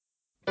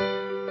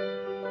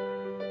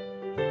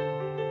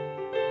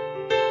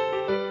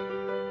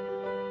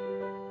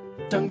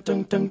me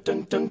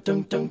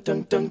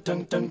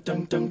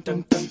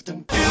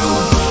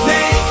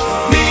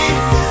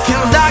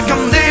feel like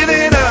I'm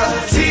living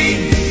a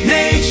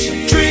teenage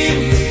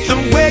dream. The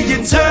way you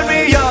turn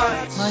me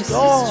on. My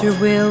sister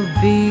will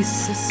be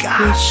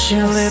Gosh,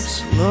 your lips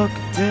suspicious. look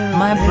delicious.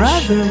 My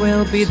brother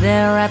will be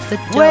there at the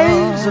door.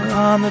 Waves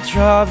upon the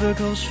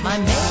tropical shore. My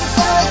neighbor.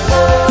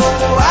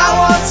 Oh, I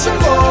want some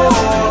more.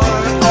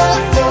 Oh,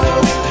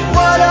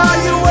 what are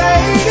you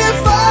waiting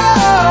for?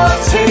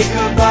 Take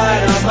a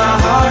bite of my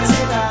heart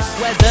tonight.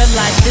 Whether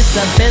life's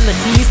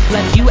disabilities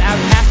left you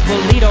outcast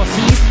will lead or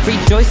tease,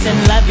 rejoice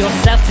and love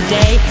yourself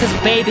today, 'cause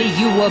baby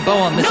you were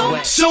born this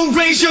way. So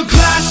raise your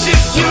glass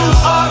if you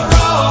are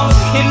wrong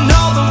in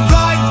all the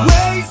right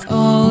ways.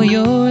 All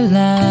your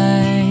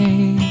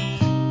life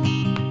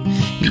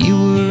you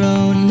were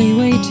only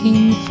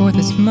waiting for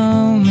this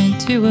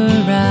moment to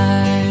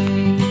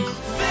arrive.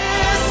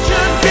 This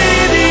should be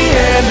the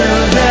end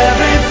of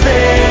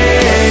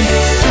everything.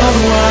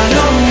 Somewhere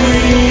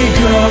only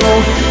go,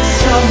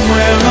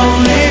 somewhere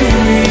only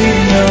we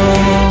know.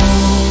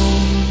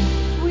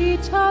 We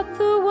taught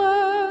the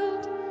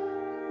world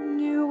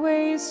new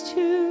ways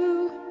to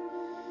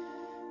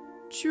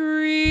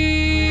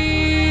dream.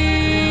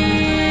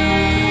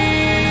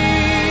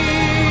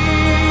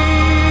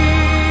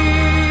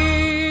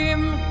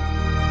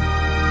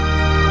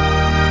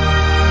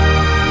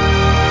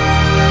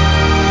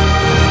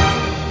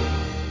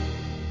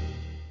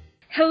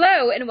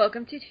 Hello and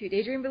welcome to Two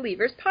Daydream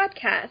Believers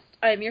podcast.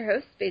 I'm your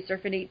host,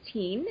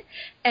 SpaceSurfin18,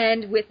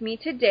 and with me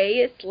today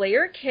is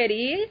Slayer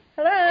Kitty.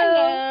 Hello.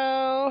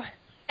 Hello.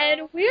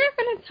 And we are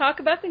going to talk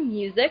about the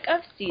music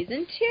of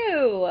Season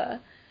 2.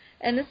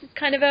 And this is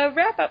kind of a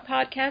wrap-up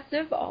podcast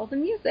of all the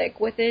music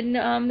within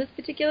this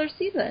particular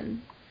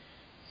season.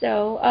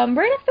 So,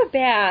 right off the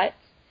bat,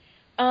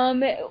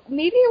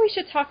 maybe we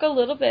should talk a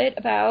little bit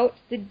about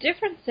the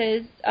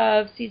differences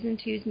of Season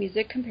 2's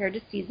music compared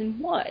to Season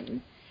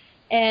 1.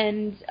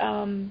 And,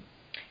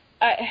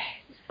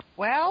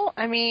 Well,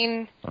 I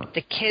mean,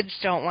 the kids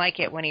don't like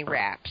it when he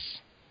raps.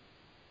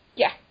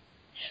 yeah.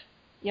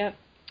 Yep.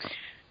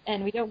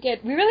 And we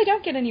really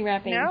don't get any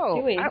rapping, No.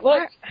 do we? Well,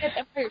 we get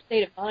Empire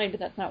State of Mind, but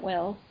that's not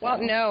Will. So. Well,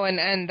 no,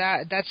 and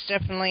that's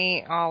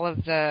definitely all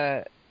of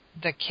the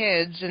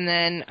kids, and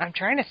then I'm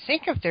trying to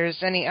think if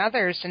there's any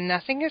others, and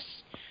nothing is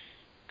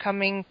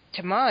coming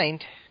to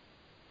mind.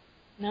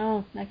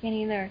 No, I can't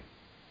either.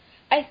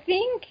 I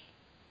think,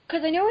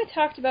 because I know we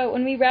talked about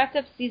when we wrapped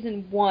up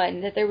Season 1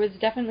 that there was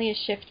definitely a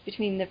shift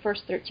between the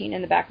first 13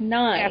 and the back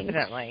 9.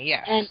 Definitely,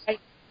 yes. And I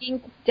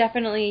think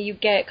definitely you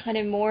get kind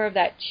of more of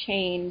that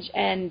change,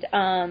 and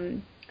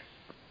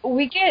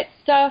we get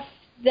stuff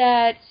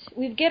that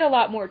we get a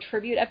lot more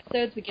tribute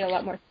episodes, we get a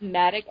lot more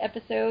thematic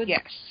episodes.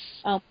 Yes.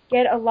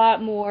 Get a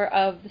lot more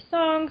of the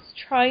songs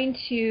trying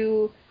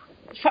to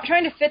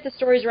fit the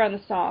stories around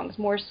the songs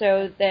more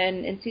so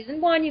than in Season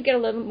 1. You get a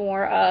little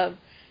more of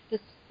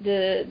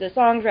the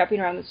songs wrapping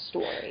around the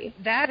story.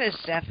 That is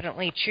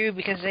definitely true,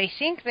 because I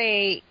think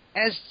they,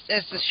 as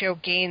the show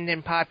gained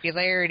in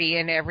popularity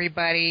and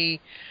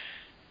everybody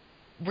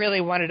really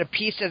wanted a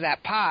piece of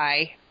that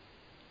pie,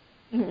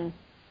 Mm-hmm.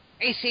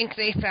 I think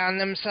they found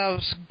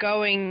themselves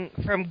going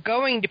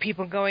to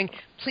people going,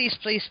 please,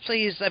 please,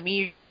 please let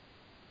me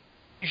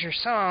use your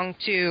song,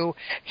 to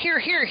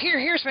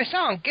here's my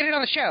song, get it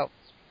on the show.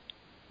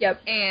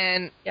 Yep.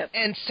 And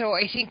so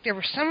I think there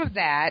was some of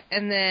that,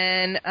 and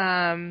then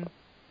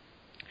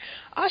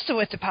also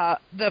with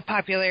the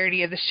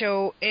popularity of the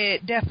show,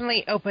 it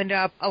definitely opened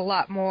up a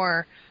lot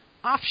more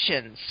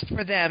options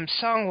for them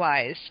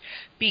song-wise,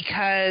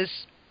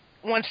 because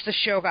once the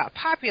show got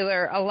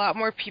popular, a lot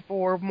more people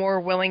were more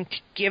willing to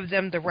give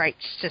them the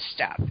rights to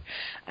stuff.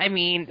 I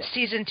mean,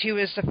 Season 2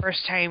 is the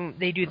first time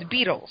they do the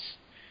Beatles.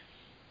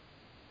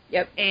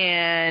 Yep.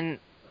 And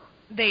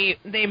they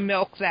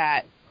milk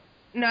that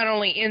not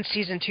only in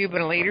Season 2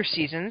 but in later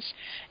seasons.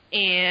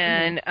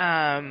 And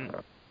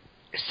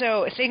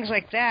so things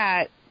like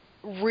that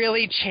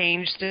really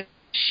changed the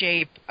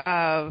shape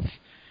of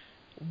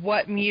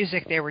what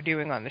music they were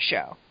doing on the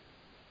show.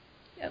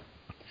 Yep.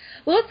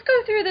 Well, let's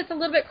go through this a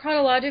little bit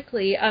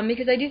chronologically,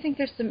 because I do think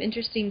there's some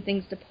interesting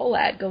things to pull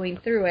at going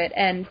through it.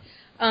 And,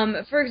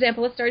 for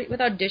example, let's start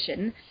with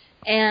Audition.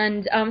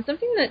 And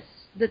something that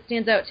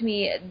stands out to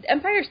me,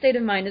 Empire State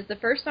of Mind is the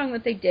first song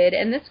that they did,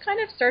 and this kind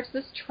of starts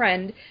this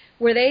trend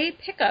where they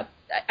pick up,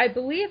 I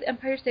believe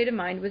Empire State of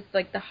Mind was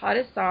like the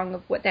hottest song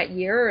of that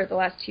year or the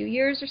last 2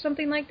 years or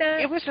something like that.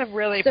 It was a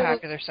really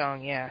popular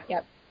song, yeah.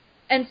 Yep.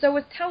 And so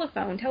was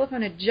Telephone.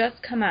 Telephone had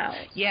just come out.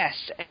 Yes,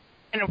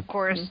 and of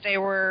course they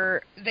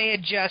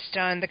had just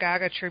done the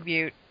Gaga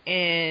tribute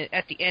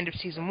at the end of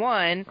Season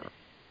 1.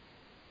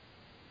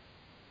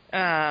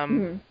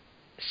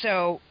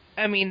 So,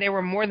 I mean, they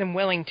were more than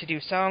willing to do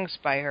songs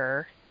by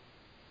her.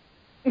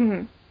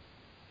 Mm-hmm.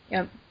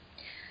 Yep.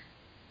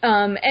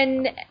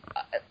 And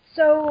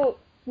so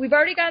we've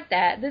already got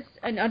that.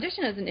 An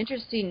Audition is an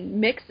interesting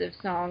mix of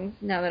songs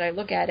now that I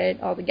look at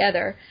it all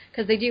together,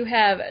 because they still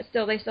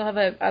have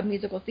a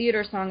musical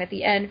theater song at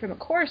the end from a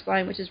chorus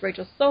line, which is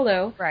Rachel's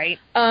solo. Right.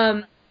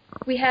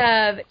 we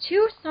have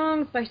 2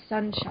 songs by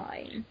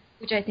Sunshine,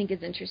 which I think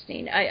is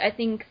interesting. I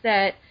think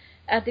that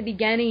at the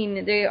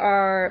beginning they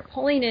are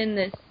pulling in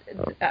this,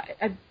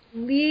 I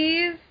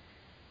believe,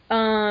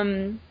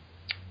 who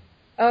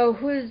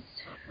is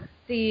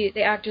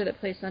the actor that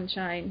plays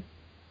Sunshine?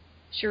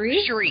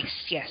 Charisse?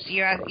 Charisse, yes.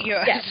 You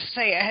Yes. have to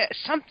say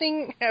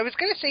something. I was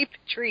going to say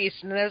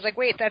Patrice, and then I was like,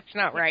 wait, that's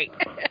not right.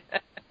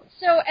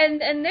 So,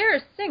 and they're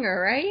a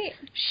singer, right?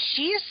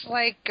 She's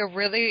like a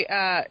really,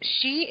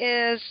 she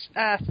is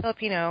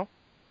Filipino,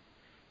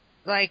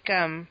 like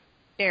Darren.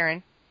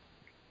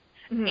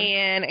 Mm-hmm.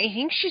 And I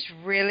think she's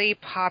really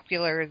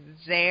popular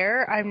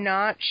there. I'm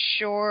not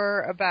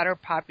sure about her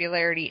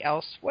popularity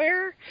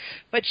elsewhere,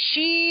 but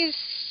she's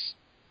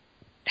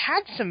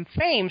had some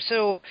fame.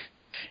 So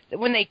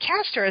when they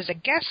cast her as a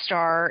guest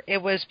star,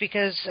 it was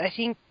because I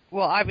think,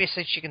 well,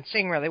 obviously she can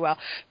sing really well,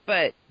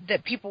 but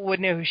that people would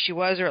know who she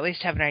was, or at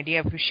least have an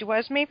idea of who she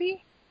was,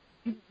 maybe?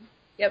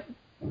 Yep.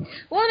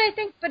 Well, and I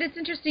think, but it's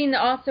interesting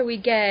that also we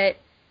get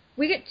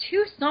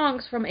 2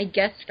 songs from a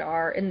guest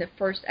star in the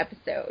first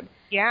episode.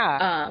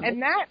 Yeah,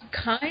 and that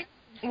kind.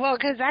 Well,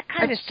 because that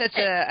kind of sets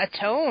a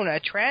tone, a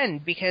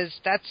trend, because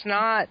that's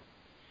not.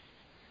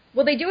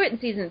 Well, they do it in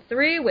season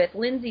 3 with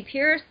Lindsay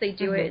Pierce. They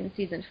do it in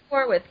season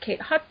 4 with Kate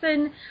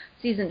Hudson.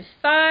 Season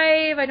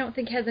 5, I don't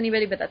think has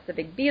anybody, but that's the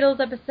big Beatles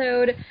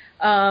episode.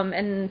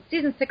 And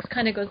season 6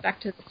 kind of goes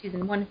back to the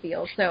season 1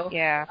 feel. So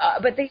Yeah.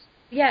 But they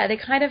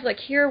kind of like,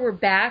 here we're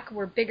back,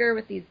 we're bigger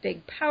with these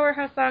big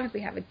powerhouse songs.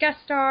 We have a guest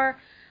star,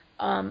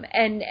 and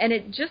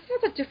it just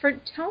has a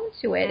different tone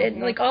to it.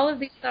 And like all of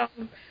these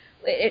songs.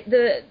 I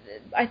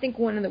think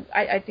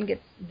I think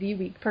it's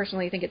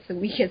personally I think it's the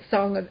weakest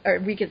song or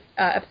weakest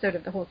episode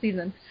of the whole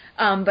season.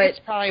 But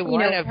it's probably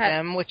one of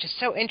them, which is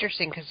so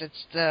interesting because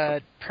it's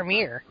the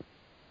premiere.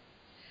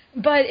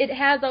 But it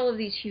has all of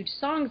these huge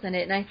songs in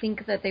it, and I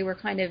think that they were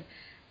kind of,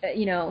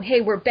 hey,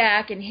 we're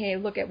back, and hey,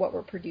 look at what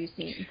we're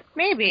producing.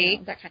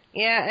 Maybe. That kind of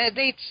Yeah,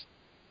 they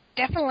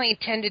definitely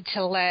tended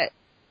to let.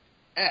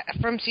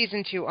 From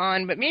season 2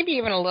 on, but maybe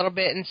even a little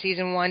bit in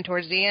season 1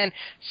 towards the end,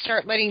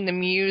 start letting the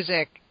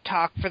music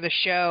talk for the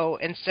show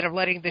instead of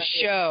letting the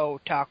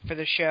show talk for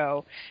the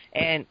show.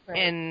 And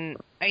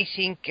I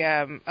think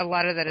a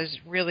lot of that is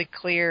really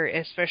clear,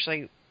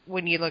 especially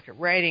when you look at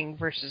writing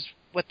versus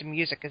what the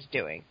music is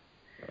doing.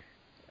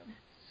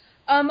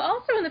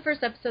 Also in the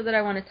first episode that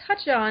I want to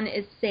touch on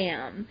is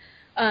Sam.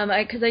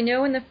 Because I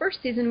know in the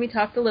first season we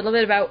talked a little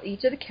bit about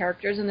each of the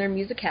characters and their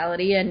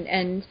musicality,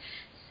 and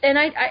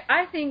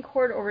I think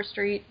Chord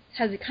Overstreet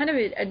has a kind of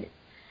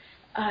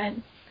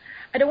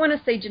I don't want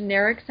to say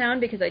generic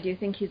sound because I do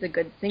think he's a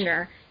good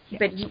singer,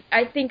 but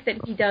I think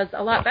that he does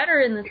a lot better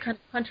in this kind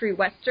of country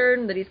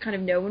western that he's kind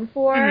of known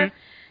for,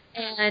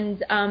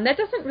 and that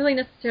doesn't really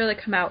necessarily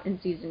come out in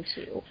season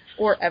 2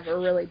 or ever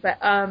really, but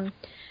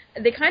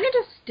they kind of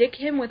just stick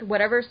him with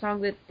whatever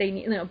song that they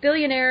need.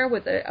 Billionaire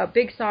was a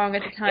big song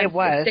at the time. It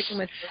was. Stick him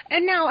with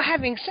and now,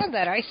 having said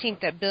that, I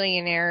think that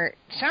Billionaire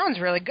sounds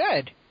really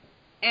good.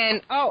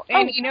 And well,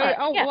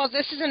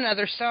 this is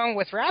another song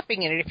with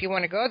rapping in it if you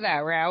want to go that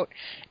route.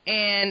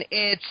 And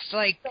it's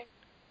like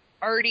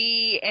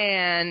Artie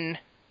and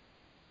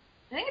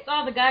I think it's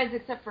all the guys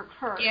except for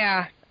Kurt.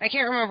 Yeah, I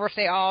can't remember if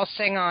they all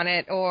sing on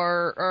it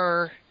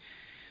or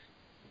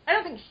I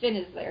don't think Finn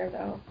is there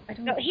though.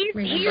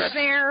 He's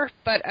there,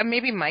 but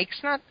maybe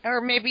Mike's not,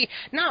 or maybe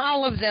not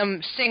all of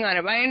them sing on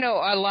it. But I know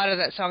a lot of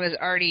that song is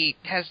Artie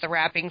has the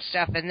rapping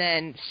stuff, and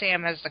then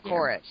Sam has the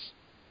chorus.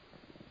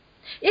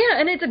 Yeah,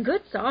 and it's a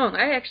good song.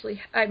 I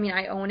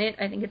own it.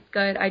 I think it's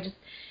good.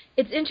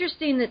 It's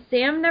interesting that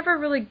Sam never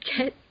really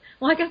gets,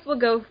 well, I guess we'll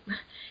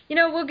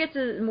get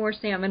to more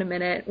Sam in a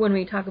minute when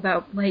we talk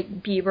about,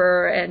 like,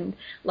 Bieber and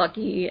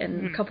Lucky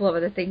and a couple of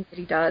other things that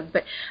he does.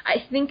 But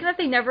I think that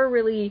they never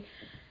really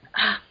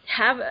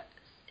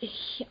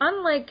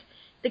unlike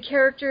the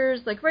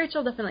characters, like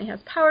Rachel definitely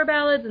has power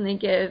ballads, and they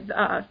give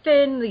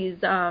Finn these,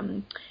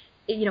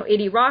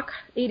 80s rock,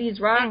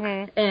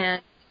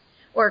 and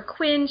or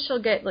Quinn,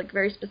 she'll get like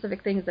very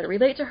specific things that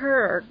relate to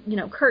her, or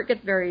Kurt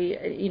gets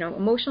very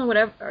emotional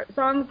whatever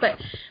songs. But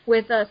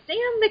with Sam,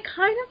 they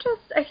kind of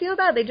just, I feel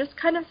bad, they just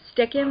kind of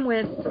stick him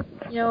with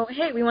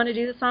hey, we want to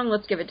do the song,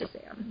 let's give it to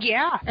Sam.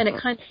 Yeah, and it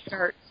kind of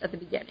starts at the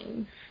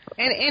beginning.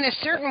 And in a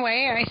certain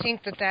way, I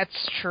think that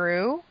that's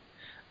true.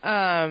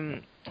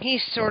 He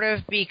sort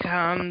of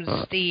becomes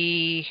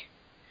the.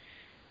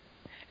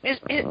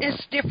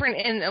 It's different,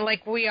 and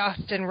like we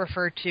often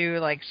refer to,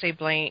 like, say,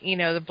 Blaine.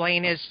 The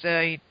Blaine is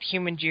the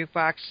human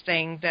jukebox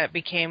thing that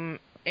became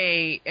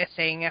a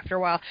thing after a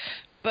while.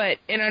 But,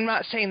 and I'm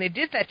not saying they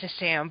did that to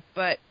Sam,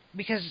 but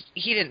because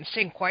he didn't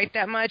sing quite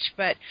that much.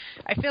 But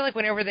I feel like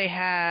whenever they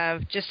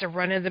have just a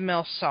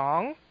run-of-the-mill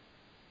song,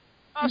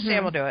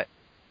 Sam will do it.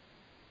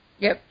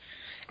 Yep.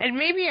 And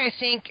maybe I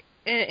think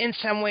in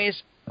some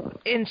ways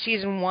in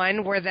season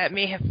 1 where that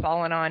may have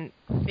fallen on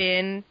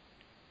Finn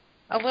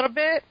a little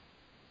bit.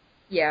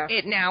 Yeah.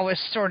 It now is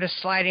sort of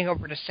sliding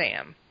over to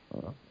Sam.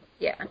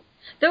 Yeah.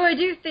 Though I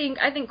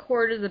think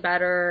Chord is a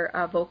better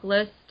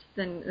vocalist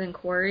than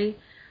Corey.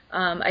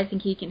 I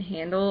think he can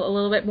handle a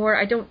little bit more.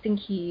 I don't think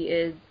he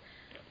is.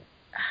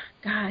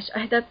 Gosh,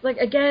 that's like,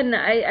 again,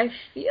 I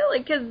feel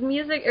like his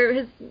music or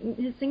his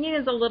singing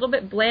is a little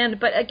bit bland.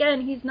 But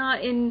again, he's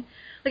not in.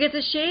 Like, it's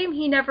a shame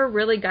he never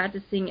really got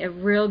to sing a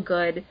real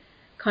good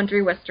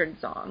country western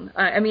song.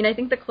 I mean, I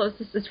think the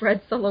closest is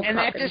Red Solo Cup. And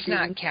that does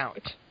not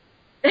count.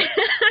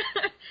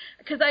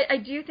 Because I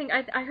do think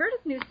I heard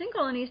his new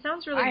single and he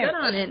sounds really good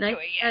on it. And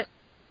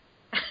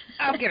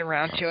I'll get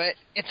around to it.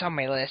 It's on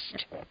my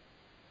list.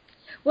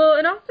 Well,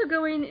 and also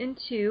going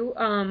into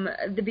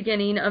the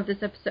beginning of this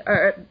episode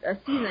or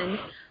season,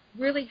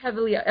 really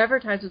heavily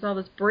advertised with all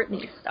this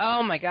Britney stuff.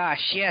 Oh my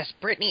gosh, yes,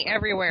 Britney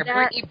everywhere.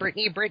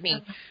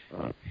 Britney.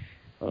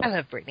 I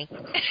love Britney.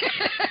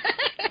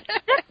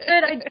 That's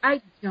good.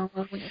 I don't.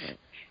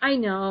 I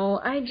know.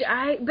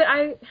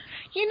 But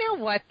You know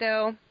what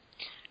though?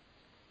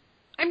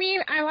 I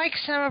mean, I like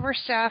some of her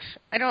stuff.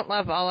 I don't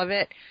love all of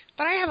it,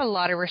 but I have a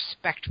lot of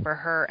respect for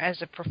her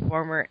as a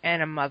performer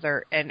and a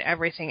mother and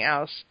everything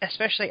else,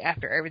 especially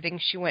after everything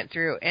she went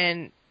through,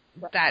 and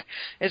that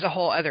is a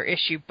whole other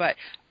issue. But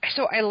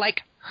so I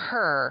like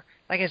her,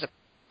 like as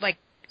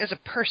a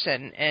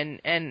person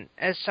and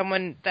as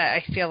someone that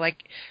I feel like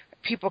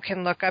people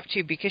can look up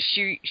to, because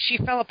she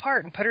fell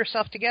apart and put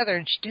herself together,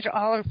 and she did it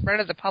all in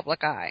front of the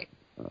public eye.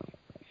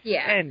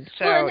 Yeah. And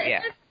so,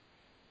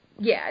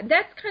 yeah,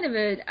 that's kind of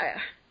a.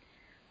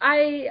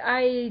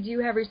 I do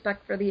have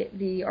respect for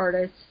the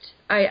artist.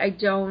 I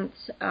don't.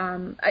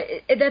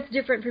 That's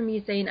different from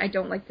me saying I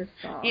don't like this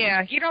song.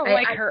 Yeah, you don't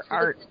like her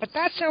art, but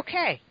that's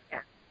okay.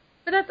 Yeah.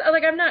 But that's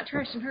like, I'm not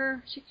trashing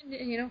her. She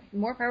can,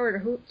 more power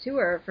to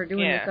her for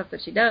doing the stuff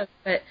that she does.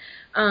 But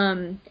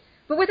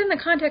within the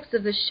context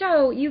of the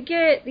show, you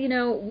get,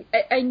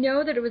 I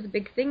know that it was a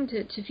big thing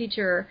to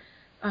feature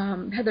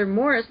Heather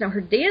Morris. Now, her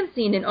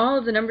dancing and all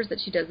of the numbers that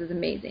she does is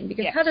amazing,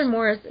 because Heather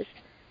Morris is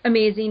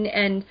amazing,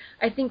 and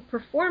I think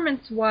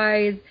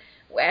performance-wise,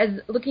 as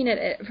looking at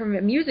it from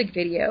a music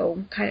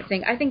video kind of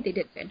thing, I think they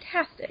did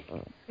fantastic.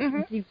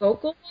 Mm-hmm. The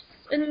vocals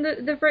in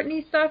the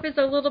Britney stuff is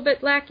a little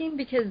bit lacking,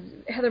 because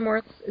Heather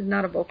Morris is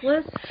not a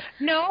vocalist.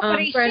 No, but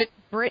I think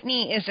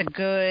Britney is a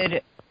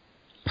good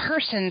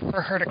person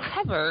for her to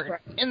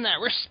cover in that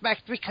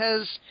respect,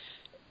 because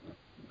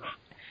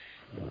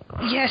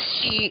yes,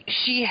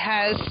 she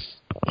has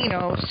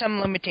some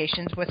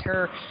limitations with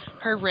her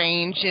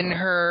range and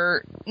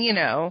her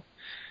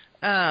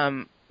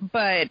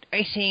but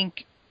I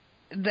think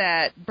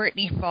that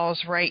Britney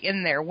falls right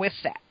in there with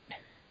that.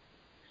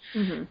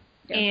 Mm-hmm.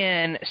 Yeah.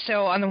 And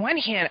so on the one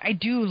hand, I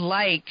do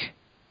like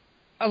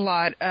a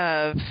lot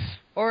of,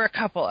 or a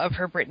couple of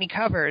her Britney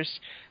covers,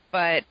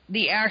 but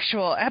the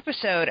actual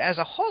episode as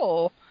a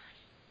whole,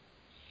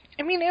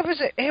 I mean, it was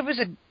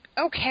a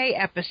okay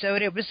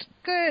episode. It was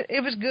good.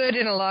 It was good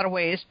in a lot of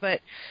ways,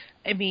 but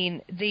I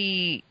mean,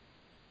 it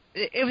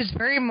was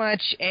very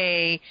much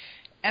a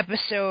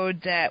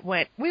episode that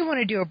went, we want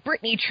to do a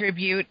Britney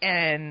tribute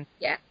and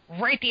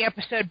write the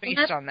episode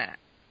based on that.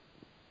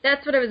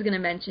 That's what I was going to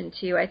mention,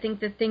 too. I think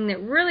the thing that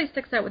really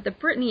sticks out with the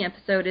Britney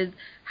episode is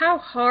how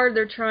hard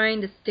they're trying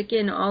to stick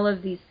in all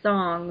of these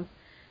songs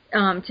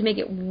to make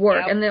it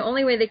work. Yep. And the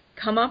only way they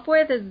come up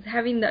with is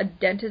having the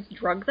dentist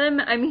drug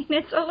them. I mean,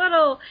 it's a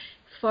little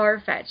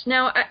far-fetched.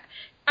 Now,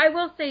 I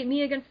will say,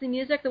 Me Against the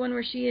Music, the one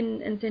where she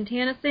and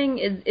Santana sing,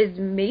 is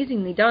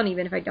amazingly done,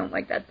 even if I don't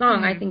like that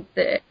song. Mm-hmm. I think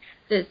the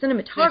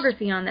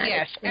cinematography on that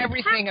is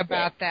everything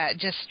about that.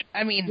 Just,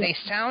 I mean, they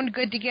sound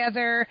good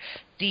together.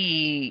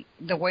 The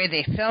way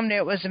they filmed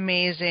it was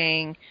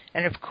amazing.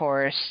 And, of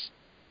course,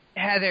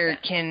 Heather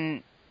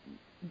can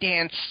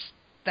dance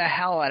the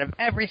hell out of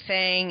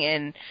everything.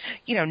 And,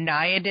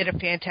 Naya did a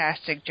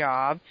fantastic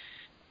job.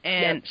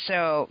 And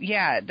so,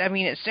 I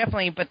mean, it's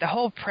definitely, but the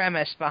whole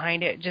premise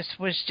behind it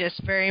was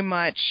very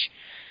much,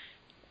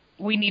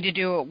 we need to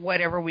do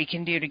whatever we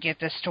can do to get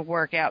this to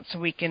work out so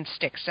we can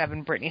stick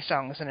 7 Britney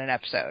songs in an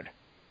episode.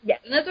 Yeah,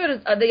 and that's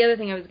what the other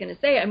thing I was going to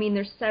say. I mean,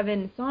 there's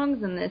 7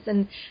 songs in this,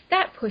 and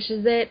that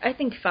pushes it. I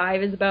think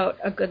 5 is about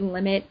a good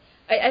limit.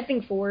 I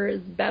think 4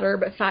 is better,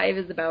 but 5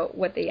 is about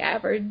what they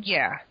average.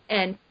 Yeah.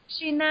 And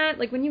pushing that,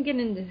 like when you get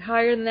into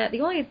higher than that,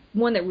 the only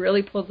one that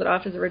really pulls it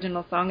off is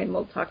Original Song, and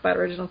we'll talk about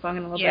Original Song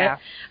in a little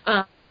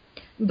bit.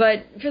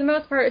 But for the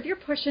most part, if you're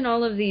pushing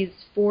all of these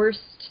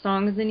forced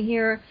songs in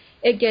here,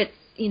 it gets,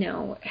 we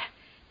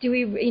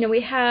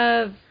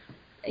have,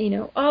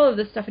 all of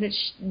this stuff, and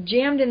it's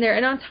jammed in there.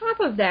 And on top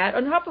of that,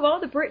 on top of all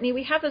the Britney,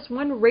 we have this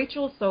one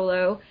Rachel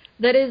solo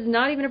that is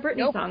not even a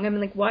Britney song. I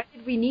mean, like, why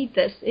did we need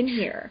this in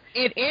here?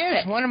 It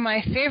is one of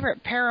my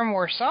favorite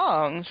Paramore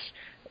songs,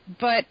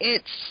 but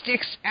it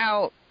sticks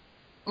out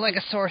like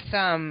a sore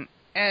thumb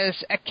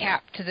as a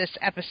cap to this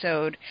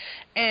episode.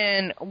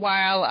 And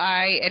while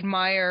I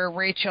admire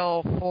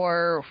Rachel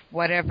for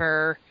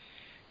whatever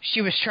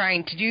she was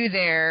trying to do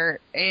there,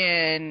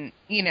 and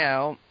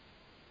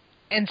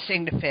and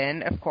sing to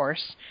Finn, of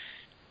course,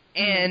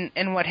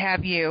 and what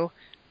have you,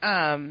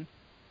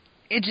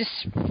 it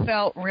just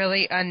felt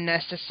really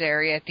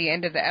unnecessary at the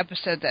end of the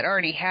episode that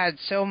already had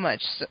so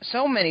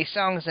many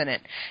songs in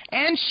it,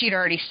 and she'd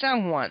already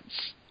sung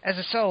once as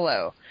a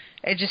solo.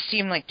 It just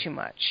seemed like too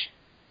much.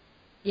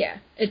 Yeah,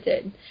 it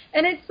did.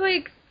 And it's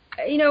like,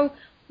 you know,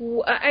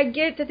 I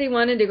get that they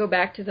wanted to go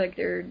back to like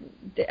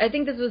I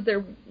think this was their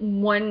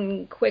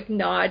one quick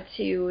nod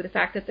to the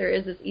fact that there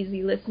is this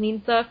easy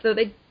listening stuff. So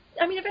they,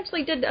 I mean,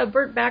 eventually did a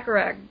Burt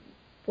Bacharach,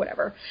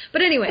 whatever.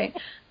 But anyway,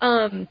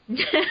 they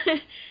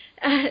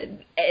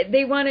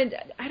wanted,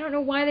 I don't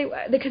know why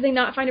because they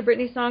not find a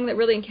Britney song that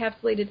really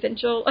encapsulated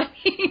Finchel. I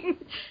mean,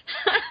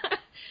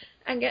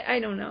 I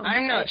don't know.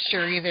 I'm not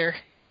sure either,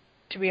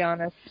 to be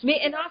honest.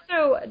 And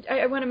also,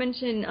 I want to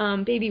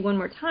mention Baby One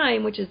More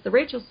Time, which is the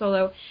Rachel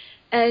solo.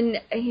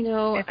 And, you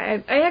know,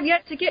 I have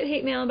yet to get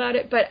hate mail about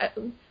it, but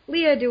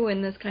Leah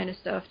doing this kind of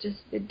stuff,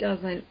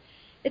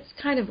 it's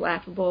kind of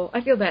laughable.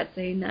 I feel bad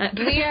saying that.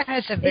 Leah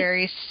has a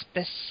very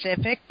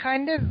specific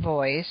kind of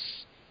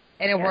voice,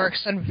 and it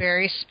works on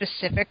very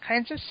specific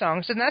kinds of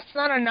songs, and that's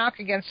not a knock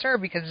against her,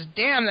 because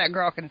damn, that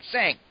girl can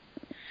sing.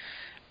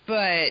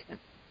 But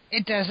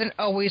it doesn't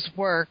always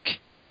work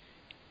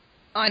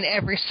on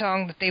every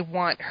song that they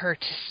want her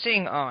to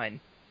sing on.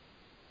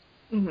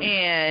 Mm-hmm.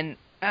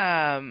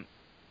 And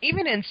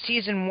even in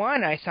season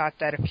 1, I thought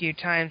that a few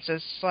times.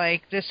 It's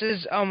like, this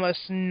is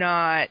almost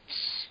not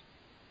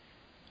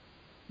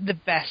the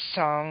best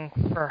song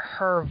for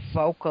her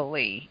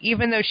vocally.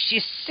 Even though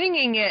she's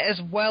singing it as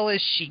well as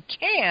she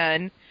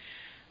can,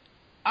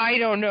 I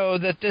don't know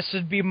that this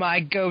would be my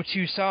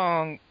go-to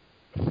song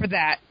for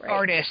that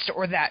artist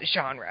or that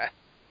genre.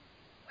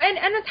 And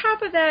on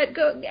top of that,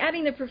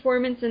 adding the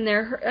performance in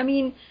there, I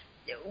mean,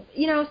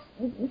 you know,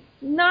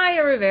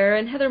 Naya Rivera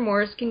and Heather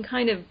Morris can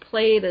kind of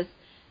play this,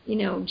 you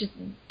know, just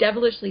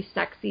devilishly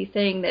sexy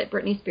thing that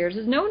Britney Spears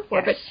is known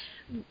for. Yes.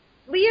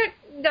 But Leah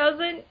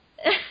doesn't.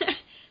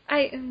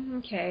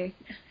 Okay.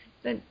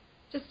 But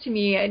just to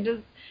me,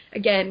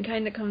 again,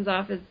 kind of comes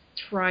off as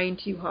trying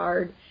too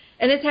hard.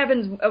 And this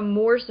happens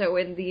more so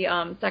in the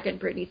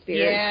second Britney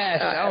Spears.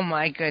 Yes, oh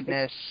my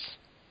goodness.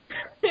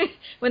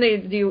 When they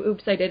do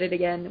Oops, I Did It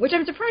Again, which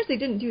I'm surprised they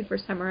didn't do the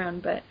first time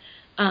around, but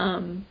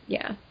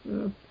yeah.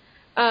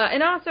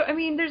 And also, I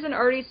mean, there's an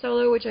Artie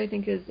solo, which I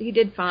think he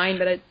did fine,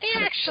 but it's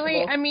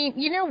actually, I mean,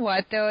 you know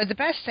what though? The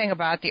best thing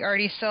about the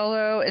Artie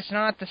solo is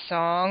not the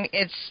song;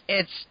 it's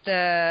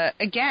the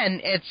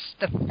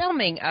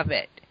filming of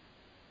it.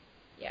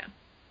 Yeah.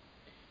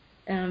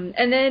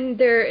 And then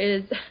there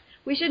is.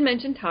 We should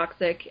mention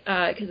Toxic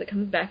because it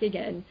comes back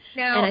again,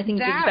 now, and I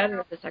think it's better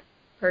with the second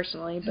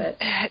personally. But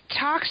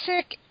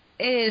Toxic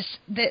is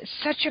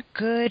such a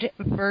good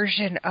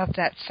version of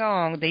that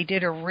song. They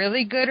did a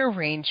really good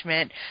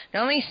arrangement. The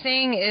only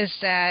thing is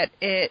that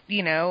if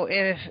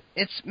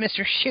it's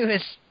Mr. Shu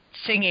is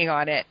singing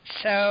on it,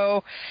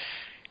 so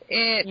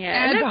it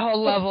adds a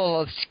whole level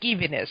of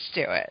skeeviness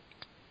to it.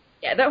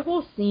 Yeah, that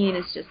whole scene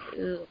is just.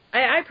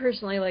 I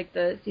personally like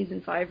the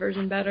season 5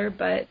 version better,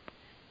 but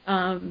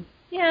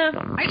yeah.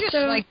 I just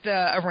like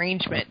the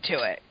arrangement to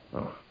it.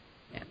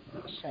 Yeah.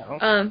 So.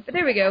 But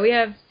there we go. We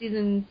have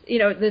seasons,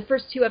 the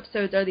first 2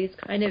 episodes are these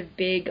kind of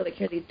big, like,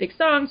 here are these big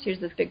songs, here's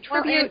this big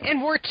tribute.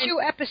 And we're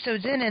 2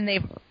 episodes in, and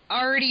they've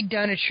already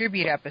done a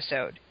tribute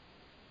episode.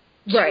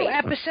 Right. 2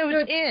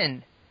 episodes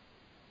in.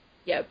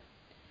 Yep.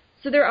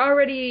 So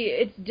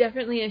it's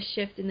definitely a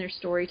shift in their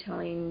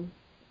storytelling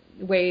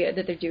way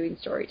that they're doing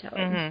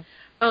storytelling.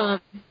 Mm-hmm.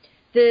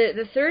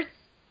 The third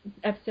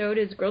episode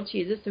is Grilled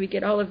Cheeses, so we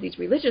get all of these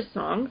religious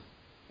songs.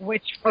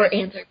 Or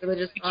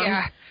anti-religious songs.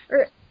 Yeah.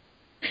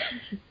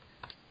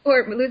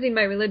 Or Losing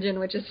My Religion,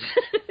 which is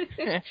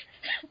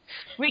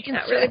we can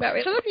not really about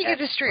religion. So let me get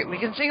this straight. We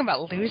can sing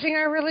about losing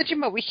our religion,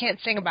 but we can't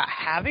sing about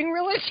having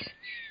religion?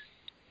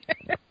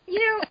 I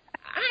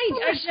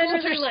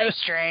genuinely like...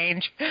 so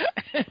strange.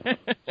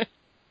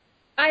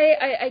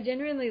 I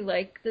genuinely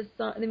like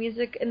the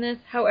music in this.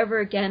 However,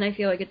 again, I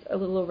feel like it's a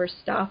little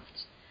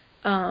overstuffed.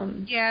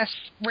 Yes,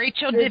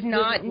 Rachel did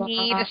not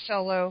need a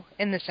solo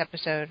in this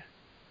episode.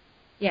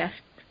 Yeah.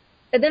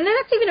 And then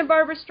that's even a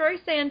Barbra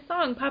Streisand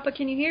song, Papa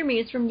Can You Hear Me?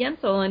 It's from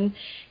Yentl, and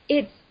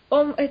it's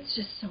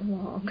just so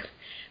long.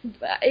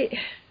 I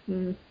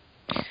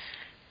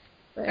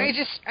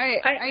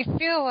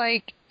feel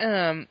like,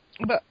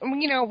 but,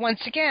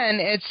 once again,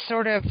 it's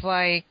sort of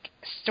like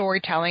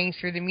storytelling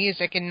through the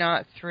music and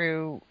not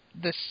through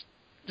the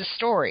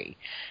story.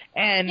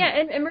 And yeah,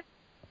 and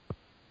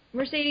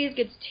Mercedes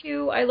gets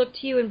 2, I Look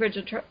to You, and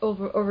Bridge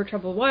over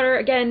Troubled Water.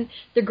 Again,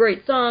 they're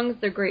great songs,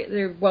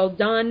 they're well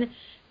done.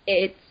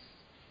 It's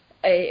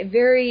a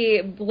very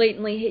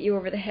blatantly hit you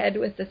over the head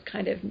with this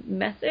kind of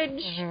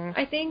message,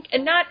 I think.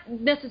 And not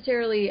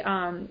necessarily,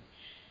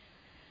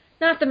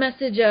 not the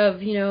message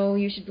of,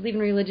 you should believe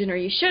in religion or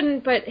you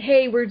shouldn't, but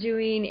hey, we're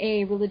doing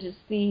a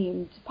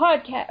religious-themed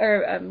podcast,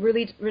 or a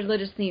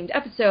religious-themed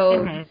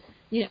episode.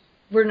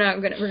 We're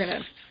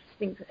gonna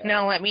sing for that.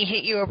 Now let me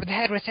hit you over the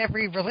head with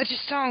every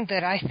religious song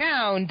that I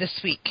found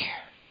this week.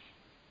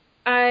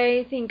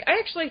 I think I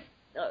actually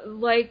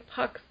like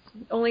Puck's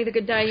Only the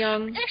Good Die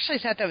Young. I actually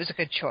thought that was a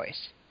good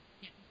choice.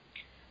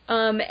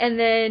 And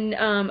then,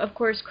 of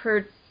course,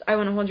 Kurt's I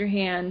Want to Hold Your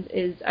Hand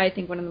is, I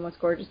think, one of the most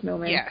gorgeous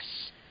moments. Yes.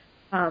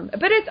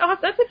 But it's awesome.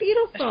 That's a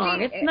Beatles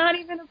song. It's not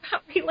even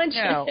about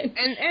religion. No,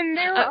 and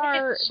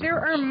there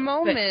are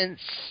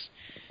moments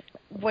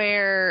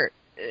where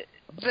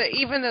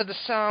even though the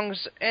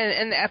songs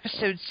and the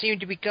episodes seem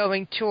to be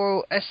going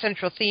to a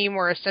central theme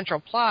or a central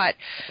plot,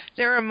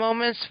 there are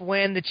moments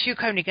when the two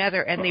come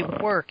together and they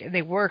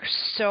work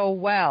so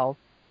well.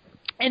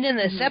 And in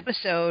this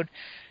episode,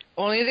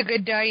 Only the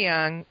Good Die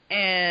Young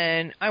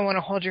and I Want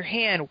to Hold Your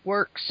Hand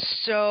work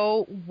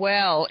so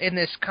well in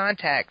this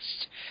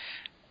context.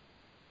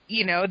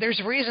 You know,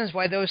 there's reasons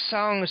why those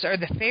songs are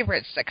the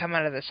favorites that come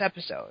out of this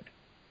episode.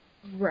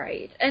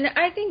 Right. And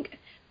I think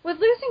with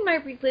Losing My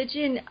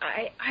Religion,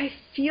 I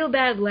feel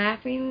bad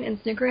laughing and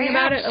snickering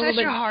about it a little bit.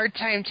 I have such a hard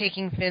time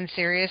taking Finn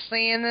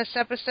seriously in this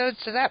episode,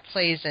 so that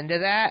plays into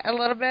that a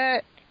little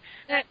bit.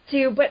 That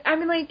too, but I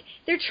mean, like,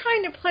 they're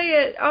trying to play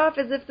it off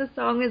as if the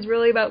song is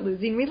really about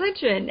losing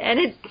religion, and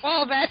it's...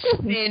 Well, that's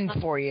Finn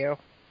for you.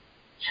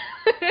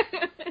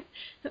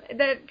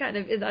 That kind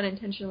of is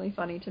unintentionally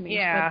funny to me.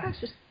 Yeah. But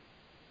that's just...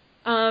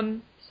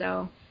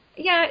 So,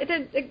 yeah,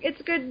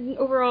 it's good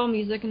overall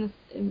music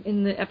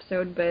in the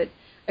episode, but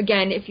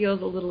again, it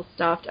feels a little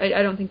stuffed.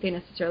 I don't think they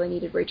necessarily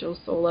needed Rachel's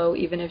solo,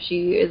 even if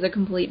she is a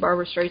complete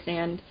Barbra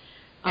Streisand.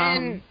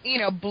 And,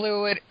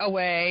 blew it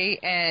away,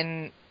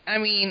 and, I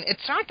mean,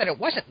 it's not that it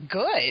wasn't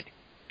good.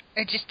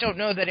 I just don't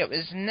know that it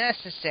was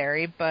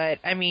necessary, but,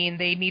 I mean,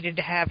 they needed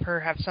to have her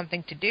have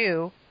something to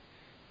do.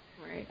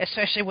 Right.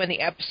 Especially when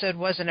the episode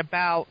wasn't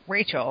about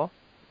Rachel.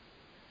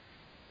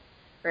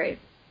 Right.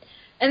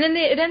 And then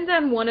it ends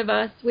on One of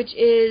Us, which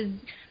is,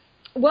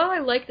 while I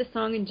like the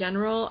song in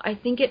general, I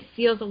think it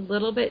feels a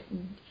little bit...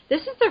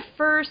 This is their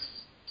first...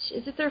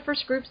 Is it their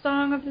first group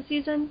song of the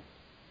season?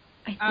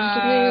 I think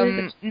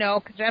it is.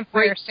 No, because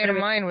Empire State of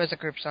Mind was a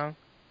group song.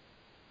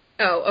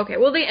 Oh, okay.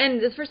 Well, they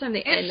end... It's the first time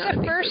they end. It's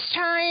the first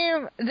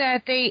time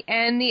that they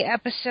end the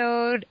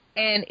episode,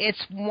 and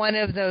it's one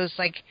of those,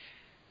 like,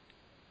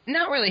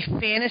 not really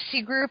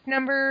fantasy group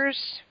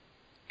numbers...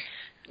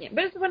 Yeah,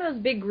 but it's one of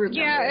those big group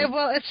numbers. Yeah,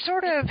 well, it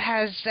sort of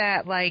has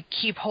that, like,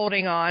 keep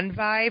holding on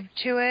vibe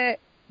to it.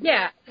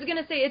 Yeah, I was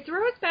going to say, it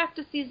throws back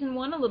to season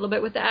 1 a little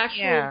bit with the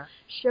actual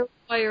show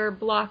choir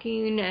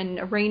blocking and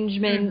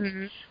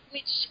arrangement,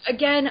 which,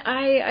 again,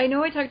 I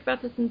know I talked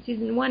about this in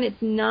season 1.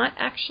 It's not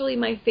actually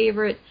my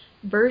favorite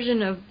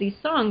version of these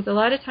songs. A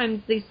lot of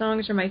times these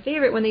songs are my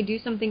favorite when they do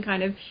something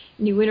kind of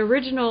new and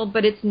original,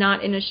 but it's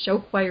not in a show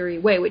choir-y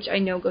way, which I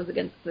know goes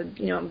against the,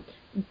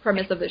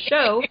 premise of the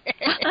show.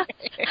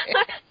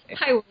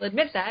 I will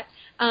admit that.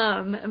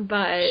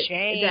 But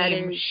shame, that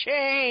is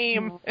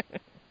shame.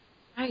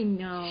 I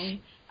know.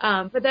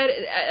 But that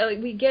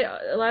we get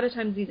a lot of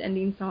times these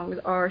ending songs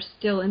are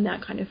still in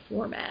that kind of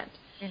format,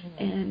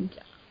 and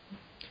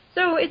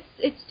so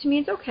it's to me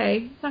it's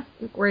okay. It's not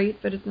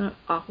great, but it's not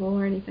awful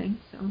or anything.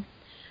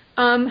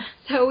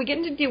 So we get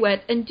into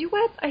duets, and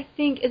duets I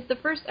think is the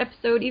first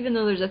episode. Even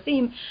though there's a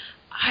theme,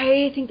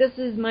 I think this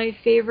is my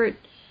favorite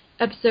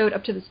episode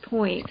up to this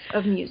point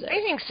of music.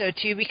 I think so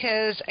too,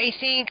 because I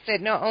think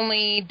that not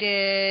only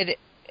did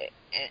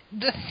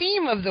the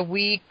theme of the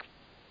week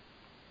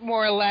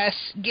more or less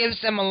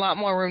gives them a lot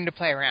more room to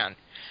play around,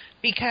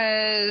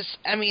 because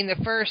I mean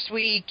the first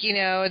week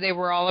they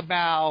were all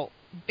about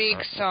big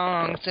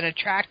songs and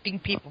attracting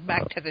people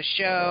back to the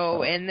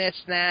show and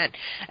this and that,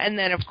 and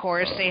then of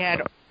course they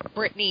had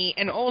Britney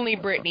and only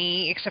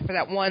Britney except for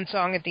that one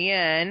song at the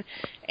end,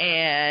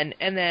 and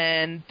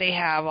then they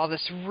have all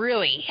this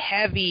really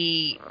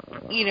heavy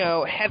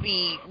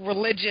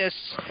religious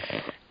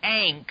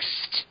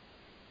angst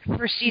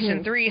for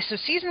season 3. So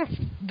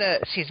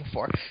season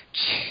 4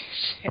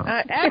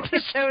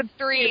 episode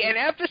 3 and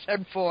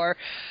episode 4,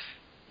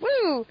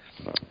 woo!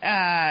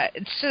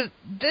 So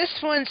this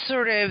one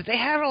sort of, they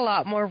have a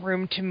lot more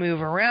room to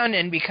move around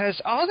in, because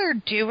all they're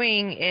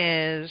doing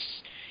is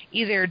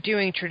either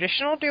doing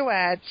traditional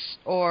duets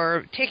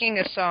or taking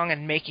a song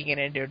and making it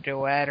into a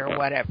duet or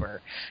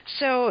whatever.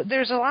 So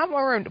there's a lot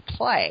more room to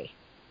play.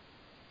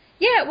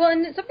 Yeah, well,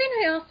 and something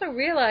I also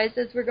realized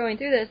as we're going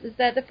through this is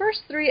that the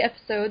first 3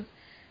 episodes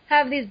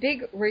have these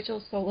big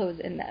Rachel solos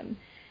in them.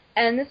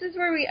 And this is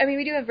where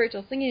we do have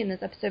Rachel singing in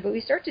this episode, but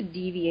we start to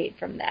deviate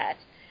from that.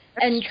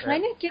 And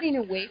kind of getting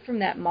away from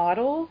that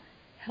model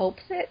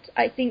helps it.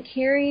 I think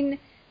hearing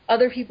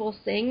other people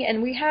sing,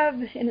 and we have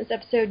in this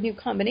episode new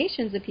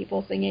combinations of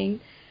people singing,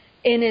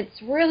 and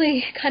it's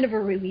really kind of a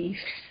relief.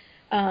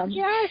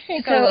 I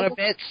think a little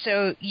bit.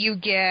 So you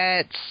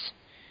get...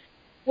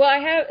 Well, I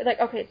have,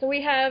 so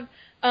we have,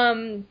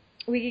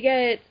 we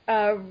get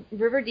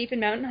River Deep and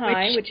Mountain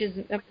High, which is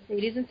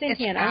Mercedes and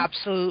Santana. It's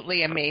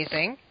absolutely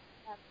amazing.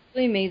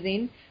 Absolutely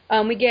amazing.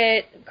 We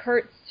get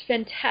Kurt's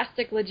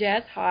fantastic La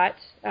Jazz Hot,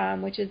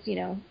 which is,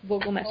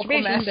 vocal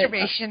masturbation. Vocal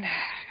masturbation.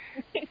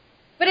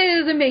 But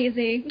it is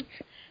amazing.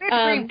 They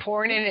bring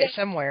porn in it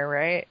somewhere,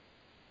 right?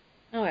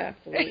 Oh,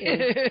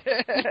 absolutely.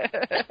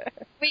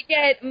 We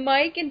get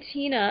Mike and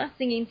Tina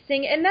singing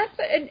Sing, and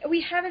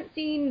we haven't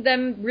seen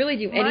them really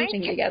do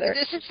anything together.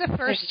 This is the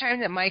first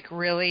time that Mike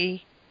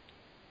really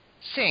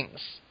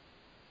sings.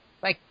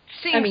 Like,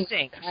 sings.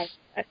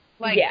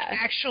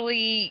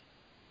 Actually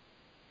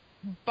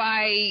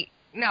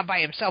not by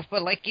himself,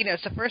 but like,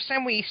 it's the first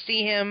time we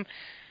see him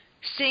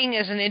sing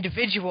as an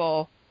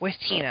individual with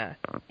Tina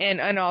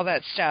and all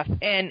that stuff.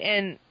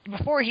 And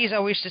before, he's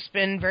always just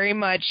been very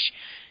much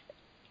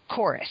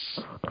chorus.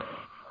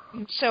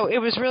 So it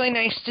was really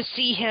nice to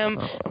see him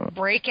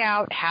break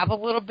out, have a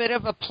little bit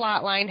of a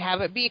plot line,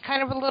 have it be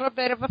kind of a little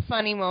bit of a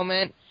funny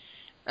moment.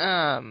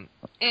 And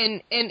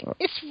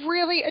it's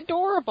really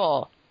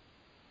adorable.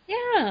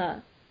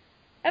 Yeah,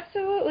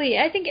 absolutely.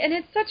 I think, and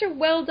it's such a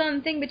well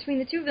done thing between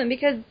the two of them,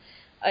 because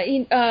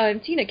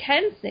Tina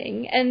can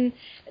sing, and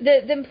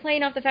them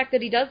playing off the fact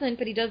that he doesn't,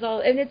 but he does all,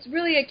 and it's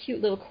really a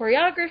cute little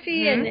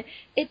choreography, and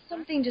it's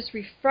something just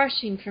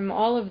refreshing from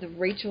all of the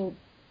Rachel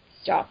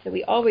stuff that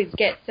we always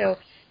get. So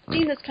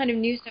seeing this kind of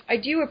new stuff, I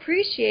do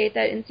appreciate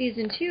that in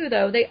season 2,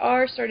 though, they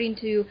are starting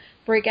to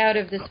break out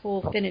of this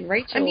whole Finn and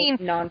Rachel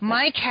nonsense.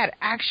 Mike had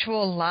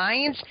actual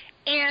lines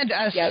and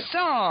a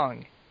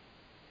song.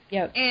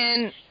 Yep.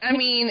 And, I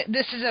mean,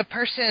 this is a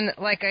person,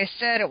 like I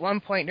said at one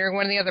point during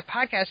one of the other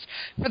podcasts,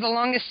 for the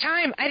longest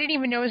time, I didn't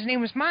even know his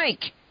name was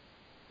Mike.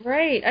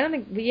 Right. I don't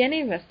think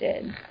any of us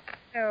did.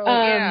 So,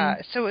 yeah.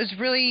 So it was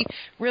really,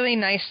 really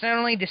nice not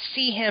only to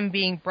see him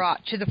being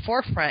brought to the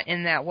forefront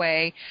in that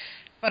way,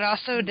 but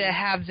also to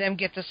have them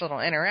get this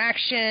little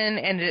interaction,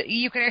 and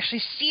you can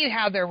actually see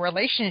how their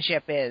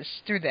relationship is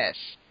through this.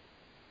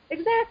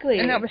 Exactly.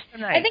 And that was so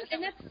nice. I think,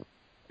 and that's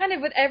kind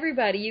of with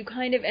everybody, you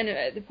kind of, and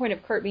the point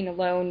of Kurt being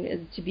alone is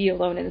to be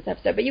alone in this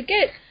episode, but you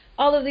get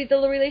all of these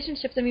little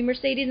relationships. I mean,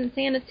 Mercedes and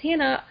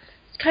Santana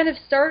kind of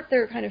start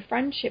their kind of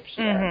friendship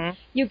here. Mm-hmm.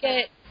 You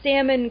get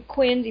Sam and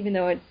Quinn, even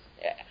though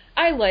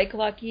I like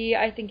Lucky,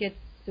 I think it's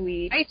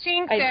sweet. I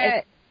think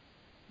that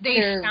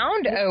they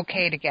sound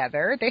okay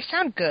together. They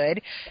sound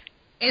good.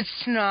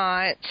 It's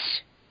not,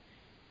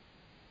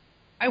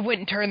 I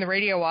wouldn't turn the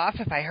radio off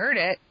if I heard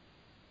it.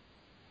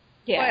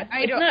 Yeah, but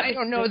I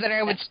don't know that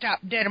I would stop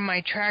dead in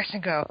my tracks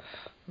and go,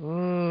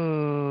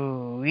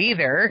 ooh,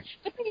 either.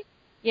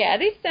 Yeah,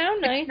 they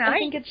sound nice. Nice. I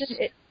think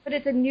but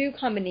it's a new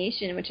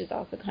combination, which is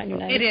also kind of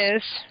nice. It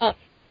is.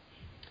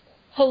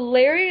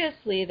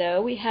 Hilariously,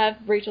 though, we have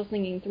Rachel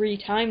singing 3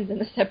 times in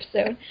this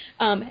episode.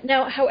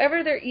 Now,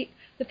 however,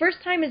 the first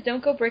time is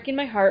 "Don't Go Breaking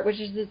My Heart," which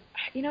is this,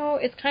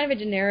 it's kind of a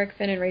generic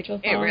Finn and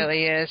Rachel song. It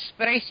really is.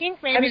 But I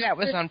think maybe that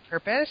was on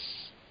purpose.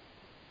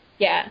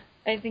 Yeah.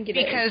 I think it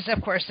is. Because,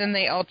 of course, then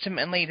they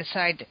ultimately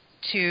decide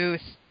to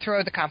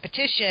throw the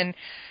competition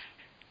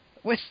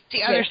with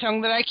the other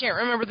song that I can't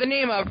remember the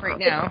name of right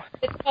now.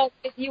 It's called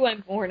 "With You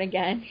I'm Born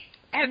Again."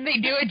 And they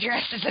do it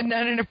dressed as a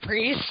nun and a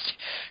priest.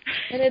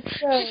 And it's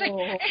so...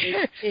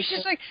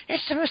 She's like,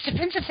 it's the most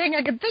offensive thing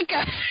I could think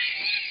of.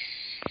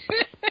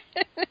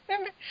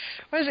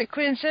 What is it?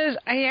 Quinn says,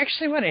 I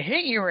actually want to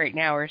hit you right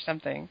now or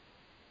something.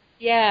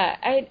 Yeah,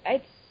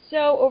 it's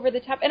so over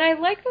the top. And I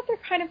like that they're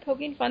kind of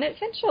poking fun at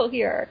Finchel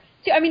here.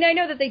 I mean, I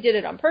know that they did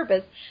it on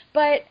purpose,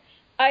 but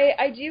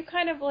I do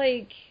kind of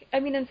like, I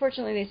mean,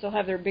 unfortunately they still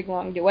have their big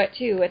long duet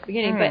too at the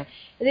beginning, but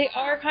they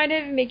are kind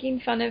of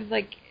making fun of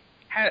like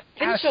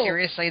how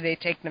seriously they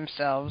take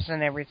themselves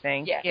and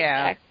everything.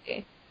 Yeah,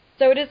 exactly.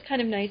 So it is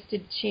kind of nice to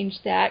change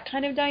that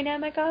kind of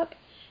dynamic up.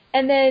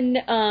 And then,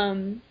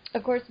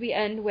 of course, we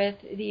end with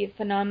the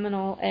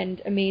phenomenal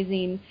and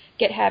amazing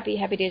Get Happy,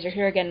 Happy Days Are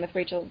Here Again with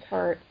Rachel and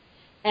Kurt.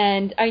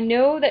 And I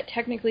know that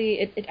technically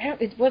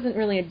it wasn't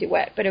really a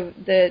duet, but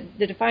the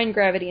Defying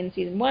Gravity in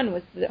season 1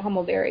 was the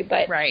Humbleberry.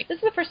 But this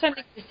is the first time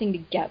they sing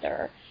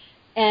together,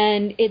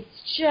 and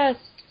it's just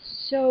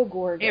so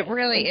gorgeous. It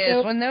really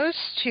is. When those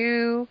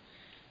two,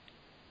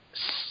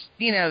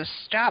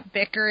 stop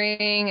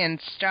bickering and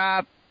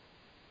stop,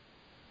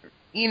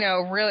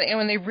 really, and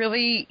when they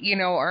really,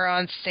 are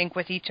on sync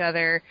with each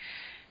other,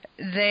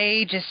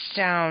 they just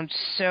sound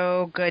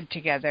so good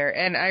together,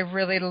 and I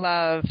really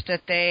love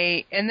that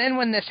and then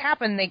when this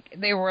happened,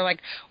 they were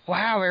like,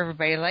 wow,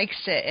 everybody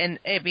likes it, and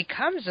it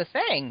becomes a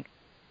thing.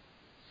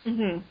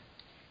 Mm-hmm.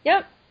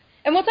 Yep.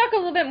 And we'll talk a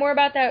little bit more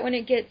about that when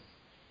it gets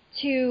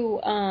to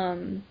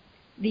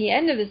the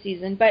end of the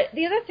season, but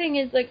the other thing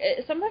is, like,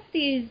 some of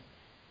these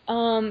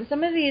songs,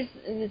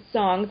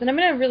 and I'm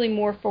going to really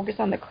more focus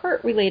on the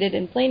Kurt-related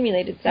and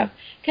Blaine-related stuff,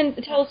 can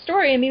tell a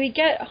story, and maybe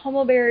get a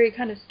Humbleberry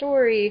kind of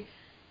story.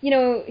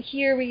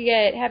 Here we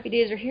get Happy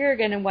Days Are Here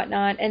Again and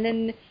whatnot, and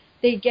then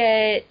they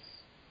get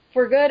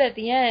For Good at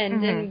the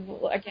end, and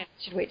again,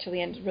 I should wait till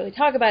the end to really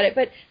talk about it,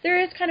 but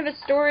there is kind of a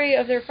story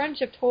of their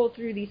friendship told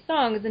through these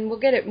songs, and we'll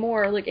get it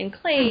more, like, in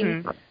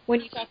Claim,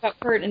 when you talk about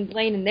Kurt and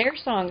Blaine and their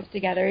songs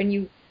together, and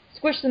you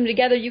squish them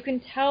together, you can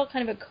tell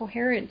kind of a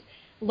coherent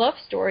love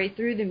story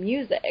through the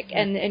music,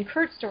 and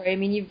Kurt's story, I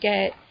mean, you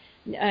get,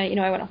 I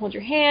Want to Hold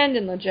Your Hand,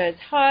 and Loja Is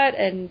Hot,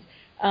 and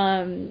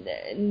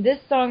this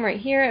song right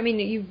here, I mean,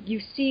 you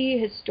see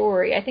his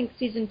story. I think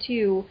season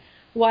 2,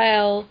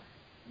 while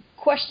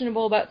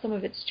questionable about some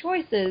of its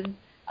choices,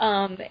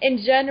 in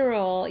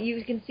general,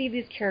 you can see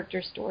these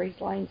character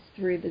storylines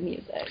through the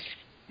music.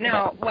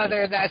 Now,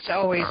 whether that's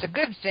always a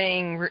good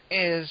thing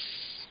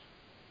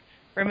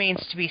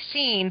remains to be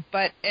seen,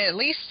 but at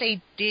least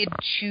they did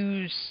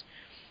choose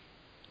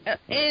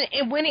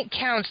And when it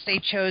counts, they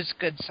chose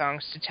good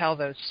songs to tell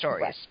those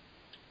stories.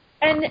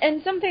 Right.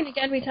 And something,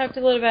 again, we talked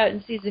a little about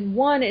in season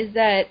 1 is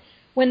that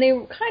when they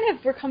kind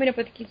of were coming up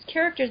with these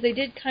characters, they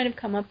did kind of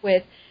come up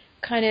with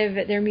kind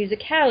of their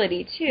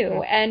musicality,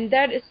 too. And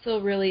that is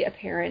still really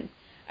apparent,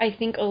 I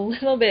think, a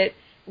little bit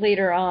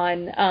later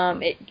on.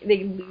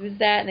 They lose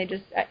that, and they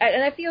just...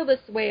 and I feel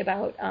this way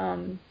about...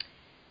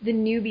 the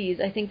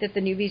newbies. I think that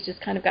the newbies just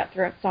kind of got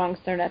songs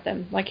thrown at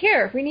them. Like,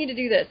 here, we need to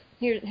do this.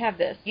 Here, have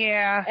this.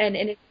 Yeah. And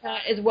it's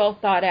not as well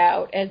thought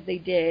out as they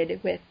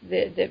did with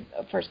the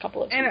first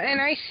couple of seasons.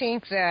 And I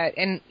think that,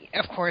 and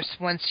of course,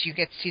 once you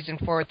get season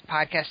 4 with the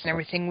podcast and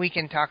everything, we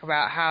can talk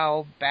about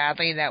how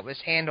badly that was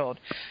handled.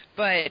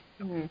 But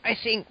I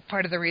think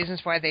part of the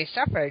reasons why they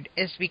suffered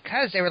is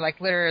because they were like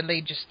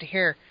literally just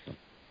here's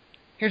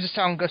a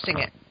song, go sing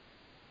it.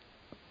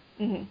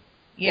 Mm-hmm.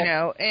 You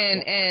know,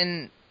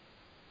 and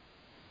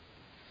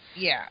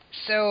yeah,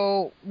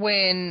 so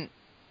when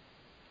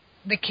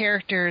the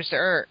characters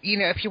are, you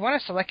know, if you want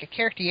to select a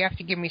character, you have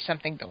to give me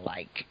something to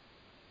like.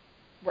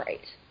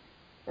 Right.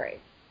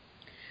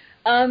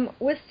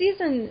 With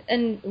season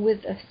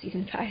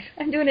 5,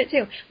 I'm doing it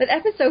too. With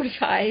episode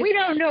 5, we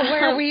don't know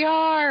where we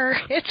are.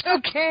 It's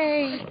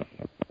okay.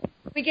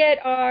 We get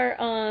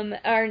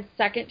our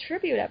second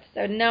tribute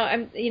episode. Now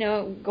I'm,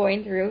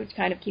 going through,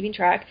 kind of keeping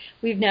track.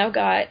 We've now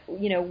got,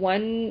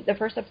 the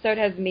first episode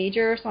has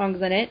major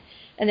songs in it,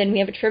 and then we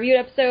have a tribute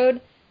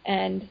episode,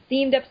 and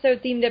themed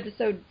episode,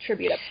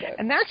 tribute episode.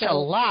 And that's a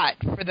lot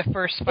for the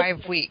first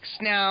 5 weeks.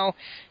 Now,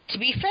 to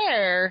be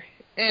fair,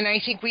 and I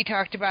think we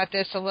talked about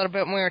this a little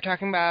bit when we were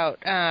talking about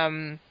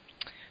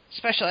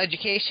special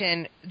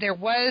education, there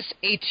was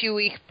a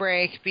 2-week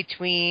break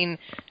between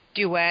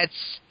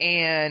duets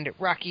and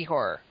Rocky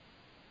Horror.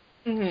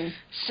 Mm-hmm.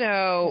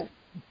 So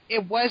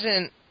it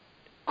wasn't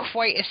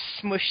quite as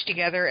smushed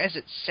together as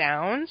it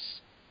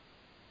sounds.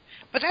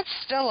 But that's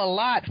still a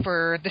lot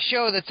for the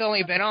show that's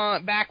only been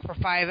back for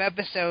 5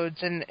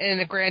 episodes and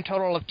a grand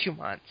total of 2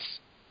 months.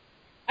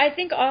 I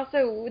think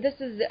also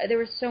there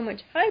was so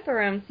much hype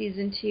around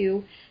season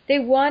 2. They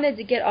wanted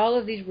to get all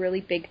of these really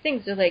big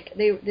things. So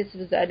this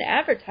was an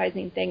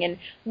advertising thing. And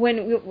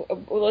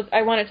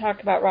I want to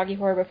talk about Rocky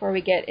Horror before we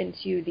get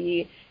into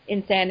the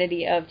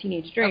insanity of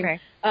Teenage Dream.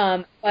 Okay.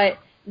 But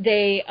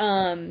they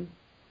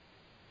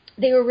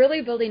were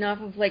really building off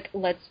of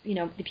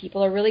the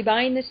people are really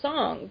buying the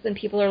songs and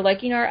people are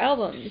liking our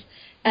albums.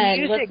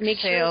 And music let's make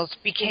sales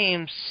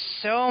became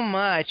so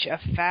much a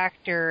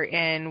factor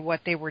in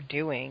what they were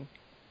doing.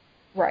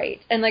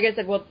 Right. And like I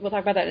said, we'll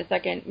talk about that in a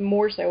second,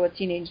 more so with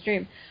Teenage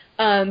Dream.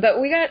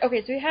 But we have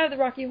the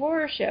Rocky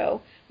Horror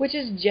Show, which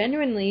is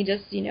genuinely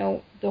just,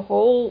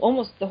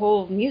 almost the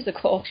whole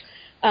musical.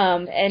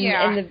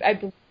 I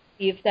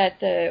believe that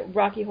the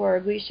Rocky Horror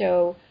Glee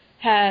Show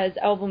has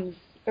albums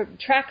or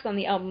tracks on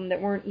the album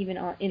that weren't even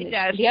in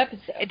the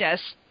episode. It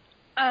does.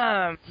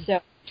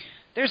 So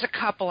there's a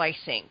couple, I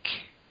think.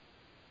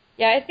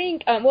 Yeah, I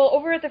think,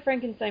 over at the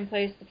Frankenstein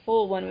place, the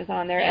full one was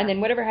on there, and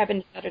then Whatever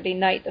Happened Saturday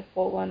Night, the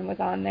full one was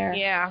on there.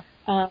 Yeah.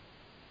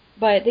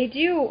 But they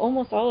do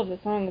almost all of the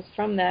songs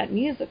from that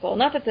musical.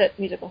 Not that the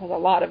musical has a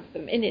lot of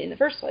them in it in the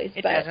first place.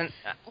 It doesn't.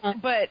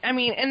 But, I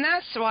mean, and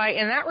that's why,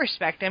 in that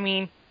respect, I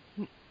mean,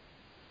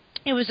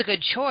 it was a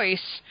good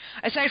choice,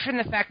 aside from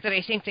the fact that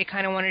I think they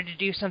kind of wanted to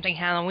do something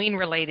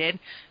Halloween-related,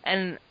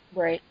 and...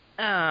 Right.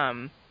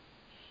 And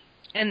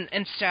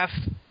stuff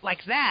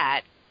like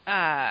that,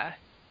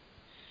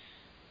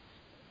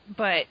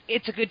 but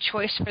it's a good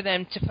choice for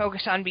them to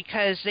focus on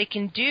because they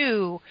can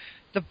do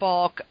the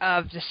bulk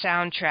of the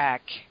soundtrack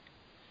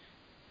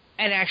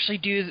and actually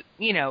do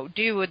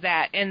with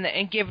that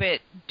and give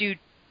it due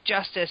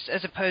justice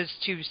as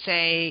opposed to,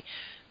 say,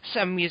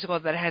 some musical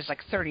that has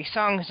like 30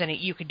 songs in it,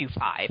 you could do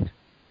 5.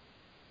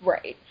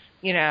 Right.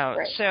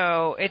 Right.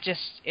 So it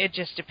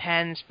just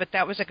depends, but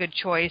that was a good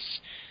choice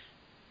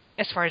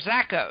as far as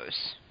that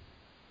goes.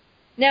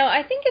 Now,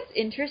 I think it's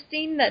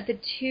interesting that the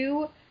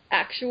 2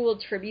 actual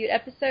tribute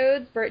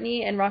episodes,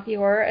 Brittany and Rocky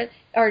Horror,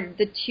 are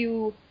the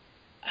 2,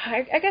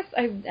 I guess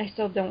I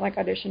still don't like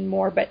Audition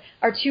more, but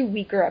are 2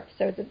 weaker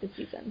episodes of the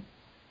season.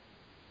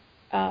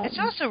 It's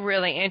also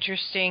really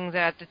interesting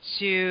that the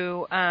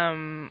 2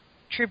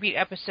 tribute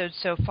episodes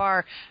so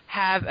far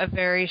have a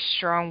very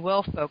strong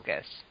Will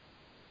focus.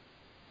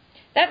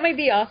 That might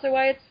be also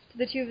why it's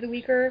the 2 of the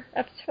weaker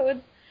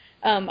episodes.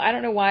 I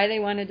don't know why they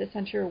wanted to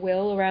center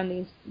Will around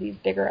these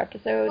bigger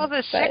episodes. Well,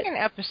 the second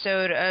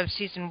episode of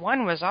season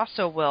 1 was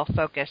also Will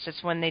focused.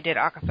 It's when they did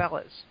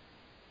acapellas.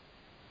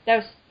 That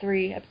was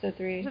 3, episode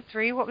 3. Was it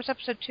 3? What was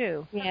episode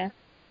 2? Yeah.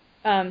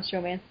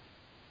 Showman.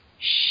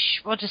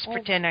 Shh. We'll just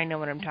pretend I know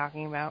what I'm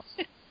talking about.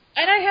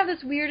 And I have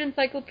this weird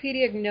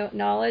encyclopedic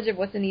knowledge of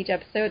what's in each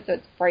episode, so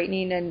it's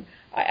frightening. And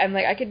I'm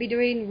like, I could be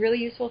doing really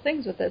useful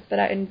things with this, but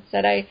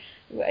instead I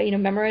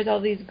memorize all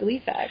these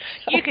Glee facts.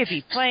 So. You could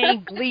be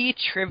playing Glee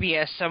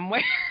trivia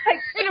somewhere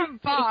in a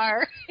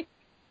bar.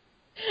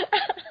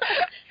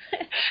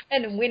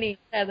 And winning,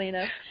 sadly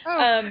enough.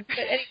 Oh. But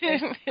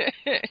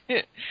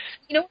anyway,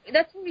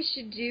 that's what we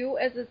should do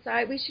as a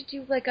side. We should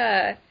do like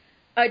a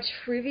a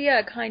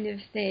trivia kind of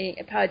thing,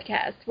 a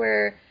podcast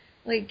where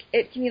like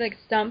it can be like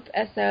Stump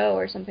SO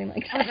or something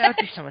like Oh, that. that would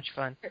be so much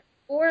fun.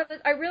 Or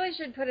I really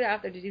should put it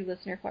out there to do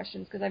listener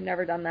questions because I've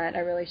never done that. I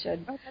really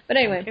should. Oh, that'd But be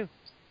anyway,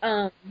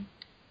 fun,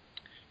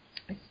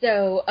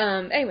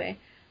 anyway,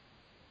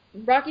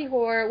 Rocky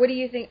Horror. What do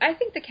you think? I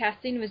think the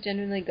casting was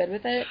genuinely good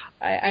with it.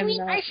 I I'm mean,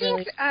 not I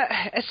really.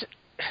 think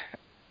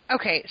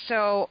okay,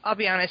 so I'll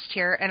be honest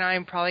here, and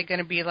I'm probably going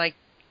to be like,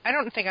 I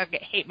don't think I'll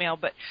get hate mail,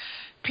 but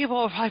people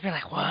will probably be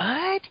like,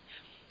 what?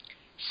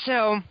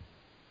 So,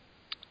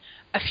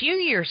 a few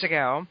years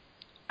ago,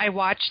 I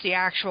watched the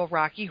actual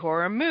Rocky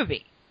Horror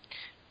movie.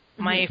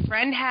 My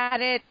friend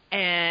had it,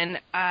 and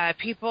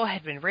people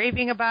had been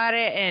raving about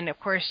it, and of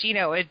course, you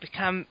know,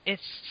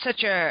 it's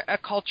such a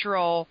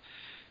cultural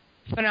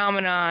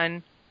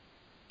phenomenon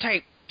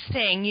type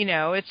thing, you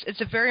know. It's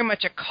a very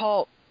much a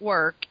cult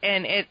work,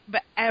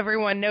 but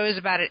everyone knows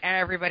about it,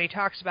 everybody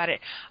talks about it.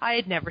 I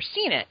had never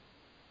seen it.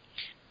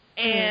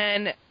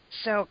 And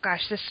so,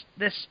 gosh,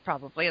 this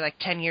probably like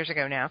 10 years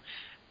ago now.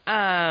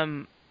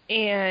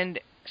 And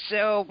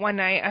so one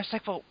night I was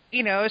like, well,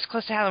 you know, it's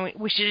close to Halloween,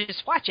 we should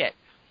just watch it.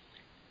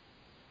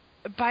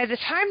 By the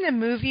time the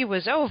movie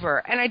was over,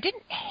 and I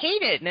didn't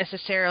hate it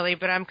necessarily,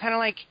 but I'm kind of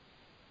like,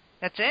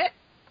 that's it?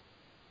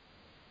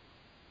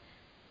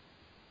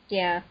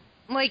 Yeah.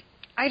 Like,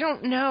 I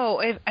don't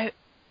know.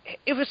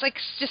 It was like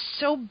just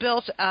so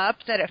built up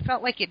that it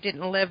felt like it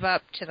didn't live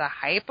up to the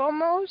hype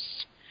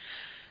almost.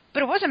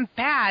 But it wasn't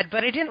bad,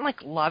 but I didn't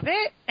like love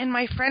it. And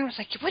my friend was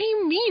like, what do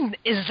you mean,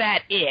 is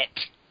that it?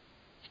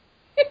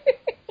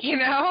 You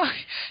know?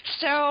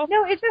 So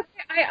No, it's okay.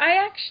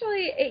 I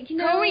actually, you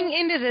know, going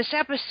into this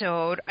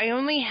episode, I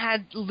only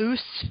had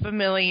loose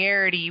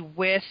familiarity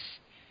with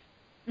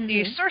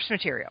the source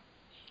material.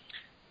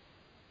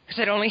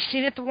 Because I'd only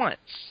seen it the once.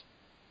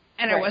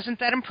 And I wasn't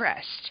that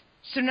impressed.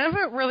 So none of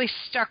it really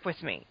stuck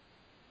with me.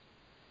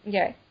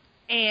 Okay.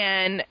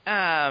 And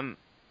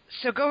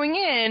so going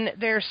in,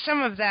 there's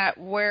some of that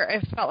where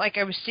I felt like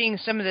I was seeing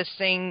some of this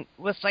thing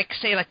with, like,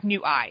 say, like,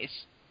 new eyes.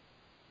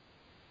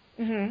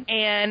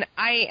 And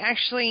I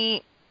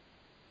actually,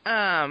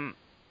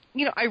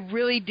 you know, I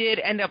really did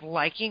end up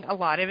liking a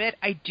lot of it.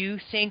 I do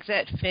think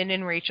that Finn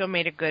and Rachel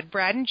made a good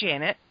Brad and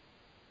Janet.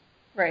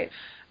 Right.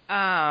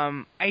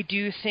 I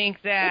do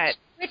think that...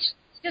 Which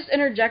just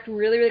interject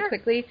really, really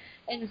quickly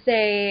and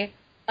say,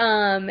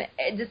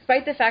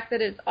 despite the fact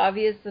that it's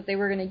obvious that they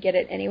were going to get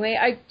it anyway,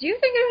 I do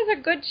think it was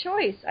a good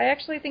choice. I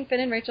actually think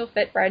Finn and Rachel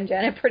fit Brad and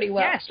Janet pretty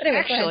well. Yes, anyway,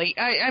 actually.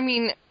 I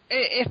mean,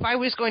 if I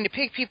was going to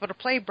pick people to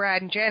play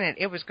Brad and Janet,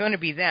 it was going to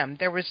be them.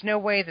 There was no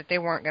way that they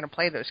weren't going to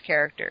play those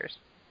characters.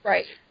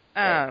 Right.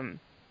 And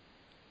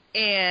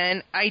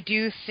I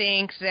do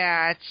think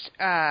that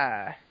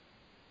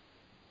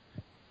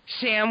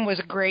Sam was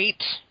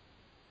great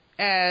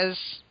as...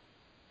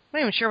 I'm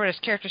not even sure what his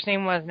character's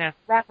name was now.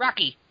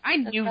 Rocky. I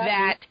knew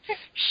that.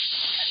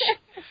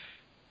 It's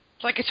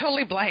like I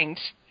totally blanked.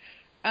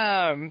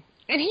 And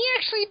he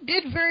actually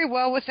did very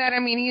well with that. I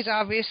mean, he's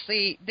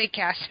obviously... They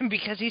cast him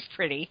because he's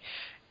pretty.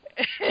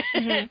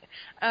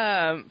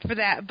 For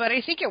that. But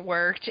I think it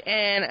worked.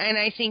 And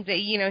I think that,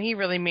 you know, he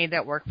really made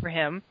that work for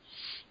him.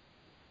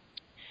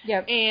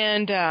 Yep.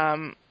 And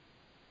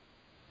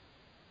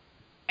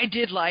I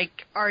did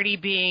like Artie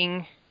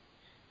being...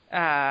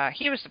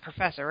 he was the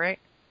professor, right?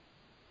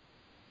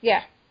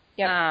 Yeah.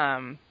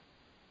 Yep.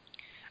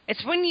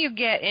 It's when you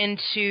get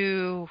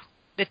into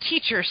the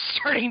teachers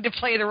starting to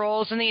play the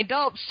roles and the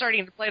adults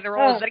starting to play the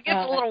roles that it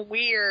gets a little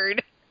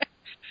weird.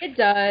 It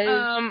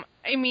does.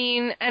 I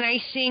mean, and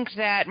I think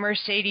that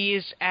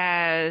Mercedes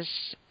as,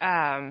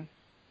 oh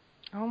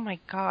my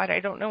God, I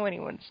don't know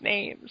anyone's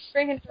names.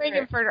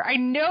 Frankenfurter. I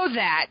know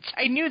that.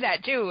 I knew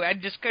that too. I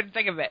just couldn't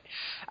think of it.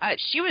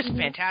 She was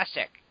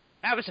fantastic.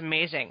 That was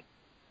amazing.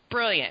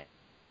 Brilliant.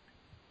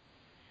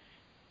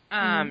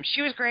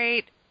 She was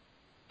great.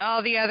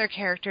 All the other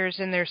characters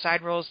in their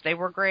side roles, they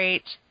were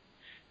great.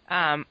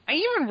 I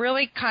even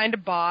really kind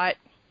of bought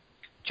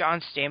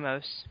John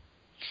Stamos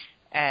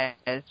as...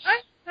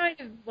 I kind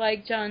of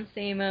like John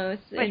Stamos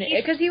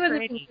because he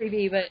wasn't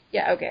creepy, but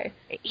yeah, okay.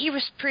 He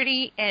was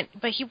pretty,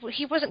 but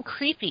he wasn't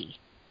creepy.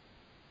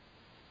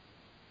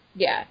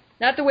 Yeah,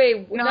 not the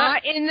way...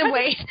 Not in the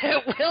way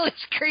that Will is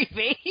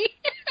creepy.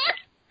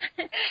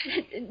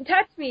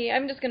 Touch Me.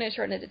 I'm just going to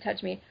shorten it to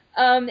Touch Me.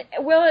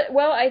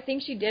 Well, I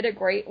think she did a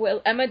great...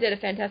 Well, Emma did a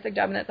fantastic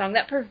job in that song.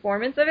 That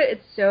performance of it,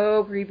 it's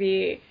so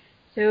creepy.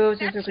 So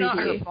creepy. That's not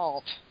her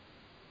fault.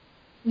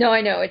 No,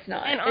 I know, it's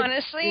not. And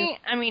honestly,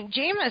 I mean,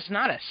 Jayma's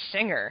not a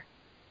singer.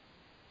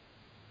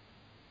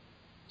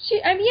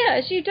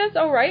 She does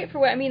all right for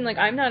what... I mean, like,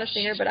 I'm not a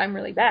singer, but I'm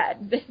really bad.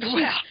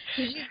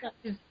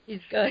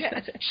 She's good.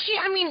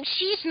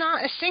 She's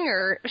not a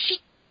singer. She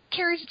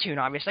carries a tune,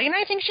 obviously, and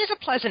I think she has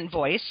a pleasant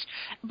voice,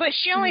 but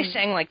she only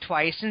sang like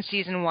twice in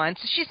season 1,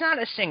 so she's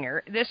not a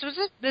singer. This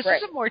is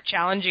a more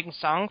challenging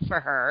song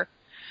for her,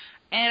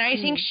 and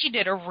I think she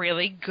did a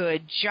really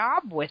good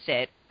job with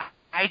it.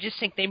 I just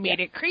think they made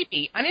it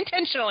creepy.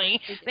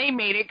 Unintentionally, they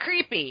made it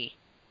creepy.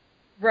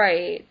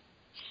 Right.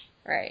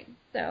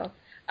 So,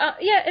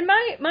 Yeah, and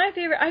my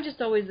favorite, I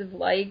just always have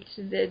liked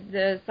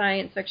the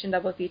science fiction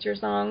double feature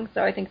song,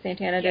 so I think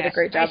Santana did a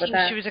great job with that.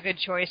 I think she was a good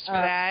choice for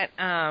that.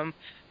 And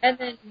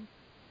then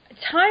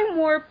Time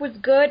Warp was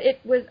good. It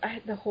was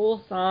the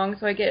whole song,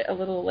 so I get a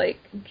little like,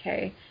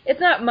 okay. It's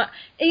not my,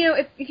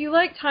 if you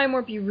like Time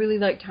Warp, you really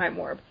like Time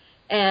Warp.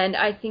 And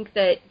I think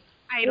that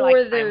I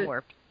like Time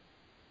Warp.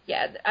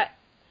 Yeah,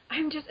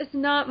 it's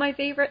not my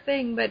favorite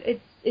thing, but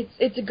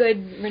it's a good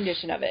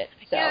rendition of it.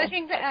 So. Yeah, I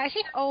think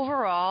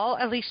overall,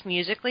 at least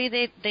musically,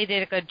 they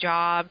did a good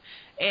job.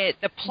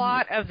 The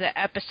plot of the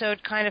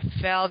episode kind of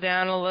fell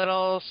down a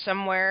little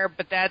somewhere,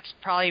 but that's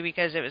probably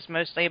because it was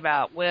mostly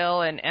about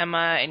Will and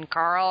Emma and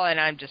Carl,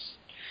 and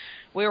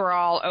we were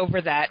all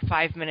over that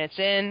 5 minutes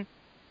in.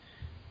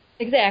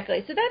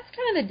 Exactly. So that's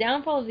kind of the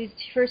downfall of these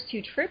first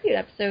two tribute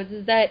episodes,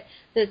 is that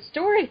the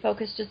story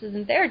focus just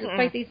isn't there,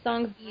 despite these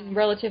songs being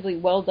relatively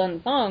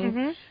well-done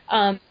songs.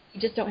 You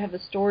just don't have the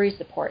story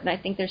support, and I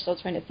think they're still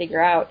trying to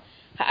figure out.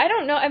 I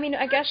don't know. I mean,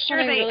 I guess I'm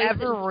not sure they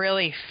ever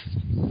really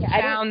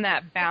found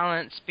that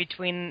balance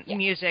between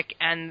music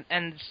and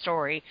the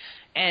story,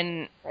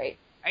 and right.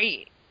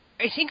 I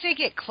think they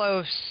get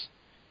close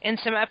in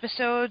some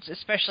episodes,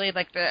 especially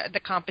like the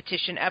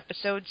competition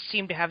episodes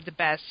seem to have the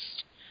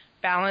best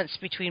balance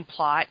between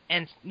plot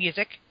and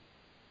music.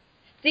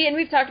 See, and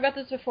we've talked about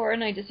this before,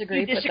 and I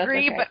disagree. You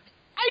disagree, but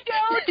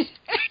that's okay.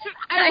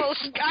 I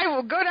don't. I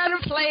will go down in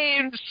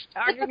flames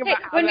talking about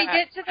when we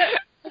get to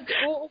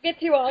we'll get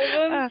to all of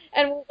them,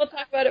 and we'll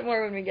talk about it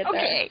more when we get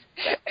there. Okay.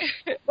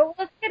 But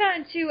let's get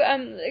on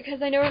to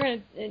because I know we're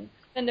going to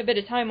spend a bit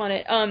of time on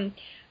it.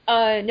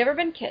 Never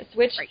Been Kissed,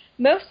 which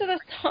most of the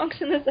songs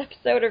in this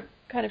episode are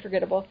kind of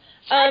forgettable.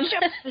 Such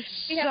a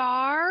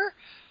bizarre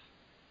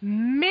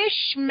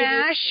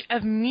mishmash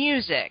of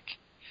music,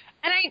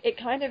 and it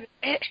kind of.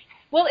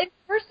 Well,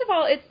 first of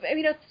all,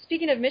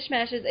 speaking of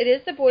mishmashes, it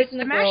is the boys and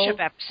the girls. It's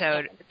a mashup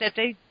episode that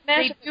they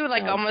do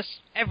like almost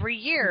every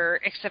year,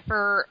 except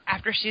for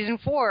after season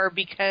 4,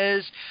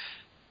 because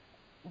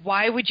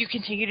why would you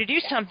continue to do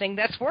something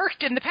that's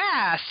worked in the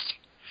past?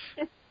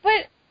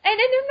 But and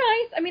they're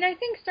nice. I mean, I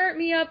think Start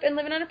Me Up and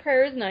Living on a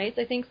Prayer is nice.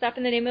 I think Stop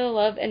in the Name of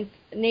Love and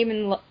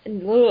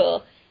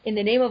In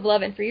the Name of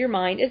Love and Free Your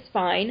Mind is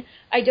fine.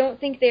 I don't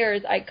think they're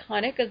as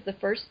iconic as the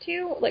first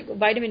two. Like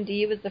Vitamin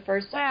D was the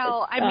first.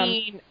 Well, I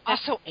mean,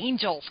 also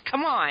Angels.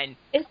 Come on.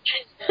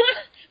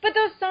 But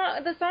the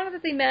songs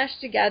that they mashed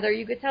together,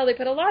 you could tell they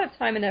put a lot of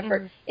time and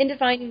effort into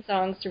finding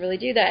songs to really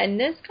do that. And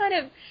this kind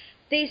of,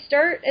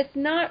 it's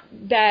not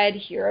bad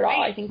here at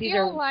all. I think these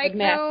are like, good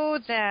mashed. though,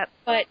 that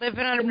but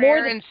Living on a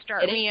Prayer and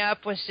Start Me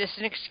Up was just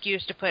an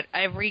excuse to put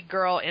every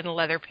girl in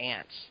leather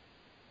pants.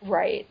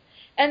 Right.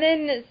 And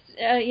then,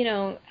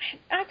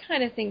 I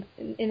kind of think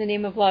In the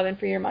Name of Love and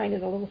Free Your Mind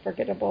is a little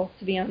forgettable,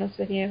 to be honest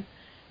with you.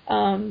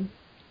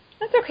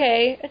 That's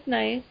okay. It's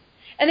nice.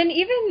 And then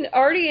even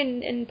Artie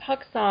and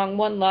Puck's song,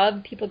 One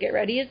Love, People Get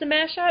Ready is a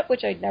mashup,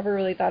 which I'd never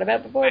really thought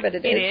about before, but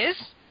it is. It is?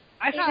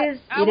 I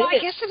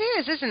guess it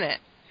is, isn't it?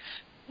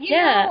 You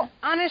know,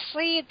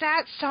 honestly,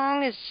 that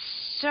song is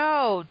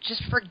so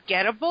just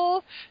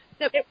forgettable.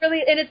 It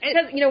really, and it's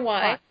because, you know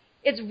why?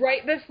 It's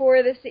right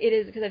before this, it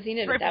is, because I've seen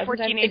it right 1,000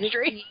 times. Teenage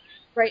Dream.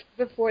 Right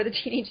before the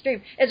Teenage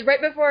Dream. It's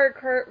right before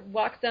Kurt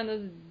walks down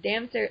those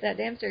that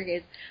damn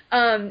staircase.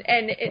 So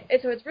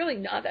it's really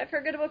not that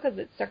forgettable because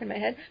it's stuck in my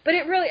head. But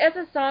it really, as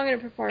a song and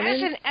a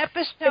performance,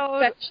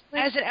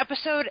 as an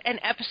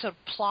episode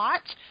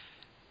plot,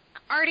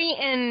 Artie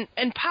and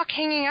Puck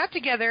hanging out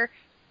together,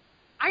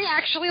 I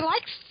actually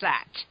liked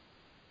that.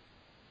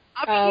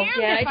 I'll be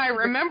damned if I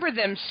remember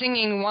them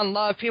singing One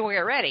Love, People Get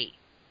Ready.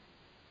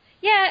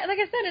 Yeah, like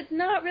I said, it's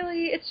not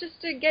really, it's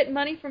just to get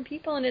money from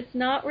people, and it's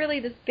not really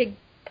this big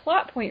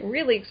plot point,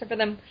 really, except for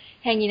them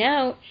hanging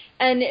out.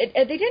 And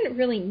they didn't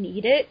really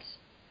need it.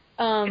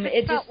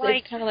 It felt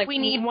like, kind of like, we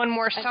need one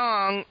more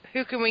song.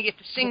 Who can we get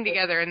to sing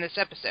together in this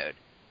episode?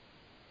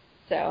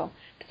 But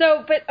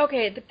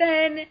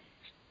then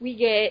we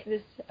get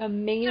this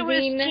amazing... So was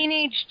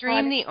Teenage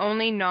Dream the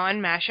only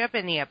non-mashup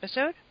in the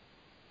episode?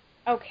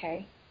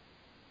 Okay.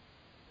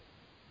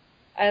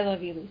 I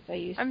love you, Lisa.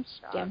 You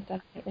stamped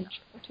on my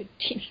intro to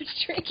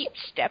Teenage Dream. I keep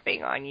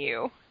stepping on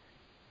you.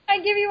 I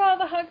give you all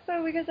the hugs,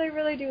 though, because I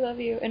really do love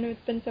you, and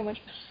it's been so much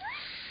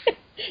fun.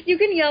 You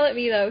can yell at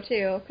me, though,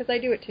 too, because I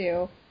do it,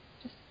 too.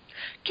 Just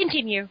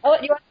continue. Oh,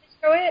 you want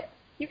to intro it?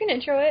 You can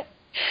intro it.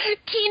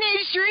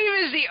 Teenage Dream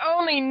is the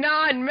only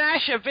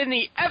non-mashup in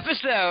the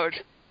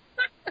episode.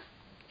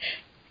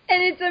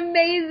 And it's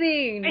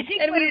amazing. I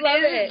think and what we it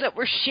love is that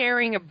we're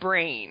sharing a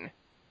brain.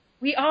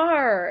 We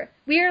are.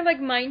 We are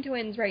like mind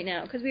twins right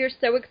now because we are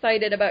so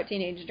excited about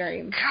Teenage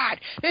Dream. God,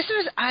 this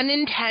was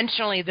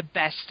unintentionally the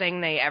best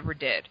thing they ever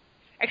did.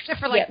 Except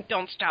for, like,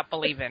 Don't Stop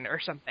Believing or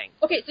something.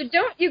 Okay,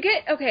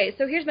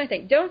 so here's my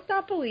thing. Don't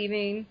Stop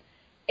Believing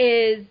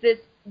it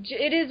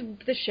is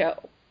the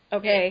show,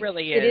 okay? It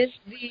really is.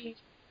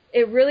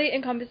 It really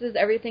encompasses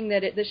everything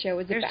that the show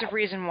is about. There's a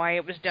reason why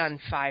it was done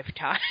 5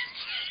 times.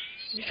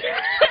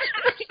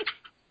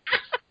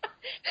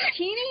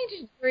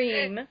 Teenage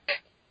Dream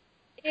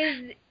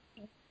is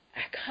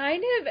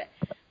kind of,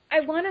 I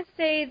want to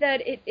say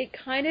that it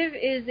kind of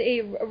is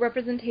a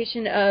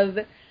representation of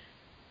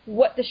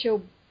what the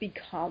show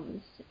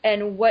becomes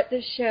and what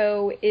the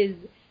show is.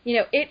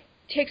 It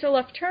takes a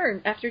left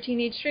turn after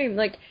Teenage Dream.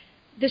 Like,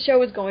 the show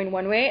was going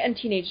one way and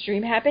Teenage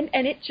Dream happened,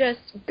 and it just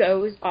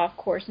goes off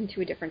course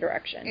into a different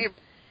direction. It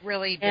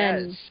really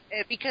does.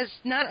 Because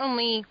not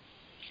only...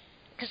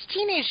 Because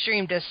Teenage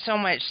Dream does so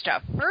much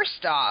stuff.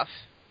 First off,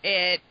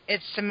 it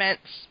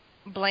cements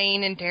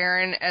Blaine and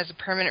Darren as a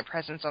permanent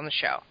presence on the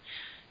show.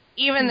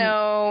 Even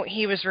though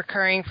he was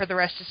recurring for the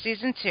rest of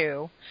season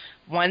 2,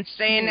 once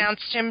they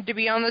announced him to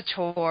be on the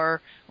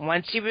tour,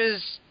 once he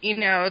was,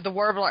 the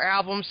Warbler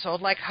album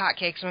sold like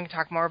hotcakes, and we can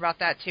talk more about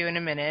that too in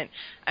a minute.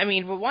 I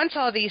mean, but once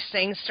all these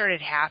things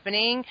started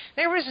happening,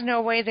 there was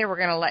no way they were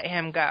going to let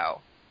him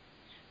go.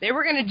 They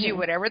were going to do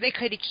whatever they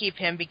could to keep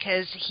him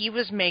because he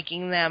was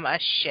making them a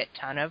shit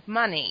ton of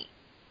money.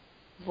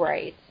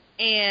 Right.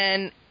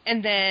 And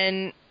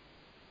then,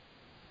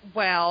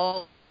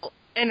 well,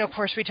 and of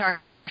course we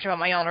talked about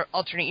my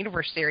alternate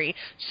universe theory.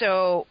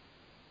 So,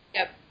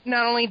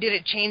 not only did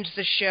it change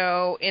the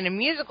show in a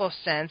musical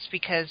sense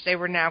because they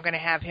were now going to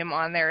have him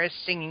on there as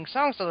singing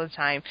songs all the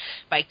time,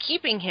 by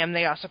keeping him,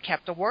 they also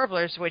kept the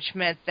Warblers, which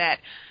meant that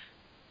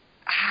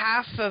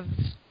half of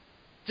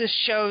the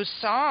show's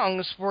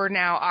songs were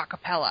now a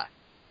cappella.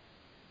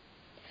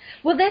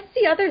 Well, that's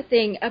the other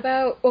thing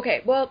about...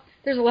 Okay, well,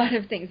 there's a lot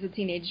of things with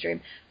Teenage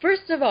Dream.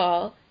 First of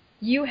all,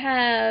 you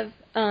have...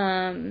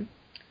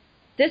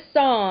 this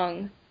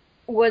song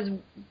was,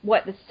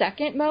 the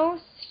second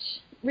most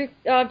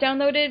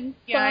downloaded song?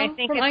 Yeah, I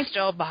think it's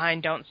still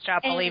behind Don't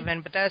Stop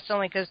Believin', but that's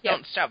only because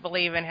Don't Stop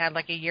Believin' had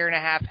like a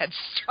 1.5 head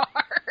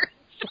start.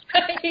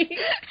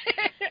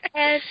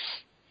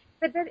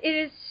 But that it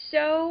is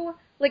so...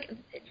 Like,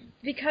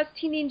 because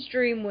Teenage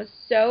Dream was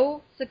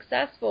so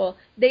successful,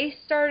 they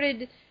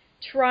started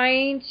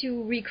trying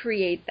to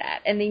recreate that,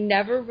 and they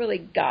never really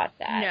got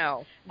that.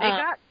 No.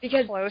 They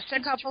got close a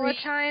couple of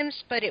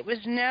times, but it was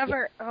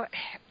never...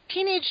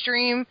 Teenage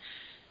Dream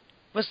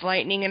was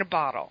lightning in a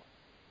bottle.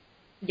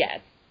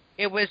 Yes.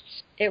 It was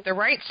the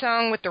right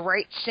song with the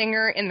right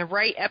singer in the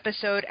right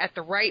episode at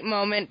the right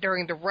moment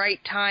during the right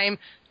time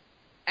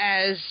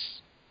as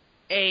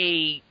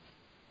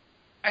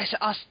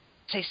I'll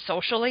say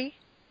socially.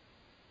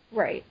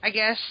 Right. I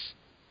guess.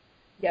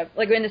 Yeah,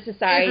 like in a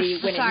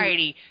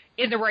society.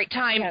 In the right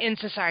time in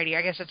society.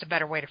 I guess that's a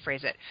better way to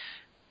phrase it.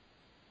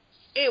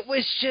 It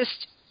was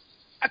just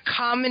a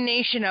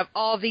combination of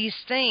all these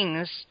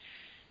things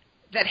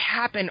that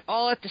happened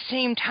all at the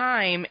same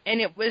time,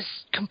 and it was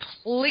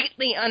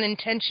completely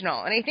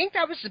unintentional. And I think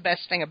that was the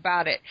best thing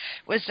about it,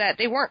 was that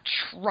they weren't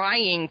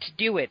trying to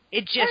do it.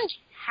 It just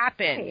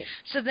happened. Right.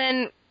 So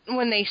then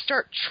when they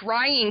start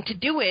trying to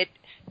do it,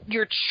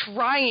 you're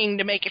trying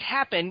to make it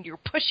happen, you're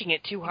pushing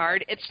it too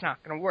hard, it's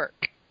not going to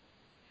work.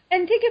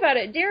 And think about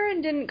it,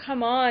 Darren didn't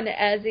come on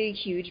as a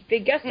huge,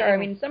 big guest star. I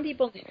mean, some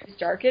people knew who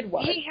Starkid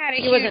was. He had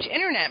a huge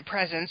internet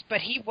presence,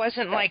 but he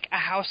wasn't like a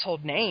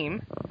household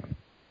name.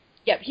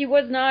 Yep, he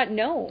was not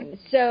known.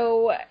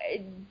 So,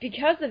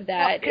 because of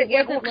that,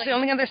 the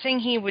only other thing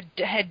he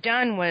had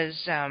done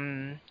was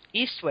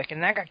Eastwick,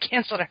 and that got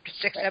canceled after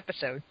 6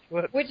 episodes.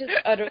 Whoops. Which is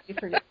utterly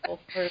forgettable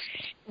for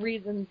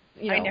reasons,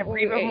 I never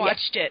even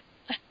watched it.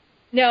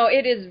 No,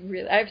 it is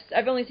really...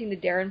 I've only seen the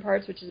Darren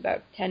parts, which is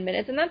about 10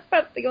 minutes, and that's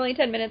about the only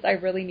 10 minutes I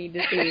really need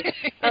to see.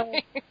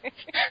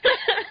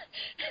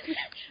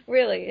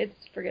 Really, it's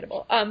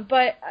forgettable.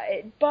 But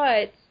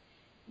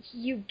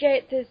you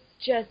get this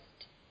just...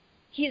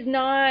 He's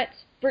not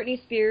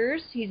Britney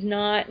Spears. He's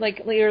not...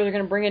 Like, later they're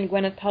going to bring in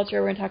Gwyneth Paltrow.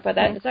 We're going to talk about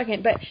that in a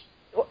second. But,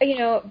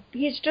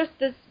 he's just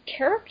this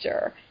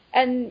character.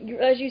 And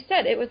as you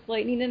said, it was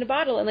lightning in a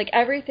bottle, and, like,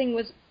 everything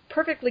was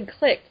perfectly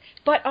clicked.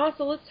 But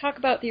also, let's talk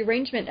about the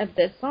arrangement of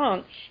this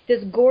song,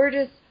 this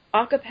gorgeous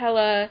a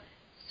cappella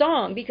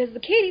song, because the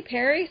Katy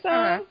Perry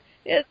song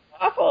is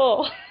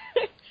awful.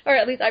 Or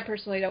at least I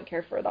personally don't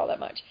care for it all that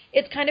much.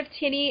 It's kind of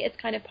tinny, it's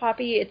kind of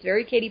poppy, it's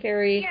very Katy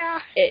Perry. Yeah,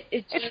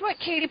 it's what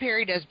Katy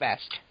Perry does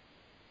best.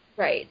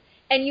 Right.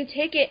 And you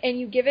take it and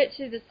you give it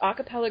to this a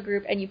cappella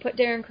group, and you put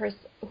Darren Criss,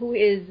 who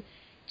is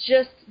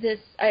just this,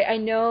 I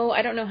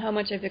don't know how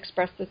much I've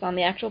expressed this on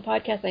the actual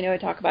podcast. I know I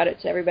talk about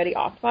it to everybody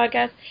off the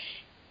podcast.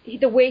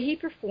 The way he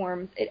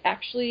performs, it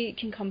actually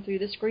can come through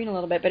the screen a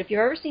little bit. But if you've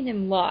ever seen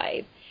him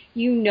live,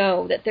 you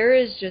know that there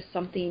is just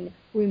something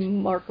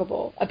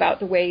remarkable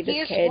about the way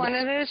this kid... He's one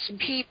of those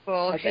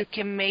people who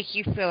can make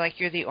you feel like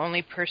you're the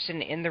only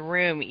person in the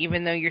room,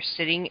 even though you're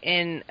sitting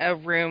in a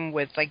room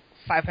with like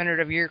 500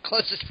 of your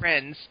closest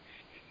friends.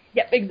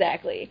 Yep,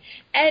 exactly.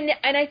 And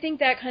I think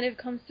that kind of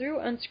comes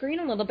through on screen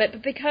a little bit,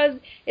 but because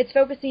it's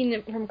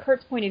focusing from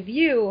Kurt's point of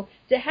view,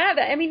 to have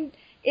that, I mean,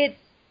 it's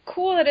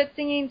cool that it's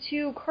singing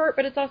to Kurt,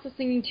 but it's also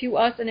singing to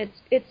us, and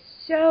it's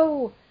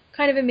so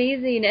kind of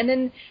amazing. And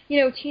then,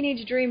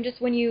 Teenage Dream,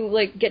 just when you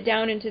like get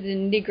down into the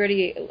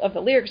nitty-gritty of the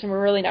lyrics, and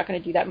we're really not going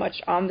to do that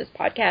much on this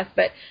podcast,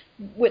 but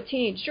with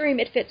Teenage Dream,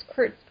 it fits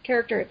Kurt's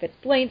character, it fits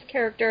Blaine's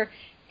character,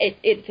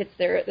 it fits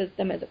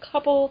them as a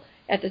couple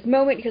at this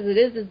moment, because it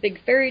is this big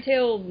fairy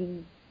tale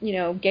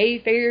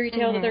gay fairy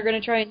tale that they're going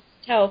to try and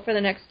tell for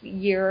the next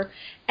year,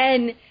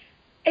 and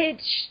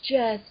it's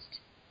just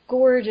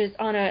gorgeous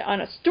on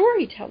a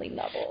storytelling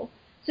level.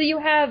 So you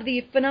have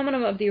the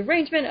phenomenon of the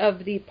arrangement,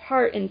 of the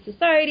part in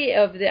society,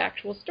 of the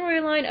actual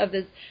storyline, of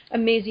this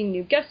amazing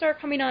new guest star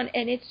coming on,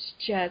 and it's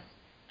just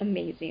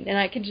amazing. And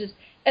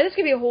this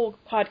could be a whole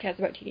podcast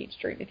about Teenage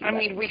Dream if you I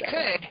mean, we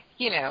could,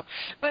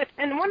 But,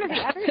 and one of the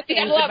other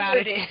things about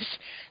it is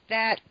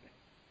that,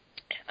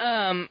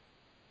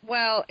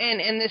 well,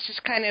 and this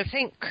is kind of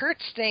thing,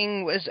 Kurt's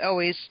thing was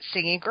always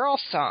singing girl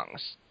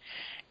songs.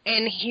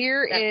 And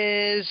here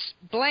is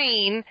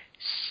Blaine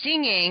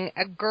singing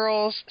a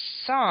girl's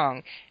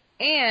song.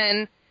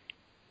 And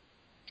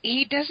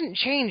he doesn't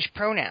change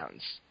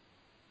pronouns.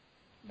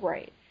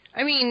 Right.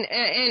 I mean,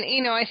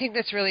 and I think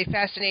that's really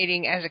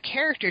fascinating as a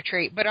character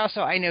trait, but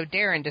also I know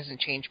Darren doesn't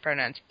change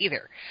pronouns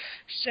either.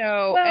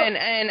 So, well,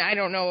 and I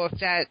don't know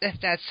if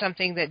that's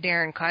something that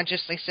Darren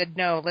consciously said,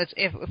 no,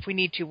 if we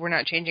need to, we're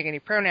not changing any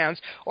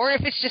pronouns, or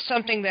if it's just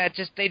something that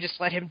they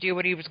just let him do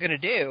what he was going to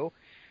do.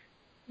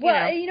 Well,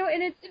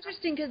 and it's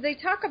interesting because they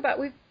talk about,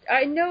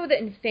 I know that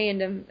in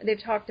fandom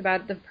they've talked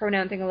about the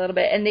pronoun thing a little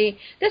bit, and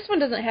this one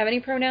doesn't have any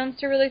pronouns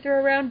to really throw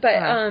around, but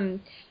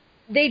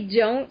they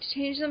don't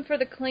change them for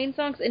the Klaine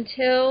songs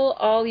until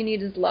All You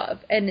Need Is Love,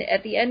 and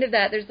at the end of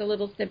that there's a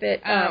little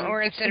snippet.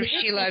 Or instead of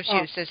She Loves You,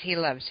 it says He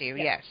Loves You,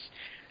 yes.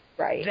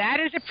 Right. That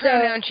is a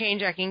pronoun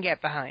change I can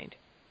get behind.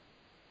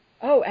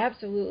 Oh,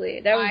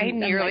 absolutely. I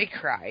nearly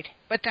cried,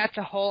 but that's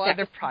a whole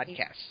other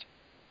podcast.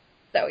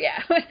 So,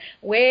 yeah,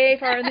 way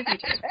far in the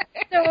future.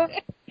 So,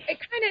 it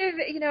kind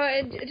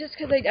of, just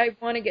because I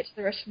want to get to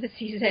the rest of the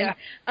season,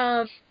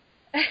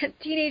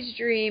 Teenage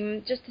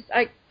Dream, just this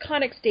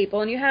iconic staple,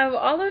 and you have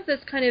all of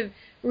this kind of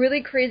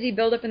really crazy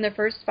build-up in the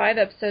first 5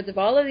 episodes of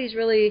all of these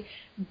really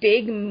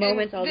big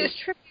moments, all these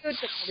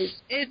tributes, all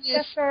these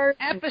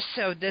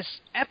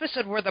this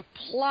episode where the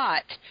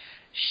plot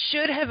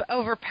should have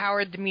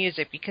overpowered the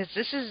music, because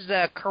this is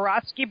the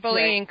Karatsky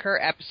bullying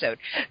Kurt episode.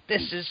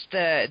 This is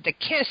the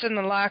kiss in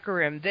the locker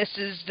room. This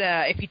is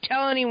the if you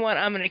tell anyone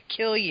I'm going to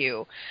kill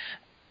you.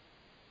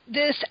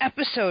 This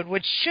episode,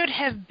 which should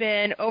have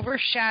been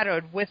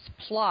overshadowed with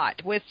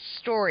plot, with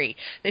story,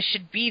 this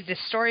should be the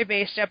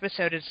story-based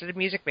episode instead of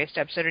music-based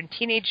episode, and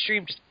Teenage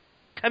Dream just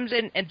comes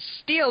in and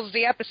steals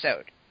the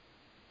episode.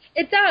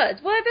 It does.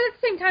 Well, but at the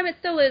same time, it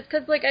still is,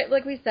 because like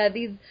we said,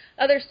 these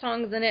other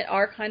songs in it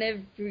are kind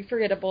of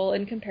forgettable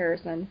in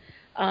comparison.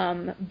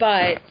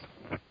 But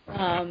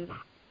all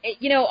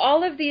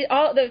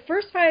the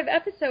first 5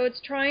 episodes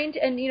trying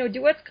to, and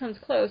Duets comes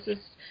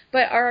closest,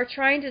 but are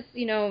trying to,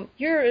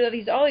 here are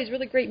all these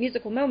really great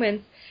musical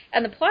moments,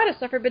 and the plot has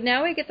suffered. But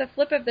now we get the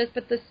flip of this.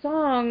 But the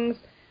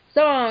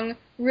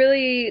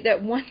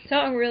that one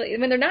song really,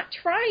 when they're not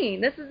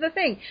trying, this is the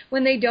thing,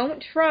 when they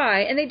don't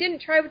try, and they didn't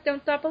try with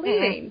Don't Stop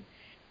Believing,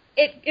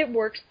 it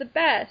works the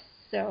best.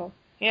 So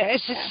yeah,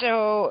 it's just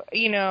so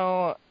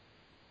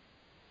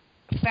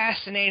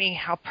fascinating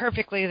how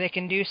perfectly they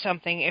can do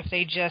something if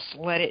they just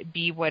let it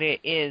be what it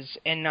is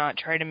and not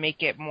try to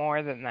make it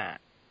more than that.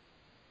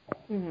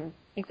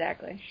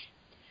 Exactly.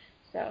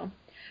 So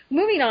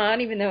moving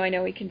on, even though I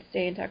know we can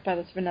stay and talk about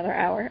this for another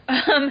hour,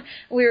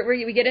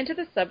 we get into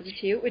The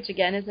Substitute, which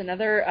again is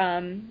another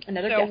guest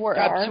star. So we're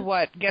up to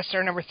what, guest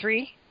star number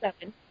 3?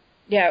 7.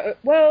 Yeah.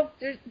 Well,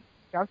 there's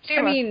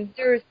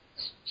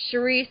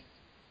Charisse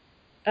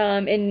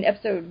in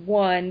episode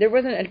 1. There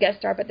wasn't a guest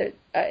star, but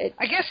I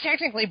guess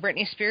technically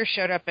Britney Spears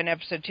showed up in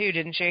episode 2,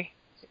 didn't she?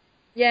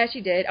 Yeah,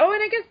 she did. Oh,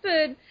 and I guess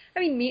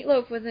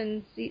Meatloaf was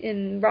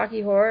in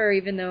Rocky Horror,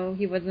 even though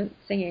he wasn't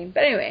singing.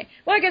 But anyway,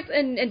 well, I guess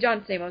and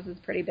John Stamos is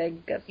pretty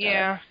big guest star.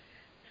 Yeah.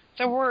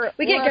 So we're up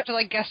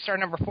to guest star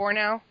number 4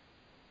 now.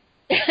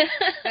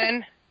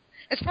 Then,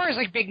 as far as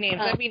big names,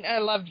 I mean, I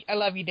love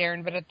you,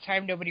 Darren, but at the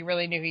time nobody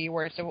really knew who you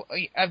were, so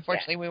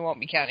unfortunately we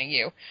won't be counting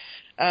you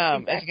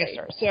as a guest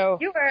star. So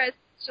you were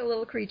such a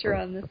little creature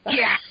on this side.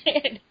 Yeah.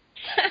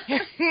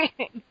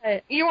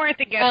 But, you weren't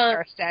the guest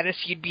star status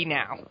you'd be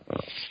now.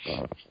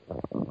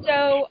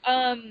 So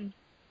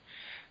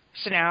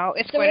now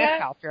it's Gwyneth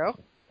Paltrow.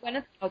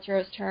 Gwyneth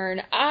Paltrow's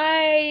turn.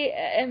 I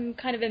am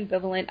kind of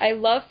ambivalent. I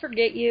love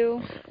Forget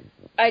You.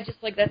 I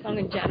just like that song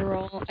in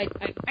general. I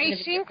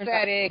think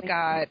that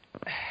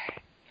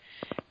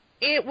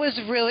it was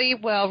really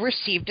well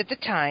received at the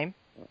time.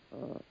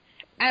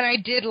 And I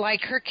did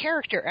like her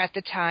character at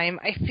the time.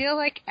 I feel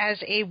like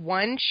as a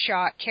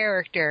one-shot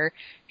character,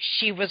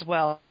 she was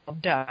well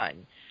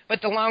done.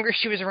 But the longer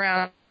she was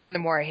around, the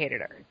more I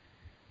hated her.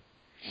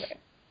 Okay.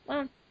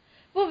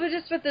 Well, but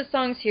just with the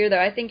songs here, though,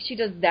 I think she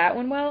does that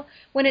one well.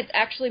 When it's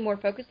actually more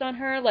focused on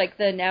her, like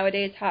the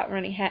nowadays Hot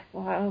Honey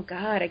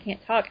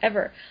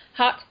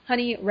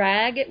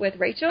Rag with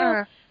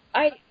Rachel.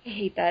 I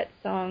hate that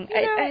song.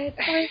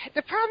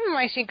 The problem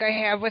I think I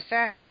have with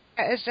that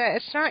is that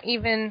it's not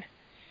even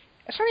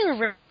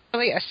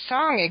really a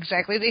song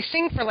exactly. They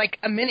sing for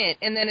a minute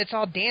and then it's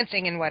all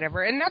dancing and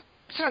whatever, and that's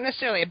not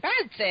necessarily a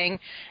bad thing.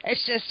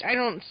 It's just I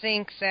don't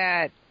think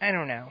that, I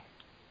don't know.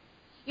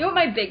 You know what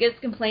my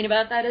biggest complaint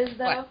about that is,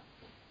 though? What?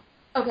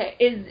 Okay,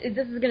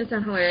 this is going to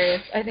sound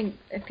hilarious. I think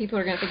people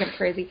are going to think I'm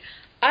crazy.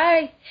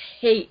 I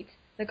hate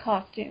the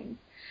costumes.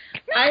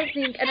 I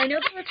think, and I know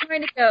they were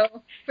trying to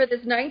go for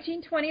this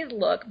 1920s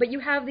look, but you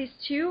have these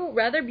two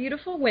rather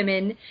beautiful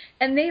women,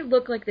 and they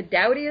look like the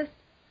dowdiest,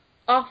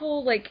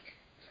 awful, like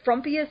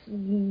frumpiest.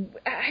 The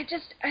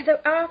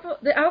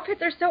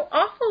outfits are so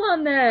awful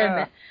on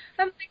them.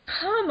 I'm like,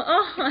 come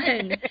on,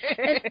 and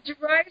it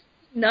drives me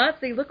nuts.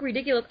 They look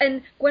ridiculous,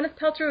 and Gwyneth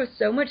Paltrow is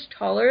so much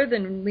taller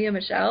than Lea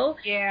Michele.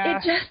 Yeah,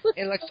 it just looks,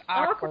 it looks so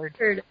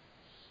awkward.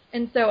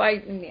 And so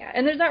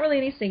and there's not really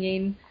any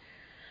singing.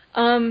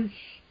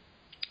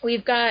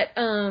 We've got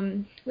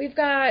Singing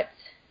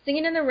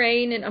in the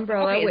Rain and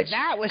Umbrella, Okay, which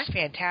that was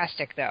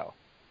fantastic, though.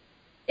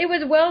 it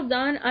was well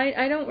done.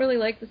 I don't really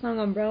like the song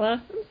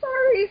Umbrella. I'm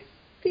sorry,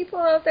 people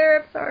out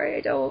there. I'm sorry,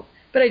 I don't.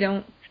 But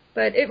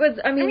it was.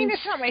 I mean,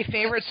 it's not my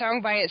favorite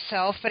song by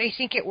itself, but I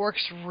think it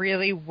works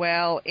really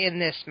well in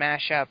this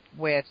mashup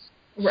with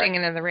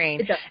Singing in the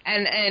Rain. It does.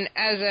 And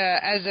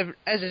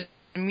as a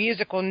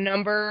musical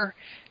number,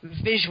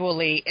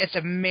 visually, it's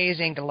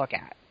amazing to look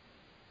at.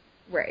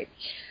 Right.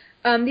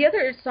 The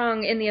other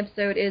song in the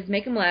episode is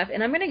Make 'Em Laugh,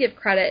 and I'm going to give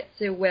credit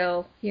to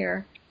Will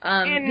here.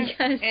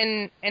 Because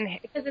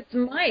it's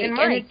Mike, and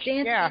it's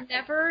dancing. Yeah. You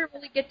never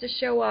really get to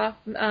show off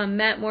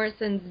Matt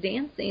Morrison's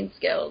dancing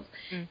skills,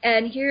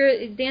 and here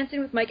is dancing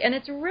with Mike, and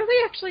it's a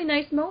really actually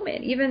nice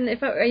moment. Even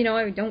if I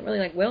don't really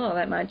like Will all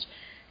that much,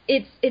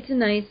 it's a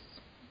nice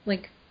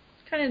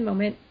kind of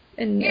moment.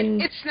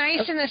 And it's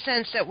nice in the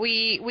sense that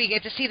we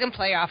get to see them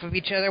play off of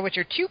each other, which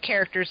are two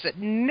characters that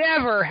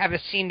never have a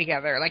scene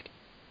together,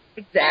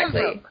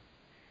 exactly. Ever.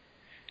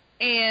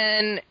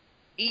 And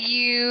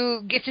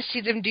you get to see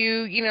them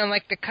do,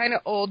 the kind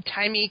of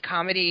old-timey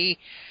comedy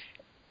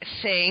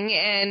thing,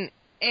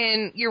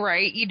 and you're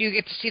right, you do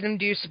get to see them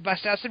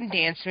bust out some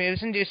dance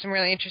moves and do some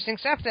really interesting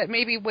stuff that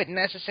maybe wouldn't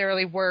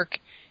necessarily work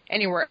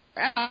anywhere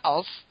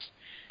else.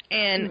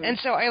 And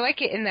so I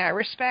like it in that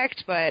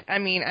respect, but, I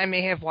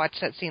may have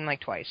watched that scene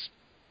twice.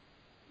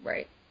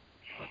 Right.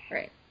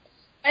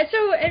 And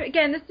so,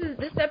 again,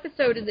 this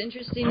episode is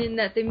interesting in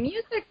that the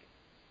music,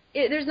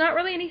 there's not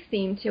really any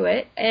theme to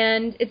it,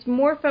 and it's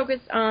more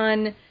focused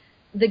on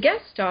the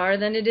guest star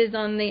than it is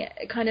on the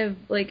kind of,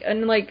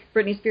 unlike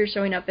Britney Spears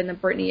showing up in the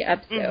Britney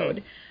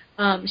episode.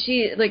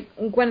 She,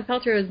 Gwyneth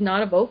Paltrow is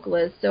not a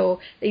vocalist,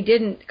 so they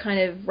didn't kind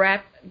of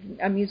wrap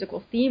a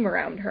musical theme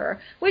around her,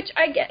 which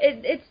I get.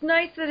 It's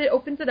nice that it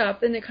opens it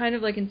up, and it kind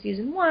of in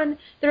season 1,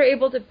 they're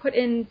able to put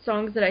in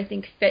songs that I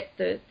think fit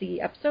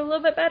the episode a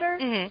little bit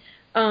better.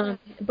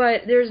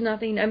 But there's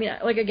nothing,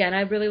 again,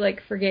 I really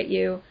like Forget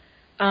You,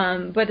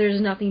 but there's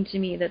nothing to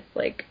me that's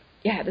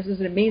this is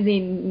an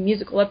amazing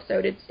musical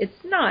episode.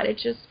 It's not. It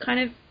just kind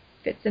of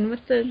fits in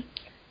with the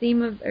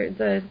theme of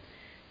the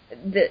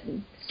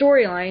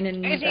storyline,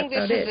 and I think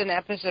this is an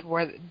episode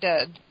where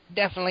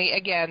definitely,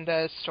 again,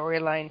 the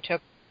storyline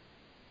took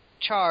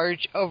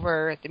charge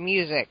over the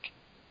music,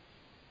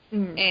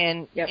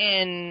 and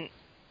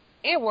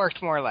it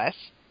worked more or less.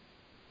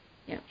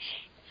 Yeah.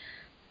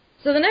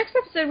 So the next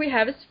episode we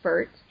have is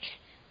Furt,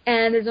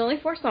 and there's only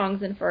 4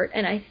 songs in Furt,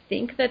 and I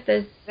think that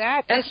this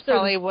is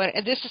probably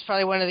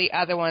one of the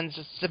other ones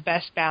that's the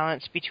best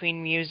balance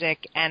between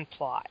music and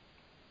plot.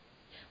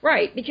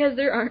 Right, because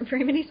there aren't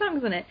very many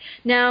songs in it.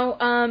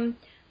 Now,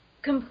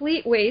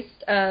 complete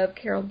waste of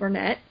Carol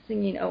Burnett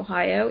singing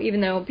Ohio,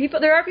 even though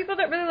there are people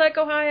that really like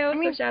Ohio,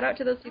 so shout out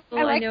to those people.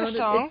 I like know the that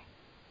song.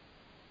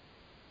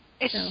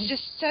 It's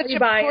just such a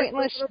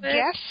pointless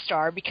guest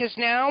star, because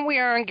now we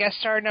are on guest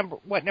star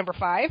number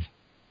 5?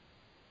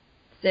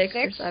 6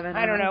 or 7.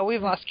 I don't know.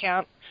 We've lost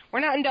count. We're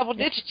not in double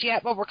digits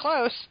yet, but we're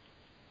close.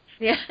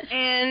 Yeah.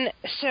 And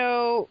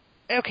so,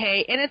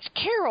 okay, and it's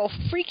Carol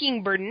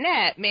freaking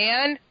Burnett,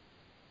 man.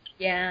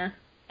 Yeah.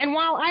 And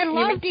while I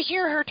love to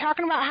hear her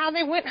talking about how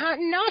they went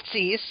hunting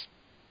Nazis,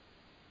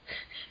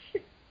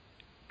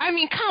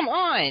 come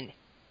on.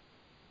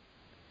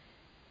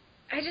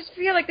 I just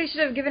feel like they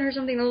should have given her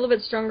something a little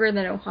bit stronger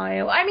than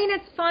Ohio.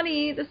 It's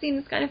funny. The scene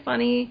is kind of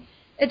funny.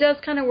 It does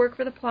kind of work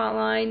for the plot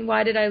line.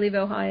 Why did I leave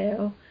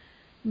Ohio?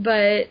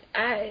 But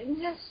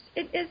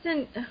it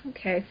isn't.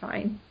 Okay,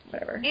 fine.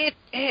 Whatever. It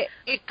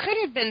could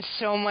have been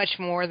so much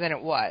more than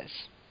it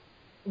was.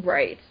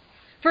 Right.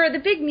 For the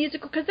big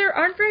musical, because there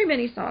aren't very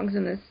many songs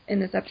in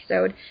this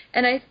episode,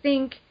 and I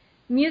think,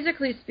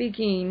 musically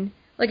speaking,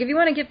 if you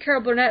want to give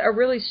Carol Burnett a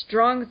really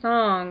strong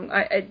song,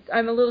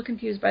 I'm a little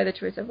confused by the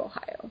choice of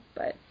Ohio,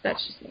 but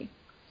that's just me.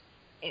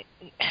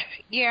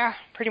 Yeah,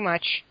 pretty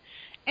much.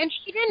 And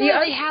she didn't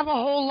really have a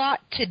whole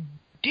lot to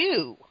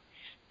do.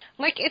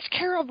 It's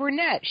Carol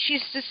Burnett.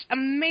 She's this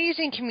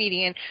amazing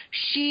comedian.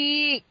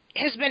 She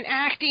has been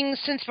acting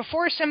since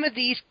before some of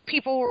these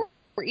people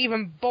were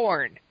even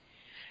born.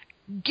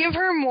 Give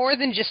her more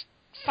than just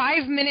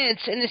 5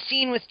 minutes in the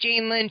scene with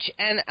Jane Lynch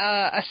and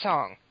a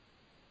song.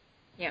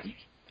 Yeah.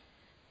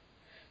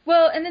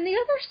 Well, and then the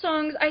other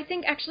songs I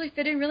think actually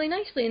fit in really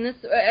nicely, and this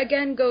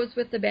again goes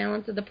with the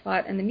balance of the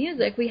plot and the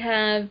music. We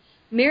have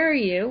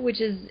Marry You, which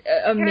is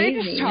amazing. Can I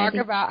just talk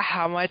about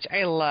how much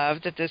I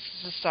love that this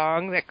is a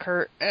song that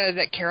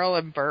that Carol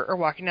and Bert are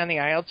walking down the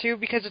aisle to,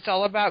 because it's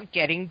all about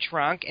getting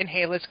drunk and,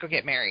 hey, let's go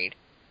get married.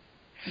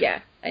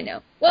 Yeah, I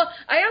know. Well,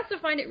 I also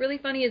find it really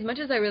funny, as much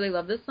as I really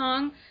love this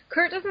song,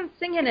 Kurt doesn't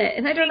sing in it,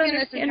 and I don't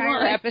understand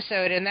why.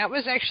 Episode, and that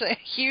was actually a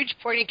huge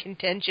point of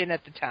contention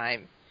at the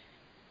time.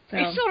 So,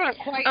 I still don't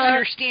quite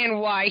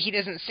understand why he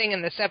doesn't sing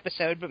in this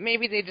episode, but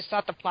maybe they just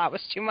thought the plot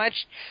was too much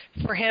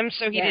for him,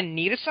 so he didn't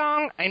need a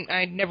song.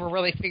 I never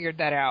really figured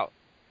that out.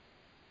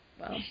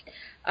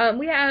 Well,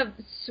 we have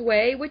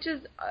Sway, which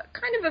is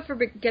kind of a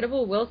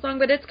forgettable Will song,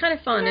 but it's kind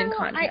of fun in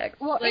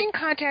context. In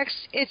context,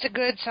 it's a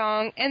good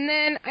song, and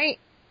then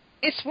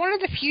it's one of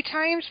the few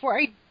times where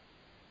I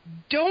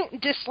don't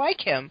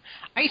dislike him.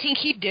 I think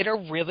he did a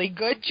really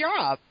good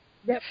job.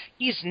 Yep.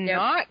 He's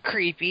not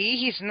creepy.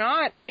 He's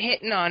not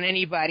hitting on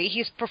anybody.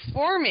 He's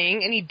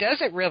performing, and he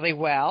does it really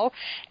well.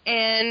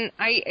 And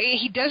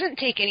he doesn't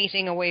take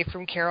anything away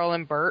from Carol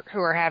and Bert, who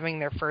are having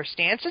their first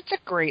dance. It's a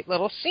great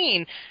little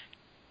scene.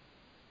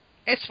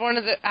 It's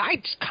I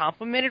just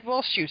complimented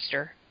Will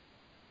Schuester.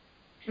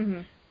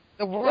 Mm-hmm.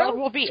 The world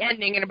will be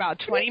ending in about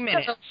 20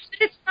 minutes.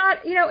 It's not,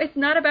 it's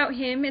not about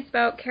him. It's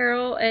about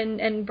Carol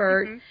and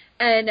Bert. Mm-hmm.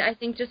 And I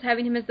think just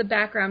having him as the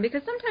background,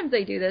 because sometimes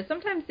they do this.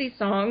 Sometimes these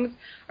songs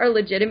are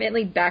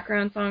legitimately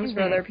background songs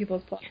for other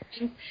people's plots.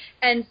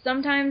 And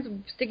sometimes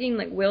sticking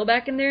Will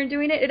back in there and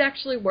doing it, it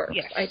actually works,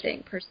 I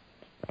think, personally.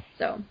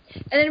 So,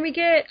 and then we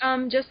get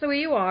Just the Way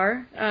You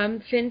Are,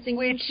 Finn singing,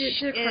 which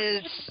is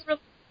a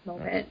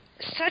moment.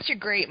 Such a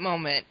great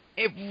moment.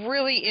 It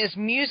really is,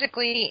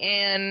 musically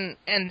and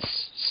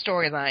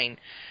storyline.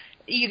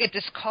 You get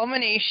this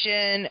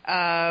culmination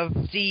of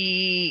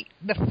the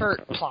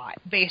FERT plot,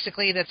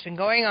 basically, that's been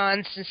going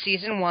on since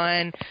season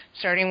 1,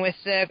 starting with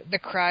the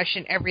crush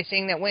and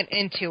everything that went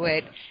into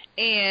it,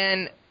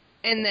 and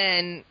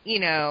then,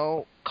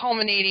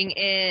 culminating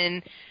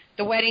in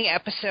the wedding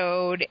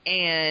episode,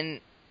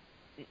 and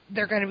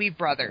they're going to be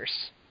brothers.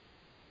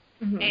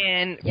 Mm-hmm.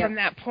 And from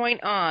that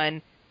point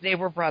on, they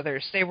were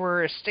brothers. They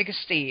were a stick of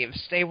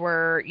thieves. They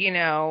were,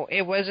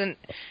 it wasn't...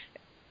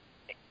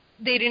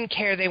 They didn't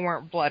care they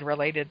weren't blood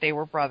related. They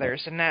were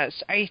brothers. And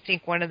that's, I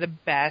think, one of the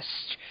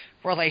best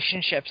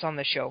relationships on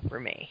the show for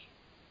me.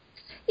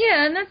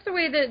 Yeah, and that's the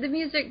way that the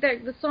music,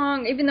 that the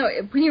song, even though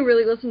when you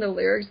really listen to the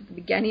lyrics at the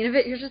beginning of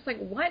it, you're just like,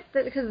 what?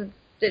 Because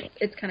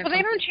it's kind of Well,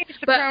 they don't change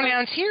the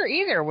pronouns here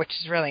either, which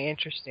is really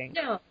interesting.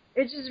 No,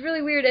 it's just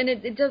really weird, and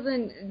it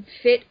doesn't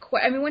fit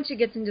quite. I mean, once you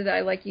get into the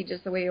I like you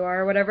just the way you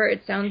are or whatever,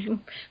 it sounds...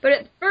 But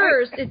at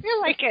first, I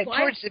feel like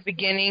towards the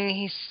beginning,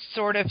 he's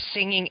sort of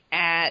singing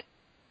at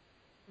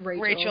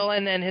Rachel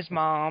and then his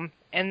mom,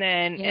 and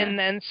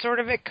then sort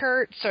of at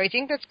Kurt. So I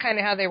think that's kind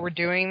of how they were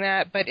doing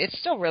that, but it's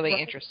still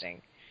really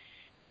interesting.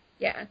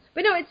 Yeah,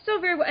 but no, it's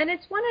still very, and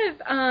it's one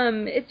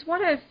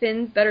of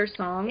Finn's better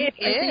songs. It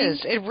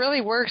is. It really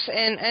works,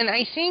 and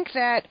I think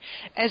that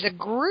as a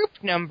group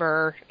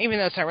number, even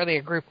though it's not really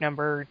a group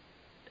number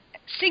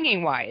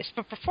singing-wise,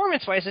 but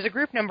performance-wise as a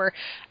group number,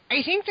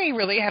 I think they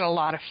really had a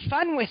lot of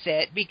fun with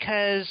it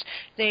because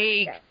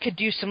they could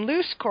do some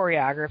loose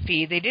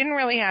choreography. They didn't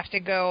really have to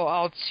go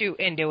all too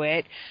into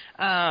it.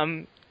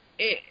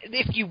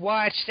 If you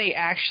watch, they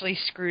actually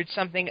screwed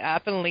something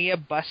up and Leah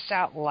busts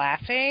out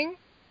laughing.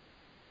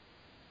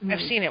 Mm-hmm.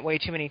 I've seen it way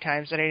too many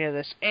times that I know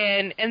this.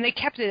 And they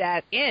kept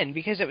it in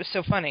because it was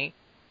so funny.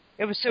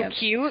 It was so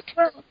cute.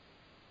 Well,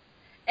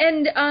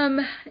 and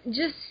what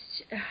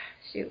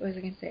was I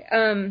going to say?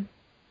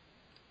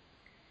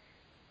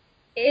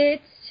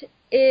 It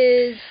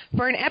is...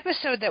 For an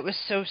episode that was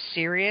so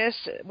serious,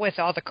 with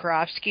all the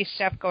Karofsky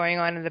stuff going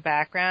on in the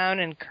background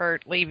and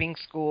Kurt leaving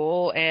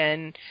school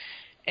and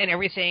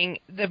everything,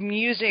 the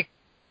music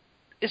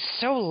is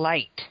so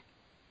light.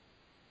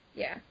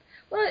 Yeah.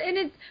 Well, and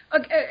it's,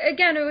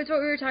 again, it was what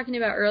we were talking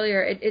about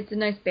earlier. It's a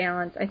nice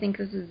balance. I think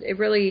just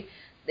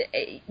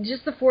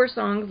the 4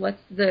 songs lets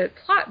the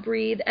plot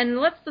breathe and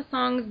lets the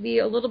songs be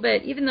a little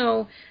bit, even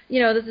though,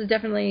 this is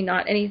definitely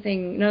not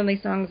anything, none of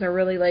these songs are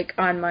really,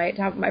 on my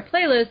top of my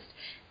playlist,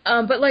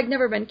 but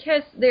Never Been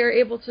Kissed, they're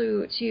able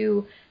to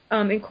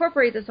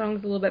incorporate the songs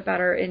a little bit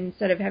better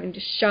instead of having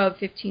to shove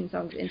 15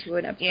 songs into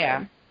an episode.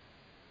 Yeah.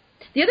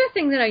 The other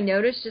thing that I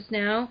noticed just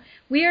now,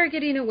 we are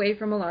getting away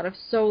from a lot of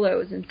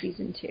solos in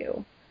Season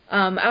 2.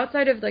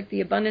 Outside of the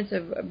abundance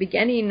of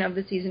beginning of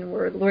the season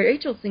where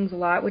Rachel sings a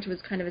lot, which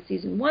was kind of a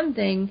Season 1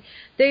 thing,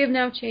 they have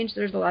now changed.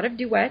 There's a lot of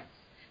duets,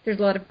 there's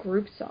a lot of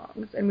group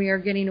songs, and we are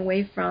getting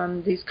away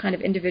from these kind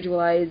of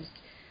individualized,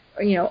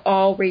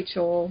 all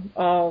Rachel,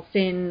 all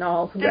Finn,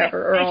 all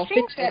whoever, I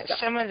think that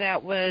some of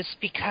that was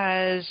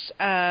because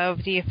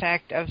of the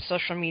effect of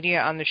social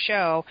media on the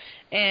show,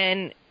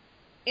 and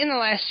in the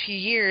last few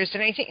years,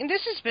 and I think, and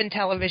this has been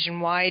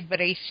television-wide, but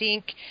I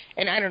think,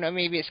 and I don't know,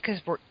 maybe it's because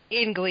we're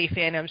in Glee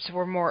fandom, so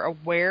we're more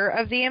aware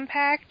of the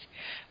impact,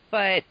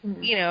 but,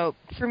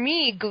 for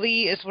me,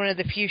 Glee is one of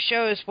the few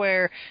shows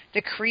where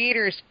the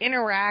creators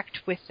interact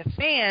with the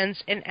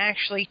fans and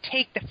actually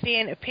take the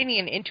fan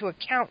opinion into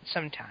account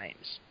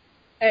sometimes.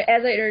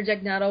 as I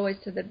interject, not always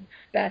to the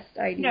best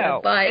idea,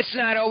 No, but it's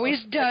not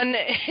always done.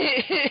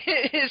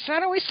 It's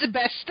not always the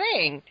best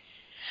thing,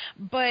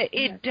 but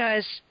it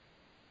does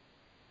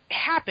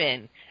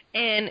happen.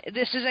 And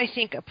this is, I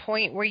think, a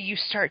point where you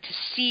start to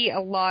see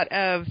a lot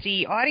of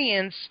the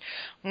audience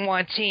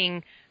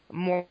wanting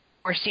more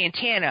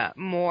Santana,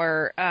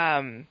 more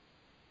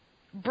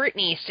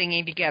Britney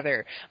singing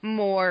together,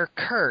 more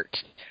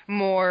Kurt,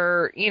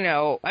 more,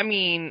 the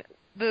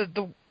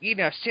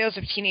Sales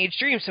of Teenage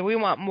Dream, so we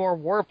want more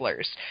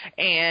Warblers.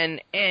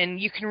 And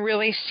you can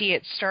really see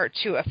it start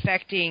to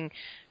affecting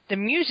the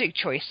music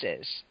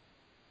choices.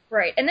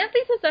 Right, and that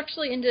leads us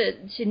actually into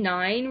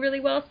 9 really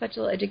well,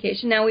 special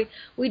education. Now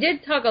we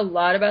did talk a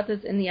lot about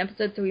this in the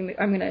episode, so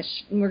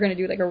we're gonna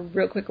do like a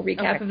real quick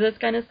recap of this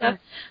kind of stuff.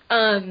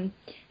 The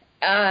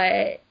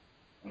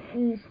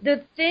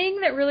thing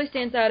that really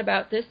stands out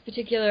about this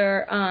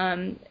particular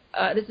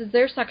this is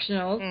their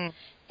sectionals,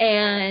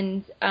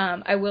 and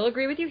I will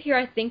agree with you here.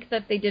 I think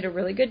that they did a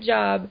really good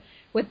job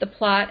with the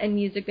plot and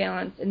music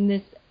balance in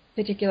this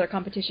particular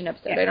competition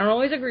episode. I don't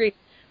always agree.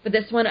 But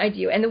this one I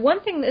do. And the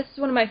one thing, this is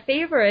one of my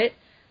favorite,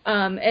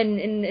 and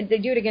they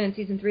do it again in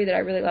season 3 that I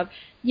really love.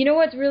 You know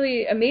what's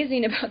really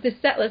amazing about this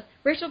set list?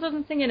 Rachel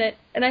doesn't sing in it,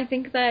 and I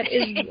think that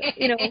is,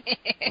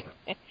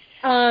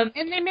 and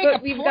they make a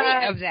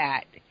point of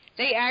that.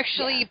 They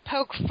actually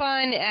poke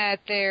fun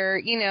at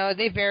their,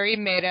 they very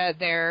meta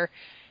their,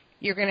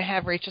 you're going to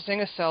have Rachel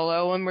sing a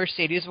solo, and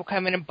Mercedes will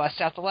come in and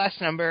bust out the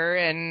last number,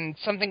 and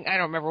something, I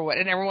don't remember what,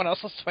 and everyone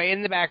else will sway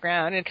in the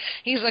background, and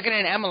he's looking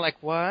at Emma like,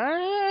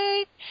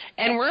 what?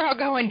 And we're all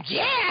going,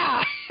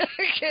 yeah!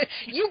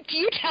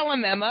 you tell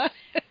him, Emma.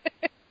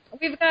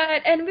 We've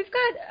got,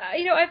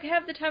 I've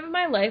had the time of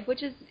my life,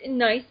 which is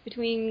nice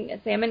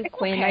between Sam and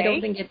Quinn. Okay. I don't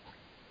think it's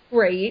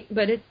great,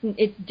 but it's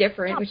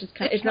different, which is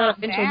kind of, it's not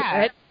official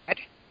yet.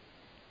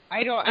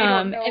 I don't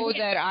know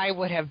that I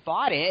would have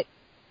bought it.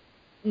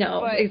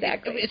 No, but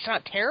exactly. It's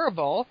not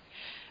terrible.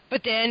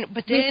 But then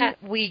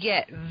we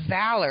get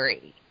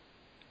Valerie,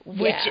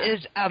 which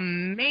is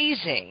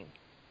amazing.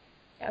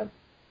 Yeah.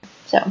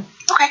 So,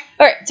 okay.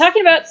 All right,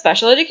 talking about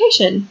special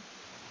education.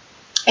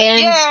 And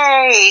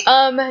yay!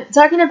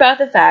 Talking about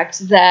the fact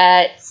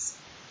that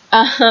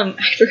I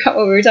forgot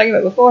what we were talking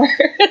about before.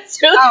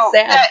 It's really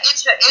sad.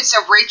 It's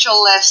a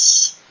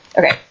Rachel-less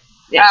okay.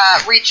 Yeah.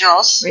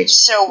 Regionals.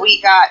 So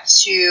we got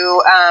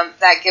to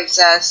that gives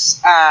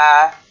us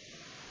I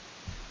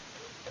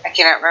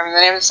cannot remember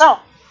the name of the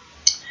song.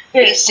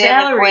 The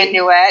Sam and Quinn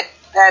duet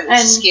that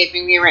is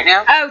escaping me right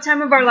now. Oh,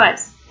 Time of Our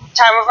Lives.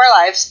 Time of Our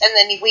Lives, and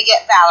then we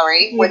get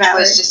Valerie, which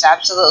was just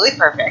absolutely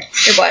perfect.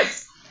 It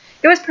was.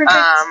 It was perfect.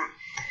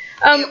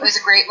 It was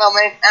a great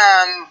moment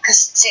because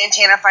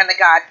Santana finally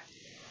got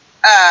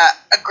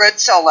a good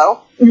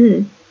solo.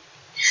 Mm-hmm.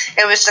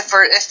 It was the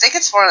first. I think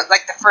it's one of,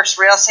 like the first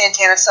real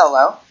Santana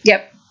solo.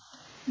 Yep.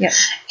 And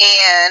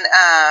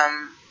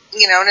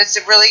and it's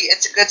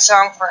a good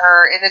song for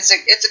her, and it's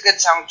a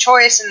good song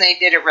choice, and they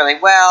did it really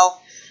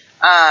well.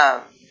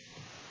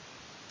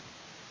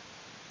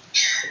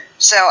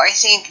 So I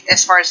think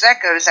as far as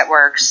that goes, that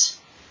works.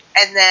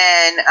 And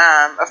then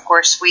of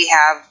course we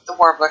have the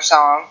Warbler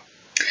song.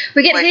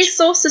 We get Hey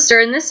Soul Sister,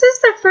 and this is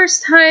the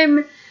first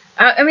time.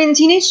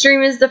 Teenage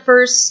Dream is the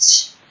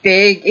first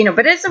big,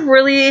 but it's a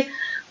really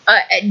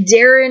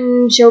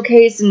Darren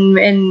showcase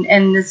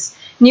and this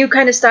new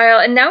kind of style,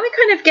 and now we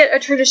kind of get a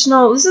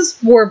traditional. This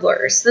is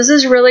Warblers. This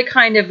is really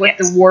kind of what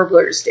the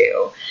Warblers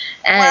do.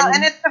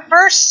 And it's the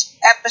first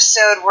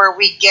episode where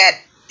we get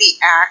the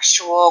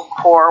actual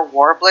core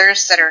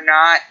Warblers that are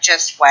not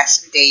just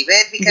Wes and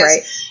David,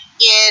 because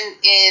in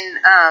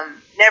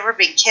Never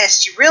Been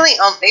Kissed, they really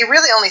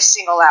only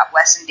single out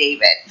Wes and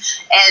David,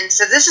 and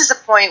so this is the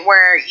point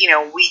where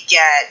we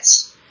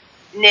get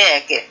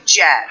Nick and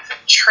Jeff,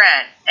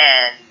 Trent,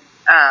 and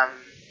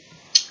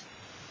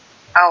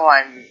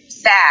I'm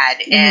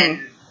Thad,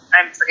 and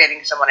I'm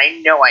forgetting someone. I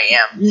know I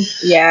am.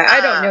 Yeah,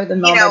 I don't know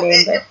them all by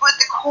name, but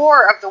the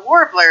core of the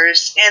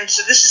Warblers, and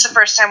so this is the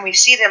first time we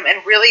see them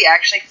and really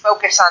actually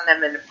focus on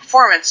them in the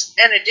performance,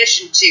 in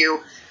addition to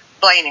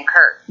Blaine and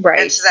Kurt.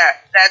 Right. And so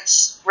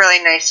that's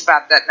really nice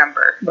about that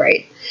number.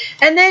 Right.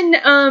 And then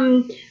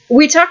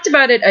we talked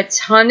about it a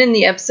ton in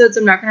the episodes.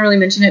 I'm not going to really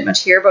mention it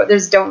much here, but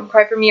there's Don't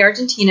Cry For Me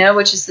Argentina,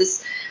 which is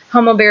this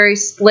Hummleberry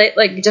split,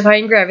 like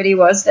Defying Gravity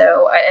was,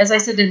 though, as I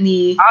said in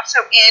the... Also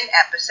in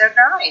episode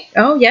 9.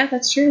 Oh, yeah,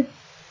 that's true.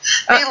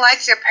 They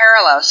like their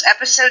parallels.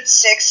 Episode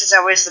 6 is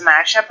always the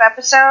mashup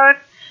episode,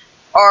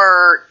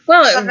 or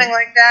something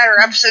like that, or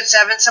episode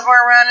 7,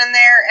 somewhere around in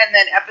there, and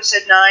then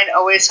episode 9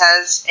 always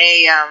has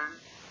a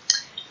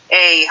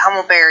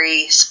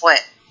Hummleberry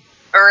split.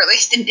 Or at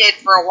least it did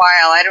for a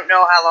while. I don't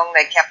know how long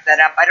they kept that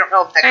up. I don't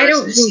know if that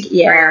goes to the season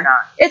 3 or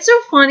not. It's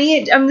so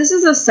funny. This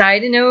is a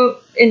side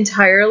note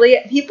entirely.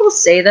 People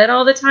say that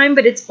all the time,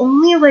 but it's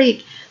only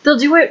like they'll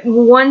do it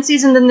one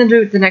season, then they'll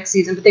do it the next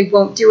season, but they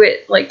won't do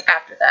it like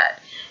after that.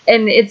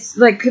 and it's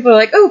like people are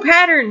like, oh,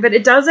 pattern, but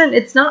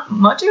it's not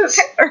much of a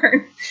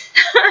pattern.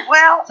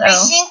 Well, So.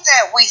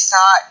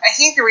 I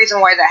think the reason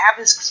why that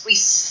happens is because we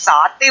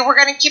thought they were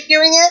going to keep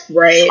doing it.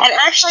 Right. And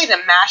actually the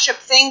mashup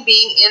thing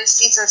being in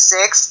season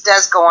 6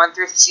 does go on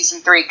through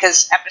season 3,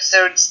 because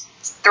episodes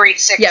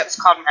 3-6 is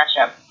called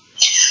mashup.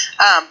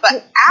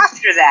 But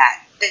after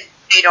that,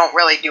 they don't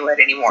really do it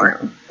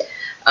anymore.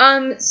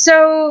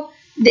 No.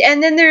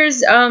 And then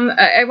there's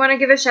I want to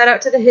give a shout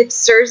out to the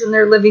hipsters and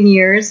their living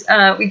years.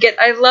 I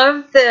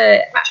love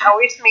Which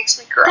always makes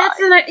me cry.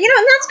 and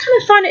that's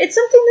kind of fun. It's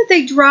something that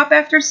they drop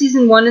after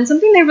season 1, and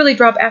something they really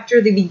drop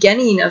after the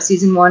beginning of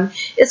season 1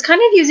 is kind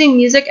of using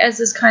music as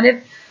this kind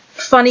of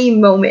funny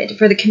moment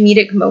for the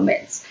comedic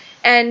moments.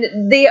 And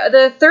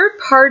the third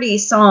party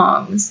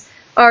songs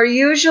are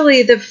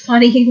usually the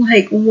funny,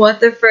 like, what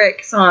the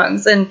frick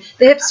songs, and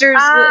the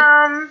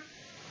hipsters.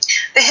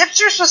 The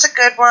Hipsters was a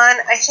good one.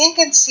 I think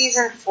in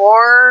season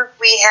 4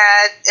 we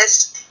had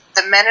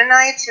the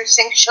Mennonites who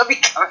sing "She'll Be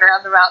Coming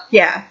Around the Mountain."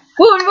 Yeah,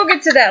 we'll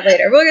get to that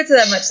later. We'll get to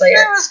that much later.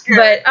 That was good.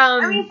 But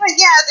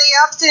yeah, they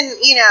often,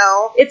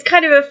 it's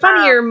kind of a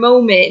funnier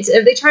moment.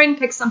 If they try and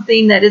pick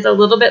something that is a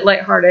little bit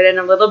lighthearted and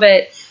a little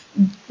bit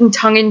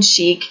tongue in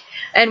cheek.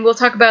 And we'll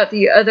talk about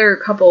the other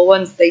couple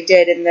ones they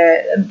did in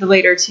the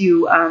later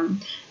 2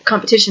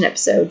 competition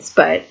episodes,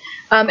 but.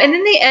 And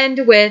then they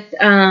end with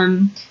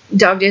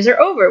Dog Days Are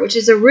Over, which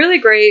is a really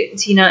great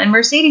Tina and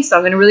Mercedes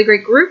song and a really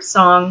great group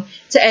song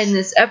to end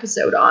this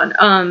episode on.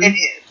 It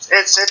is.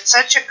 It's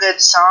such a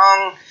good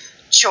song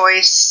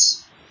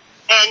choice.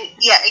 And,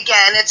 yeah,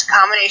 again, it's a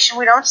combination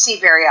we don't see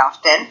very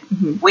often.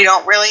 Mm-hmm. We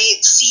don't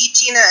really see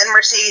Tina and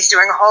Mercedes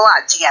doing a whole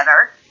lot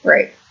together.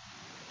 Right.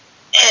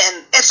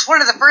 And it's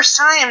one of the first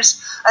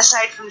times,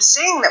 aside from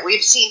Sing, that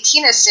we've seen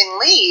Tina sing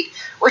lead,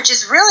 which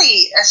is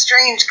really a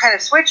strange kind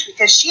of switch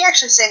because she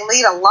actually sang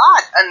lead a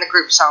lot on the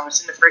group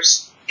songs in the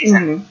first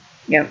season.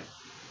 Mm-hmm. Yeah.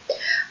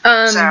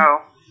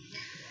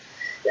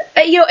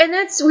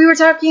 And we were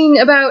talking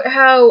about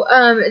how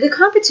the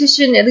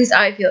competition, at least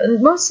I feel,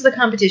 in most of the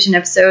competition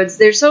episodes,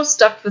 they're so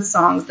stuffed with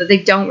songs that they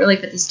don't really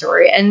fit the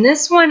story. And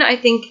this one, I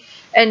think,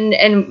 and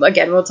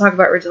again, we'll talk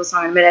about original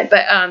song in a minute,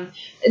 but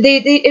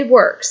it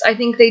works. I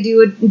think they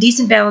do a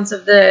decent balance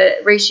of the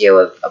ratio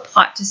of a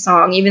plot to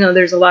song, even though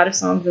there's a lot of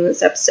songs in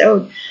this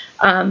episode.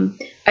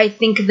 I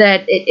think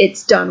that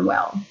it's done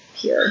well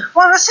here.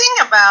 Well, the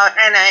thing about,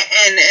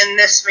 and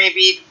this may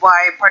be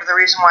part of the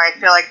reason why I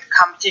feel like the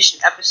competition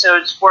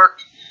episodes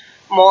work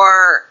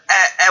more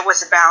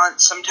with a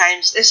balance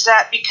sometimes, is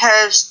that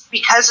because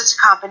it's a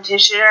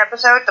competition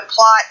episode, the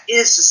plot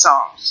is the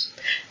songs.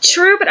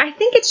 True, but I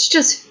think it's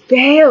just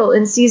fail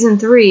in season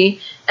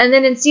 3, and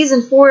then in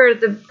season 4,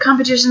 the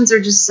competitions are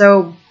just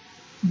so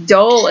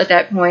dull at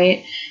that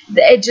point.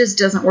 It just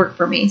doesn't work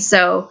for me.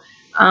 So,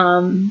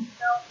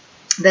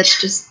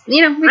 that's just,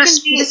 we can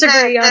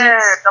disagree on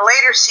it. The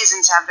later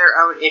seasons have their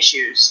own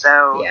issues,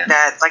 though. Yeah.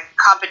 That, like,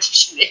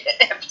 competition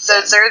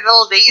episodes are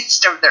the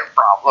least of their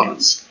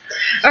problems.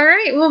 Yeah. All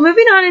right, well,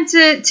 moving on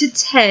into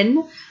 10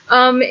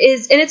 and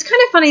it's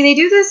kind of funny. They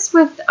do this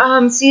with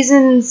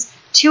seasons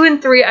 2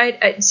 and 3.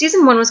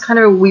 Season 1 was kind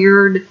of a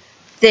weird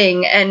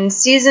thing, and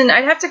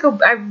I'd have to go.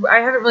 I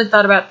haven't really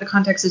thought about the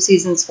context of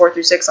seasons 4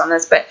 through 6 on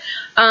this, but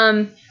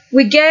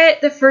we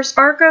get the first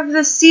arc of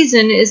the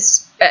season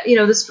is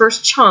this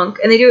first chunk,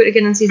 and they do it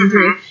again in season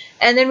 3,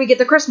 and then we get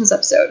the Christmas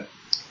episode,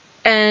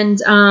 and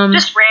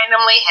just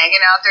randomly hanging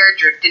out there,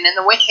 drifting in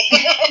the wind.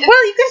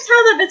 Well, you can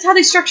tell that that's how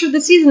they structured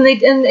the season.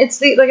 And it's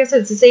like I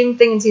said, it's the same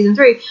thing in season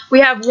 3.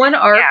 We have one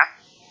arc. Yeah.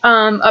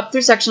 Up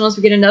through sectionals,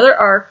 we get another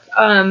arc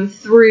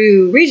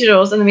through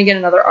regionals, and then we get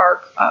another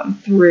arc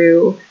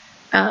through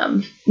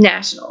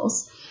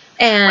nationals.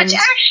 And which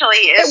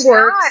actually is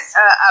not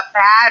a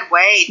bad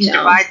way to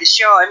divide the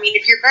show. I mean,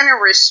 if you're going to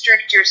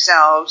restrict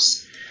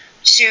yourselves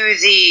to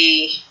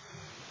the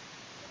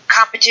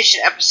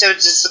competition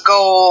episodes as the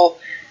goal,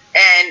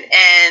 and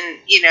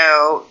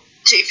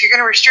if you're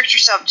going to restrict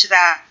yourself to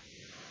that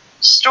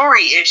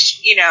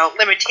story-ish,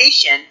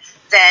 limitation,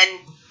 then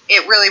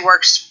it really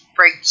works.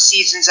 Break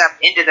seasons up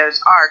into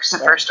those arcs. The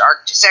first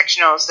arc to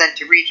sectionals, then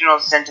to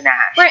regionals, then to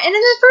nationals. Right, and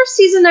in the first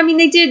season, I mean,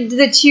 they did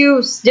the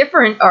 2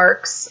 different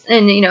arcs,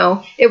 and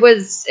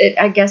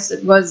I guess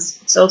it was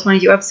still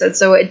 22 episodes,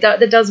 so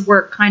that does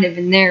work kind of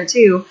in there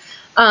too.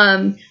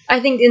 I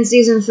think in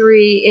season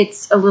 3,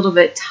 it's a little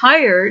bit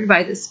tired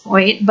by this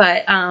point,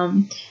 but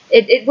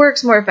it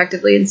works more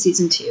effectively in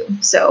season 2.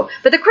 So,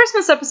 but the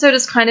Christmas episode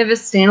is kind of a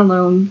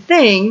standalone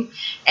thing,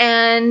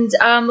 and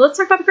let's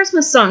talk about the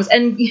Christmas songs.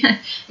 And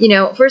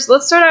first,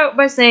 let's start out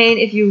by saying,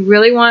 if you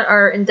really want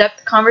our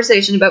in-depth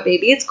conversation about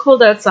 "Baby It's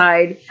Cold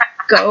Outside,"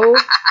 go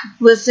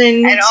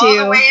listen and all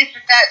the ways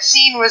that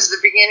scene was the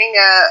beginning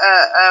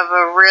of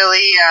a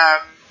really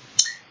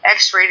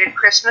X-rated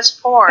Christmas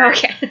porn.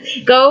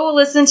 Okay. Go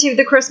listen to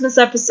the Christmas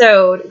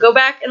episode. Go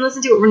back and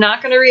listen to it. We're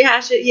not going to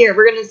rehash it here.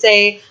 We're going to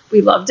say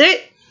we loved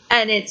it,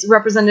 and it's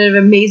representative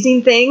of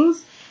amazing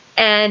things,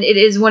 and it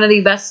is one of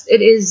the best.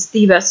 It is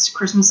the best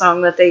Christmas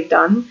song that they've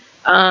done.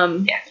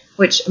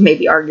 Which may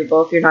be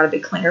arguable if you're not a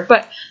big Klinger,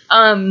 but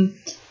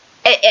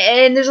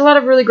and there's a lot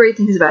of really great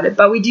things about it,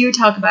 but we do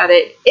talk about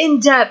it in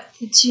depth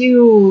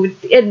for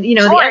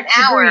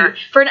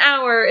an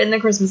hour in the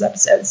Christmas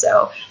episode.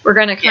 So we're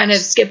going to kind of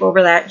skip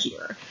over that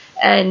here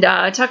and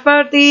talk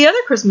about the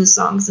other Christmas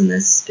songs in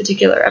this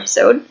particular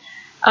episode.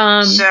 We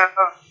have.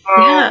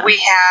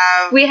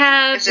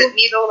 Is it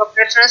 "Need a Little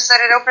Christmas"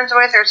 that it opens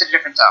with, or is it a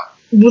different song?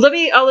 Well,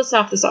 I'll list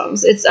off the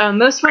songs. It's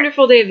Most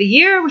Wonderful Day of the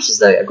Year, which is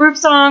a group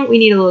song. We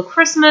Need a Little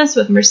Christmas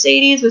with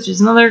Mercedes, which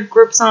is another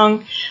group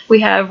song.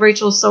 We have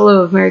Rachel's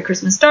solo of Merry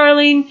Christmas,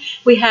 Darling.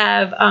 We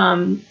have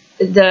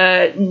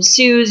the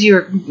Sue's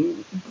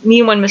Me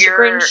and One Mr.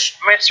 Grinch.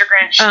 Mr.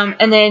 Grinch.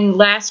 And then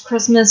Last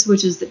Christmas,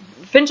 which is the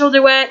Finchel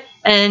duet.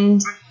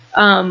 And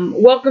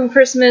Welcome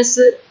Christmas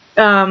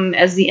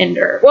as the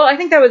ender. Well, I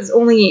think that was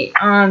only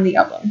on the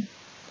album.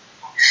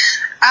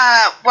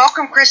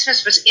 Welcome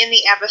Christmas was in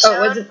the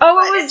episode. Oh,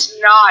 was it? It's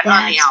not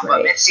on the album.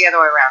 Right. It's the other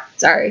way around.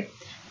 Sorry.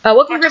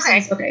 Welcome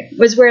Christmas. Okay.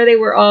 Was where they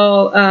were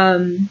all. They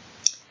were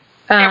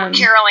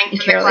caroling from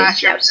the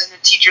classrooms, and the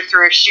teacher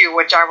threw a shoe,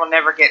 which I will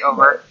never get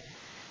over.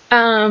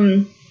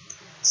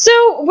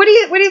 So what do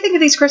you think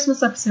of these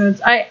Christmas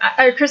episodes?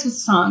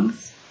 Christmas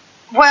songs.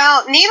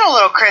 Well, Need a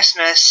Little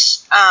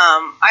Christmas.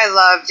 I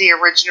love the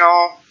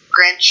original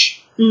Grinch.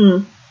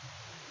 The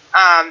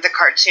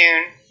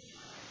cartoon.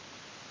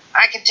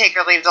 I can take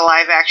or leave the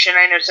live action.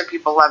 I know some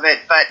people love it,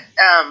 but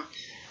I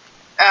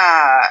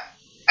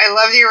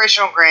love the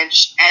original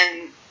Grinch,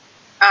 and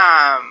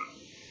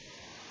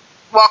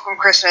Welcome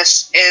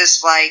Christmas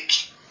is like,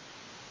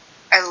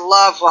 I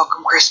love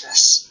Welcome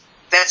Christmas.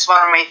 That's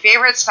one of my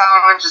favorite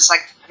songs. It's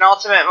like the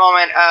penultimate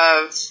moment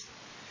of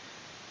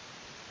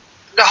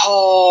the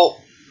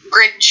whole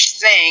Grinch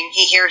thing.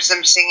 He hears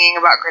them singing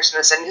about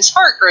Christmas, and his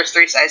heart grows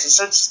 3 sizes.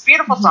 So it's a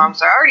beautiful song,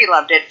 so I already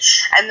loved it.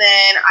 And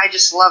then I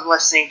just love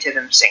listening to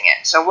them sing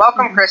it. So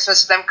Welcome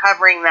Christmas, them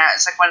covering that,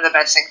 is like one of the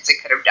best things they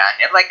could have done.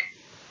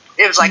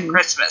 It was like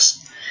Christmas,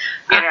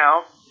 you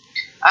know.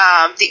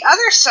 The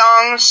other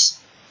songs,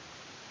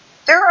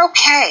 they're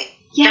okay.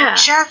 Yeah.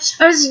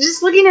 I was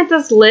just looking at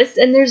this list,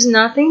 and there's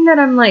nothing that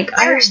I'm like...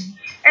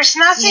 There's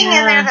nothing in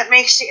there that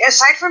makes you,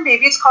 aside from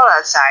Baby It's Cold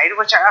Outside,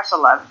 which I also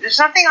love, there's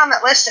nothing on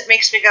that list that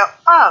makes me go,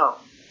 oh.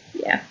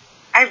 Yeah.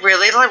 I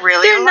really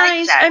They're like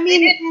nice. that.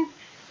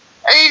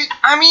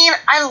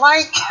 I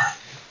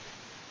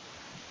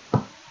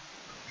like...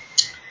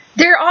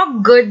 They're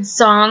all good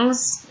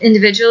songs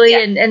individually,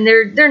 and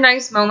they're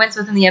nice moments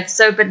within the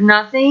episode, but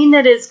nothing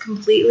that is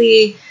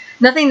completely...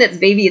 Nothing that's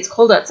Baby It's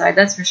Cold Outside,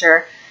 that's for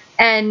sure.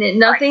 And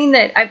nothing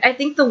that... I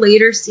think the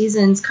later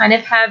seasons kind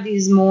of have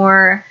these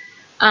more...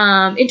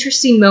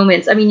 interesting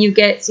moments. I mean, you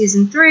get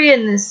season 3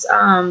 and this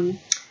kind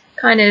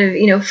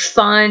of,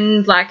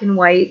 fun black and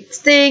white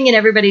thing, and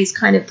everybody's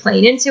kind of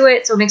playing into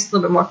it, so it makes it a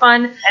little bit more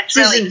fun. It's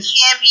really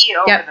campy,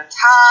 over the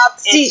top.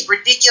 It's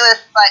ridiculous,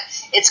 but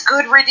it's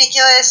good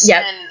ridiculous.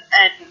 Yep.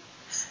 And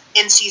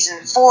in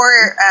season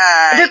 4,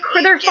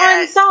 they're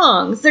fun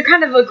songs. They're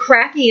kind of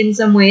crappy in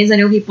some ways. I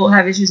know people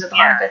have issues with the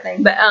Hanukkah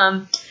thing, but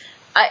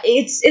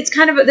it's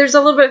kind of, there's a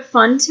little bit of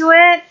fun to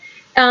it.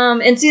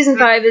 And season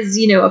 5 is,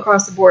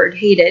 across the board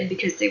hated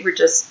because they were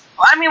just...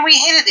 Well, I mean, we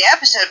hated the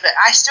episode, but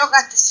I still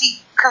got to see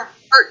Kurt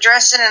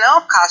dressed in an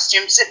elf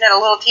costume sitting at a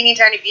little teeny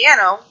tiny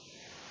piano.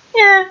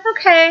 Yeah,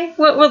 okay.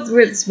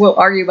 We'll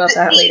argue about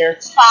that later.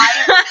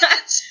 5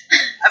 minutes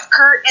of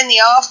Kurt in the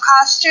elf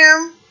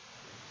costume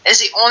is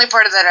the only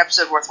part of that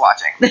episode worth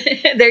watching.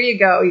 There you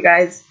go, you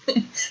guys. We're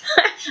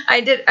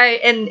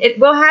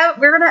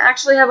going to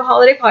actually have a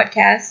holiday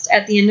podcast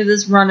at the end of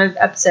this run of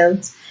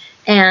episodes.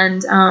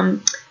 And,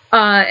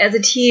 as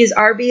a tease,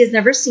 RB has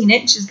never seen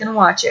it. She's going to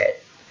watch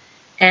it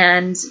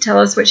and tell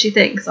us what she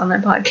thinks on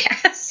that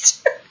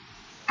podcast.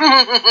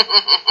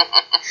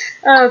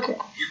 Okay.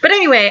 But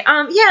anyway, so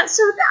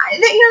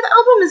the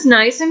album is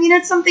nice. I mean,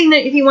 it's something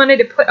that if you wanted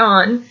to put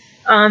on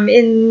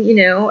in,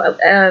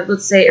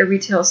 let's say a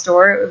retail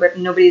store but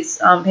nobody's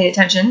paying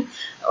attention,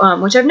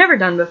 which I've never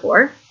done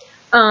before.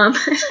 No.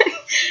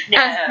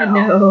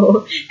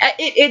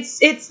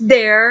 It's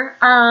there.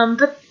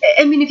 But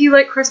I mean, if you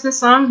like Christmas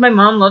songs, my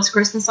mom loves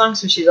Christmas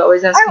songs, so she's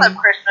always asking. I love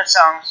Christmas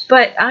songs,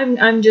 but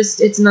I'm just,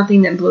 it's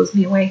nothing that blows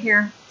me away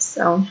here.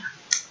 So,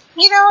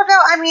 but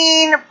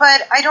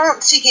I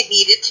don't think it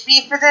needed to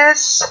be for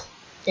this.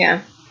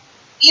 Yeah.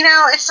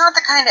 It's not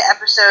the kind of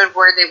episode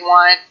where they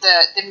want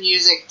the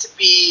music to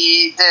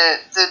be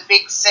the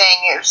big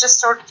thing. It was just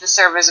sort of to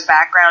serve as a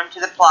background to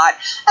the plot,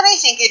 and I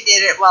think it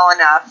did it well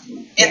enough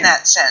in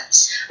that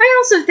sense.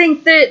 I also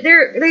think that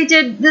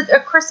a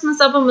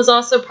Christmas album was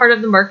also part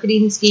of the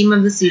marketing scheme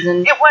of the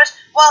season. It was,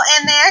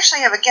 and they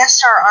actually have a guest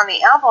star on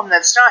the album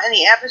that's not in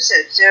the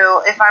episode.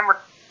 So if I'm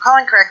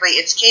recalling correctly,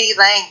 it's Katie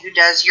Lang who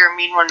does You're a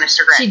Mean One, Mr.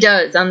 Grinch. She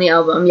does on the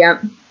album.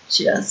 Yep,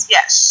 she does.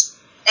 Yes,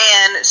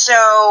 and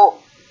so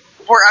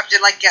we're up to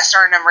guest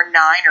star number 9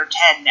 or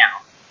 10 now.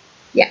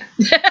 Yeah.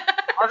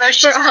 Although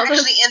she's not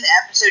actually in the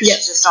episode,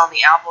 she's just on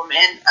the album.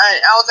 And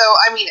although,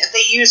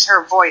 they use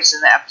her voice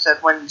in the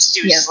episode when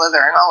Stu's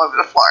slithering all over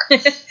the floor.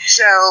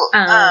 So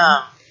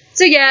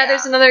So yeah,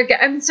 there's another.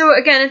 So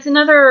again, it's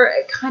another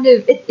kind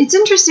of. It's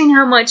interesting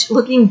how much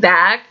looking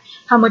back,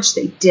 how much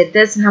they did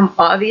this, and how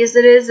obvious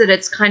it is that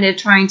it's kind of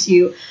trying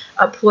to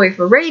ploy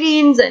for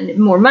ratings and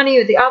more money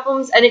with the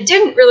albums, and it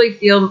didn't really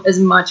feel as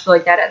much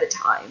like that at the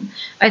time.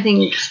 I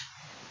think.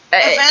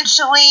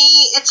 Eventually,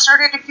 it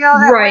started to feel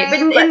that way. Right,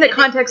 but in the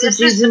context of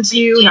season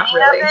 2, not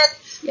really.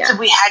 So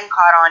we hadn't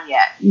caught on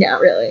yet.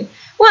 Not really.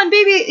 Well, and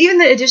even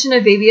the addition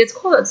of Baby It's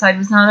Cold Outside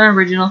was not an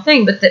original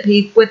thing, but that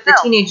with the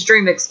Teenage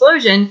Dream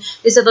explosion,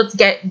 they said, let's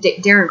get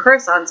Darren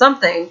Criss on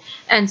something,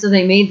 and so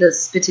they made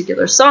this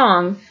particular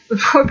song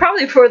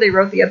probably before they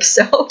wrote the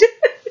episode.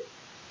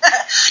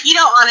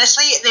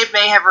 Honestly, they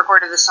may have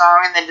recorded the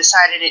song and then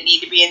decided it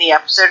needed to be in the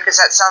episode, because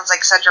that sounds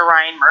like such a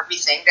Ryan Murphy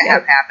thing to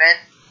have happen.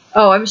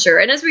 Oh, I'm sure.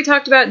 And as we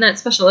talked about in that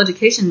special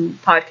education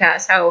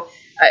podcast, how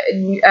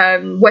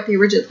what the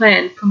original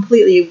plan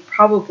completely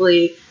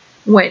probably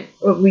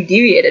we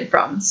deviated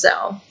from.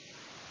 So,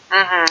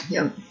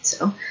 yeah.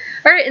 So, all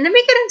right, and then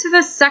we get into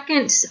the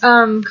second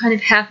kind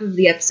of half of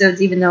the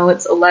episodes, even though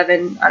it's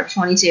 11 out of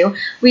 22.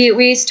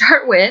 We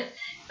start with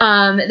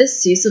the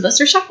Sue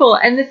Sylvester Shuffle,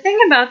 and the thing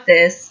about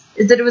this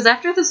is that it was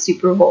after the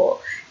Super Bowl,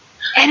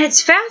 and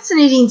it's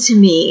fascinating to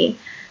me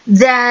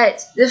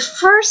that the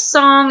first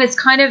song is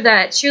kind of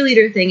that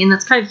cheerleader thing, and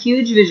that's kind of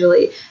huge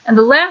visually, and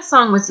the last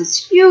song was this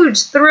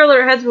huge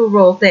Thriller heads will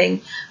roll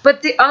thing,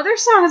 but the other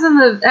songs in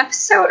the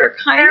episode are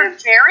They're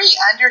very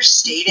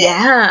understated.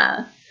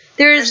 Yeah.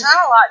 There's not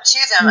a lot to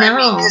them. No. I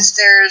mean, because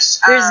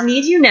there's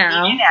Need You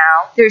Now. Need You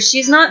Now. There's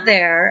She's Not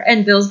There,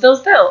 and Bills,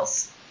 Bills,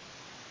 Bills.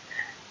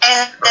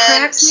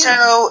 And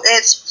so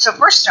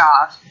first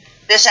off,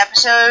 this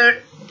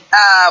episode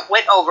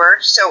went over,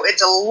 so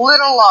it's a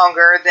little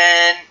longer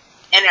than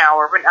an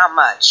hour, but not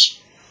much.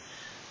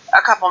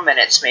 A couple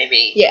minutes,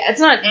 maybe. Yeah,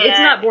 it's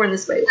not born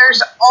this way.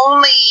 There's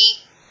only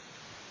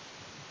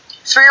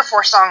 3 or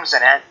 4 songs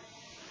in it.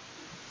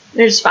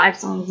 There's 5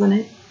 songs in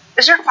it.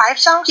 Is there 5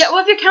 songs? Yeah, well,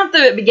 if you count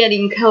the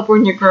beginning,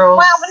 California Girls.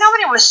 Well, but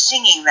nobody was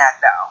singing that,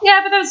 though. Yeah,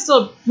 but that was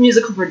still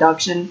musical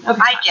production.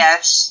 Okay. I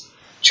guess.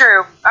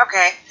 True.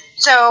 Okay.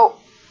 So,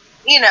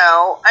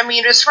 I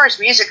mean, as far as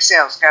music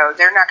sales go,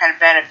 they're not going to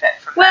benefit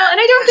from that. Well, and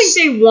I don't think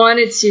they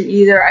wanted to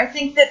either. I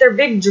think that their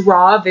big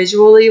draw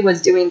visually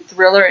was doing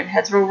Thriller and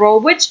Heads Will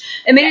Roll, which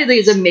admittedly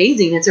is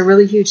amazing. It's a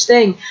really huge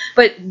thing.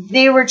 But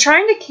they were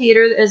trying to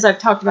cater, as I've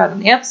talked about in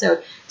the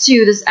episode,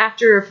 to this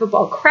after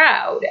football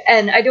crowd,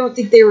 and I don't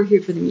think they were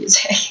here for the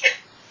music.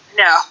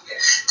 No.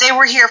 They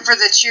were here for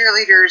the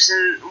cheerleaders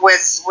and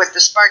with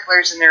the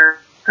sparklers and their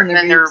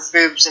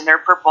boobs and their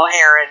purple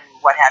hair and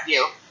what have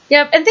you.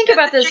 Yep, and think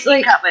about this,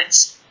 like,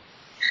 cutlets.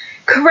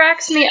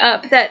 Cracks me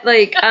up that,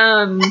 like, we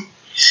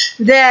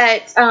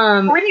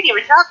didn't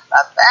even talk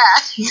about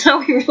that. No,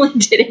 we really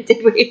didn't,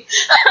 did we?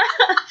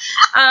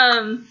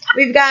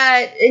 We've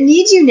got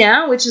Need You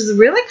Now, which is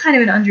really kind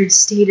of an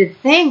understated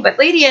thing, but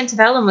Lady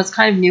Antebellum was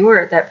kind of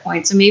newer at that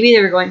point, so maybe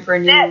they were going for a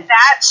new...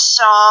 That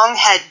song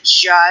had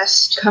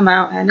just come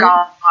out, hadn't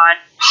gone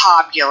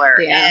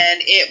popular, yeah.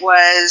 And it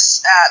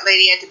was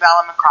Lady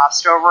Antebellum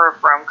crossed over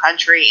from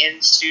country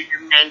into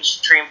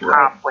mainstream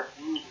pop with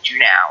Need You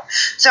Now.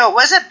 So it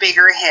was a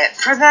bigger hit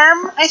for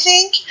them, I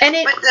think.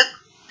 But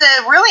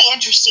the really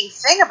interesting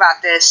thing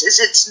about this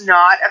is it's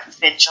not a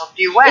provincial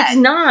duet. It's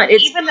not.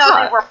 It's even Puck.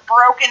 though they were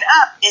broken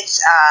up.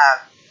 It's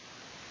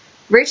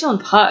Rachel and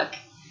Puck.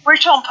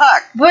 Rachel and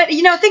Puck. But,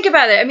 think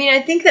about it. I mean,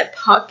 I think that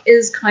Puck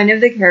is kind of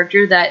the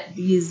character that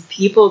these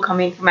people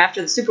coming from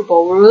after the Super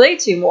Bowl will relate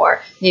to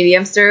more. Maybe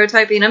I'm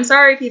stereotyping. I'm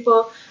sorry,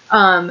 people.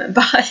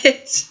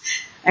 But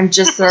I'm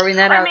just throwing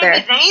that out there.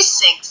 Maybe they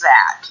think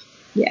that.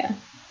 Yeah.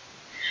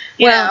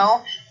 You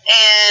know?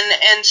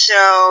 And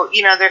so,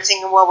 they're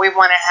thinking, well, we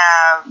want to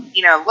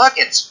have, look,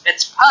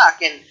 it's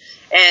Puck,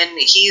 and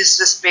he's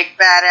this big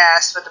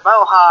badass with a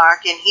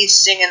mohawk, and he's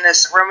singing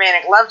this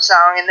romantic love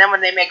song, and then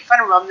when they make fun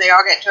of him, they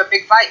all get into a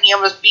big fight, and he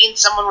almost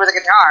beats someone with a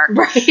guitar.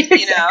 Right,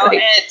 exactly.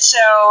 And so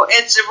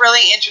it's a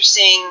really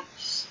interesting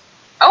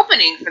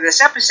opening for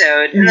this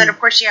episode, and then, of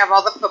course, you have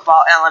all the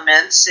football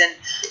elements,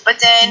 but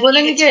then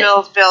you get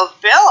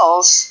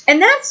Bills.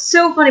 And that's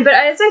so funny, but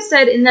as I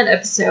said in that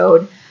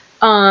episode...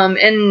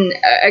 and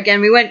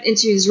again, we went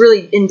into this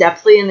really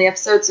in-depthly in the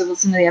episode, so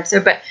listen to the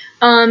episode, but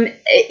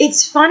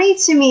it's funny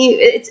to me,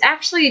 it's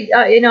actually,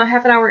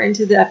 half an hour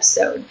into the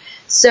episode,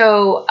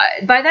 so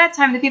by that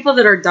time, the people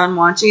that are done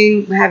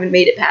watching haven't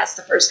made it past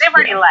the first... They've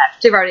already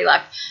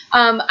left.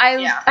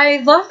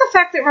 I love the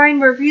fact that Ryan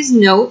Murphy's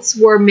notes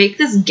were, make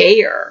this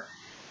gayer.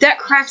 That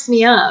cracks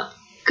me up.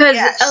 Because,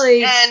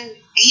 and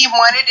he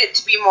wanted it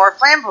to be more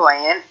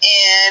flamboyant,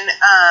 and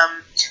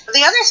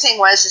the other thing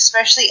was,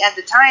 especially at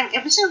the time,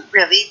 it was a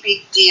really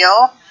big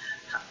deal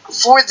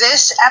for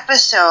this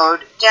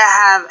episode to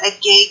have a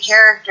gay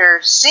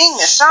character sing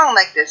a song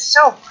like this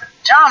so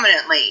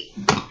predominantly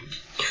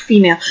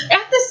female.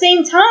 At the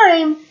same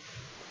time,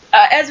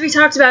 as we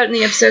talked about in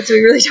the episode, so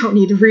we really don't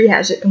need to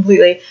rehash it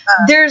completely.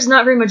 There's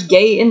not very much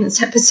gay in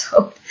this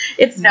episode.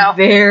 It's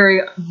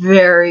very,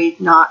 very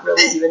not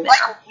really even there.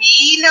 Like,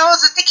 we know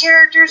that the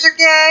characters are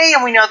gay,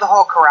 and we know the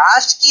whole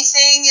Karofsky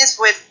thing is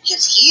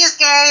because he is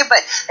gay, but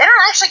they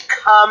don't actually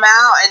come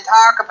out and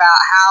talk about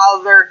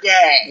how they're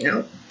gay.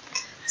 No.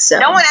 So.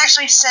 No one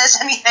actually says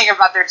anything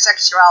about their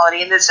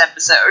sexuality in this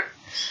episode.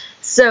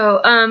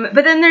 So,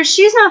 but then there's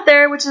She's Not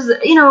There, which is,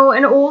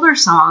 an older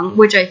song,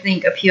 which I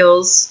think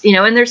appeals,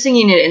 and they're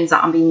singing it in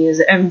zombie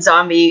music, and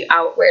zombie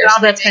outwear,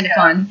 so that's kind of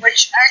fun.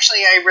 Which, actually,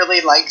 I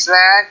really liked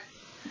that.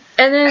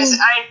 And then...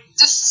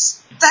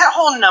 that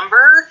whole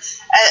number,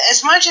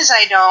 as much as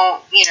I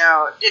don't,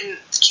 didn't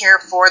care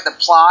for the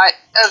plot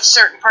of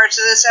certain parts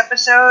of this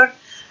episode,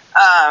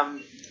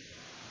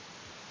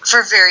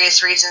 for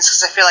various reasons,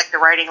 because I feel like the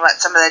writing let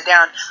some of that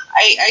down.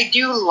 I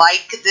do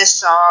like this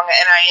song,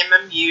 and I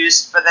am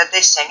amused by that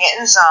they sing it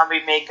in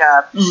zombie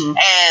makeup,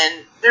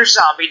 and their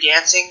zombie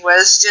dancing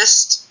was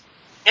just,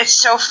 it's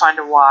so fun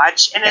to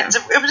watch, and it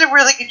was a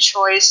really good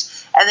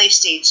choice, and they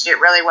staged it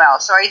really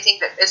well. So I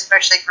think that,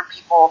 especially for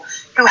people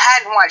who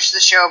hadn't watched the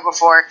show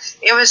before,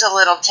 it was a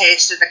little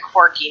taste of the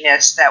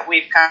quirkiness that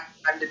we've come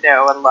to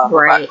know and love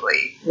about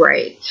Glee.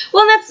 Right.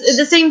 Well, that's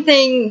the same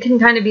thing can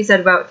kind of be said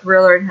about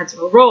Thriller and Heads of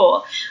a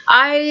Roll.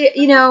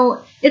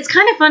 It's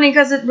kind of funny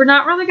because we're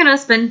not really going to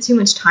spend too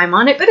much time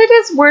on it, but it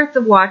is worth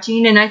the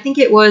watching, and I think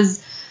it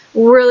was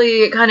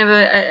really kind of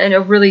a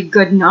really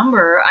good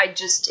number. I'm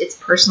just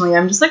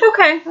like,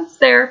 okay, that's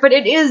there. But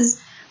it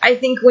is, I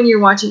think when you're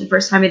watching the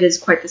first time, it is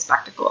quite the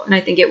spectacle. And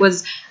I think it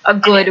was a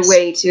good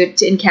way to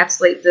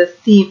encapsulate the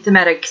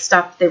thematic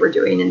stuff they were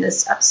doing in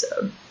this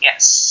episode.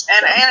 Yes.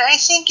 And I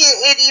think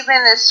it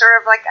even is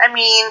sort of like,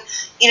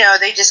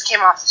 they just came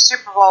off the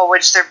Super Bowl,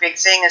 which their big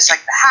thing is like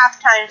the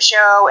halftime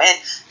show. And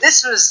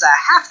this was the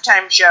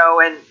halftime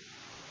show. And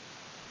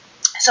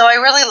so I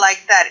really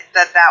liked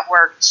that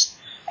worked.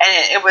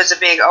 And it was a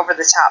big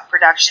over-the-top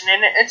production.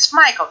 And it's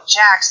Michael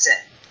Jackson.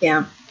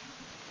 Yeah.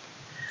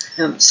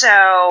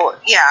 So,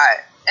 yeah.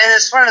 And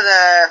it's one of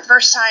the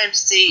first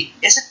times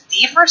is it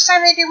the first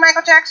time they do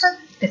Michael Jackson?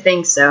 I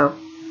think so.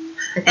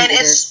 And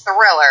it's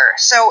Thriller.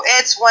 So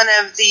it's one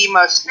of the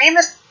most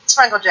famous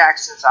Michael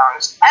Jackson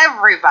songs.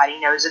 Everybody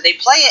knows it. They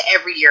play it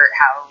every year at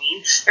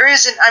Halloween. There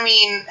isn't,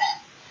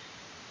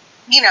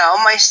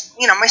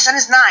 my son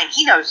is 9.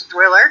 He knows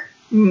Thriller.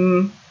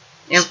 Mm-hmm.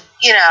 Yep.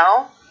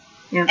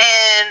 Yeah.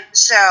 And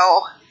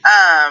so,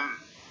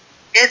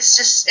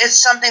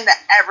 it's something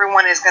that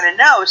everyone is going to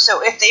know.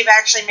 So if they've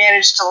actually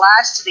managed to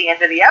last to the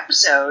end of the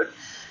episode,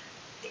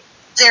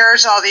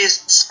 there's all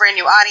this brand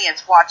new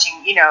audience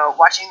watching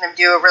them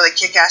do a really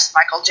kick-ass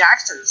Michael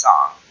Jackson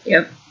song.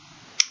 Yep.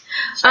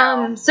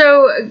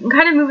 So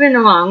kind of moving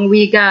along,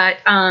 we got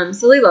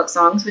Silly Love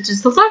Songs, which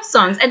is the love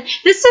songs. And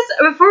this is,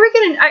 before we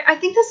get in, I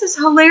think this is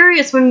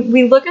hilarious when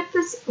we look at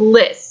this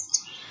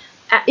list.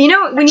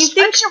 When you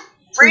think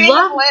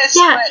love list,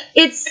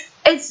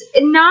 it's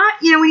not,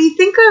 when you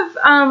think of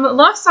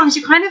love songs,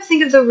 you kind of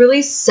think of the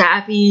really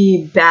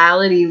sappy,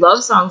 ballady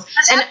love songs. But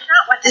that's not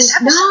what this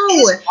episode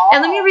is at all.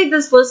 And let me read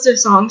this list of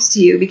songs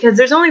to you, because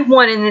there's only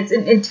one, and it's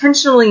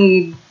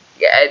intentionally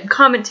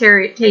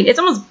commentary. It's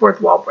almost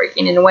fourth wall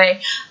breaking in a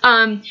way.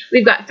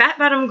 We've got Fat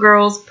Bottom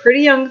Girls,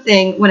 Pretty Young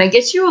Thing, When I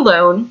Get You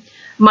Alone,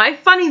 My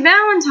Funny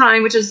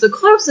Valentine, which is the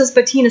closest,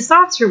 but Tina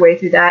sobs her way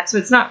through that, so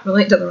it doesn't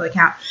really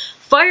count.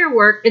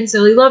 Firework, and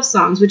Silly Love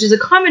Songs, which is a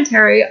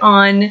commentary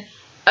on,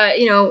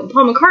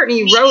 Paul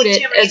McCartney wrote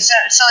it as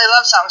Silly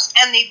Love Songs,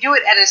 and they do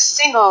it at a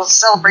single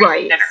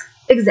celebration dinner.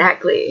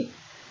 Exactly.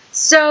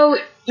 So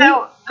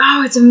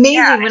it's amazing.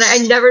 Yeah,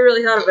 I never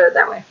really thought of it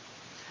that way.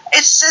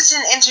 It's such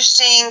an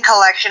interesting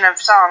collection of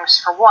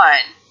songs, for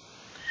one.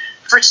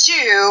 For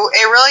two,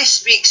 it really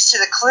speaks to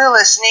the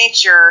clueless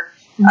nature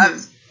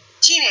of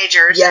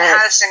teenagers and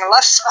how to sing a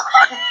love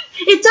song.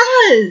 It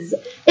does.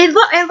 I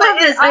love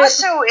this. It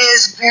also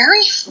is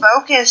very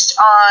focused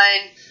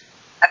on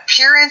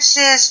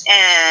appearances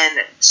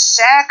and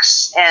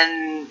sex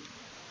and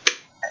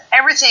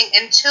everything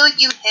until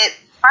you hit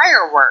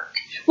Firework.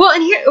 Well,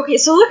 and here, okay,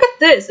 so look at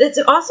this. It's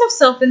also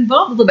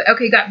self-involved a little bit.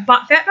 Okay, you got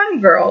Fat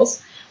Bottom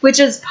Girls, which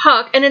is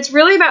Puck, and it's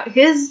really about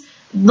his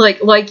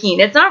liking.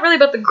 It's not really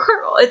about the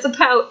girl. It's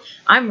about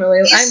he's telling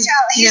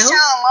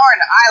Lauren,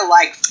 I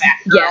like fat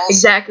girls. Yeah,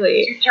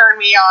 exactly. You turn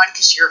me on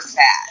because you're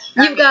fat.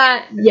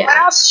 What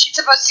else is she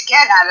supposed to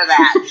get out of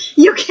that?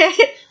 You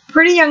get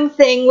Pretty Young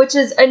Thing, which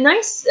is a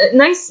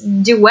nice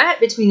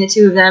duet between the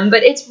two of them,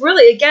 but it's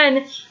really,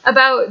 again,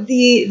 about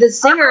the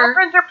singer. Our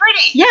girlfriends are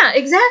pretty. Yeah,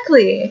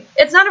 exactly.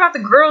 It's not about the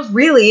girls,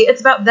 really. It's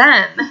about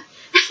them.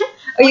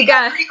 We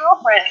got pretty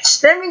girlfriends.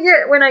 Then we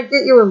get When I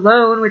Get You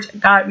Alone, which,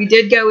 God, we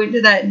did go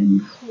into that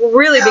in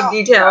really big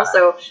detail. God.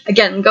 So,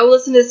 again, go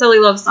listen to Silly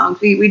Love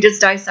Songs. We just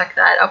dissect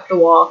that up the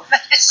wall. But,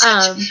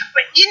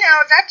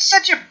 that's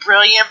such a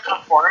brilliant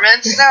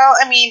performance, though.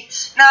 I mean,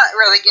 not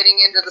really getting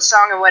into the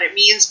song and what it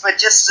means, but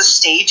just the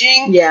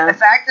staging. Yeah. The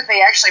fact that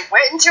they actually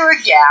went into a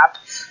gap,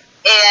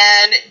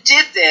 and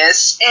did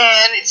this,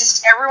 and it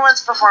just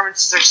everyone's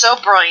performances are so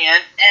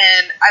brilliant,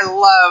 and I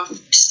love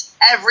just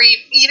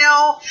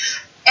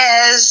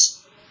as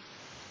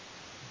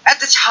at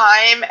the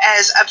time,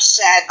 as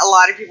upset a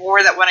lot of people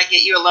were that When I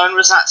Get You Alone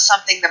was not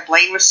something that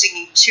Blaine was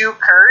singing to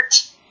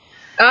Kurt.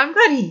 Oh, I'm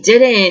glad he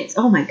didn't.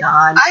 Oh my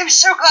god. I'm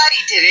so glad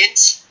he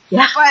didn't.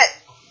 Yeah. But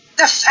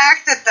the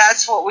fact that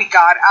that's what we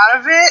got out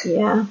of it,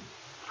 Yeah.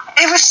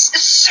 it was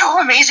so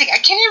amazing. I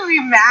can't even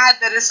be mad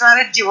that it's not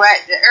a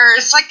duet, or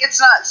it's like it's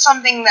not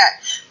something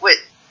that would,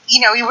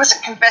 he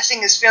wasn't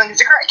confessing his feelings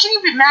to her. I can't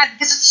even be mad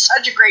because it's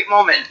such a great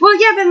moment. Well,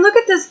 yeah, but look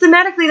at this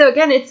thematically, though.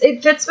 Again,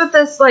 it fits with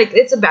this, like,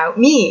 it's about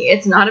me.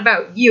 It's not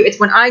about you. It's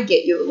when I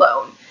get you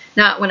alone,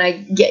 not when I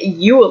get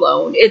you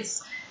alone.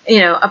 It's,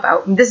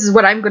 about this is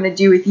what I'm going to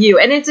do with you.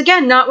 And it's,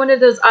 again, not one of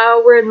those,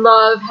 oh, we're in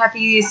love,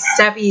 happy,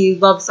 sappy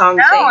love song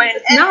things.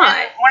 It's not.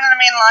 And one of the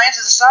main lines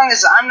of the song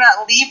is, I'm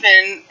not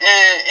leaving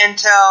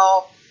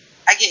until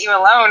I Get You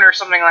Alone, or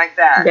something like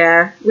that.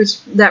 Yeah,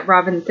 which that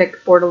Robin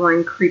Thicke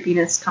borderline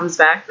creepiness comes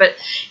back. But,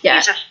 yeah.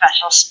 He's a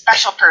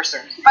special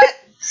person. But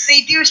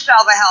they do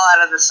sell the hell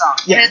out of the song.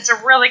 Yeah. And it's a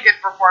really good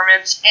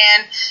performance.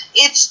 And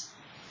it's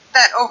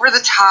that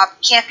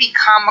over-the-top, campy,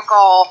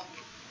 comical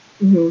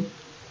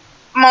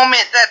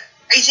moment that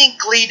I think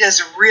Glee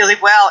does really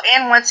well.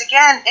 And once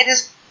again, it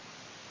is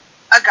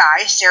a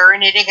guy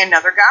serenading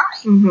another guy.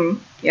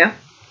 Yeah.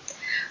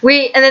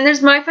 And then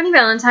there's My Funny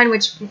Valentine,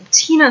 which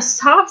Tina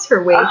sobs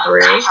her way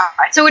through. God,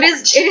 so it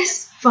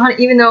is fun,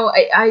 even though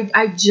I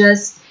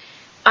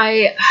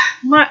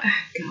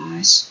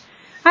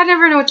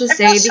never know what to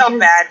say. I feel so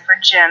bad for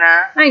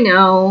Jenna. I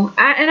know.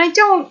 I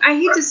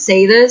hate to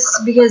say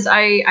this because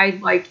I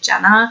like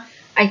Jenna.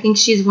 I think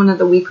she's one of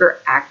the weaker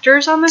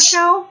actors on the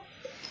show.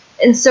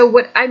 And so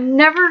I'm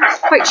never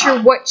quite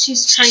sure what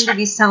she's trying to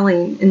be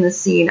selling in the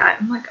scene.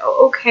 I'm like,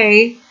 oh,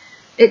 okay.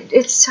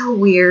 It's so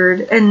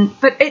weird.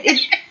 But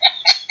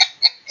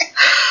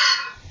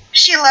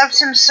she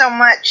loves him so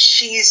much,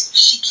 she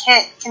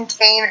can't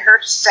contain her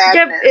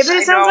sadness. Yeah, but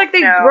it sounds like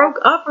they broke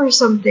up or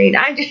something.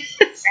 I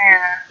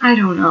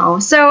don't know.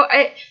 So,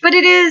 but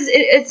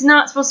it's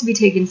not supposed to be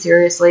taken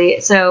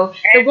seriously. So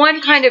the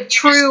one kind of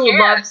true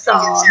love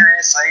song.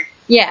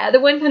 Yeah, the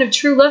one kind of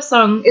true love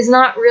song is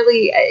not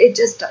really.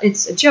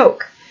 It's a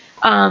joke.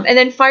 And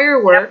then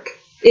Firework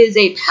is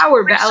a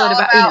power ballad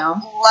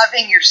about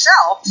loving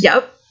yourself.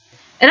 Yep.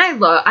 And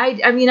I'm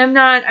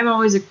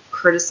always a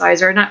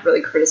criticizer, not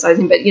really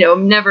criticizing, but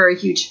I'm never a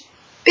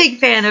big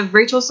fan of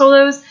Rachel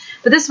solos.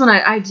 But this one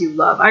I do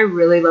love. I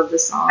really love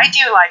this song. I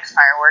do like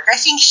Firework. I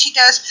think she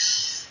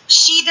does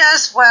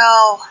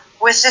well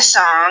with this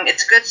song.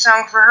 It's a good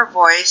song for her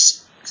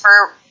voice, for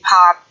a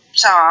pop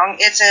song.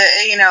 It's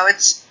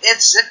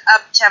it's an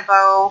up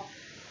tempo.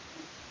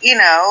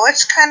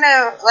 It's kind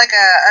of like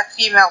a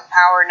female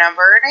power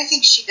number, and I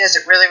think she does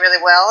it really,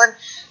 really well. And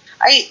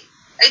I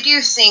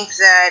do think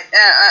that,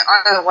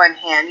 on the one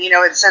hand,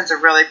 it sends a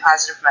really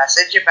positive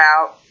message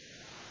about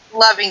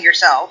loving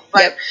yourself.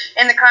 But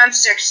in the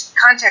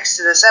context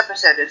of this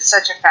episode, it's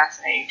such a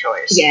fascinating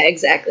choice. Yeah,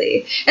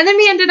 exactly. And then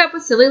we ended up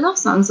with Silly Love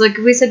Songs, like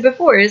we said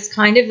before. It's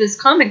kind of this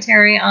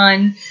commentary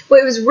on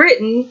what was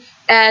written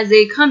as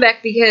a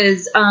comeback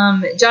because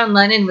John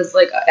Lennon was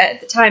like, at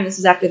the time, this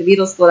was after the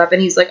Beatles split up,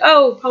 and he's like,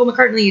 oh, Paul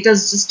McCartney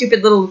does just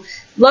stupid little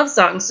love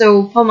songs.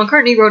 So Paul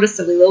McCartney wrote a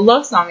silly little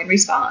love song in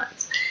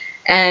response.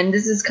 And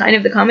this is kind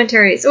of the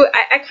commentary. So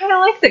I kind of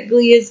like that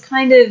Glee is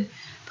kind of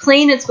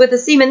playing it's with a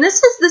theme. And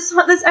this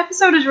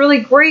episode is really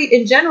great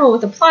in general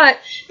with the plot.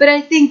 But I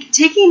think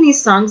taking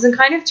these songs and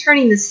kind of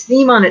turning this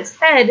theme on its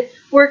head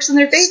works in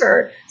their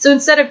favor. So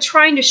instead of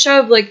trying to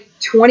shove like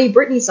 20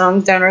 Britney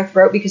songs down our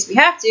throat because we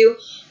have to,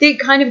 they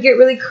kind of get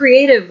really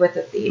creative with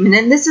the theme. And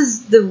then this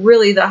is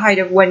really the height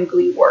of when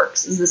Glee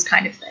works, is this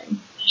kind of thing.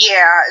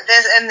 Yeah,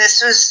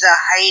 this was the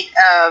height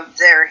of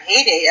their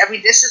heyday. I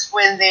mean, this is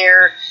when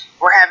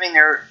were having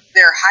their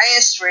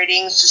highest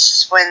ratings. This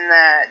is when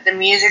the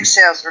music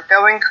sales were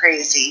going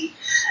crazy,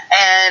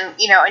 and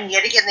and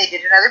yet again they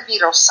did another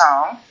Beatles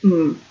song.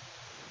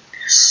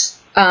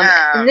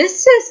 And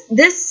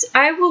this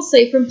I will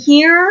say, from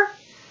here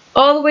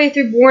all the way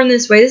through Born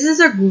This Way, this is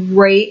a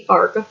great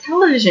arc of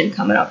television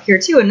coming up here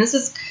too, and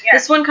this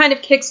one kind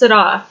of kicks it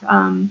off.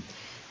 And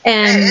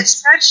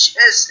it's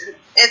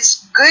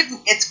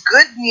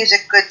good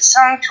music, good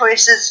song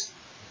choices,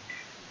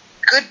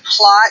 good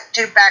plot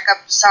to back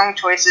up the song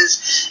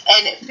choices,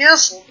 and it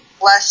feels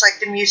less like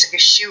the music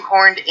is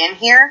shoehorned in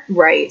here.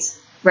 Right.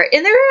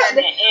 And there are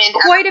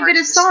quite a bit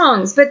of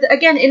songs, but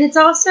again, and it's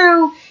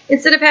also,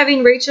 instead of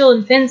having Rachel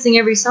and Finn sing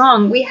every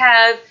song, we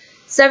have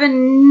 6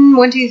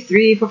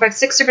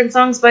 different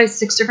songs by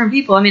 6 different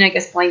people. I mean, I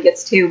guess Blaine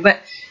gets 2, but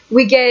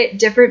we get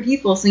different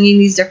people singing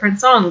these different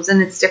songs,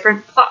 and it's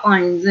different plot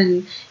lines,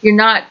 and you're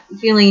not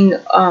feeling,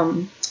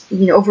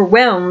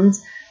 overwhelmed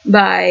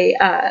by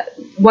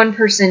one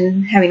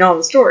person having all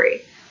the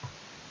story.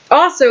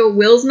 Also,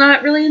 Will's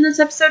not really in this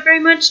episode very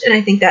much, and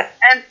I think that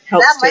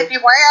helps that might be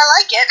why I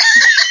like it.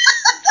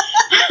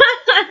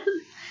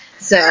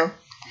 So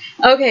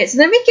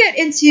then we get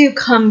into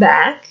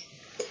Comeback,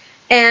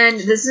 And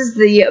this is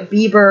the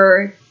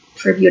Bieber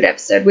tribute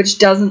episode, which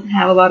doesn't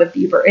have a lot of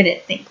Bieber in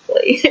it,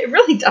 thankfully. It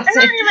really doesn't. I'm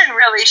not even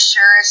really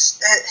sure.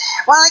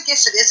 Well, I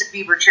guess it is a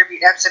Bieber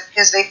tribute episode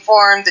because they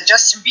formed the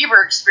Justin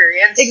Bieber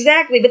Experience.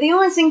 Exactly, but they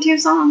only sing 2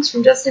 songs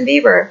from Justin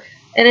Bieber,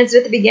 and it's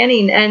at the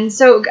beginning. And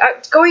so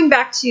going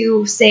back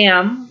to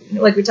Sam,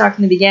 like we talked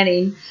in the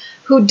beginning,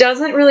 who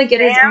doesn't really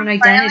get his own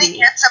identity. Finally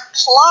gets a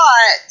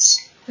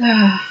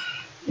plot.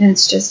 And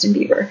it's Justin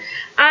Bieber.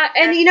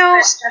 And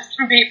it's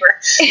Justin Bieber.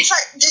 It's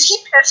like, did he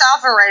piss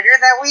off a writer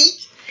that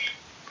week?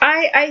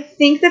 I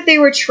think that they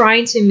were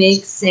trying to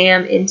make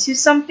Sam into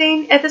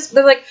something at this.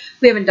 They're like,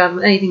 we haven't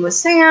done anything with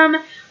Sam.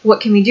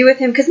 What can we do with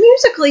him? Because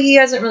musically, he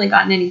hasn't really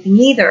gotten anything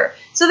either.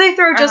 So they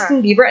throw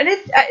Justin Bieber, and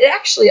it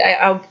actually,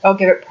 I'll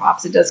give it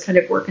props. It does kind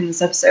of work in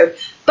this episode,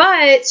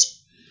 but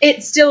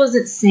it still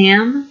isn't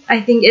Sam. I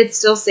think it's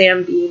still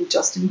Sam being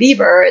Justin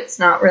Bieber. It's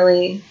not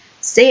really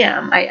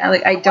Sam. I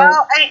don't.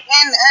 Well,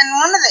 and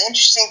one of the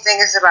interesting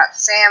things about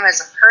Sam as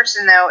a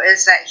person, though,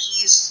 is that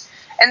he's.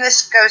 And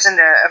this goes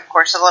into, of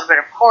course, a little bit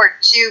of Cord,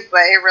 too, but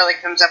it really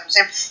comes up with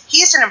him.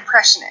 He's an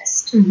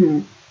impressionist.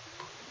 Mm-hmm.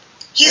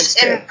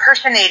 He's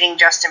impersonating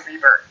Justin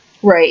Bieber.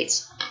 Right.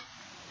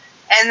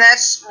 And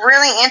that's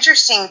really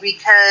interesting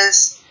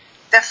because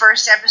the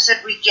first episode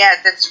we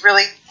get that's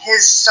really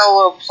his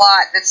solo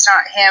plot, that's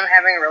not him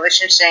having a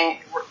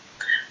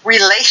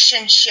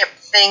relationship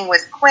thing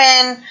with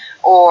Quinn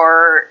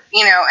or,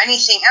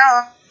 anything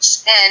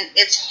else, and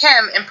it's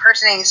him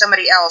impersonating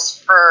somebody else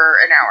for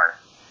an hour.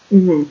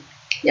 Mm-hmm.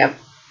 Yep.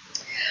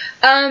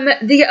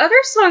 The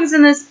other songs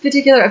in this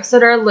particular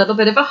episode are a little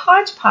bit of a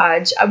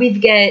hodgepodge. We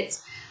get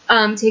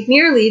Take Me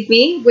or Leave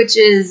Me, which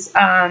is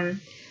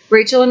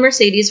Rachel and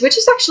Mercedes, which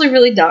is actually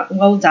really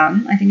well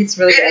done. I think it's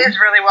really good. It is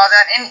really well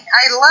done. And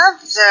I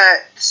love the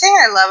thing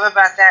I love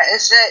about that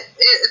is that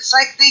it's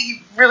like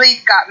they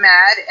really got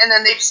mad and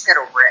then they just got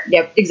over it.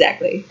 Yep,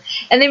 exactly.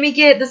 And then we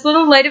get This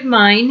Little Light of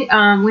Mine,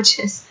 which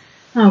is,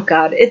 oh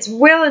God, it's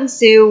Will and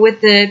Sue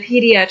with the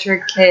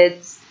pediatric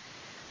kids.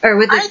 Or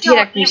with the I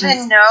don't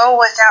even know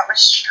what that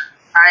was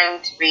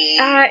trying to be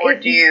or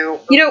do.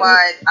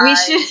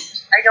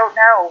 I don't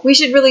know. We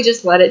should really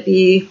just let it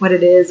be what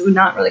it is. We'll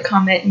not really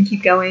comment and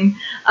keep going.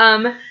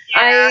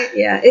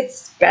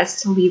 It's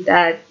best to leave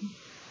that.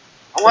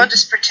 We'll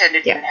just pretend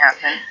it didn't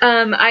happen.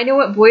 I Know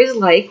What Boys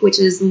Like, which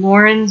is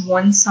Lauren's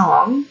one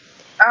song.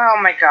 Oh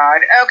my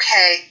God.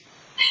 Okay.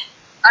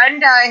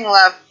 Undying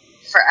Love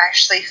for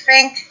Ashley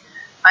Fink.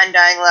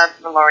 Undying Love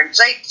for Lauren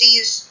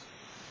Zeitzies.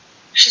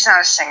 She's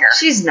not a singer.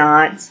 She's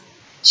not.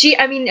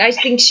 I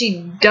think she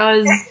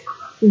does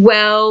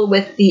well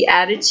with the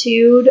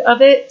attitude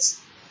of it.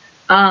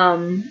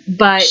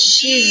 But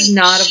she's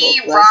not a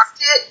vocalist. She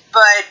rocked it,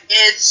 but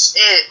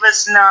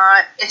it's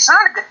not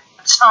a good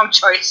song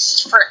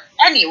choice for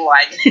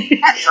anyone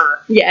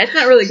ever. Yeah, it's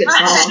not really a good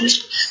song.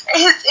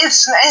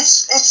 It's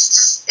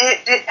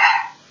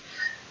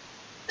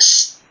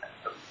just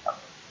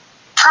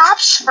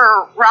props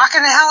for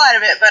rocking the hell out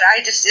of it, but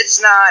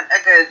it's not a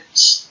good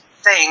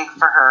thing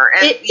for her.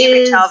 And you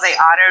can tell they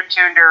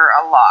auto-tuned her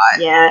a lot.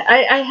 Yeah,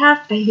 I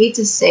hate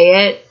to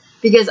say it,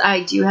 because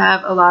I do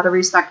have a lot of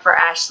respect for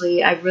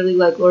Ashley. I really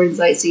like Lauren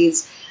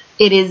Zeitzies.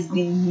 It is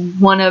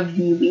one of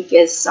the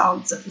weakest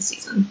songs of the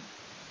season.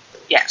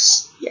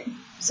 Yes. Yeah.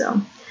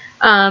 So,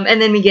 and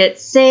then we get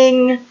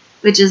Sing,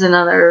 which is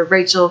another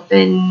Rachel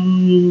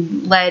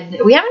Finn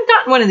led. We haven't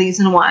gotten one of these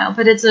in a while,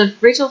 but it's a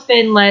Rachel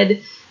Finn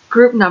led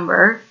group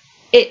number.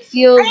 It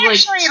feels I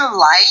actually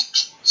like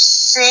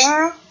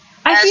Sing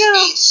as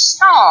a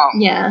song.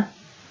 Yeah.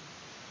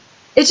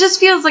 It just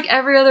feels like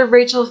every other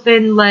Rachel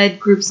Finn-led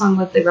group song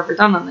that they've ever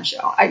done on the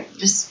show.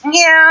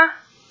 Yeah.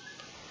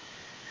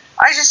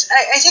 I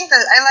think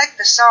that I like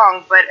the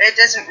song, but it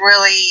doesn't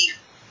really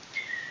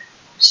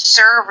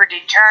serve or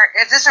deter.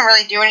 It doesn't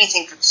really do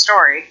anything for the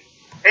story.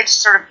 It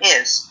just sort of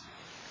is.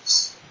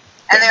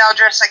 And they all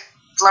dress like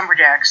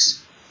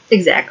lumberjacks.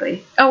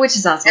 Exactly. Oh, which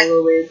is also a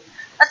little weird.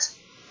 That's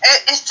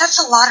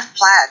a lot of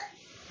plaid.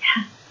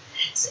 Yeah.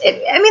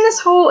 This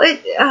whole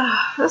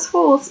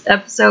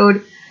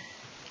episode.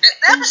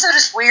 The episode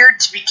is weird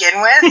to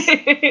begin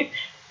with.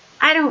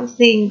 I don't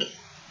think.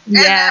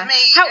 Yeah.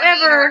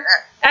 However,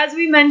 as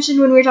we mentioned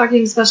when we were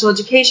talking special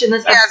education,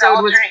 this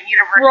episode was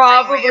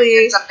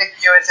probably something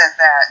to do with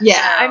that. Yeah,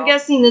 so. I'm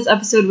guessing this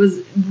episode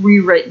was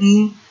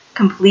rewritten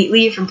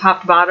completely from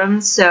top to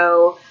bottom,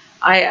 so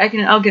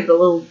I'll give it a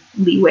little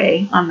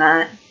leeway on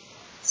that.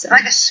 So.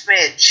 Like a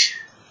smidge.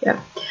 Yep.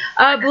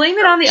 Blame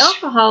It on the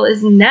Alcohol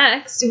is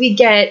next. We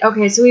get,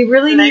 so we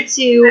really need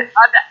to... On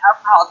the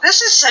alcohol.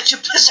 This is such a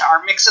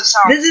bizarre mix of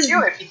songs,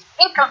 too, if you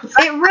think of it.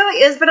 It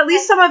really is, but at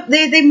least some of...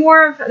 They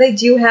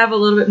do have a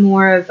little bit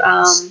more of...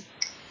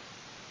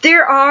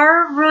 there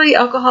are really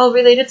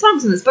alcohol-related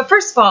songs in this, but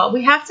first of all,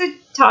 we have to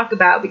talk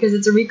about, because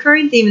it's a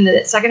recurring theme in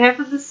the second half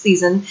of the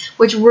season,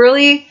 which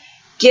really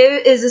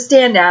is a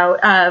standout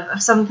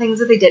of some things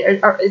that they did.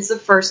 It's the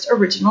first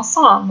original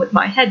song with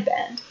My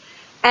Headband.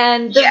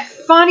 And the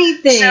funny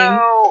thing...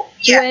 So,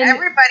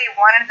 everybody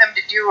wanted them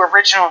to do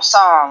original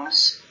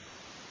songs.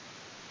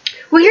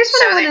 Well, here's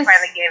what they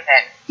finally gave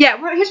it. Yeah,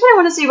 well, here's what I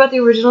want to say about the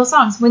original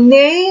songs. When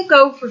they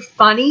go for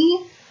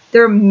funny,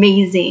 they're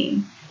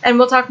amazing. And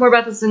we'll talk more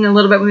about this in a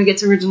little bit when we get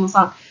to original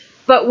song.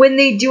 But when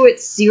they do it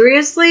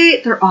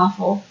seriously, they're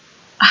awful.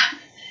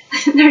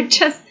 They're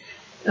just...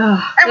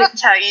 I will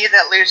tell you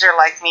that Loser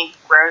Like Me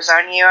grows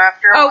on you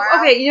after a while. Oh,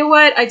 okay, you know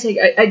what?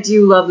 I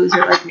do love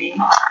Loser Like Me.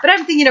 But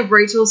I'm thinking of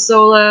Rachel's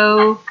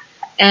solo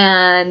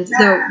and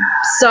the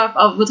stuff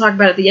we'll talk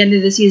about at the end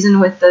of the season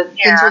with the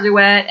Fincher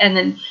duet. And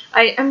then,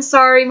 I'm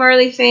sorry,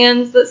 Marley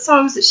fans, the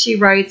songs that she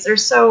writes are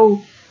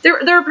so...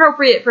 They're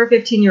appropriate for a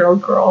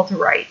 15-year-old girl to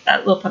write.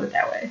 We'll put it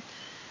that way.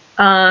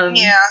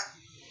 Yeah.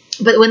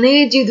 But when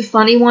they do the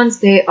funny ones,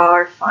 they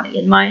are funny.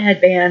 In My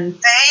Headband...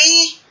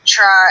 They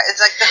try...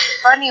 It's like the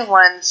funny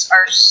ones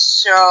are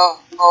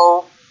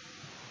so...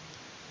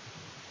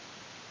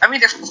 I mean,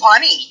 they're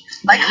funny.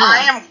 Like,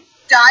 I am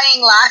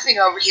dying laughing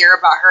over here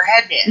about her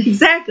headband.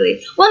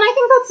 Exactly. Well, and I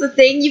think that's the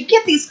thing. You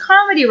get these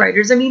comedy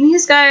writers. I mean,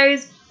 these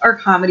guys are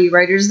comedy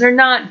writers. They're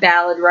not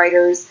ballad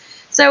writers.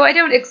 So I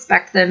don't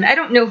expect them. I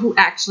don't know who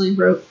actually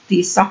wrote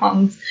these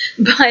songs.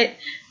 But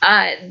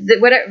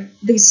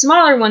the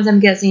smaller ones, I'm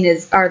guessing,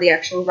 are the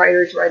actual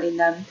writers writing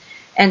them.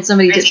 And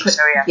somebody did put...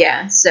 So,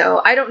 yeah.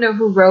 So I don't know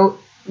who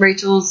wrote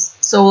Rachel's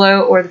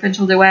solo or the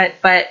Finchel duet.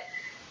 But,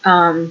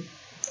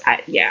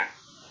 yeah.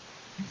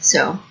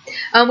 So,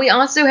 we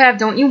also have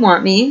Don't You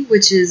Want Me,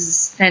 which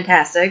is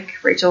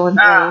fantastic. Rachel and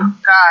Blaine. Oh,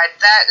 God.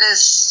 That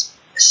is...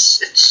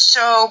 It's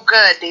so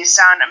good. They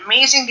sound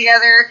amazing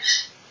together.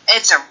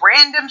 It's a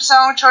random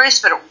song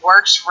choice, but it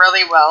works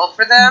really well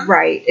for them.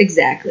 Right,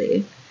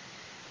 exactly.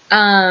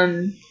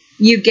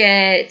 You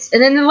get...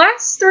 And then the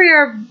last three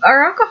are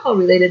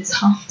alcohol-related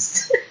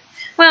songs.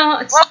 Well,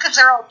 because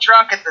they're all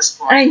drunk at this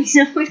point. I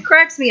know, it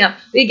cracks me up.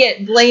 We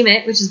get Blame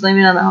It, which is Blame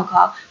It on the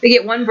Alcohol. We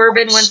get one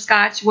bourbon, one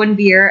scotch, one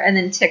beer, and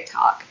then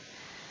TikTok.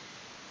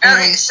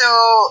 Okay,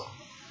 so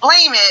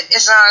Blame It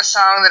is not a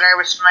song that I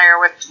was familiar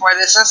with before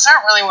this. It's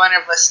not really one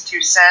I've listened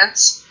to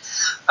since.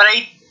 But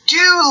I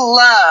do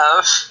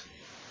love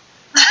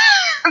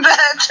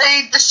that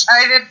they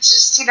decided to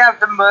just, have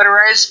the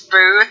motorized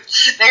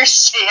booth. There's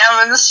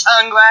Sam in the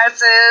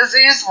sunglasses.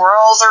 He just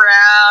rolls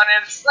around.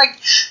 And it's like,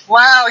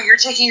 wow, you're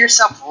taking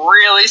yourself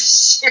really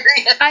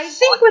serious. I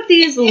think with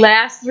these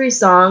last three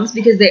songs,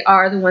 because they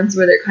are the ones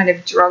where they're kind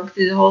of drunk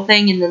through the whole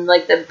thing, and then,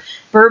 like, the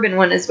bourbon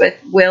one is with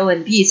Will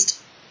and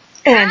Beast.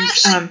 And, I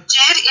actually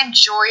did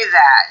enjoy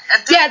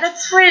that. Yeah,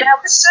 that's what...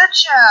 That was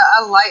such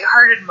a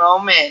lighthearted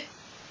moment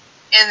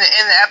in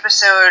the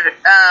episode,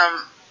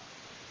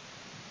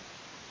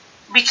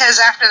 because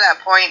after that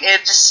point,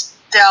 it just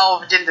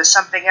delved into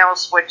something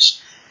else, which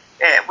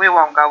we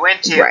won't go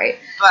into. Right.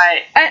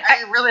 But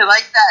I really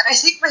like that. I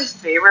think my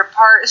favorite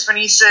part is when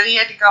he said he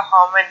had to go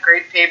home and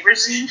grade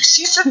papers, and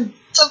she said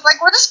something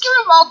like, "We'll just give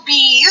him all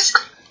B's."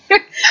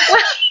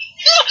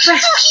 So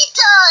he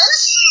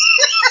does.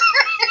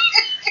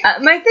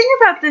 My thing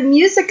about the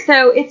music,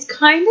 though, it's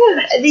kind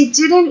of... They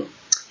didn't...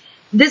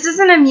 This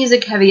isn't a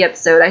music-heavy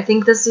episode. I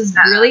think this is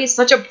really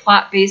such a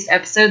plot-based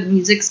episode. The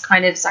music's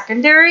kind of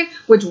secondary,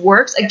 which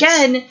works. Yes.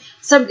 Again,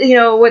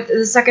 what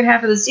the second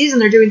half of the season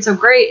they're doing so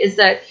great is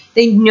that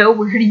they know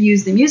where to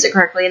use the music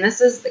correctly, and this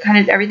is kind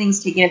of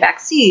everything's taking a back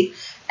seat.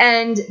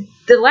 And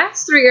the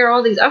last three are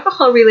all these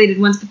alcohol-related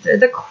ones, but they're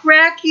the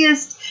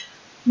crackiest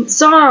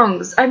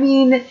songs. I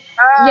mean,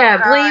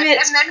 God. Blame It.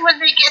 And then when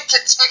they get to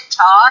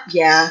TikTok,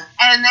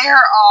 and they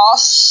are all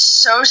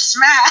so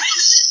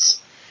smashed.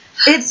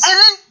 And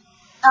then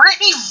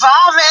Brittany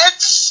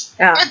vomits,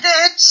 and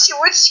then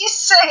what'd she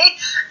say?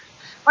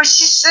 What'd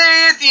she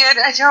say at the end?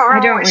 I don't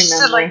remember. She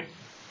said, like,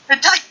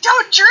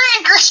 don't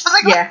drink, or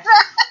something like that.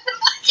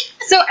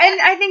 So, and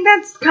I think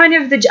that's kind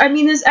of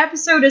this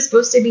episode is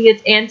supposed to be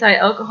its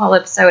anti-alcohol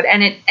episode,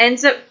 and it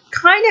ends up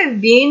kind of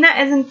being that,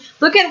 as in,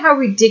 look at how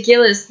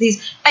ridiculous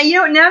these...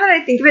 now that I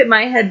think of it,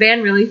 My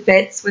Headband really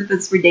fits with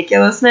this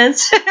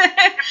ridiculousness.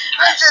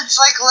 It's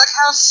like, look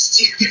how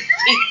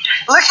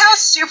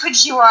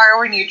stupid you are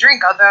when you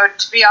drink, although,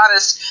 to be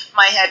honest,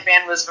 My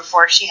Headband was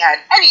before she had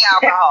any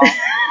alcohol.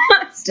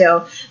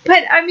 Still.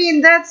 But,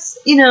 that's,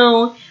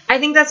 I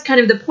think that's kind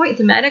of the point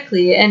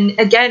thematically, and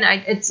again,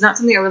 it's not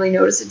something I really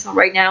noticed until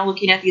right now,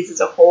 looking at these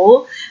as a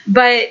whole,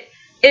 but...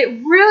 It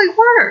really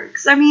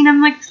works. I'm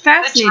fascinated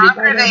by it. The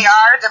drunker they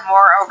are, the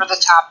more over the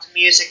top the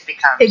music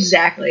becomes.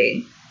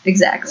 Exactly.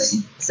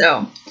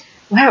 So,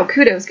 wow,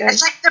 kudos, guys.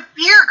 It's like the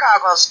beer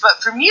goggles,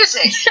 but for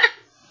music.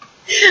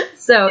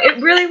 So,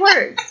 it really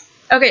works.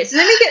 Okay, so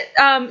then we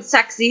get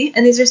Sexy,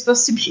 and these are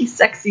supposed to be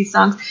sexy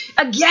songs.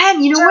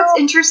 Again, what's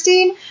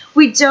interesting?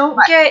 We don't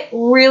get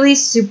really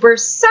super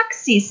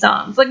sexy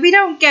songs. Like, we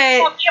don't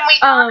get... Well, can we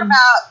talk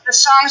about the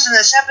songs in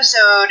this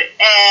episode,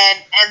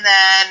 and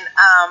then...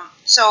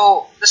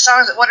 So the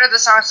songs. What are the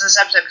songs in this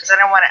episode? Because I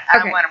don't want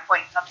to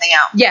point something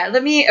out. Yeah,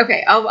 let me.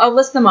 Okay, I'll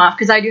list them off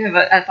because I do have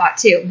a thought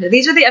too.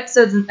 These are the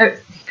episodes.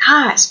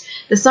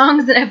 The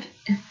songs that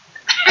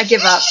I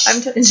give up.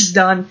 I'm just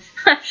done.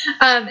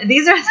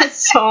 These are the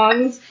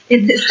songs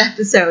in this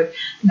episode.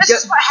 This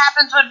is what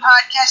happens when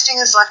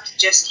podcasting is left to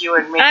just you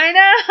and me. I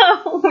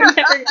know.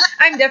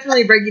 I'm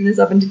definitely breaking this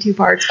up into 2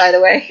 parts, by the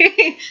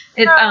way.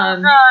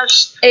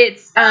 Gosh.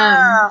 It's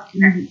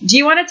Do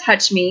You Want to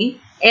Touch Me,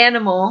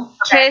 Animal,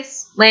 Okay.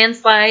 Kiss,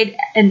 Landslide,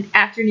 and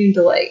Afternoon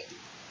Delight.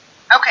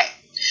 Okay,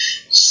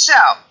 so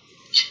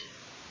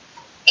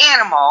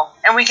Animal,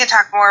 and we can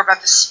talk more about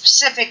this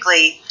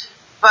specifically,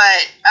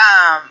 but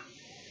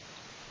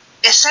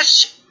it's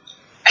such.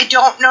 I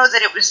don't know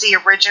that it was the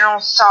original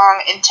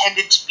song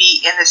intended to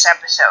be in this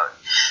episode,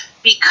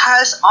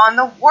 because on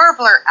the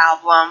Warbler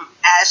album,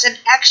 as an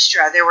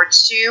extra, there were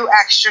 2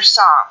 extra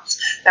songs.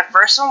 The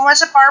first one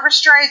was a Barbra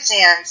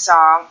Streisand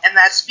song, and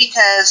that's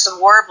because the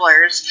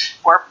Warblers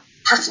were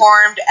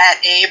performed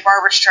at a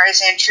Barbra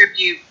Streisand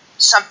tribute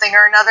something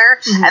or another,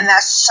 and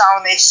that's the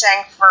song they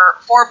sang for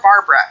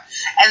Barbara,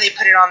 and they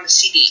put it on the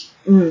CD.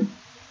 Mm.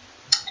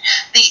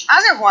 The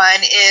other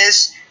one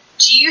is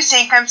Do You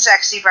Think I'm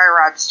Sexy by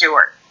Rod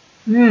Stewart.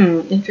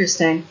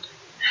 Interesting.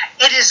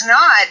 It is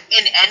not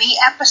in any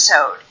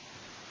episode,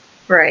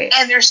 Right.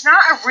 and there's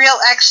not a real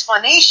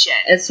explanation.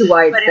 As to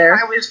why it's But there.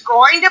 if I was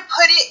going to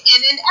put it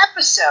in an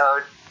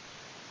episode,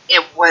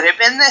 it would have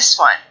been this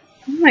one.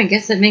 I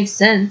guess that makes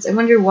sense. I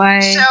wonder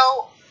why.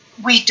 So,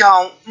 we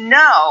don't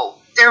know.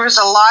 There was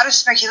a lot of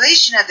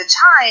speculation at the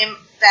time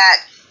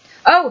that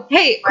Oh,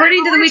 hey,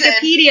 according to the reason-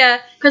 Wikipedia,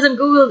 because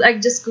I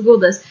just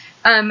Googled this.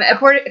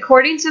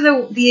 According to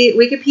the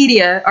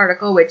Wikipedia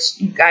article, which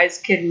you guys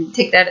can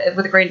take that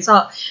with a grain of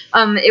salt,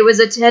 it was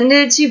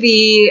intended to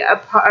be a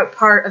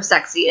part of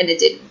Sexy, and it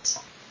didn't.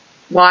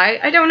 Why?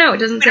 I don't know. It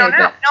doesn't we say. don't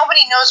know. But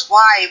Nobody knows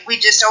why. We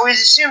just always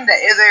assumed that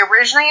they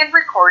originally had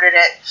recorded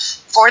it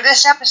for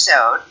this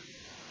episode.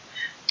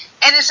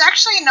 And it's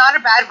actually not a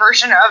bad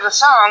version of the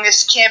song,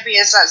 as campy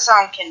as that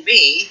song can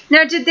be.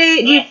 now, do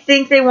you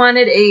think they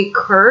wanted a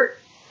Kurt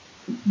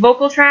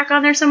vocal track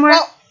on there somewhere?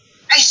 Well,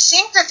 I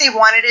think that they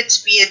wanted it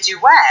to be a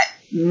duet,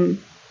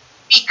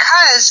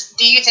 because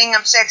Do You Think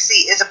I'm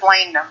Sexy is a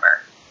Blaine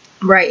number.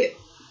 Right.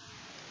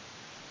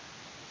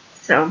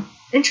 So,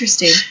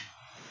 interesting.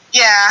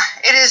 Yeah,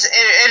 it is.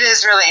 It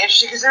is really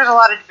interesting, because there's a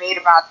lot of debate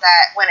about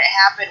that when it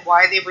happened,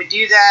 why they would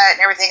do that,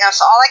 and everything else.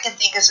 So all I can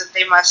think is that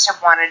they must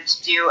have wanted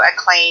to do a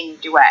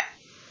Klaine duet.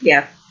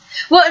 Yeah.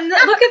 Well, and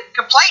look at...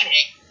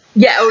 Complaining.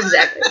 Yeah, oh,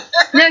 exactly.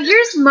 Now,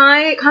 here's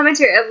my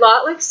commentary. A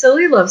lot like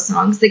Silly Love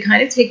Songs, they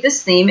kind of take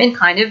this theme and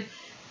kind of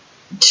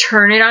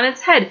turn it on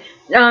its head.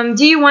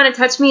 Do You Want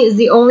to Touch Me is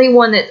the only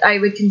one that I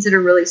would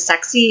consider really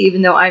sexy,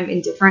 even though I'm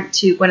indifferent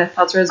to Gwyneth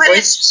Paltrow's But voice.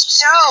 it's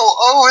so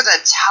over the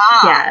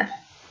top. Yeah.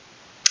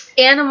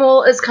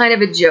 Animal is kind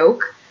of a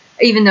joke,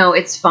 even though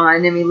it's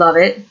fun and we love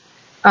it.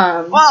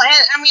 Well, and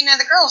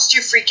the girls do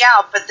freak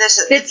out, but this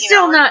is It's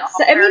still not. It's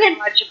all very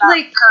much about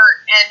like Kurt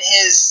and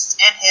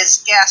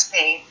his gas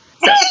pain.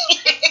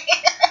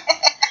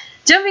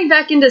 jumping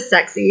back into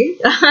Sexy.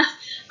 Yeah.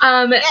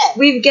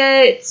 we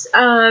get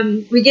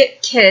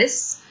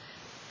Kiss.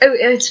 Oh,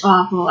 it's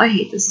awful. I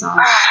hate this song.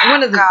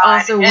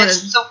 It's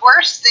the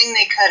worst thing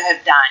they could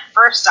have done.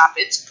 First off,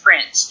 it's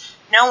Prince.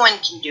 No one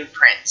can do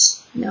Prince.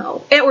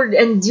 No,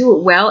 and do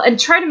it well, and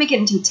try to make it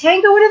into a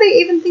tango. What are they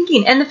even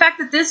thinking? And the fact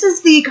that this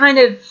is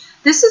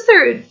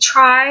their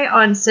try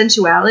on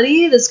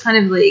sensuality, this kind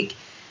of like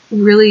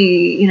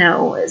really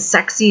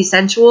sexy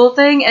sensual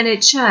thing, and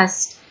it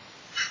just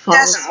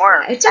doesn't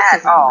work. It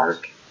just doesn't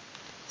work.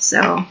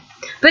 So,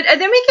 but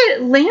then we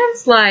get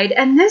Landslide,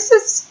 and this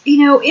is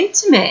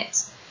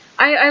intimate.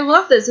 I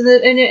love this, and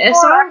a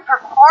song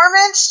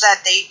performance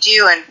that they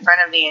do in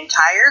front of the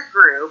entire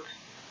group.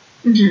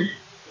 Mm-hmm.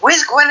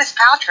 With Gwyneth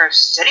Paltrow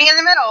sitting in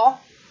the middle,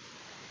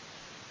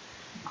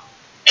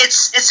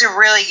 it's a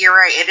really, you're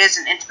right, it is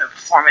an intimate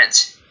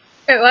performance.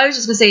 Well, I was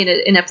just going to say, in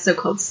an episode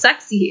called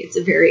Sexy, it's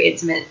a very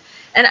intimate,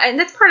 and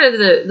that's part of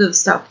the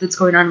stuff that's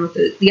going on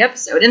with the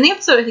episode. And the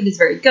episode, I think, is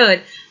very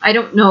good. I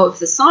don't know if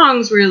the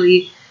songs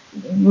really,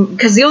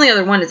 because the only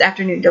other one is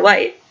Afternoon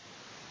Delight,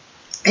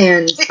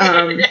 and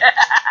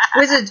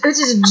which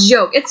is a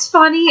joke. It's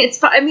funny.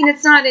 It's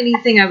not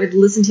anything I would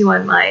listen to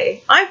on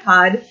my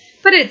iPod,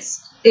 but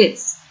it's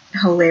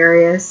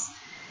hilarious,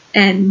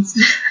 and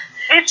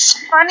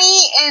it's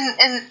funny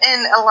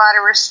in a lot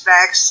of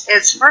respects.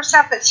 First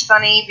off, it's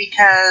funny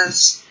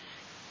because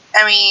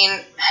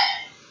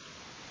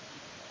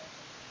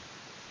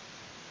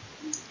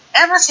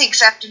Emma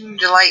thinks Afternoon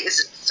Delight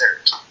is a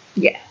dessert.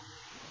 Yeah,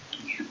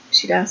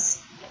 she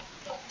does.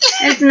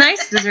 And it's a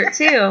nice dessert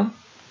too.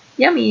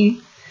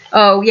 Yummy.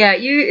 Oh yeah,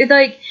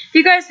 if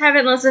you guys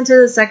haven't listened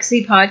to the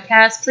Sexy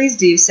podcast, please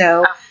do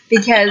so,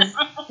 because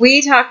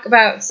we talk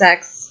about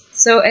sex.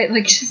 So and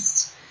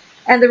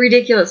the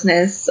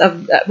ridiculousness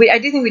of I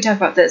do think we talk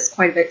about this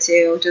quite a bit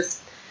too.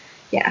 Just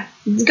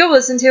go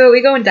listen to it.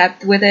 We go in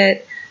depth with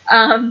it.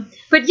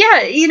 But yeah,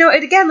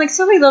 again, like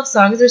Silly Love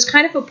Songs, there's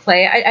kind of a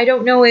play. I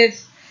don't know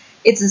if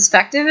it's as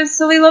effective as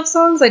Silly Love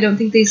Songs. I don't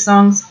think these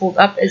songs hold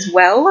up as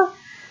well.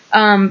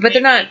 But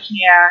they're not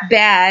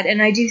bad,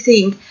 and I do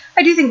think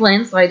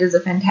Landslide is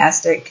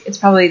it's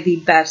probably the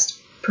best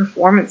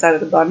performance out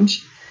of the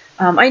bunch.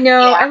 I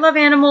know, Yeah. I love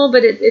Animal,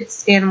 but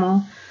it's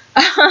Animal.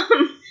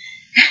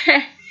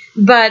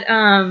 But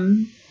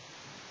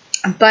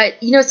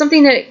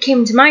something that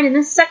came to mind in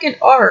this second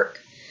arc,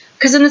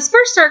 because in this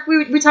first arc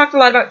we talked a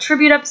lot about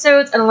tribute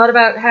episodes and a lot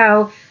about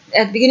how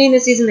at the beginning of the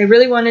season they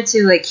really wanted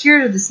to like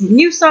hear this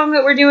new song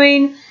that we're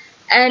doing,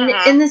 and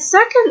in the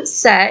second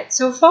set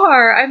so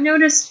far I've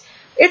noticed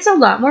it's a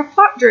lot more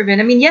plot driven.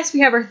 I mean, yes,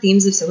 we have our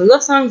themes of silly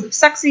love songs, of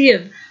sexy,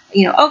 of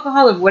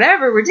alcohol, of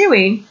whatever we're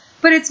doing,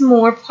 but it's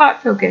more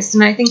plot focused,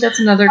 and I think that's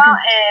another. Well,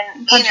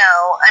 and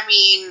I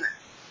mean,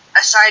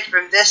 aside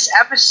from this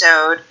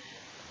episode,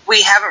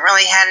 we haven't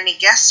really had any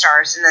guest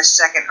stars in this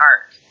second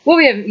arc. Well,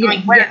 we have,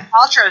 Gwyneth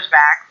Paltrow's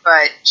back,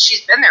 but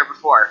she's been there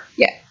before.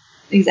 Yeah,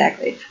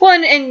 exactly. Well,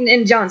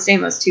 and John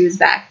Stamos too is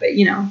back, but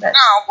that's.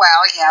 Oh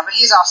well, yeah, but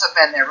he's also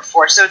been there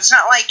before, so it's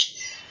not like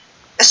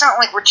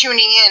we're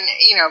tuning in,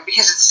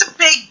 because it's the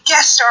big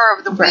guest star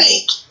of the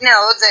week.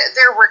 No,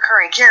 they're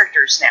recurring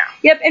characters now.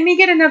 Yep, and we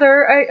get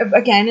another.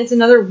 Again, it's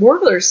another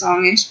Warbler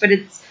songish, but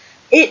it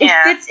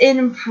fits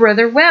in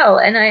rather well,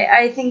 and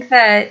I think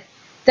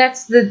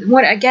that's the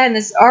one. Again,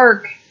 this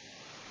arc,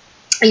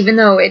 even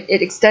though it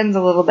extends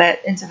a little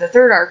bit into the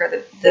third arc of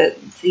the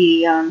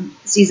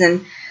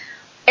season,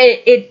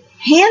 it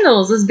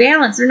handles this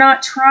balance. They're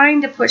not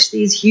trying to push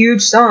these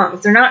huge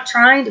songs. They're not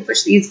trying to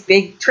push these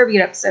big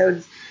tribute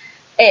episodes.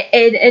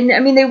 And I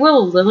mean, they will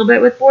a little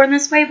bit with Born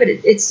This Way, but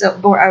it's still.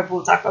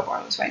 We'll talk about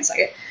Born This Way in a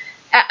second.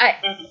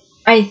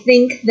 I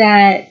think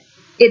that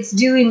it's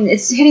hitting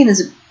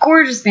this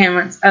gorgeous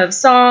balance of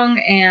song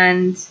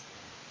and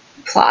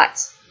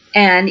plot.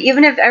 And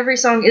even if every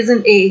song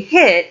isn't a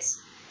hit,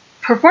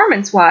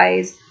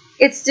 performance-wise,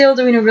 it's still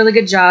doing a really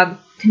good job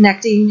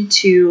connecting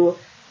to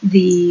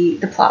the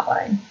plot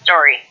line.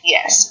 Story,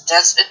 yes.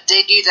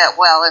 They do that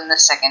well in the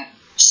second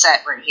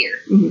set right here.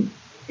 Mm-hmm.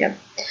 Yep.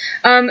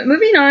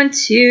 Moving on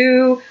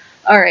to...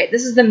 Alright,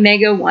 this is the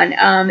mega one.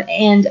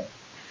 And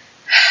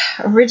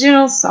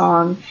original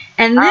song.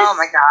 And this oh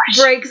my gosh.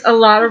 breaks a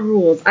lot of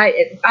rules.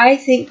 I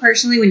think,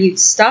 personally, when you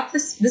stop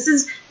this... This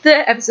is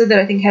the episode that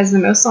I think has the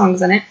most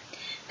songs in it.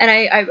 And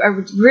I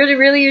would really,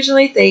 really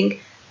usually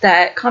think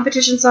that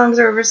competition songs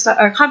are overstuffed,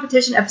 or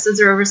competition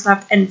episodes are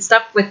overstuffed, and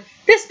stuff with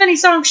this many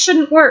songs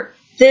shouldn't work.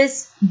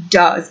 This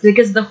does,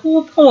 because the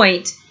whole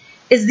point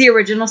is the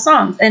original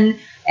songs, and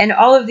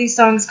all of these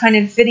songs kind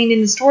of fitting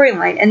in the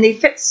storyline, and they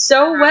fit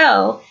so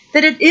well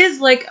that it is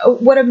like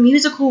what a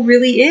musical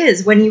really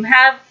is. When you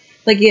have,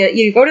 like,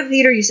 you go to the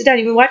theater, you sit down,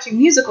 you've been watching a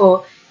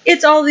musical,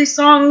 it's all these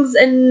songs,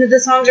 and the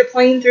songs are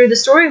playing through the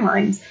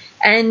storylines,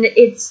 and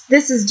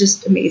this is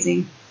just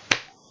amazing.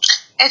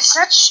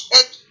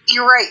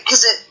 You're right,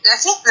 because I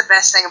think the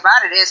best thing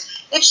about it is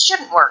it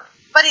shouldn't work,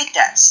 but it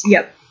does.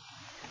 Yep.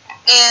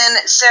 And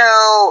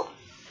so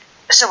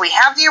we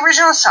have the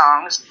original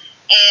songs,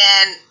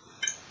 and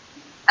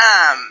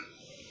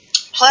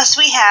plus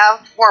we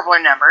have Warbler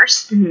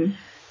numbers. Mm-hmm.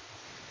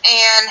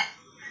 And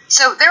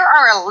so there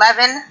are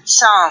 11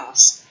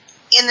 songs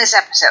in this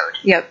episode.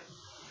 Yep.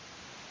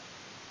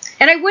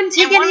 And I wouldn't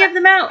take any of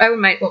them out. I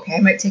might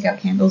take out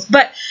Candles,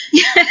 but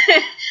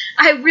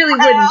I really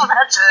wouldn't. Well,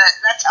 that's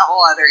a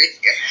whole other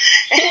issue.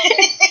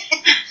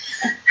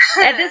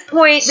 At this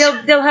point,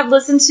 they'll have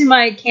listened to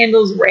my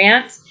Candles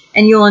rants,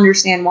 and you'll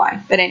understand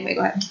why. But anyway,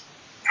 go ahead.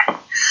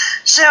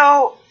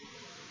 So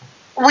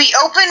we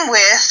open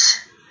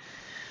with.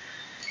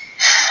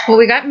 Well,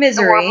 we got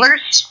Misery.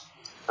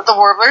 The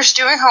Warblers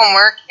doing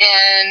homework,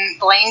 and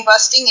Blaine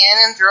busting in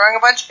and throwing a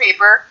bunch of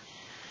paper,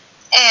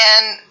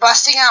 and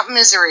busting out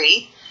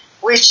Misery,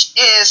 which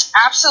is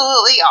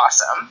absolutely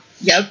awesome.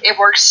 Yep. It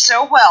works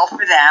so well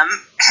for them.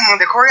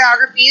 The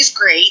choreography is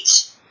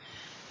great.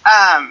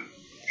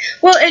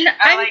 Well, and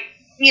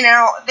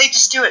they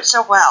just do it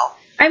so well.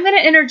 I'm going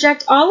to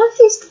interject all of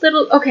these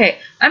little... Okay,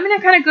 I'm going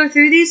to kind of go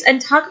through these and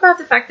talk about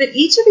the fact that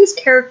each of these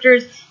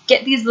characters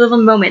get these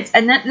little moments.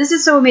 And this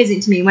is so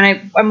amazing to me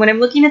when I'm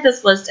looking at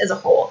this list as a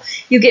whole.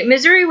 You get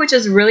Misery, which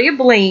is really a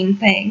Blaine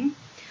thing.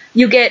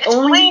 You get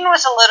Blaine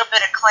was a little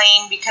bit of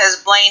Klaine,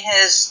 because Blaine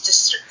has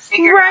just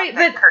figured out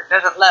that Kurt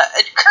doesn't love...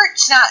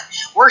 Kurt's not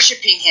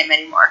worshipping him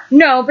anymore.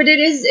 No, but it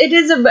is,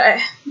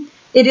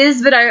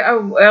 but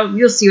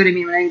you'll see what I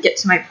mean when I get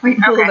to my point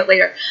a little bit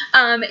later.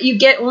 You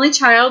get Only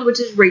Child, which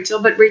is Rachel,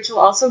 but Rachel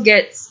also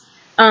gets,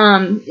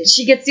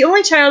 she gets The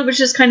Only Child, which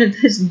is kind of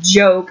this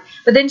joke,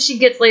 but then she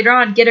gets later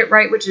on Get It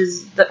Right, which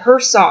is her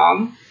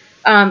song.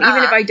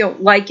 Even if I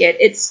don't like it,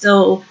 it's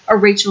still a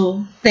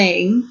Rachel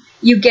thing.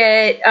 You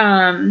get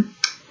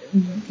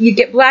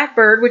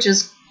Blackbird, which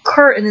is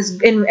Kurt, and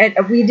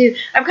we do.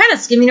 I'm kind of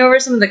skimming over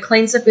some of the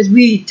Klaine stuff because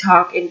we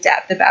talk in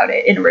depth about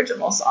it in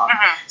original song.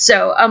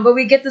 So, but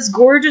we get this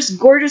gorgeous,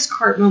 gorgeous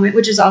Kurt moment,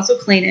 which is also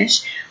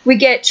Klainish. We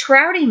get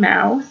Trouty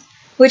Mouth,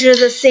 which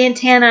is a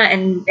Santana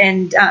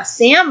and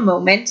Sam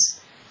moment.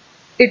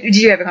 Did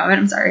you have a comment?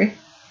 I'm sorry.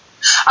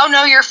 Oh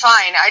no, you're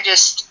fine. I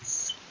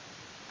just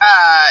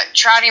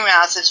Trouty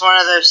Mouth is one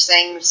of those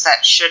things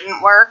that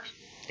shouldn't work.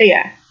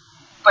 Yeah.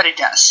 But it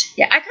does.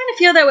 Yeah, I kind of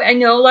feel that way. I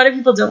know a lot of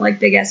people don't like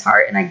Big Ass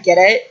Heart, and I get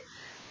it.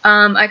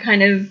 I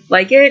kind of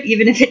like it,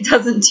 even if it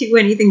doesn't do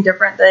anything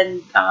different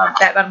than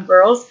Fat Bottom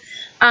Girls.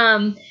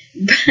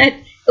 But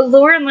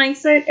Lauren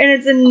likes it,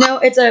 and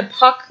it's a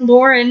Puck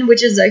Lauren,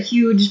 which is a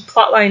huge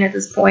plot line at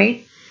this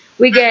point.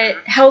 We get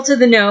Hell to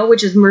the No,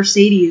 which is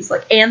Mercedes,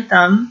 like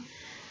anthem.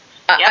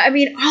 Yep. I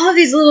mean, all of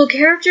these little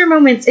character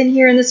moments in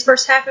here in this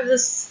first half of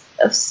this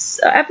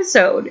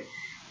episode,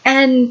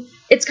 and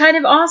it's kind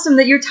of awesome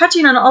that you're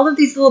touching on all of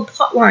these little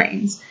plot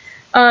lines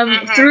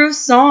through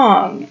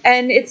song.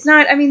 And it's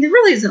not, I mean, there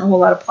really isn't a whole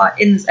lot of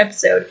plot in this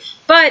episode,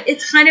 but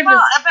it's kind of but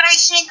I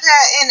think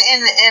that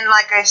in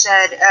like I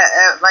said,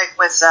 like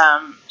with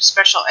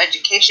special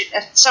education,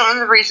 some of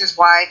the reasons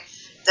why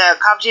the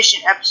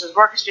competition episodes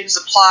work is because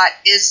the plot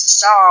is the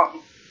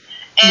song.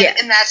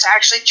 And that's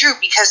actually true,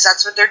 because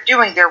that's what they're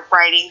doing. They're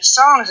writing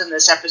songs in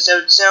this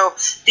episode, so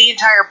the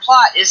entire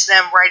plot is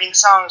them writing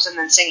songs and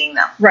then singing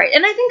them. Right,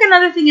 and I think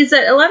another thing is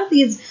that a lot of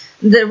the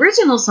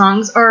original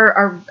songs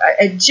are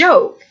a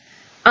joke,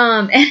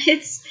 and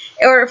it's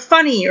or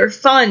funny or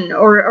fun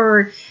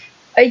or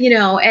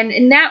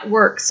and that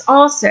works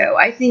also.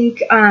 I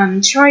think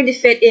trying to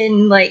fit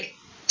in like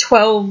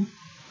 12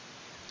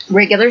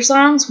 regular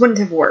songs wouldn't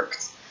have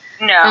worked.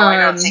 No, I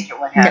don't think it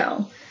would have.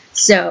 No.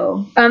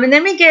 So, and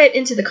then we get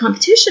into the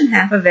competition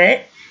half of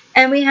it,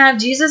 and we have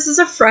Jesus is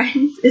my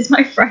friend.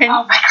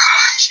 Oh my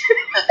gosh.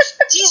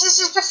 Jesus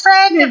is a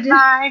friend of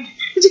mine.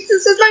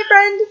 Jesus is my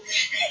friend.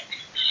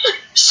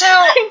 So,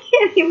 I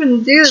can't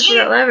even do this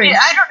without laughing.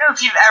 I don't know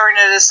if you've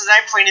ever noticed, and I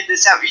pointed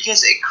this out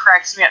because it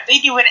cracks me up. They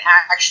do an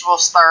actual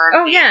Star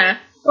of David.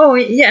 Oh,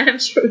 yeah, I'm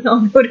sure we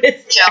all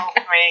noticed.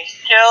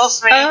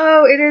 Kills me.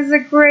 Oh, it is a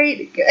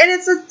great, and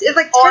it's like 10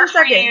 seconds. 4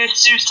 for you,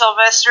 Sue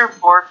Sylvester,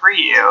 4 for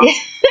you.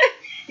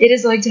 It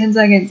is like 10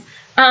 seconds.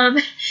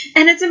 And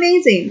it's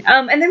amazing.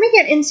 And then we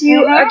get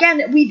into,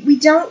 again, we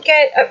don't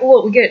get,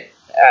 we get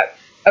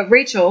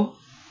Rachel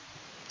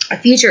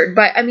featured,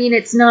 but I mean,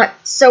 it's not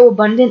so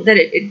abundant that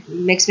it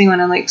makes me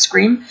want to like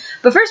scream.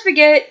 But first we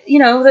get,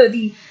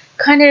 the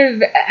kind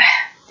of,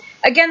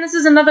 again, this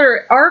is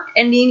another arc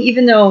ending,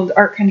 even though the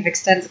arc kind of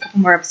extends a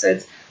couple more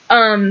episodes.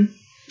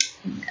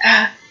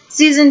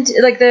 Season,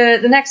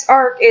 the next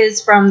arc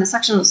is from the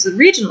sectionals to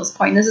the regionals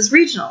point. This is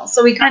regional.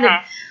 So we kind of,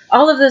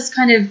 all of this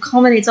kind of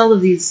culminates all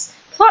of these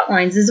plot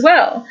lines as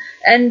well.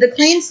 And the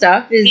Klaine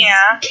stuff is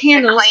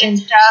candles. The Klaine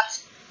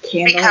stuff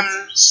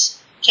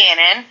becomes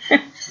canon.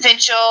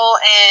 Finchel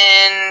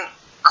and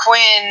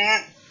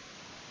Quinn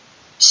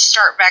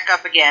start back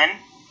up again.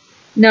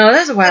 No, that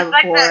was a while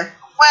before.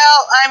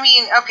 Well, I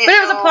mean, okay. But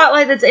it was a plot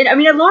line that's in. I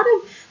mean, a lot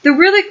of the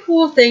really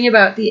cool thing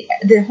about the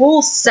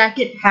whole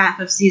second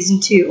half of season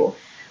 2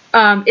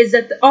 is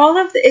that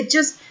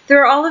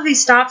there are all of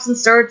these stops and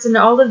starts and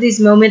all of these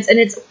moments, and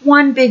it's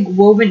one big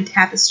woven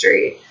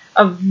tapestry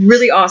of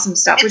really awesome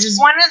stuff. It's which is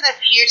one of the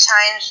few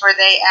times where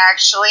they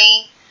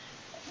actually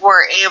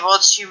were able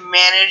to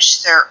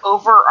manage their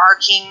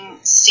overarching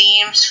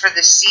themes for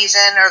the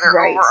season or their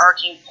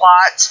overarching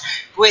plots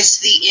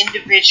with the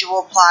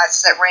individual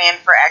plots that ran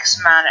for X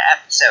amount of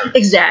episodes.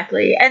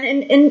 Exactly.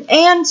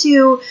 And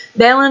to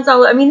balance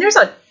all, I mean, there's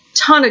a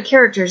ton of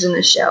characters in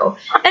this show.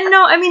 And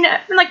no, I mean,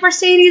 like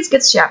Mercedes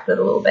gets shafted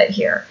a little bit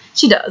here.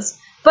 She does.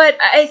 But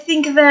I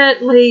think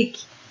that, like,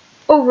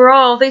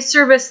 overall, they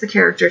service the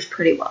characters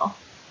pretty well.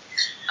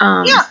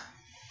 Yeah.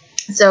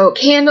 So,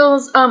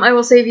 candles, I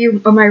will save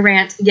you my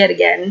rant yet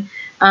again.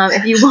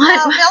 If you want.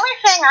 Well, the only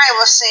thing I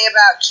will say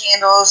about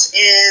candles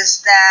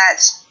is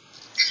that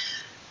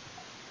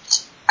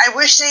I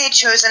wish they had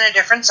chosen a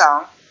different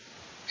song.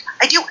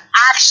 I do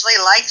actually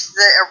like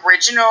the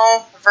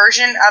original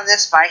version of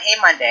this by Hey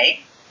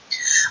Monday,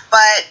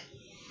 but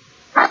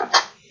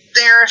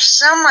there's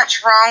so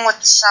much wrong with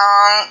the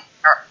song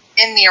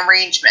in the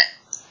arrangement.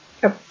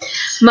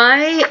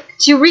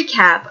 To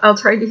recap, I'll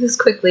try to do this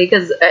quickly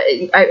because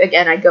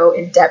I go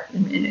in depth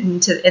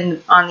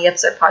on the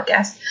episode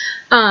podcast.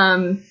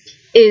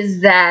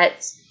 Is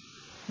that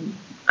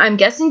I'm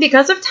guessing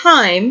because of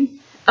time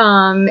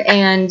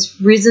and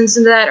reasons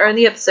that are in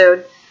the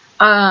episode,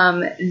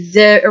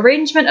 the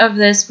arrangement of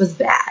this was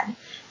bad,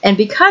 and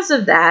because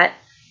of that,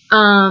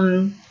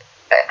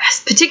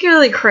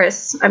 particularly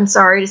Chris, I'm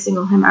sorry to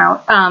single him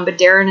out, but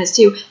Darren is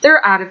too.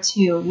 They're out of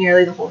tune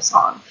nearly the whole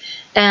song.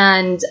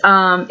 And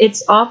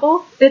it's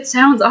awful. It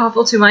sounds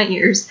awful to my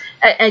ears.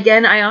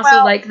 Again, I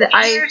also like that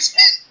I'm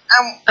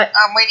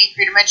waiting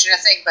for you to mention a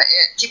thing, but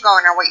keep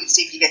going. I'll wait and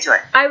see if you get to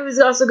it. I was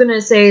also going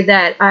to say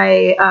that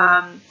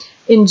I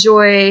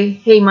enjoy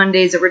Hey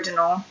Monday's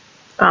original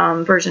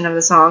version of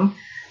the song.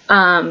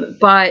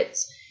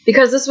 But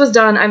because this was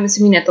done, I'm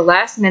assuming at the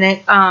last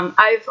minute,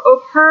 I've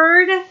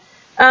heard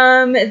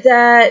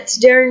that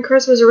Darren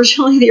Criss was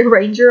originally the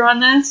arranger on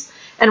this,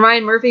 and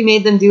Ryan Murphy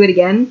made them do it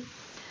again.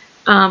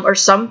 Or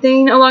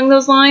something along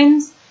those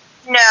lines?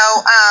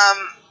 No,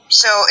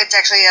 so it's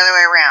actually the other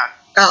way around.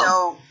 Oh.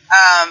 So,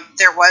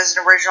 there was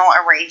an original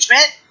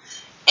arrangement,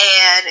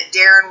 and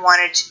Darren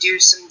wanted to do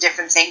some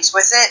different things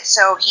with it,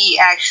 so he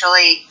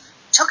actually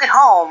took it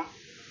home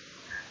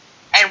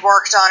and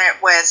worked on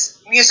it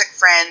with music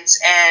friends,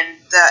 and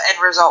the end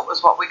result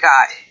was what we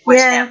got with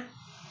him.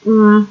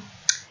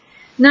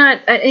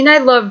 not, and I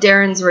love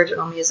Darren's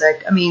original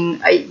music. I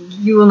mean,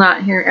 you will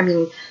not hear, I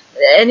mean,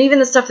 and even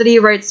the stuff that he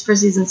writes for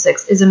season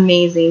 6 is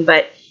amazing,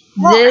 but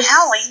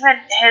hell, even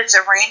his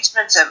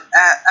arrangements of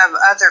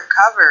other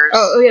covers.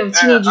 Oh yeah,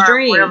 Teenage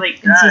Dream really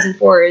good. in season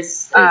 4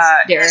 is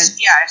Darren. His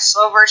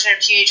slow version of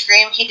Teenage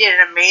Dream. He did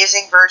an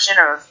amazing version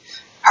of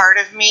Part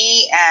of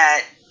Me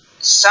at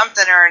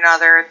something or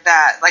another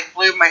that like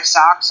blew my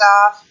socks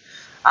off.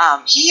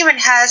 He even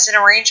has an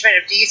arrangement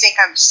of Do You Think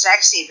I'm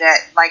Sexy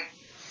that like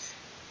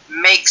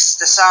makes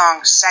the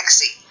song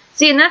sexy.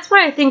 See, and that's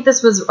why I think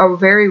this was a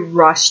very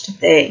rushed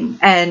thing,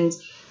 and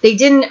they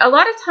didn't. A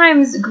lot of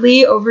times,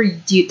 Glee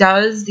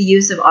overdoes the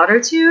use of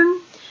autotune.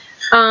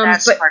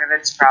 That's but part of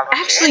its problem.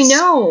 Actually,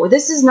 no,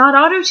 this is not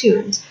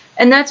auto-tuned,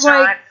 and that's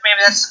why.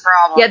 Maybe that's the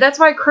problem. Yeah, that's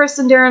why Chris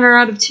and Darren are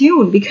out of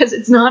tune, because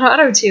it's not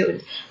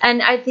auto-tuned,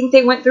 and I think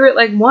they went through it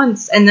like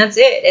once, and that's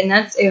it, and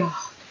that's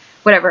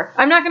whatever.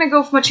 I'm not going to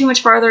go too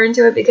much farther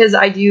into it because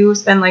I do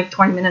spend like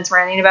 20 minutes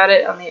ranting about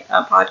it on the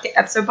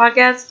episode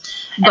podcast.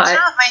 But it's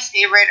not my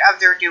favorite of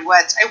their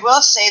duets. I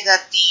will say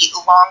that the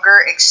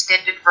longer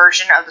extended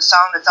version of the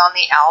song that's on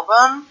the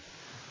album,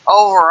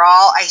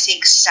 overall, I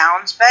think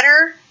sounds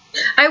better.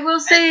 I will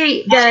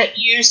say that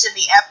used in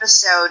the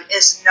episode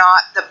is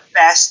not the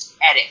best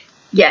edit.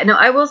 Yeah, no,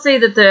 I will say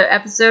that the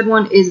episode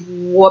one is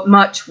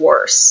much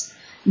worse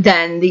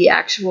than the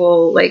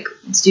actual like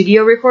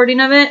studio recording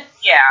of it.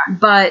 Yeah.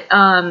 But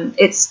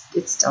it's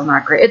still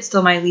not great. It's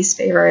still my least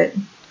favorite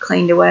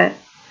Clean Duet.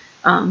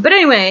 But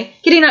anyway,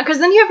 getting on, because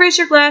then you have Raise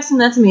Your Glass,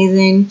 and that's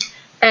amazing.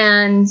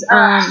 And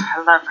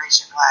I love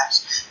Raise Your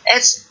Glass.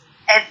 It's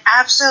an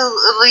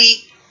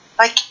absolutely,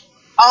 like,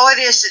 all it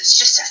is, it's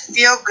just a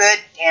feel-good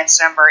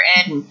dance number,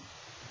 and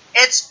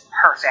it's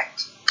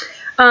perfect.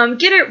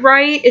 Get It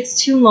Right,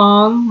 it's too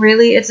long,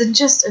 really. It's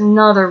just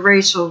another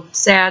racial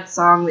sad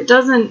song that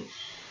doesn't...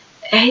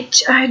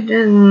 It's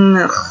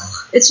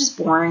just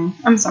boring.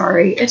 I'm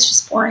sorry. It's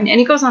just boring.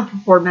 And it goes on for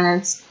 4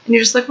 minutes. And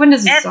you're just like, when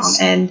does this song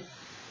end?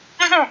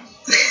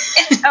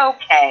 It's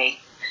okay.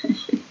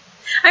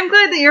 I'm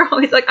glad that you're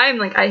always like, I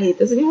hate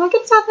this. And you're like,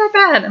 it's not that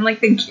bad. I'm like,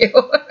 thank you.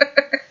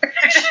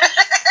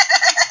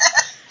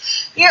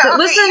 Yeah, okay,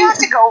 listen, you have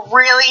to go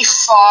really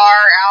far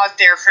out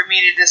there for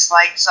me to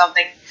dislike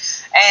something.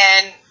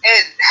 And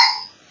it,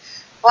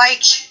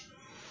 like,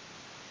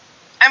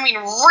 I mean,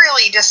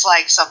 really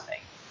dislike something.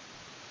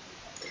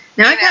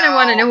 Now I kind of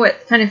want to know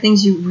what kind of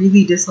things you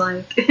really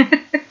dislike.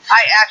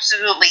 I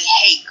absolutely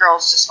hate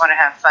Girls Just Want to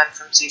Have Fun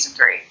from season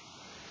 3.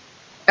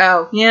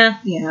 Oh, yeah.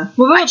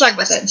 Well, we'll talk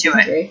about that in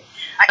season 3.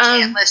 I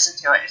can't listen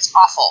to it. It's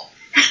awful.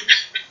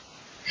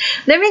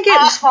 Let me get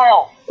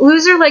awful.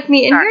 Loser Like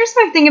Me. And here's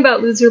my thing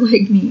about Loser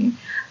Like Me,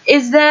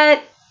 is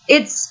that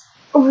it's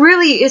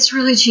really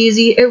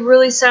cheesy. It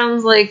really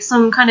sounds like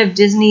some kind of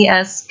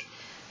Disney-esque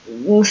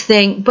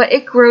thing, but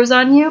it grows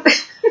on you.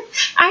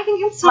 I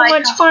think it's so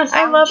much fun.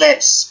 I love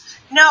it.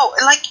 No,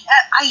 like,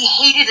 I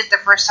hated it the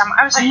first time.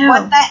 I was like,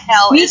 what the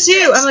hell is this? Me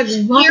too. I'm like,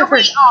 what Here we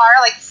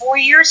are, like, 4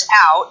 years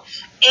out,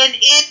 and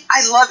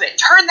I love it.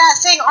 Turn that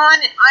thing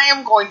on, and I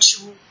am going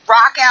to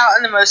rock out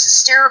in the most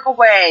hysterical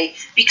way,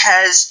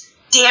 because,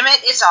 damn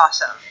it, it's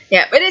awesome.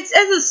 Yeah, but it's,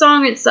 as a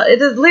song,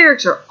 the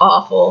lyrics are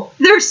awful.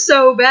 They're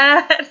so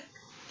bad.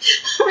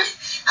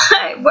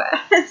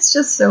 It's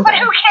just so bad. But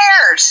who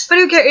cares? But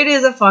who cares? It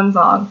is a fun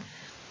song.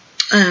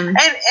 And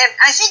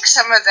I think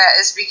some of that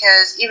is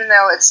because even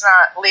though it's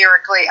not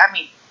lyrically, I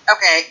mean,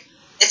 okay,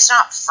 it's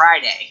not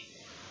Friday.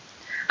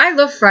 I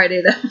love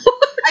Friday, though.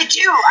 I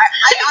do.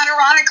 I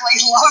unironically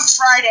love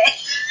Friday.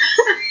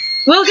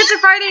 We'll get to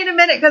Friday in a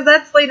minute, because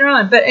that's later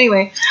on. But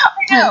anyway.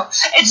 I know.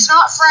 It's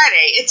not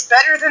Friday. It's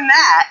better than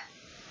that.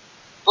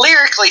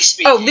 Lyrically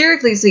speaking. Oh,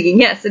 lyrically speaking,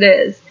 yes, it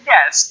is.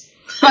 Yes.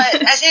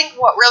 But I think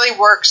what really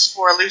works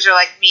for Loser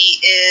Like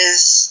Me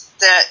is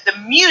the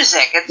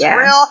music. It's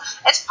real,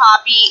 it's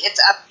poppy, it's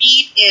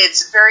upbeat,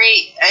 it's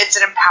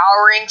an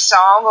empowering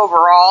song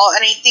overall,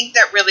 and I think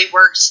that really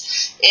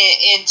works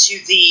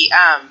into the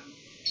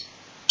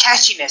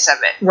catchiness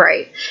of it.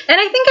 Right. And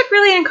I think it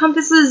really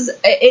encompasses,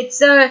 it's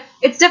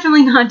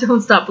definitely not Don't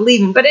Stop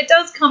Believing, but it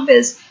does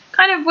compass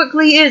kind of what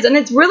Glee is, and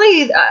it's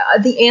really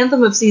the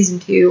anthem of season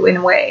 2 in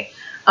a way.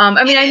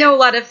 I mean, I know a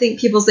lot of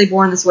people say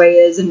Born This Way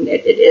is, and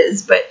it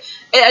is, but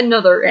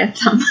another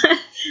anthem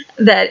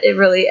that it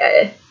really...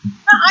 I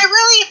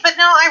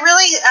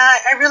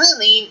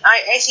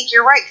think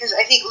you're right, because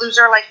I think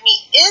Loser Like Me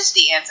is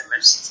the anthem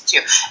of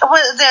season 2.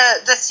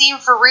 The theme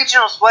for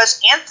regionals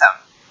was Anthem.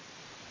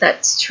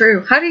 That's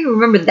true. How do you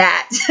remember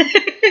that?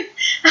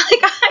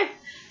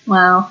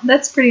 Wow,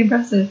 that's pretty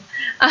impressive.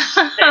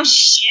 The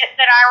shit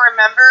that I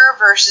remember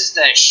versus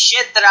the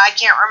shit that I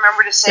can't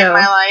remember to save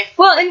my life.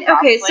 Well, and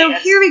okay, so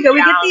here we go.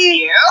 We get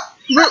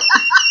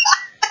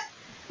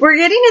we're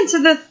getting into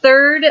the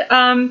third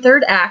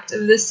act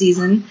of this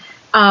season,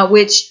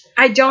 which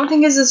I don't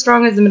think is as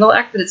strong as the middle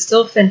act, but it's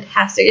still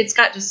fantastic. It's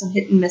got just some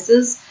hit and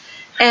misses.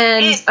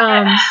 And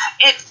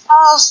it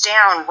falls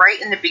down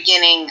right in the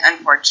beginning,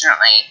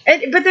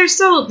 unfortunately. but there's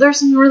some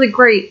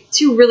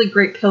two really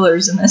great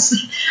pillars in this.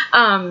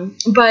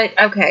 But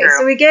okay, True.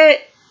 so we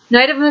get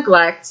Night of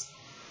Neglect,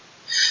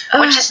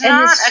 which is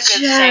not a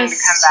good thing to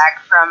come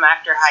back from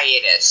after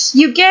hiatus.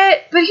 You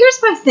get, but here's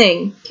my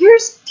thing.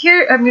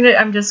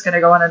 I'm just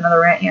gonna go on another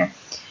rant here.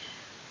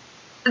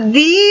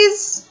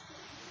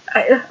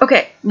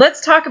 Okay, let's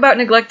talk about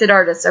neglected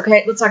artists.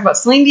 Okay, let's talk about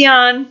Celine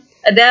Dion,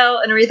 Adele,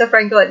 and Aretha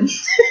Franklin.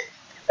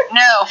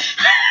 No.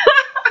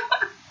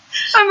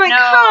 I'm like,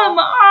 come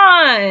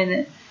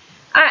on.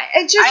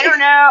 I don't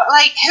know.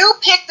 Like, who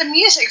picked the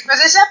music for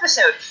this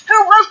episode?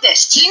 Who wrote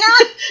this? Tina?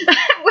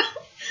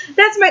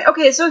 That's my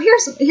okay. So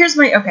here's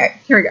my okay.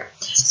 Here we go.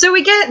 So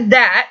we get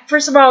that.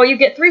 First of all, you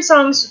get 3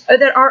 songs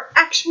that are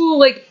actual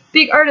like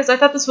big artists. I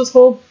thought this was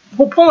whole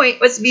point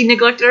was to be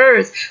neglected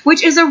artists,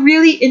 which is a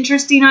really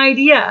interesting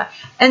idea,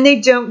 and they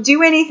don't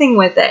do anything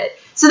with it.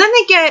 So then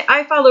they get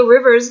I Follow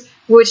Rivers,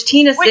 which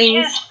Tina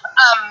sings. Which is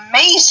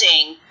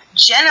amazing.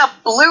 Jenna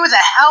blew the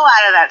hell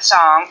out of that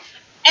song,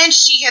 and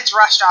she gets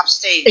rushed off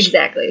stage.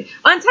 Exactly.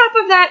 On top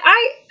of that,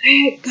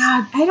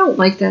 I don't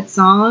like that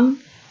song.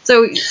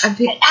 So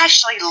I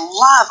actually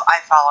love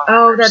I Follow Rivers.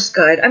 Oh, that's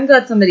good. I'm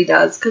glad somebody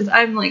does, because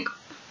I'm like,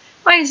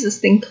 why is this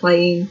thing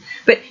playing?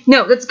 But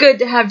no, that's good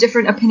to have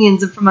different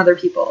opinions from other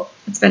people.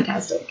 It's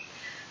fantastic.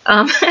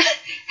 And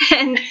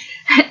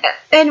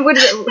what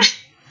is it?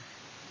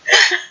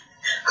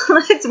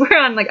 We're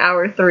on like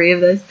hour 3 of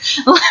this.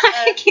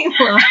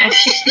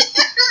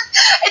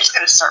 It's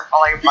gonna start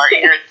falling apart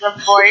here at some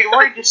point.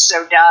 We're just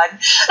so done.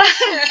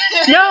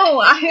 No,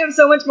 I have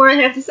so much more I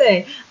have to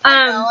say.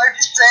 I'm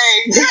just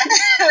saying.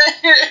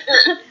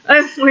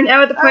 We're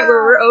now at the point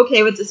where we're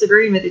okay with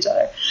disagreeing with each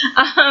other.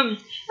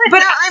 But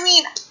no, I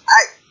mean,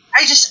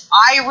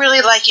 I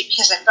really like it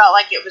because I felt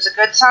like it was a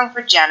good song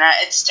for Jenna.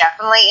 It's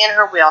definitely in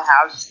her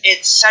wheelhouse.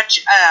 It's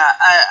such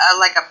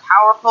a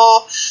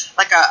powerful,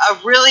 a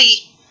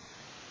really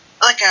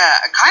a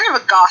kind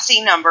of a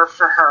gothy number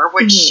for her,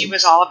 which she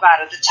was all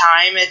about at the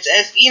time.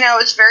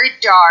 It's very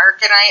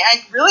dark, and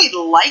I really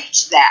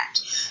liked that.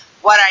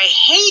 What I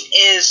hate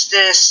is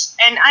this,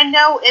 and I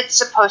know it's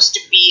supposed to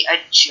be a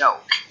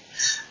joke,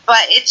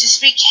 but it just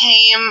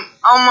became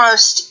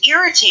almost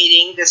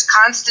irritating, this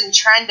constant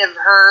trend of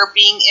her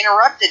being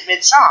interrupted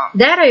mid-song.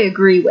 That I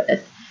agree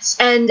with.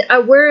 And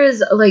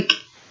whereas,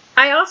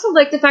 I also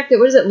like the fact that,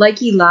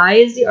 Likey Lie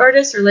is the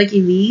artist, or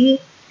Likey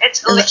Lee?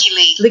 It's Likey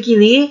Lee. Likey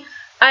Lee?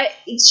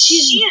 She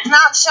is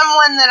not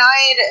someone that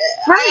I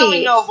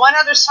only know of one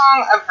other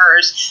song of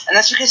hers, and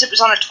that's because it was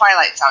on a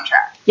Twilight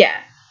soundtrack. Yeah.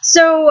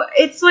 So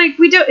it's like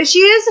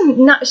she's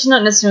not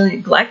necessarily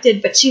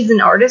neglected, but she's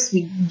an artist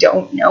we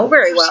don't know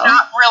very well. She's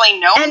not really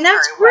known and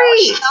that's very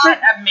great. Well. She's not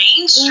a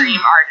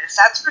mainstream artist,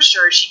 that's for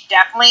sure. She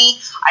definitely,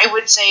 I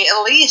would say,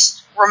 at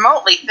least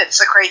remotely fits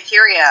the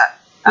criteria.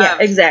 Yeah,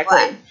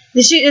 exactly.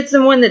 It's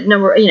the one that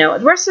the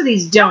rest of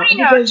these don't. Nobody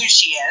knows who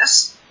she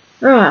is.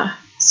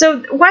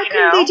 So why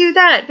couldn't they do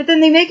that? But then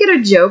they make it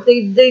a joke.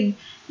 Tina,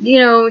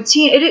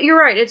 you're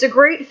right. It's a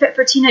great fit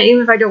for Tina,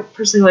 even if I don't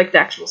personally like the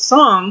actual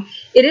song.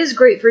 It is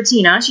great for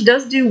Tina. She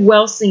does do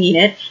well singing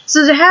it.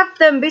 So to have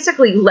them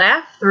basically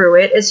laugh through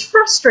it is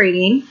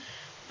frustrating.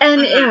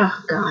 And oh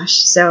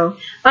gosh. So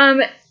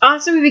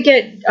also we would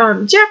get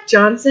Jack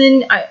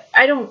Johnson.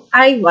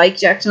 I like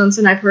Jack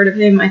Johnson. I've heard of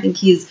him. I think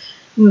he's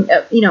I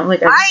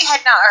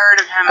had not heard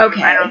of him.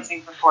 Okay. I don't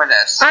think before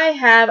this. I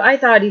have. I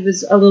thought he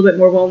was a little bit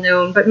more well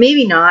known, but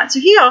maybe not. So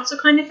he also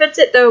kind of fits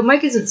it, though.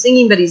 Mike isn't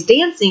singing, but he's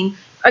dancing.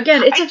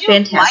 Again, it's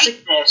fantastic. I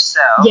like this,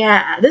 though.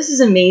 Yeah, this is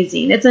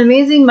amazing. It's an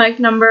amazing Mike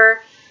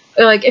number.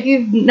 Like,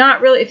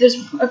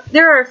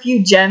 there are a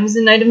few gems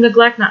in Night of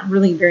Neglect, not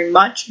really very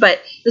much,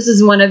 but this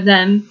is one of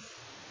them.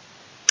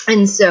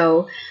 And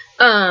so,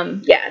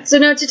 yeah. So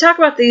now to talk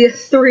about the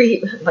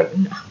 3,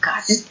 oh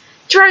God, it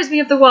drives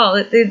me up the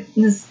wall.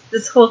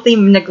 This whole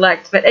theme of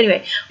neglect. But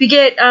anyway, we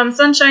get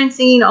Sunshine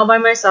singing All by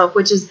Myself,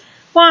 which is,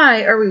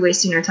 why are we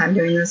wasting our time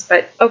doing this?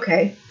 But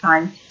okay,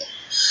 fine.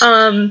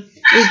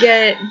 We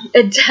get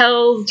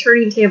Adele's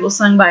Turning Table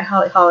sung by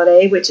Holly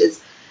Holiday, which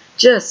is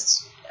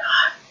just,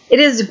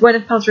 it is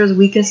Gwyneth Paltrow's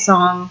weakest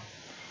song.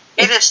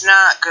 It is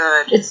not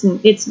good. It's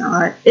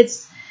not.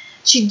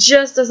 She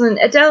just doesn't,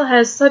 Adele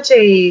has such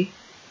a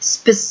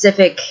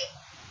specific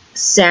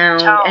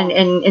sound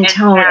and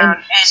tone,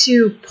 and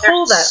to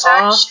pull that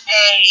off.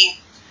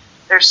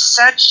 There's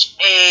such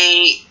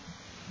a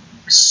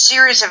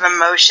series of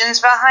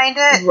emotions behind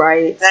it,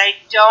 right? That I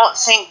don't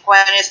think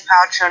Gwyneth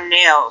Paltrow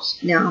nails.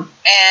 No.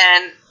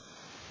 And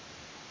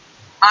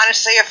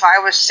honestly, if I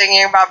was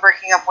singing about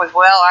breaking up with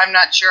Will, I'm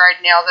not sure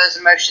I'd nail those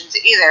emotions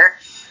either.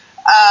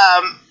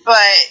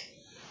 But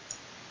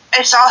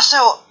it's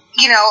also,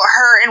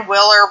 her and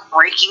Will are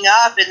breaking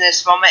up in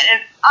this moment,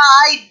 and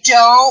I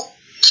don't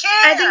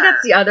care. I think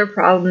that's the other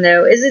problem,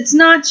 though, is it's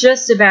not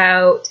just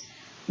about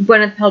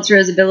Gwyneth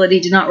Paltrow's ability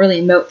to not really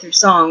emote through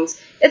songs.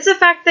 It's the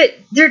fact that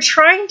they're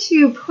trying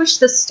to push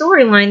the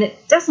storyline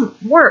that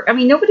doesn't work. I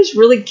mean, nobody's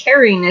really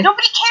carrying it.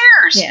 Nobody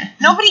cares. Yeah.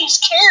 Nobody has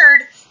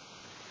cared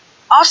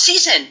all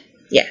season.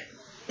 Yeah,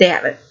 they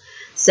haven't.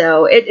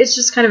 So it's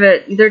just kind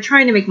of they're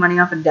trying to make money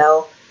off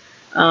Adele.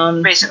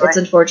 Basically. It's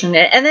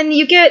unfortunate. And then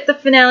you get the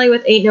finale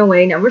with Ain't No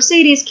Way. Now,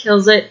 Mercedes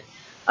kills it.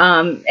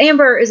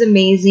 Amber is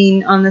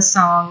amazing on the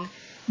song.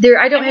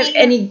 I don't have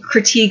any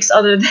critiques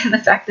other than the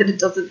fact that it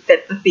doesn't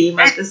fit the theme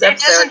of this episode. It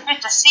doesn't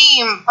fit the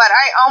theme, but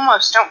I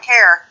almost don't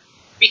care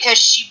because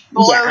she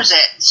blows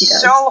it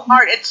so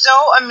hard. It's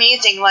so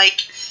amazing.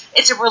 Like,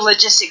 it's a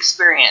religious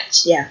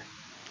experience. Yeah.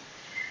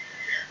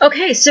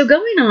 Okay, so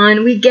going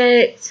on, we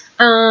get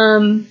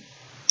Born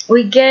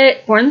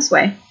This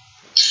Way.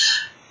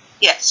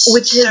 Yes.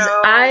 Which is,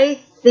 I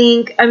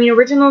think,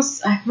 original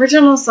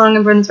song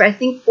of Born This Way, I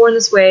think Born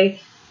This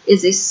Way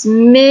is a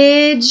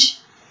smidge,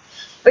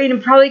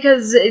 probably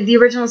because the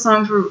original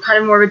songs were kind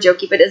of more of a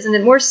jokey, but isn't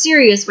it more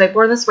serious way?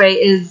 Born This Way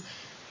is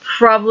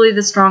probably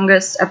the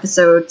strongest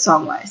episode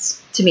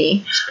song-wise, to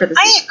me, for the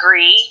season. I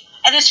agree.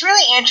 And it's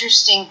really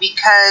interesting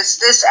because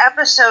this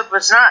episode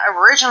was not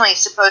originally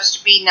supposed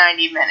to be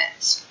 90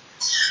 minutes.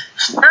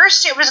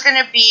 First, it was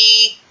going to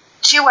be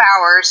 2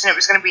 hours, and it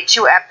was going to be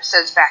 2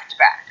 episodes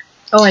back-to-back.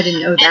 Oh, I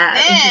didn't know that.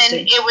 And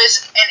then it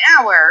was an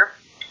hour,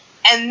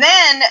 and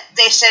then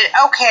they said,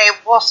 okay,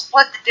 we'll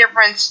split the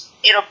difference.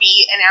 It'll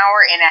be an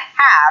hour and a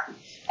half,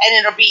 and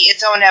it'll be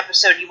its own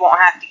episode. You won't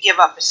have to give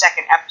up a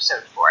second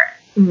episode for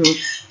it.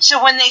 Mm-hmm.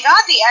 So when they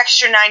got the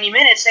extra 90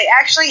 minutes, they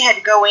actually had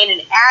to go in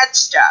and add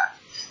stuff.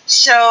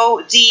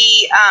 So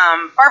the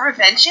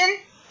Barbara-vention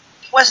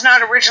was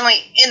not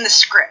originally in the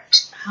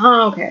script.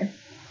 Oh, okay.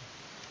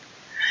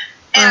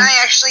 And I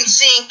actually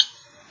think,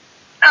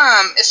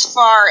 as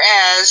far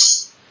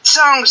as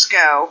songs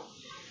go,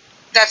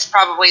 that's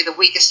probably the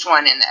weakest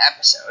one in the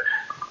episode.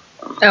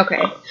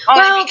 Okay.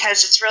 Only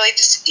because it's really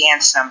just a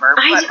dance number.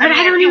 But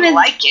I don't even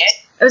like it.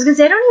 I was going to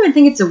say, I don't even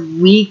think it's a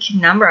weak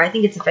number. I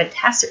think it's a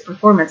fantastic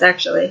performance,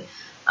 actually.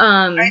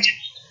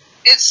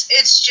 It's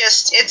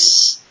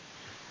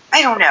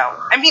I don't know.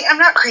 I'm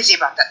not crazy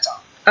about that song.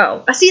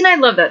 Oh, see, and I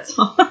love that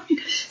song.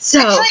 So,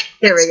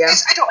 there we go.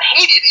 I don't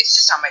hate it. It's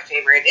just not my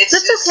favorite.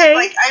 That's okay.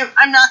 Like,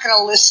 I'm not going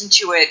to listen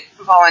to it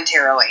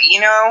voluntarily,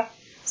 you know?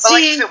 But,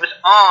 like, if it was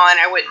on,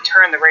 I wouldn't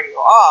turn the radio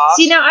off.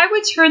 See, now, I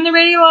would turn the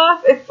radio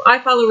off if I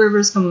Follow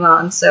Rivers comes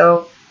on,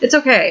 so it's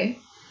okay.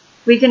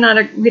 We don't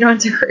have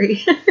to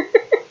agree.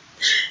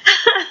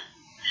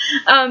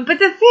 But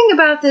the thing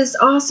about this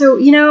also,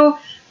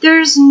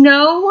 there's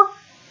no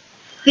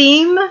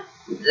theme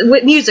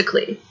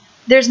musically.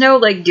 There's no,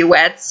 like,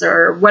 duets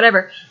or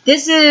whatever.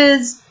 This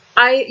is,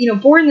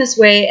 Born This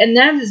Way, and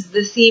that is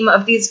the theme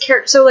of these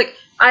characters. So, like,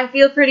 I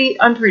Feel Pretty,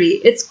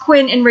 Unpretty. It's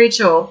Quinn and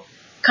Rachel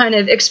kind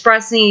of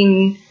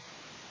expressing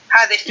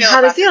how they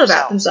feel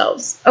about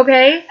themselves.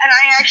 Okay? And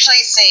I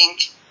actually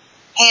think,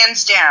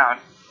 hands down,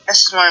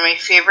 this is one of my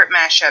favorite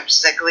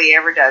mashups that Glee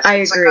ever does.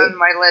 It's agree. Like on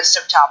my list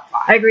of top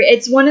 5. I agree.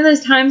 It's one of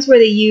those times where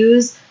they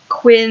use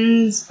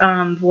Quinn's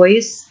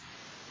voice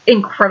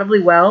incredibly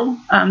well.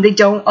 They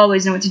don't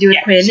always know what to do with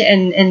Quinn,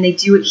 and they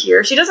do it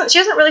here. She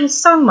hasn't really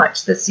sung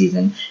much this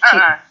season.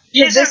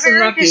 She's a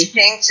very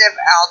distinctive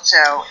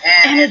alto,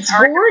 and it's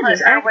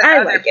gorgeous.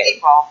 I like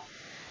it.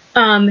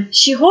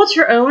 She holds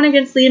her own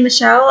against Leah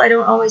Michelle. I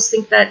don't always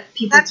think that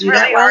people do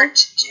that well. That's really hard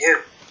to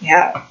do.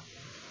 Yeah.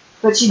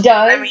 But she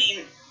does.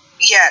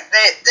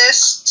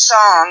 This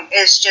song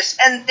is just,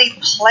 and they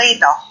play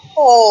the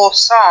whole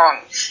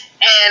song,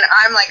 and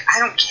I'm like, I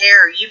don't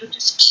care. You can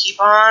just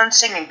keep on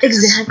singing.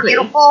 Exactly. It's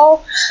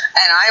beautiful,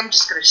 and I'm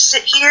just going to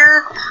sit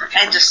here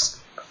and just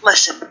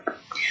listen.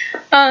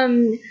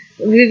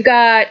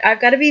 I've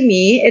Got to Be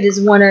Me. It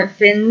is one of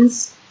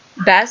Finn's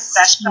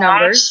best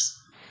numbers.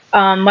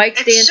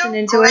 Mike's dancing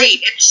into it.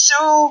 It's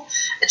so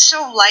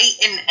light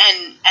and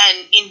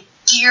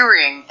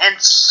endearing and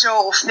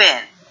so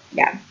Finn.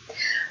 Yeah.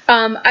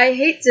 I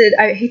hate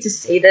to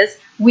say this.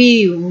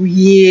 We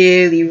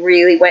really,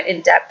 really went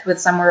in depth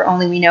with Somewhere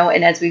Only We Know,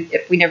 and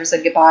if we never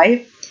said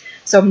goodbye.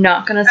 So I'm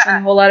not going to spend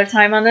a whole lot of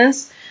time on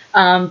this.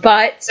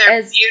 But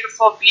they're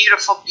beautiful,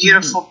 beautiful,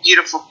 beautiful,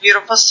 beautiful,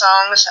 beautiful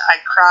songs. I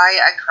cry.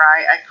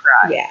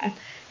 Yeah.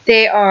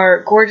 They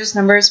are gorgeous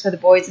numbers for the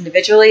boys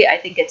individually. I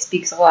think it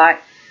speaks a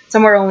lot.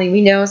 Somewhere Only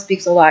We Know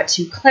speaks a lot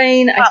to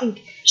Klaine. I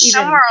think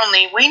Somewhere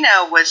Only We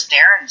Know was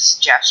Darren's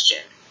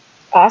suggestion.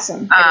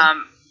 Awesome.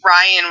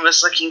 Ryan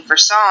was looking for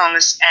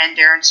songs, and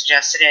Darren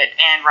suggested it,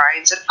 and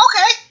Ryan said,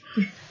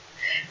 okay.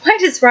 Why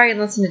does Ryan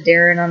listen to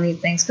Darren on these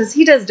things? Because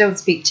he does Don't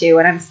Speak Too,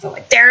 and I'm still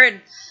like, Darren!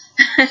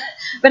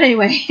 But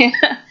anyway.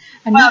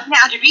 Now,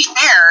 to be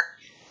fair,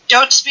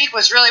 Don't Speak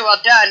was really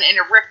well done, and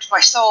it ripped my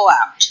soul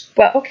out.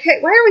 Well, okay,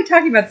 why are we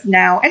talking about this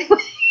now?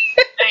 Anyway.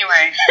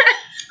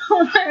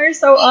 Oh, we're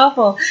so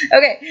awful.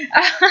 Okay.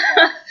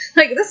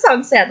 Like, this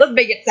song's sad. Let's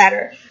make it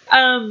sadder.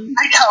 I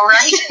know,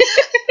 right?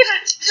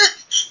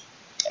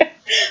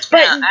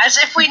 But As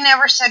If We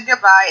Never Said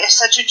Goodbye is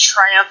such a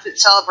triumphant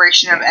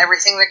celebration of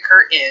everything that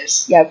Kurt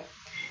is. Yep.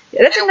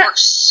 Yeah, it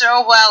works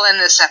so well in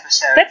this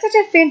episode. That's such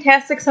a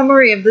fantastic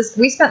summary of this.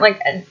 We spent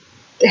like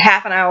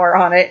half an hour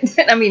on it.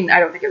 I mean, I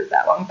don't think it was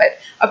that long, but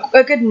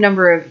a good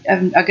number of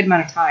a good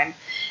amount of time.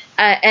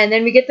 And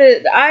then we get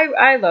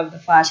I love the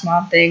flash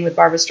mob thing with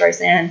Barbra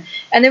Streisand.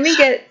 And then we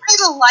get...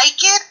 I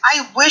like it.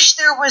 I wish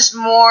there was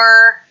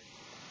more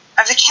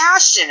of the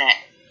cast in it.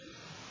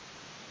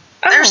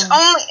 There's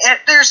only...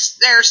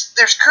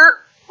 There's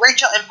Kurt,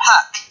 Rachel, and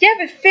Puck. Yeah,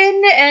 but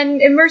Finn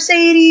and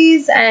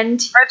Mercedes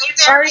and... Are they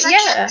there?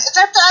 Yeah. That's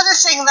the other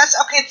thing. That's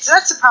okay. So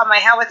that's the problem I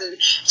have with it.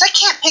 Is I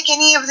can't pick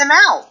any of them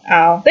out.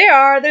 Oh, they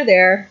are. They're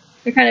there.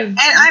 They're kind of... And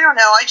I don't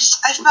know.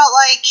 I felt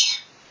like...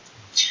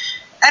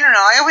 I don't know.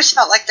 I always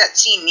felt like that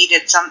scene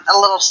needed a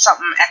little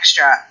something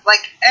extra.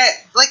 Like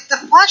the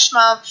flash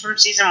mob from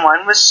season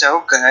 1 was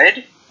so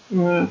good.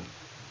 Mm.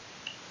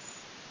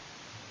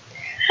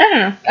 I don't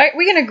know.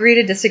 We can agree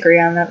to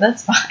disagree on that.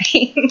 That's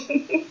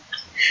fine.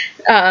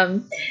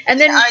 And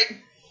then I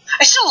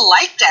still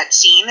like that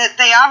scene.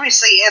 They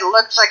obviously, it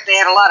looks like they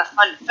had a lot of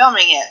fun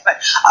filming it.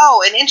 But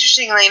and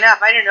interestingly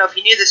enough, I don't know if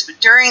you knew this, but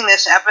during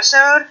this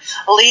episode,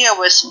 Leah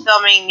was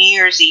filming New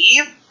Year's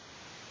Eve.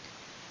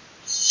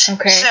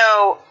 Okay.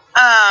 So,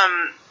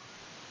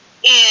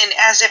 in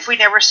As If We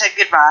Never Said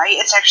Goodbye,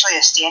 it's actually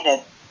a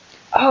stand-in.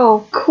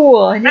 Oh,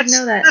 cool. I didn't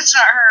know that. That's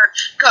not her.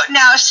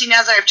 Now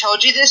that I've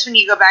told you this, when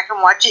you go back and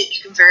watch it,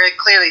 you can very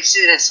clearly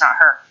see that it's not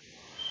her.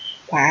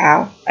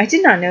 Wow. I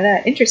did not know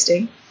that.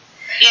 Interesting.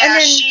 Yeah, and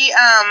then,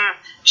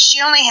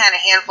 she only had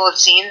a handful of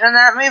scenes in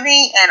that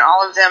movie, and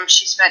all of them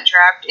she spent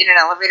trapped in an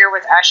elevator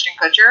with Ashton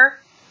Kutcher.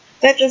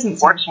 That doesn't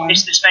sound fun. Or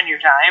just to spend your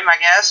time, I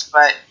guess,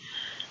 but...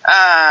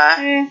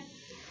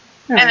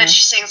 and then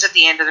she sings at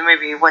the end of the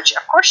movie, which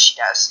of course she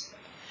does.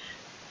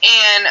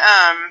 And,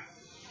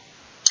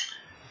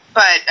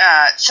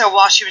 so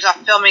while she was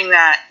off filming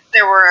that,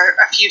 there were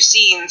a few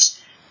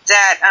scenes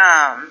that,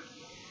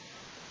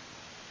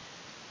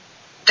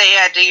 they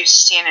had to use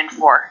stand-in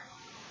for.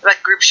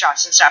 Like group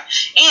shots and stuff.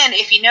 And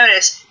if you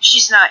notice,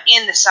 she's not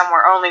in the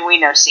Somewhere Only We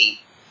Know scene.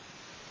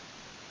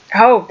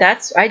 Oh,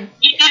 that's... You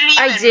didn't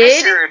even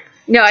miss her.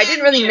 No, I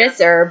didn't really miss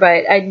her,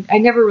 but I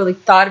never really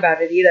thought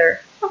about it either.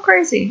 Oh,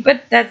 crazy.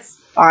 But that's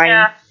fine.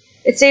 Yeah.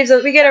 It saves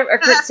us. We get a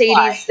Kurt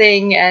Sadie's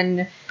thing,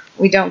 and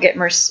we don't get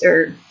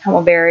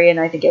Hummel-Berry, and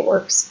I think it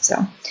works. So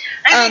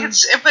I think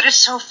it's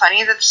so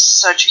funny that's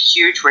such a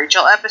huge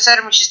Rachel episode,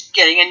 and she's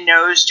getting a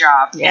nose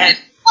job. Yeah. And,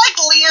 like,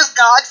 Leah's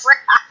gone for...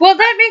 Well,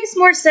 that makes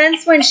more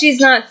sense when she's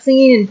not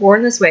singing in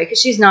Born This Way,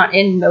 because she's not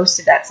in most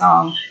of that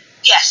song.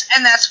 Yes,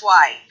 and that's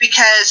why.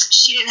 Because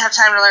she didn't have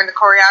time to learn the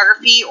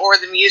choreography or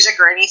the music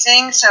or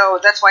anything, so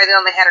that's why they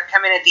only had her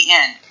come in at the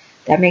end.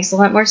 That makes a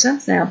lot more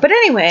sense now. But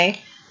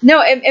anyway, no,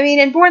 I mean,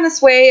 in Born This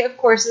Way, of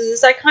course,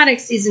 is this iconic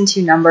season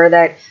 2 number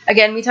that,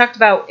 again, we talked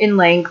about in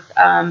length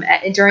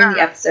during the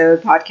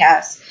episode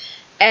podcast.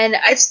 And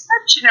it's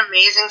such an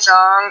amazing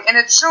song, and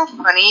it's so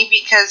funny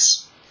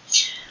because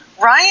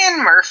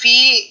Ryan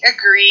Murphy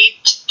agreed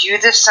to do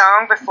this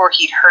song before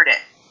he'd heard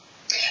it.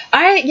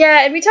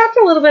 And we talked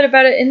a little bit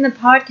about it in the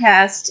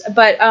podcast,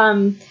 but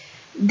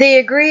they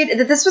agreed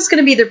that this was going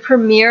to be the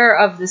premiere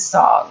of the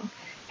song.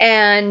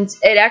 And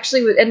it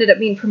actually ended up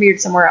being premiered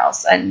somewhere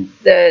else, and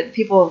the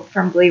people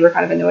from Glee were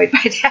kind of annoyed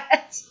by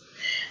that.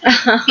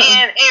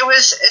 And it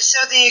was, so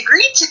they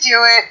agreed to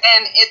do it,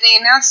 and they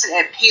announced it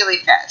at Paley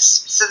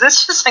Fest. So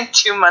this was like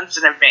 2 months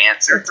in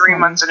advance, or 3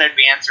 months in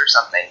advance or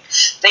something.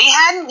 They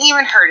hadn't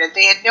even heard it.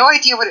 They had no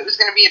idea what it was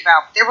going to be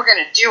about. They were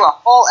going to do a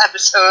whole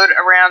episode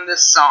around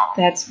this song.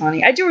 That's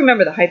funny. I do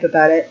remember the hype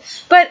about it.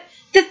 But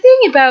the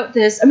thing about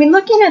this, I mean,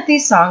 looking at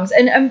these songs,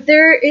 and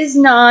there is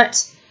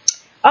not...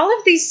 All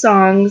of these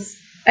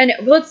songs, and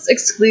let's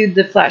exclude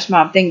the flash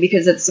mob thing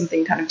because it's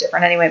something kind of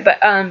different anyway,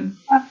 but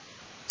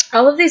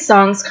all of these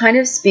songs kind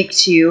of speak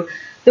to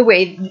the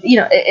way,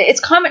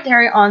 it's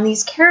commentary on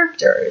these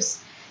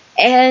characters.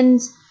 And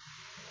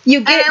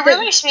you get... And I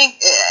really think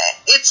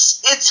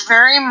it's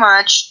very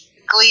much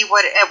Glee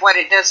what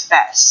it does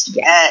best.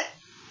 Yeah. At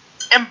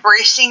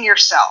embracing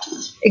yourself.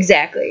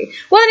 Exactly.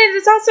 Well, and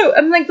it's also,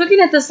 I'm like looking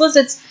at this list,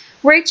 it's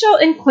Rachel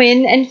and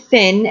Quinn and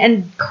Finn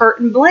and Kurt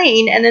and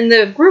Blaine, and then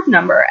the group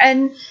number.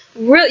 And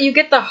really, you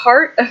get the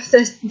heart of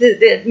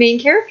the main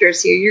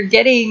characters here. You're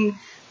getting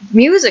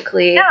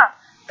musically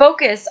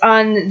focus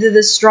on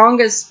the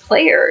strongest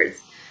players.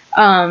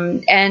 I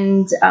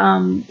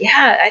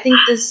think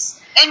this...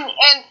 And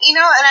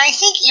I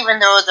think even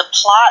though the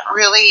plot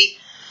really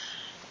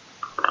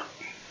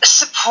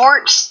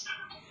supports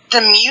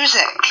the music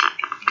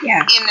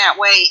in that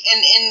way,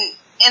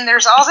 and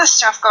there's all this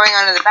stuff going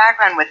on in the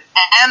background with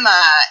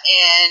Emma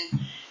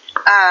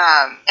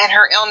and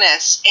her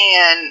illness,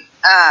 and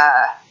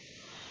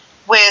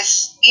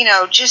with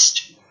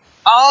just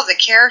all of the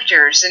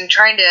characters and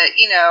trying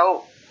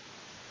to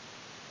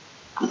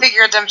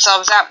figure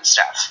themselves out and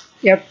stuff.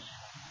 Yep,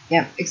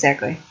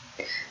 exactly.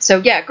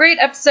 So great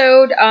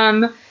episode.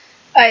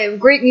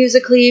 Great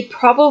musically,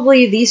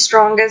 probably the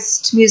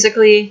strongest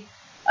musically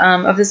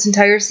of this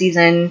entire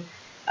season.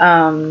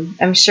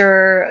 I'm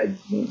sure,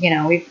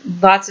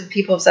 lots of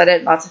people have said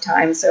it lots of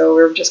times, so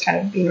we're just kind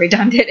of being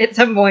redundant at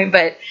some point,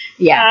 but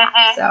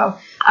So,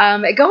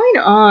 going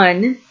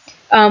on,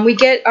 We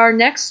get our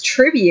next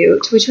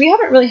tribute, which we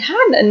haven't really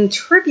had a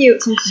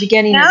tribute since the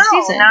beginning of the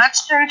season. No, not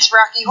since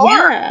Rocky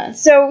Horror. Yeah,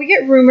 so we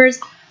get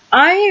rumors.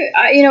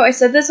 I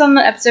said this on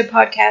the episode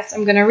podcast.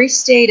 I'm going to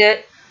restate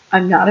it.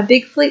 I'm not a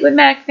big Fleetwood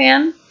Mac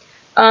fan.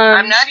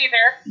 I'm not either.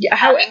 Yeah,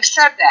 Having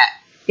said that,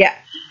 yeah,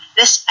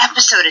 this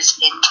episode is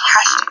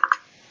fantastic.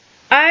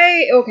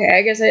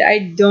 I guess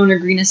I don't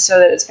agree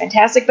necessarily that it's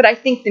fantastic, but I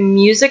think the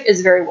music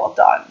is very well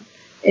done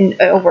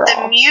overall.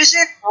 The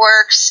music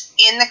works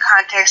in the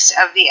context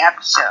of the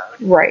episode.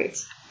 Right.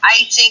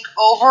 I think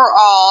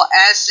overall,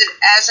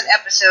 as an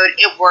episode,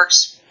 it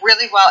works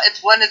really well.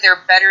 It's one of their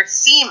better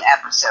theme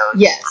episodes.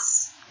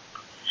 Yes.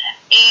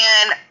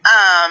 And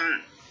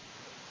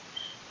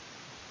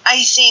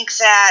I think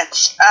that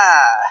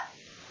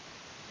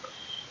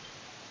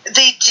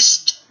they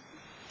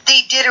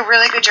did a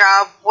really good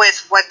job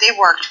with what they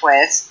worked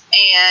with.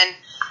 And,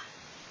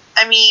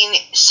 I mean,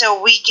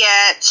 so we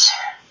get...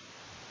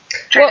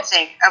 trying to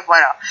think of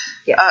what else.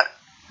 Yeah.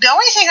 The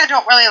only thing I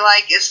don't really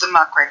like is the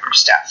muckraker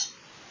stuff.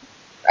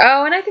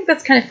 Oh, and I think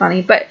that's kind of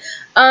funny, but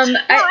I mean,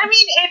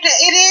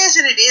 it is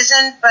and it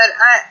isn't, but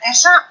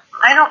it's not.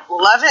 I don't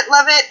love it,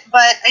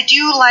 but I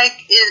do like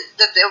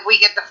that we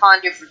get the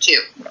fondue for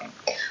two.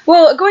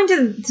 Well, going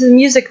to the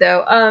music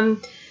though,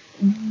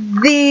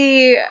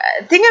 the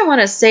thing I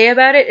want to say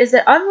about it is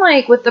that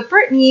unlike with the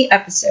Britney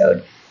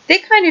episode, they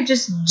kind of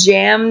just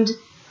jammed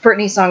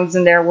Britney songs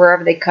in there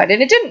wherever they could,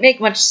 and it didn't make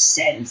much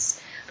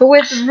sense. But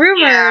with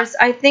Rumors,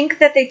 I think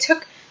that they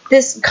took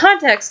this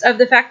context of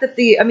the fact that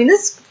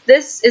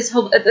this is,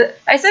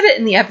 I said it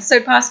in the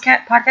episode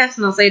podcast,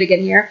 and I'll say it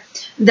again here,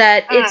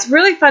 that it's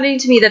really funny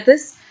to me that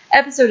this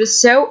episode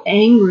is so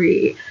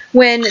angry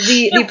when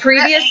the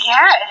previous...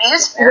 Yeah, it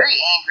is very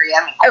angry.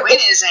 I mean, Quinn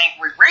is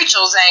angry,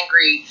 Rachel's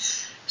angry,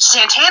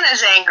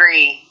 Santana's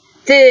angry.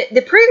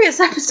 The previous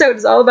episode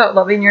is all about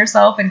loving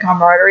yourself and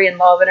camaraderie and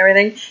love and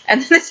everything,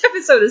 and this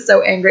episode is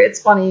so angry.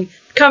 It's funny.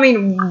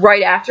 Coming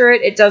right after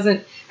it, it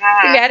doesn't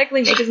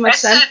thematically make as much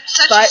sense.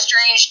 Such a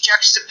strange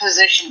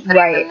juxtaposition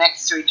putting them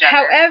next to each other.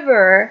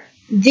 However,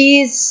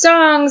 these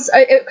songs,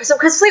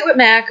 because Fleetwood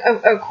Mac,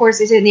 of course,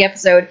 they said in the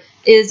episode,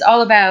 is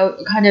all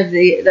about kind of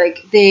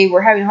they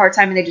were having a hard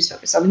time and they just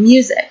focused on the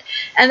music.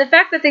 And the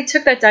fact that they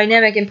took that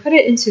dynamic and put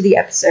it into the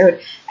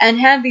episode and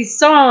had these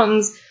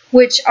songs,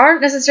 which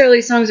aren't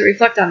necessarily songs that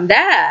reflect on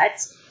that,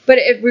 but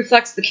it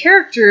reflects the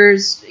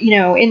characters,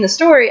 in the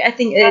story. I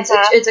think it's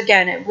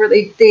again,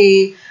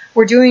 they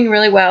were doing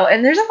really well.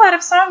 And there's a lot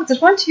of songs. There's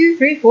 1, 2,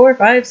 3, 4,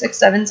 5, 6,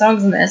 7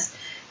 songs in this.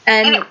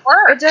 And it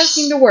works. It does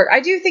seem to work. I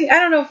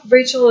don't know if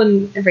Rachel,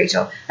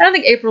 I don't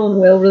think April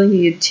and Will really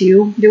needed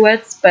 2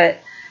 duets, but...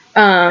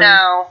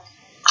 no.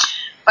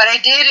 But I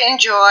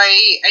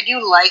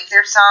do like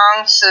their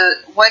songs. So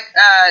what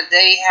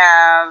they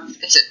have,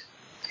 is it?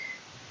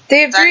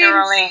 They have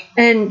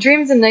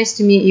Dreams and Nice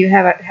to Meet You.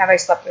 Have I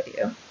Slept with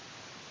You?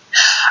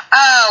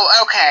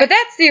 Oh, okay. But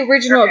that's the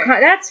original. Okay.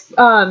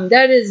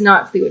 That is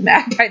not Fleetwood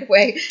Mac, by the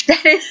way.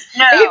 That is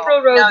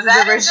April Rose. No,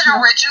 that is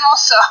an original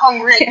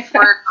song written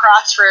for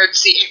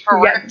Crossroads, the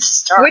April Rose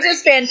story, which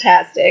is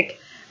fantastic.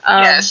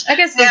 Yes. I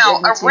guess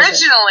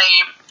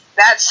originally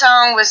that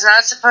song was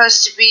not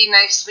supposed to be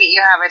Nice to Meet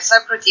You, Have I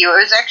Slept with You.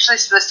 It was actually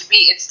supposed to be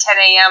It's 10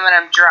 a.m. and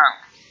I'm drunk.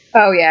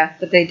 Oh yeah,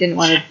 but they didn't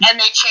want to. And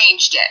they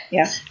changed it.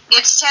 Yeah.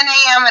 It's 10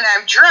 a.m. and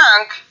I'm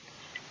drunk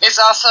is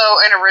also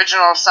an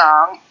original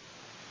song.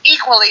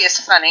 Equally as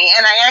funny,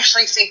 and I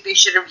actually think they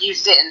should have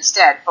used it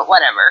instead, but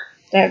whatever.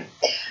 Yeah.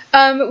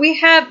 We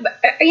have,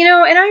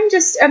 and I'm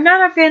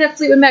not a fan of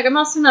Fleetwood Mac. I'm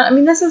also not,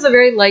 this is a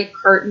very light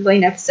Kurt and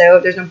Blaine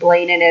episode. There's no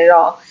Blaine in it at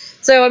all.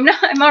 So I'm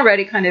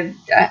already kind of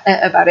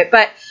about it.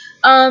 But,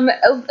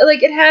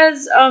 it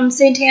has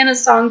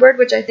Santana's Songbird,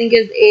 which I think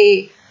is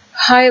a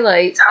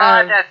highlight.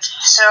 That's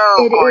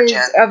so gorgeous.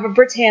 It is of a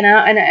Britannia,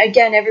 and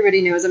again,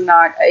 everybody knows I'm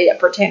not a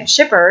Britannia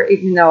shipper,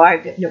 even though I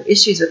have no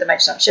issues with them. I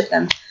just don't ship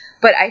them.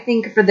 But I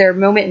think for their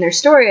moment in their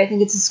story, I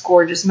think it's this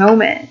gorgeous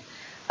moment.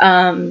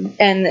 And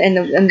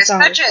the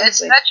song it's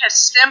such a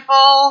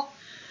simple,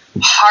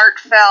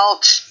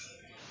 heartfelt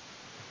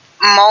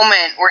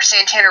moment where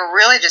Santana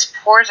really just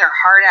pours her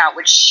heart out,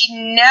 which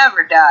she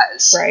never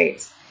does.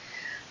 Right.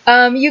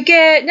 You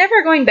get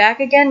Never Going Back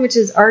Again, which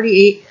is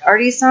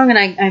Artie's song, and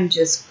I'm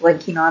just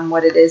blanking on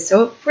what it is,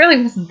 so it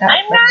really wasn't that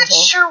I'm not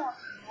sure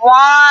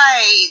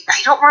why.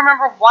 I don't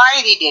remember why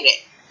they did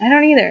it. I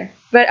don't either.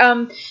 But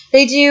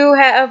they do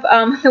have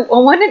the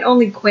one and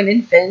only Quinn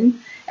and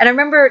Finn. And I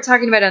remember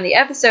talking about it on the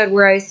episode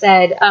where I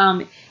said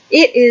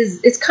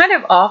it's kind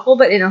of awful,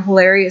 but in a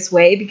hilarious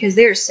way because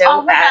they're so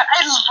God,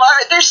 I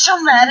love it. They're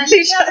so mad at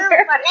each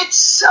other, but it's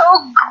so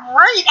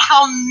great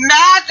how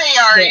mad they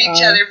are at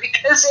each other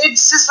because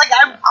it's just like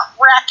I'm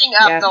cracking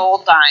up the whole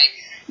time.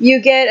 You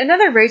get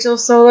another Rachel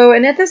solo,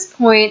 and at this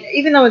point,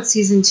 even though it's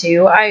season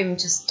 2, I'm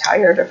just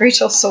tired of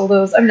Rachel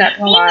solos. I'm not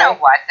gonna lie. You know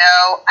what,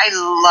 though? I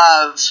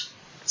love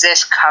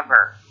this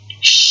cover.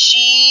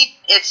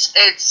 It's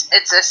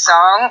a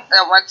song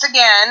that once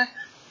again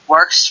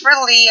works for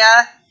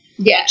Leah.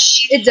 Yeah,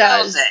 it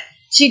does.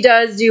 She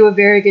does do a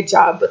very good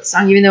job with the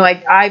song, even though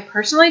I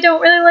personally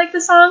don't really like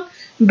the song.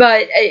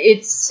 but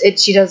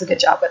she does a good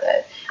job with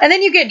it. And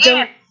then you get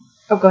And-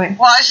 Oh, go ahead.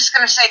 Well, I was just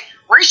going to say,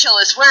 Rachel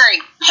is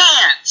wearing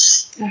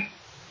pants.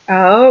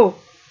 Oh,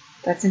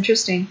 that's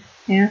interesting.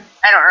 Yeah.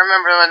 I don't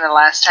remember when the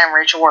last time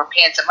Rachel wore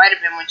pants. It might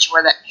have been when she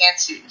wore that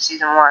pantsuit in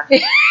season 1.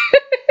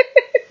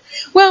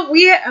 Well,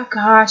 oh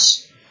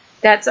gosh,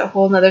 that's a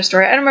whole nother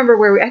story. I don't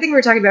remember I think we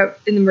were talking about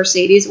in the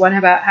Mercedes one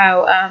about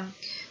how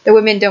the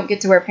women don't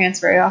get to wear pants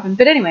very often.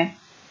 But anyway,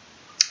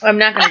 I'm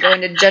not going to go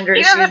into gender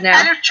issues that's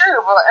now. kind of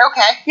true, but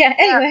okay. Yeah,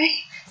 anyway,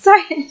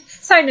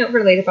 side note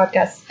for later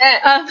podcasts.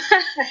 I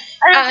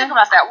didn't think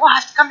about that. We'll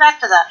have to come back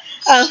to that.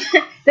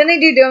 Then they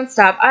do Don't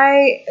Stop.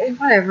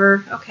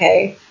 Whatever,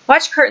 okay.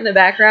 Watch Kurt in the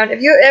background.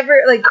 If you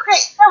ever, like... Okay,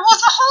 well,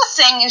 the whole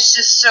thing is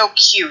just so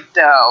cute,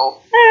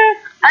 though.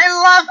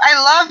 I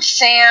love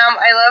Sam.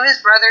 I love his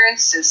brother and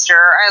sister.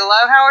 I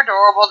love how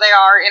adorable they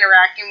are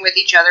interacting with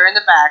each other in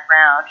the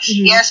background.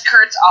 Mm-hmm. Yes,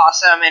 Kurt's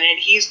awesome in it.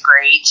 He's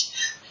great.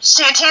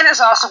 Santana's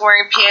also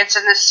wearing pants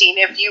in this scene,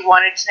 if you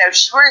wanted to know.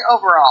 She's wearing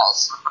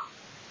overalls.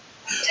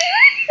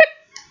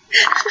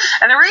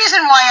 And the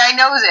reason why I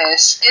know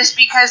this is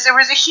because there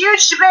was a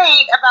huge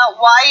debate about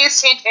why is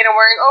Santana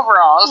wearing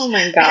overalls. Oh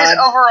my god. Because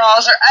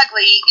overalls are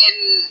ugly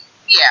and,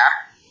 yeah.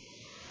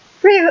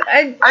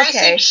 Really? I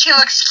think she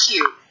looks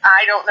cute.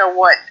 I don't know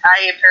what.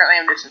 I apparently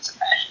am just in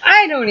fashion.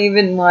 I don't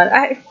even want...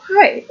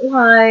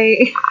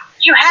 Why?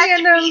 You had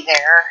to be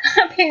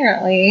there.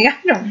 Apparently. I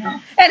don't know.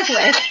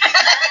 Anyway.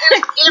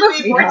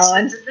 Maybe Moving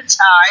on. at the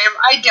time.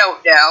 I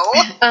don't know.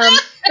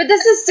 But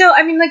this is still,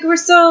 I mean, like, we're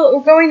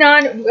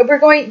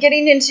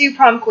getting into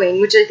Prom Queen,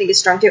 which I think is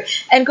strong too.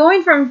 And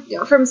going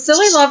from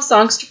silly love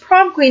songs to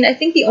Prom Queen, I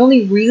think the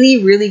only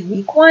really, really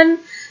weak one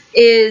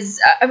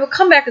is, I will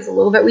come back as a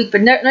little bit weak,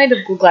 but Night of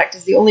Neglect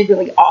is the only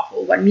really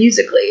awful one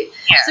musically.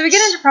 Yes. So we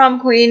get into Prom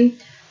Queen.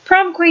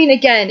 Prom Queen,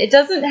 again, it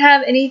doesn't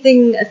have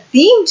anything, a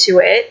theme to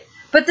it,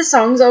 but the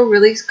songs all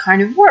really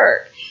kind of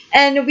work.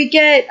 And we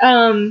get,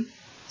 I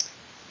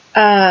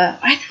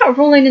thought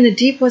Rolling in the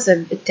Deep was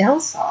a Adele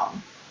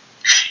song.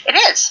 It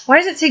is. Why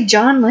does it say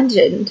John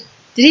Legend?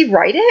 Did he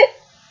write it?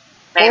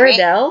 Maybe. For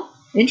Adele?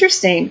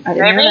 Interesting. I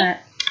didn't know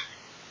that.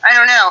 I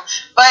don't know.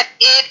 But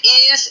it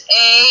is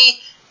a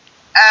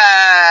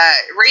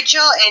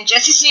Rachel and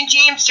Jesse St.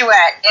 James duet,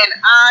 and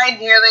I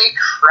nearly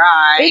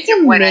cried. It's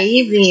when I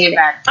came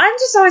back. I'm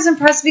just always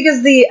impressed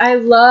because I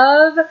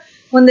love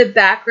when the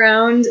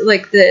background,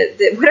 like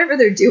the whatever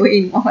they're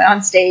doing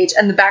on stage,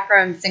 and the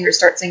background singer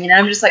starts singing, and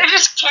I'm just like, they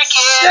just kick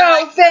in.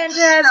 So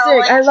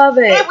fantastic! I love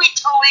it. Hey, we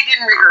totally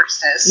didn't rehearse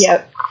this.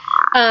 Yep.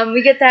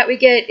 We get that. We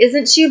get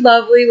Isn't She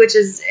Lovely, which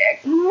is,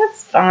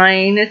 it's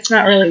fine. It's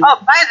not really... Oh,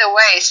 by the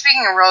way,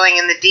 speaking of Rolling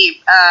in the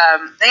Deep,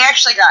 they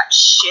actually got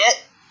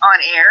shit on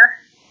air.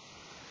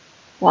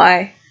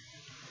 Why?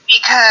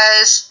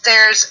 Because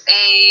there's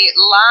a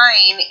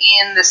line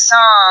in the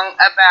song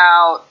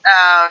about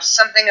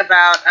something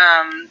about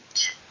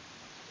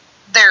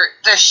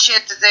the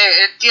shit that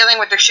they're dealing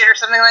with their shit or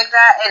something like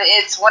that, and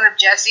it's one of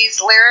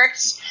Jesse's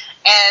lyrics,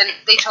 and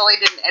they totally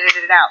didn't edit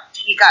it out.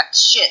 He got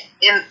shit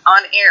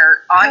on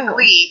air on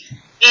Glee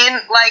in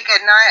like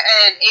an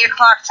 8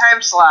 o'clock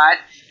time slot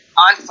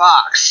on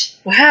Fox.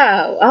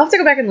 Wow, I'll have to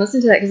go back and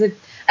listen to that because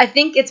I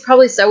think it's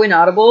probably so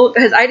inaudible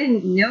because I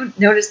didn't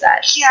notice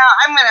that. Yeah,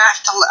 I'm gonna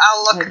have to.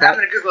 I'll look. I'm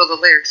gonna Google the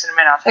lyrics in a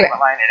minute. I'll tell you what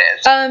line it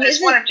is. But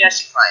it's one of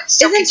Jesse's lines.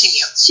 So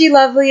continue. She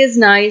Lovely is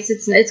nice.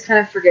 It's kind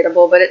of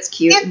forgettable, but it's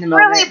cute in the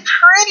moment. It's really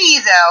pretty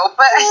though.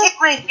 But I think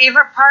my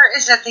favorite part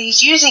is that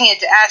he's using it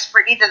to ask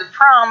Brittany to the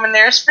prom, and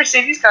there's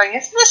Mercedes going,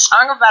 "Isn't this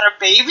song about a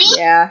baby?"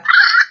 Yeah.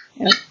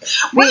 Yep.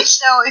 Which,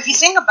 though, if you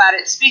think about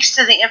it, speaks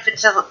to the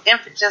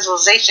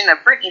infantilization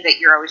of Brittany that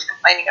you're always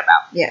complaining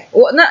about. Yeah.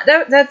 Well,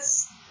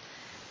 that's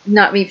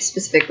not me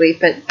specifically,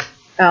 but.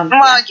 Yeah.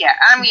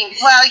 I mean,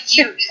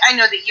 I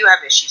know that you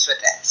have issues with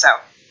it, so.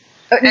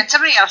 And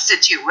somebody else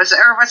did too. Was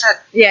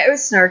that? Yeah, it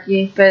was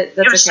snarky, but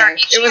that's it was okay.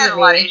 Snarky. She had a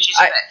lot of issues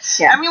with it.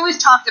 Yeah. I mean, we've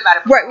talked about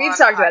it before. Right, we've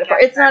talked about it before.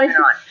 It's not an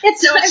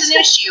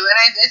issue, and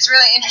it's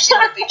really interesting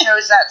that they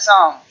chose that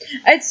song.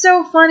 It's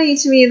so funny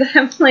to me that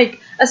I'm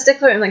like a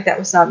stickler and like, that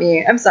was not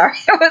me. I'm sorry.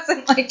 I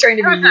wasn't like trying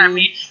to be mean. Not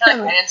me. I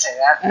didn't say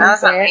that. That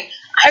was not me.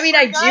 I mean,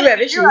 I do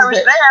have issues. I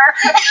was there.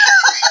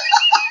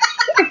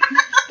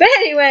 But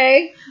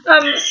anyway,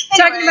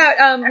 talking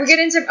about, we get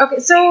into,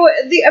 so,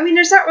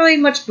 there's not really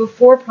much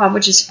before prom,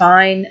 which is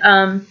fine.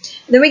 Then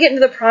we get into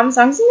the prom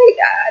songs, and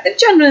they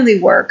genuinely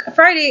work.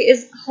 Friday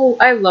is,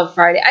 I love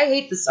Friday. I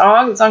hate the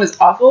song. The song is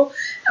awful.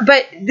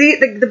 But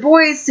the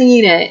boys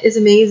singing it is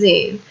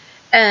amazing.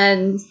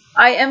 And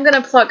I am going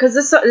to plug, because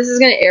this is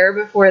going to air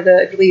before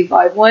the Glee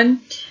Live one.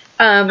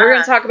 We're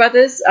going to talk about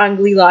this on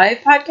Glee Live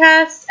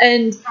podcast.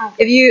 And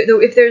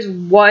if there's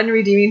one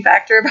redeeming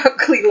factor about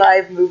Glee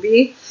Live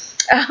movie,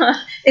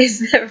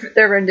 is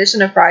their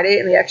rendition of Friday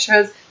and the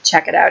extras.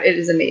 Check it out. It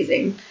is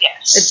amazing.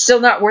 Yes. It's still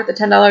not worth the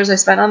 $10 I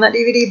spent on that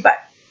DVD, but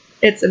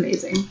it's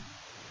amazing.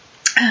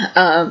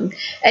 And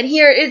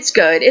here, it's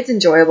good. It's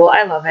enjoyable.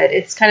 I love it.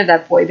 It's kind of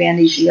that boy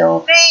bandy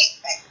feel.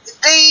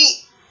 They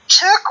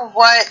took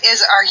what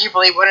is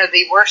arguably one of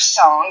the worst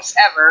songs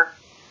ever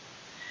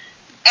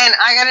And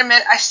I gotta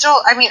admit,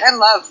 I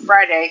love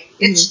Friday.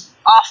 It's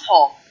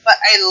awful, but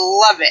I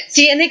love it.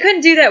 See, and they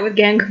couldn't do that with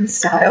Gangnam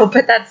Style,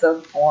 but that's a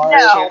point.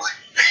 No.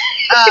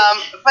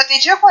 But they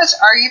took what's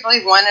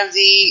arguably one of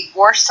the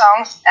worst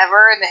songs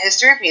ever in the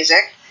history of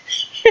music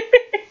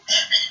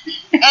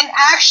and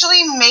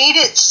actually made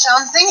it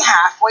something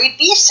halfway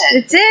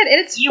decent. It did.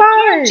 It's you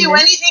fun. can't do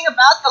anything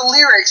about the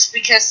lyrics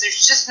because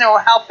there's just no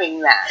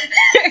helping that.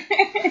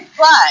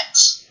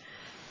 But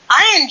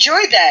I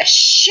enjoyed the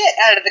shit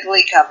out of the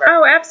Glee cover.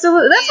 Oh,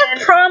 absolutely. That's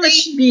what prom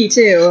should be,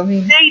 too. I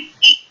mean,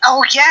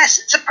 oh, yes.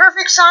 It's a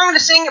perfect song to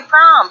sing at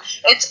prom.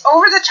 It's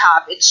over the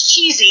top. It's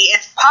cheesy.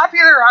 It's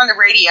popular on the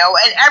radio,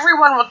 and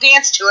everyone will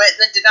dance to it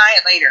and then deny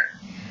it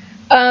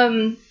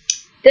later.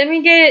 Then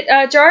we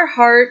get Jar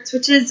Hearts,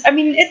 which is,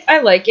 I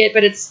like it,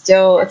 but it's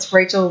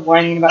Rachel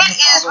whining about her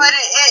problems.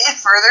 It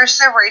furthers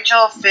the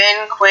Rachel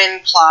Finn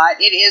Quinn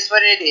plot. It is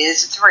what it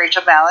is. It's a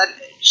Rachel ballad.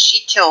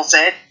 She kills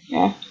it.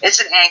 Yeah. It's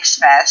an angst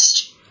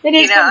fest. It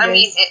is.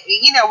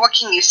 What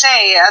can you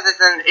say other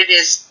than it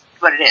is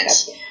what it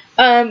is?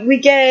 Yeah. We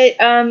get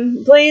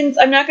Blaine's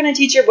I'm Not Gonna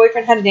Teach Your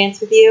Boyfriend How to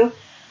Dance With You.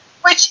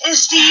 Which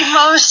is the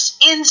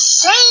most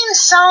insane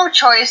song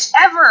choice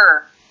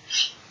ever.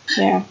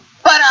 Yeah.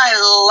 But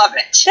I love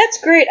it.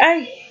 That's great.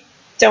 I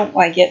don't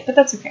like it, but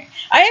that's okay.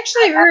 I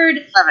actually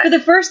heard, for the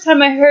first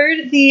time, I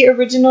heard the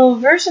original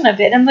version of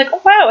it, and I'm like,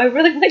 oh, wow, I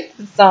really like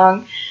this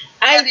song.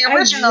 Yeah, the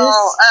original,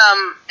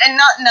 and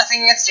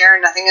nothing against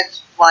Darren, nothing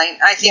against Blaine.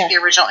 I think the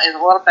original is a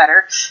little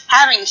better.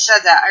 Having said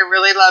that, I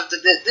really loved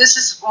it. This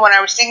is, when I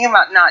was thinking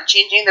about not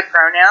changing the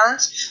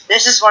pronouns,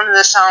 this is one of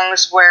the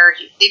songs where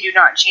they do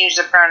not change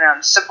the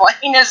pronouns. So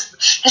Blaine is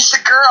the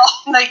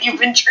girl that you've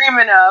been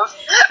dreaming of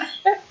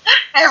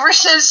ever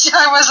since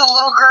I was a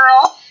little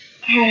girl.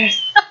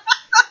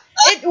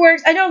 It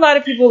works. I know a lot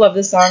of people love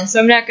this song, so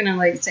I'm not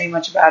gonna say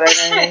much about it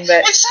or anything.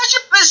 But it's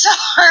such a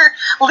bizarre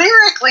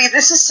lyrically.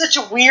 This is such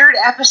a weird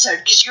episode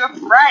because you have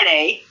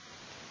Friday,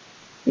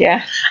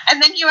 yeah, and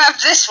then you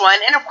have this one,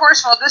 and of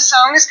course, while this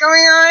song is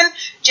going on,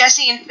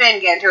 Jesse and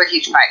Finn get into a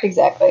huge fight.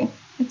 Exactly.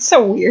 It's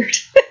so weird.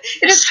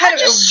 It is kind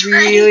of a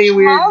really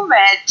weird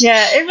moment.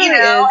 Yeah, it really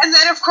is. And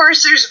then of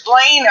course there's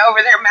Blaine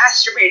over there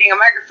masturbating a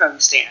microphone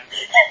stand.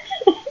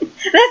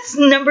 That's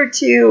number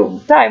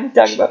 2 time we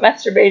talk about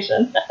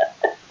masturbation.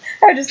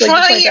 I just like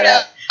to point that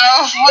out.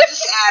 We'll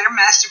just add a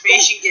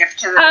masturbation gift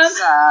to this.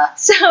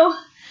 To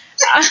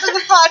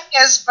the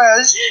podcast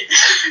post.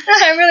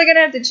 I'm really gonna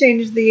have to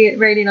change the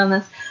rating on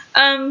this.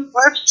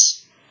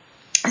 Whoops.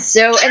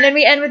 So, and then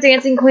we end with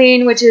Dancing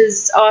Queen, which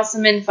is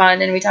awesome and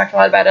fun, and we talked a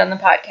lot about it on the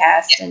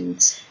podcast,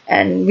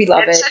 and we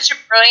love it. It's such a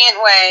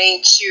brilliant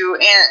way to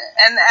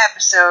end the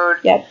episode.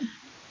 Yep.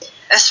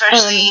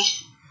 Especially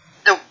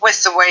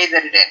with the way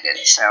that it ended.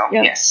 So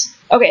yes.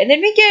 Okay, and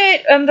then we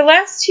get the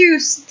last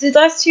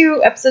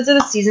two episodes of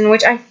the season,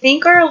 which I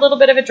think are a little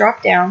bit of a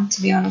drop down,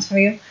 to be honest with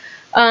you.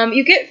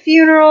 You get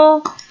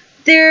Funeral.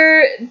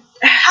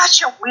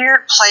 Such a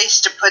weird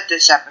place to put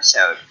this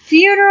episode.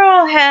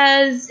 Funeral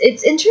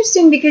it's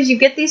interesting because you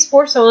get these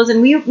 4 solos,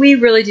 and we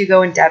really do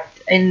go in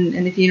depth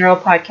in the Funeral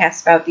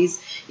podcast about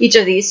each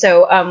of these.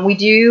 So we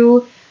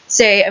do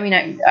say,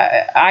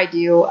 I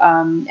do,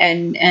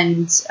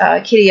 and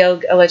Kitty,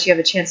 I'll let you have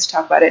a chance to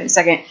talk about it in a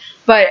second.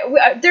 But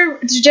they're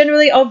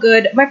generally all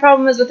good. My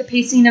problem is with the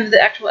pacing of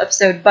the actual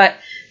episode, but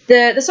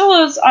the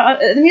solos,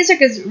 the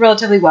music is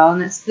relatively well,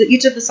 and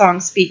each of the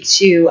songs speak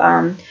to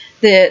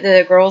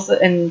the girls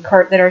and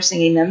Kurt that are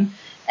singing them,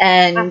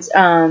 and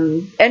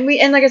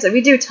like I said,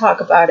 we do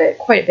talk about it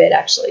quite a bit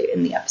actually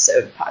in the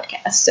episode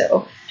podcast.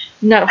 So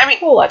not a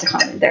whole lot to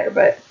comment there,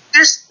 but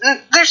there's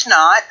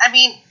not.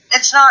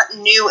 It's not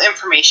new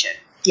information.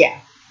 Yeah.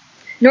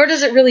 Nor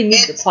does it really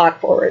move the plot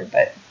forward,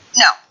 but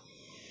no.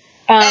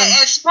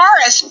 As far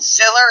as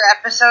filler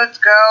episodes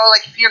go,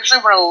 if you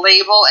actually want to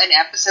label an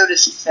episode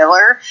as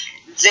filler,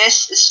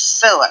 this is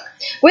filler.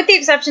 With the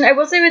exception,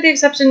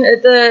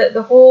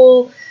 the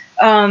whole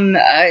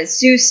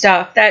Sue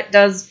stuff, that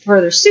does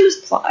further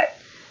Sue's plot,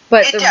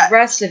 but the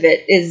rest of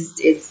it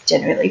is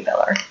genuinely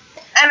filler.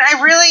 And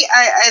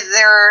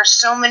there are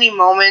so many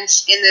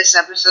moments in this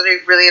episode I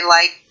really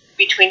like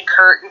between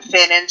Kurt and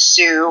Finn and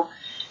Sue.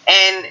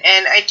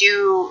 And I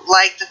do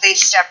like that they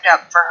stepped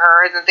up for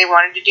her and that they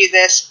wanted to do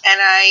this. And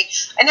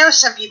I know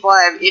some people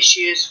have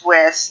issues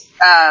with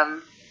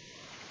the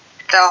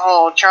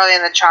whole Charlie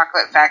and the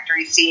Chocolate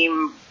Factory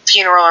theme,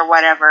 funeral or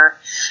whatever.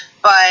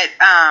 But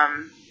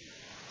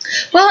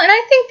well, and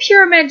I think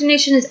Pure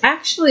Imagination is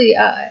actually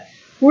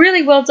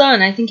really well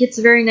done. I think it's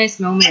a very nice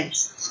moment.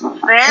 It's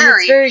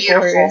very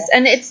beautiful. Gorgeous.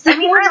 And it's I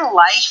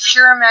like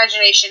Pure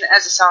Imagination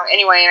as a song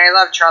anyway, and I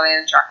love Charlie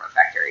and the Chocolate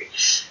Factory.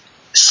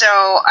 So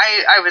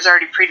I was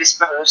already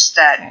predisposed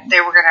that they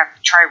were going to have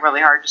to try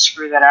really hard to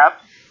screw that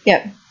up.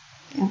 Yep.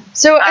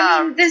 So,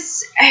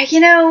 this,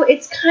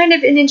 it's kind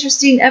of an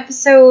interesting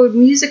episode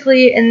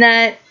musically in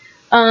that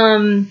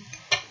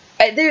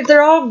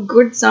they're all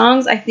good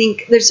songs. I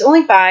think there's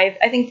only 5.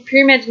 I think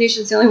Pure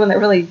Imagination is the only one that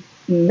really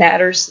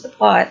matters to the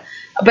plot.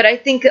 But I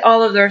think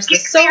all of the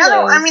solos... the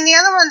other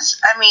ones,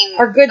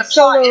 are good the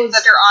solos. plot is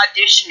that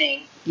they're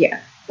auditioning.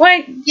 Yeah.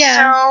 Well,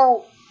 yeah.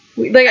 So,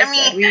 Like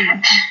I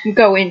said, we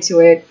go into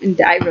it, and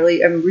I'm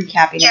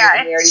recapping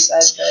everything we already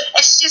said. But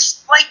it's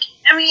just like,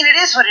 I mean, it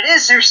is what it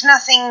is. There's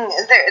nothing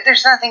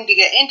to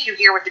get into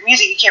here with the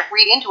music. You can't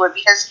read into it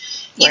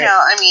because, you know,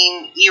 I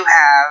mean, you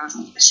have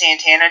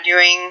Santana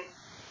doing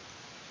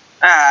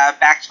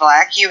Back to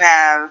Black. You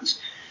have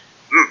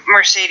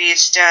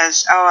Mercedes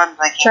does, I'm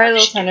like, Try a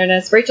Little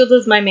Tenderness. Rachel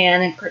does My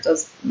Man, and Kurt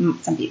does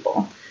Some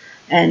People.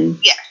 And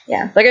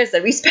yeah, like I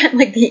said, we spent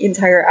like the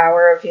entire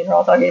hour of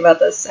Funeral talking about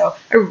this, so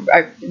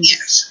I've been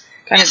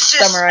kind of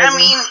summarizing.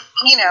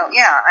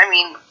 I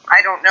mean,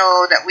 I don't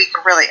know that we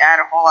could really add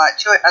a whole lot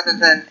to it other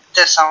than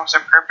the songs are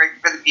perfect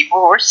for the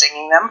people who are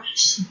singing them.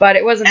 But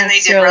it wasn't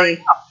necessarily. They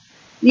did really well.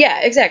 Yeah,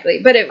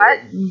 exactly. But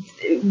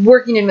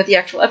working in with the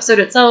actual episode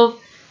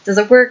itself, does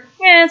it work?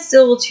 Yeah, it's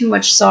still too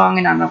much song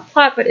and not enough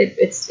plot, but it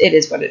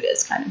is what it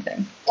is, kind of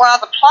thing. Well,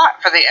 the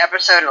plot for the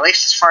episode, at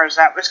least as far as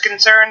that was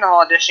concerned, the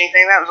whole auditioning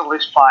thing, that was a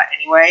loose plot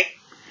anyway.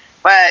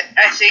 But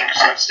I think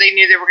since they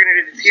knew they were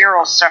going to do the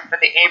funeral stuff for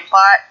the A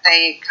plot,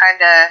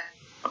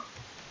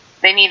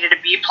 they needed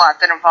a B plot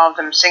that involved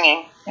them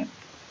singing. Yeah.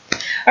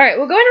 All right,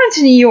 well, going on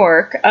to New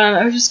York,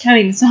 I was just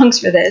counting the songs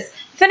for this.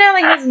 The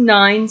finale has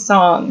 9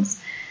 songs.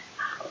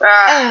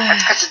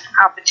 That's because it's a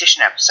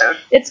competition episode.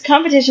 It's a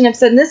competition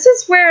episode, and this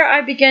is where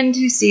I begin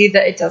to see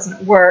that it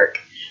doesn't work.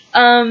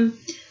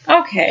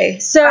 Okay,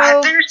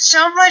 so... there's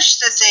so much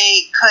that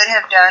they could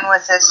have done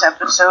with this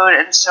episode,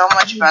 and so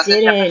much about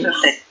this episode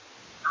that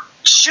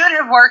should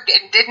have worked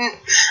and didn't,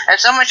 and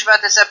so much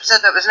about this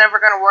episode that was never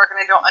going to work, and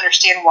I don't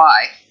understand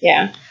why.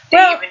 Yeah. They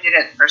even did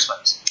it in the first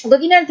place.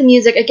 Looking at the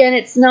music, again,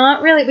 it's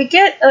not really... We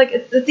get,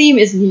 like, the theme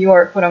is New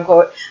York,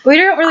 quote-unquote, but we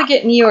don't really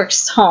get New York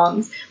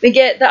songs. We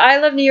get the I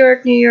Love New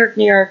York, New York,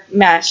 New York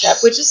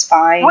mashup, which is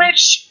fine.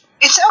 Which,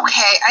 it's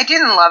okay. I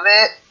didn't love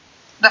it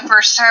the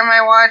first time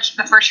I watched,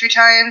 the first few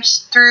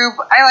times through,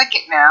 but I like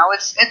it now.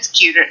 It's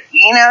cute.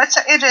 You know,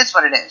 it is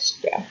what it is.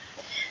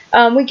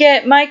 Yeah. We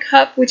get My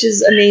Cup, which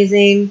is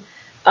amazing.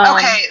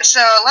 Okay,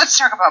 so let's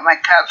talk about My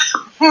Cup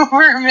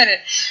for a minute.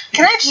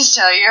 Can I just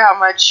tell you how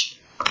much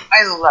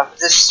I love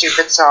this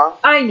stupid song?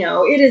 I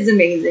know, it is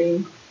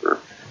amazing.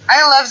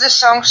 I love this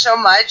song so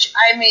much,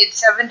 I made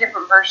 7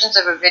 different versions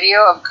of a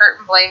video of Kurt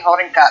and Blaine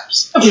holding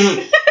cups.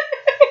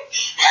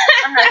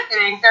 I'm not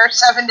kidding. There are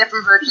 7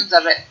 different versions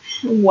of it.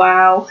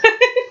 Wow.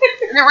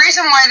 The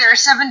reason why there are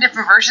 7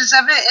 different versions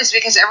of it is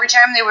because every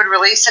time they would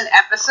release an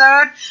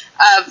episode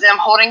of them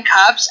holding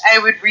cups, I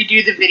would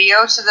redo the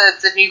video so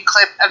that the new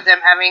clip of them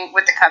having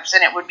with the cups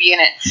in it would be in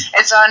it.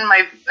 It's on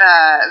my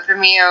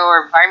Vimeo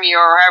or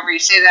however you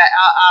say that.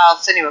 I'll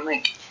send you a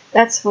link.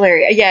 That's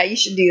hilarious. Yeah, you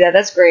should do that.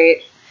 That's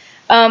great.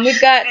 We've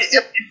got... It's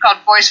called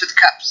Boys with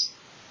Cups.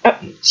 Oh,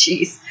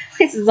 jeez.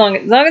 As long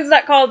as it's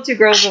not called Two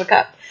Girls with a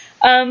Cup.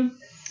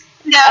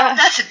 No,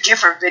 that's a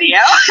different video.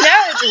 Now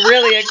it's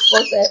really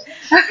explicit.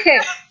 Okay,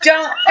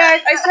 don't,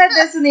 guys, I said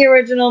this in the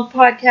original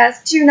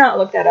podcast. Do not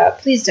look that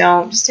up. Please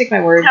don't. Just take my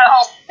word. No.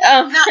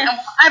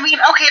 I mean,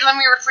 okay, let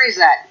me rephrase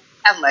that.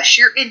 Unless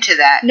you're into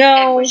that.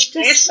 No,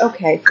 just,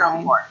 okay,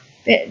 go for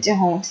it.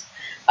 Don't.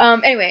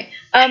 Anyway,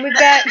 we've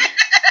got,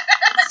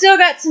 Still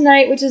Got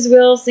Tonight, which is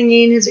Will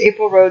singing his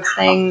April Rhodes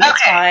thing.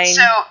 It's fine.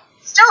 So,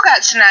 Still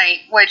Got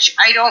Tonight, which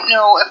I don't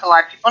know if a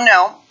lot of people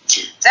know,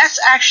 that's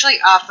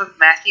actually off of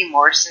Matthew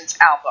Morrison's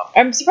album.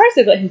 I'm surprised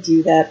they let him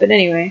do that, but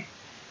anyway.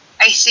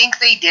 I think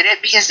they did it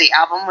because the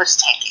album was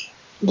tanking.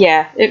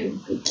 Yeah.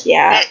 And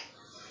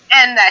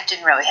that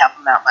didn't really help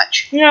him out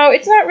much. No,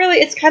 it's not really.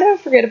 It's kind of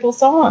a forgettable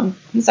song.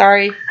 I'm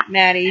sorry,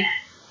 Maddie.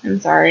 I'm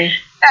sorry.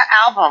 That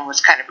album was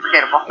kind of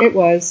forgettable. It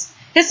was.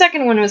 His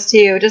second one was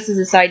too. Just as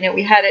a side note,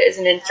 we had it as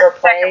an intro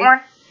play. Second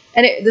one?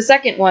 And the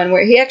second one,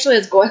 where he actually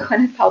has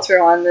Gwyneth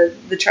Paltrow on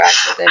the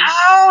tracks with him.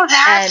 Oh,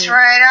 that's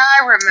right.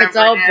 I remember. It's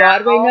all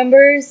Broadway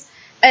numbers.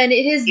 And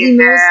it is the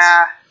most...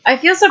 I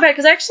feel so bad,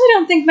 because I actually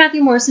don't think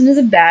Matthew Morrison is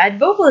a bad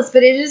vocalist,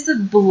 but it is the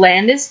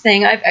blandest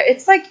thing.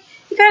 It's like,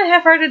 he kind of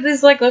half-hearted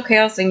is like, okay,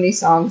 I'll sing these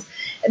songs.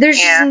 There's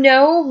just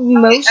no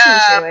emotion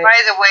to it.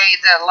 By the way,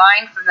 the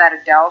line from that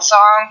Adele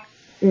song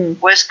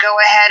was, go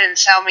ahead and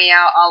sell me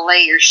out, I'll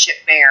lay your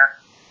shit bare.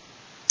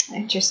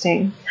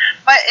 Interesting.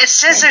 But it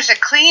says there's a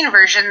clean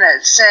version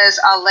that says,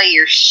 I'll lay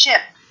your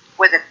ship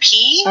with a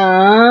P.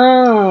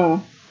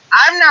 Oh.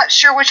 I'm not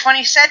sure which one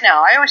he said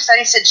now. I always thought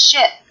he said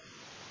shit.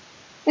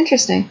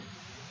 Interesting.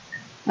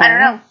 I don't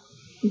know.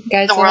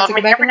 Guys, the world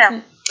may never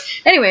know.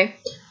 Anyway,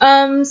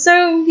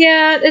 so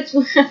yeah, it's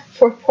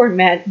poor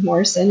Matt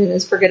Morrison and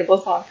his forgettable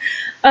song.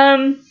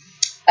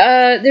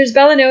 There's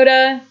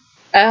Bellanota.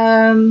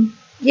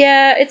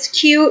 Yeah, it's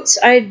cute.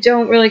 I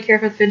don't really care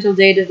for the official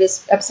date of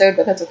this episode,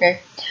 but that's okay.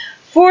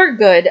 For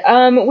Good.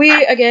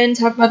 We again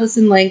talked about this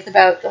in length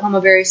about the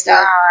Humbleberry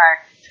stuff.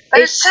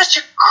 But it's such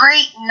a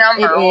great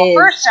number. Well,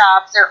 first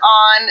off, they're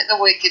on the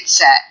Wicked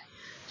set.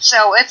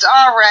 So it's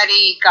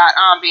already got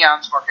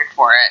ambiance working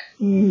for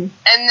it. Mm.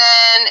 And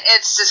then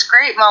it's this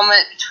great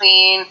moment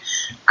between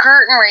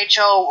Kurt and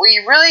Rachel where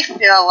you really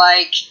feel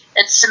like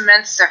it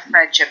cements their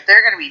friendship.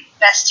 They're going to be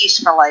besties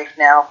for life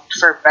now,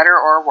 for better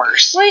or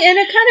worse. Well, and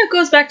it kind of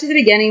goes back to the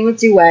beginning with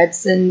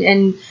duets,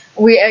 and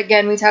we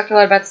talked a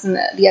lot about this in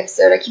the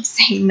episode. I keep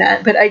saying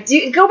that, but I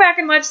do go back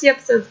and watch the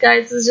episodes,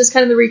 guys. This is just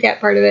kind of the recap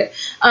part of it.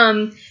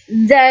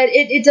 That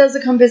it does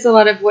encompass a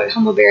lot of what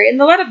Humbleberry, and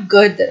a lot of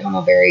good that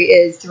Humbleberry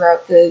is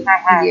throughout the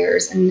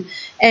years, and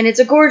it's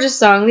a gorgeous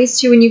song.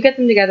 These two, when you get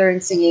them together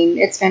and singing,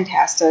 it's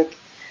fantastic.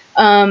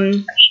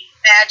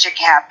 Magic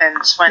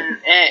happens when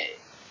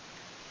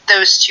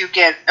those two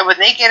when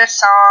they get a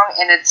song,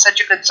 and it's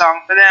such a good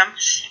song for them.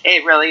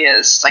 It really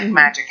is like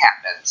magic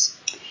happens.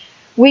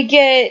 We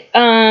get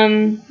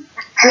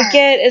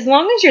As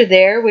Long As You're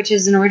There, which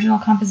is an original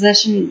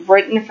composition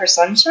written for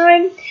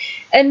Sunshine.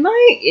 And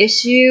my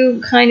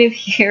issue kind of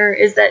here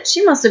is that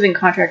she must have been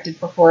contracted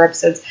for 4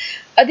 episodes.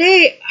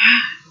 I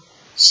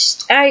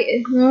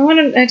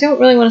don't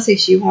really want to say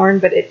shoehorn,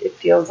 but it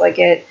feels like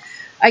it.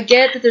 I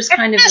get that there's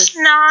kind of it's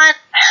not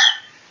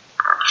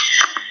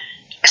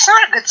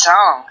a good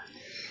song.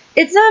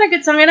 It's not a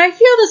good song, and I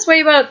feel this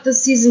way about the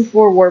season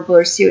 4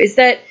 Warblers too, is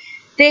that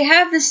they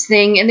have this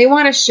thing, and they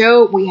want to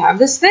show, we have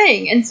this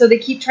thing, and so they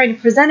keep trying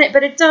to present it,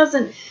 but it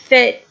doesn't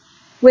fit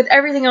with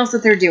everything else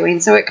that they're doing,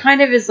 so it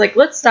kind of is like,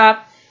 let's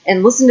stop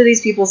and listen to these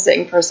people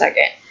sing for a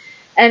second.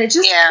 And it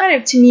just kind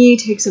of, to me,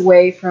 takes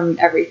away from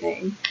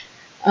everything.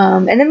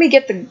 And then we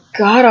get the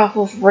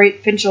god-awful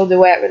Finchel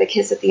duet with a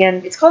kiss at the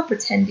end. It's called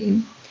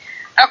Pretending.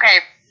 Okay.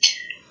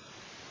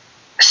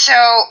 So,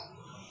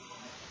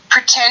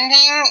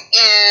 Pretending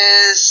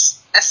is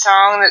a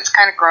song that's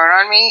kind of grown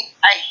on me.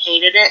 I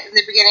hated it in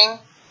the beginning.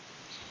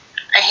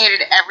 I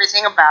hated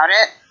everything about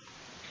it.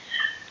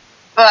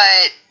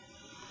 But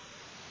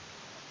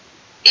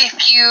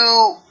if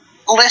you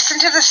listen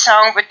to the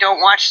song but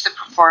don't watch the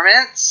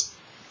performance,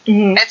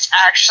 it's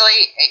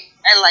actually,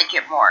 I like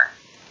it more.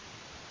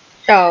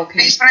 Oh, okay.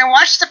 Because when I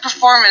watch the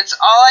performance,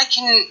 all I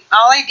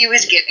do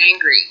is get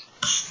angry.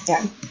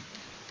 Yeah.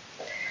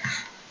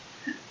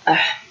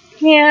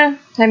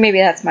 Maybe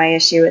that's my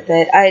issue with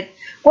it.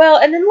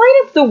 And then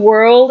Light Up the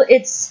World,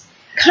 it's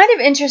kind of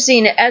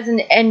interesting as an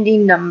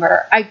ending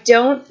number. I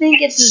don't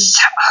think it's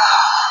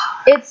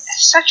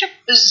such a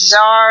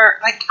bizarre,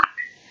 like...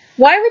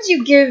 Why would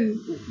you give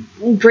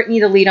Brittany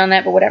the lead on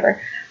that, but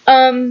whatever.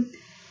 Yeah,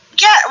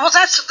 well,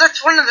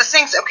 that's one of the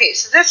things. Okay,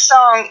 so this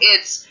song,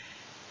 it's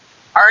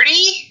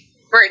Artie,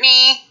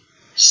 Brittany,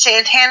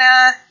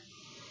 Santana,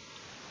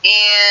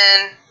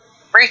 and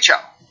Rachel.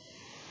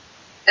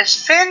 Does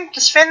Finn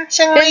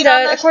sing lead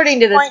on this?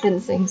 According to this, Finn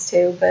sings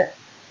too, but...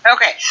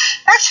 Okay,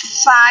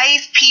 that's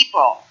 5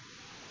 people.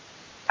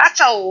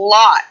 That's a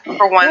lot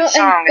for one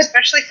song,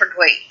 especially for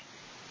Glee.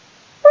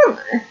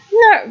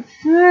 I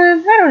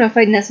don't know if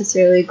I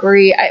necessarily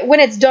agree. When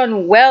it's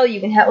done well, you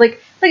can have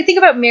like think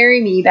about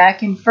 "Marry Me"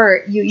 back in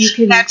FERT. You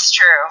can that's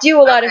true.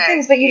 Do a lot of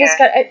things, but you just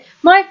got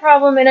my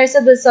problem. And I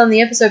said this on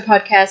the episode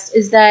podcast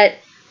is that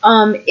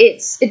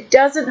it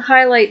doesn't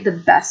highlight the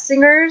best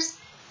singers,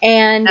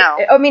 and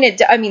no. I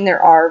mean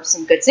there are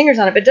some good singers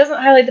on it, but it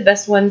doesn't highlight the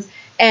best ones,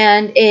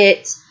 and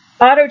it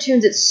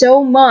auto-tunes it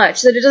so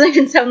much that it doesn't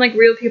even sound like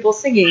real people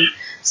singing.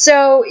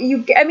 So,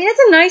 it's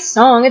a nice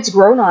song. It's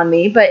grown on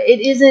me, but it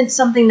isn't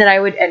something that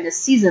I would end a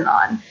season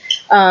on.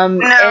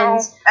 And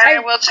I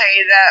will tell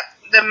you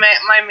that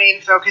my main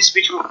focus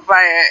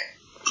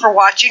for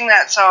watching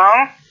that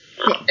song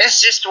is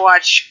just to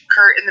watch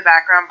Kurt in the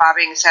background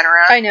bobbing his head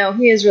around. I know.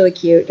 He is really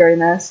cute during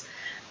this.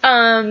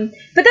 But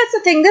that's the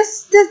thing.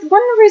 This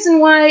one reason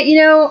why,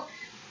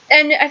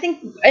 and I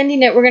think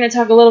ending it, we're going to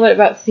talk a little bit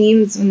about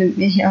themes when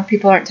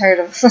people aren't tired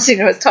of listening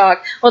to us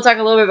talk. We'll talk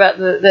a little bit about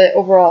the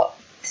overall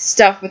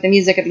stuff with the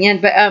music at the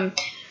end, but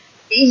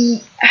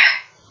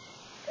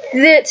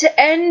to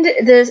end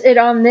it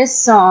on this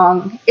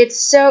song, it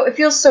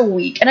feels so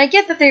weak, and I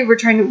get that they were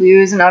trying to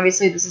lose, and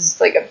obviously this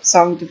is like a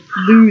song to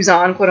lose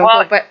on, quote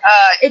unquote. But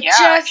if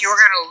you were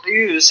going to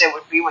lose, it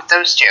would be with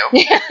those two.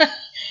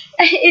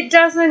 It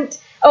doesn't.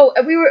 Oh,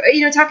 we were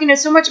talking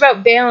so much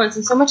about balance,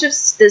 and so much of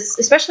this,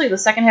 especially the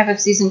second half of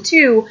season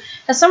 2,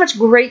 has so much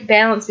great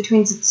balance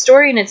between its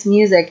story and its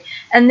music,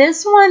 and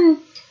this one.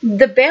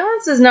 The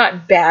balance is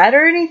not bad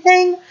or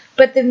anything,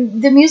 but the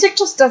music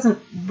just doesn't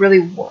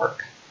really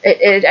work.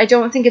 I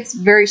don't think it's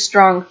very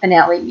strong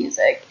finale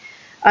music.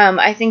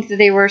 I think that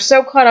they were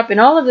so caught up in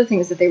all of the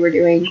things that they were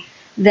doing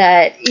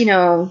that,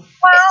 Well,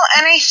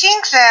 and I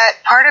think that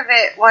part of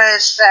it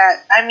was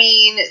that,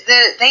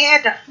 they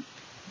had to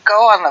go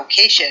on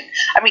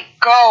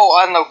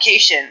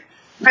location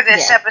for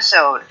this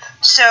episode.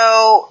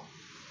 So...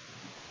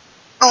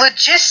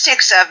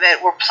 logistics of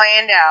it were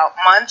planned out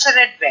months in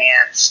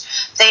advance.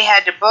 They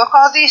had to book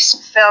all these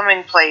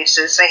filming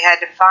places. They had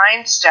to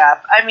find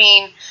stuff.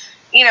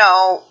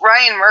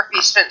 Ryan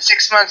Murphy spent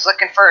 6 months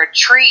looking for a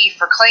tree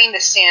for Clayton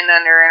to stand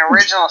under an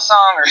original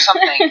song or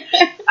something.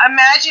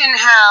 Imagine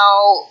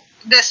how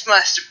this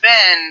must have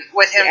been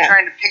with him Yeah.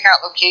 trying to pick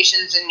out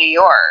locations in New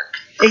York.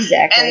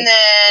 Exactly. And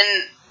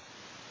then,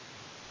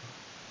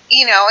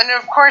 and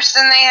of course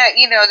then they,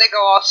 they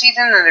go all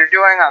season and they're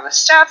doing all this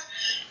stuff.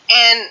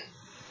 And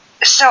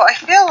so I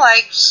feel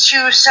like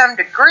to some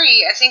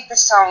degree, I think the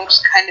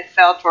songs kind of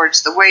fell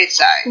towards the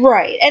wayside.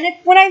 Right. And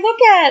when I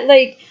look at,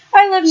 like,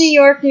 I love New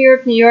York, New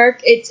York, New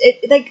York,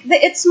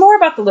 it's more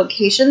about the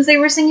locations they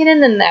were singing in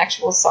than the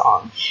actual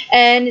song.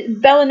 And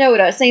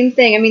Bellanota, same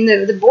thing. I mean,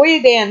 the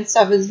boy band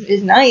stuff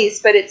is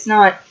nice, but it's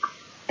not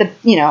the,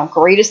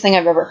 greatest thing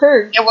I've ever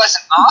heard. It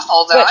wasn't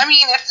awful, though. But, I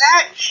mean,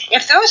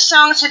 if those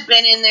songs had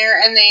been in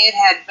there and they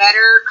had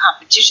better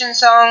competition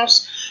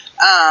songs,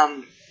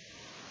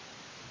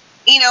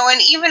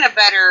 and even a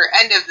better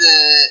end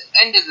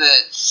of the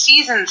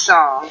season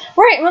song.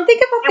 Right. Well,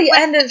 think about the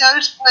end of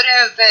those would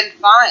have been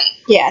fine.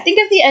 Yeah,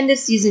 think of the end of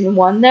season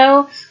 1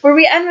 though, where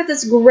we end with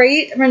this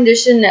great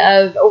rendition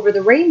of "Over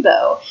the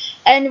Rainbow,"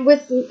 and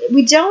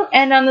we don't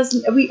end on this.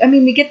 We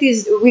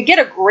get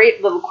a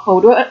great little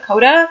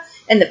coda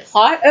in the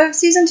plot of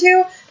season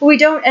 2, but we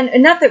don't,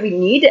 and not that we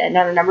need to end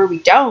on a number, we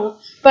don't,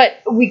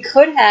 but we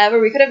could have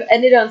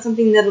ended on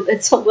something that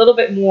it's a little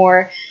bit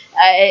more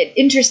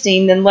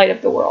interesting than "Light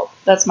Up the World."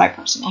 That's my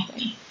personal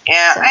thing.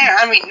 Yeah, So.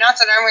 I mean, not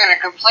that I'm going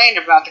to complain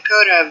about the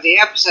coda of the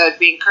episode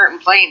being Kurt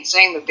and Blaine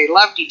saying that they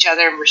loved each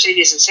other and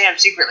Mercedes and Sam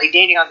secretly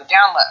dating on the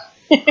down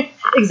low.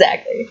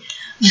 Exactly.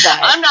 But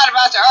I'm not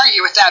about to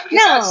argue with that because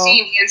that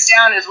scene, hands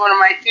down, is one of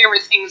my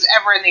favorite things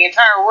ever in the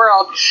entire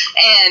world.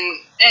 And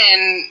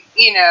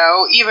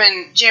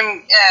even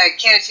Jim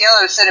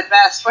Caniciello said it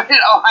best when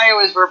Ohio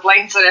is where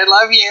Blaine said, "I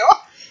love you."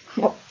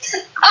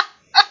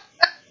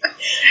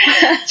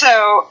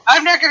 So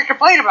I'm not going to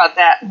complain about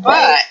that,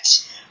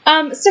 but.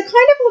 So kind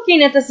of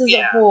looking at this as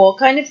a whole,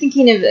 kind of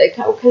thinking of it,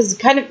 because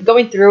kind of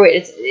going through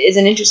it is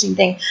an interesting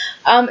thing.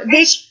 One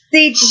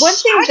thing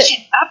such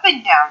an up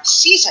and down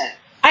season.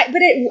 I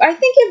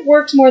think it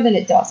works more than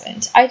it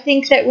doesn't. I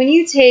think that when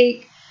you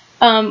take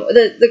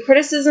the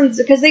criticisms,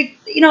 because the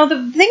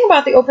thing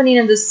about the opening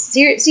of this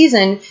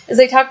season is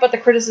they talk about the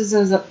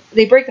criticisms.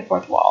 They break the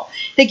fourth wall.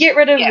 They get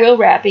rid of Will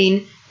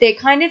rapping. They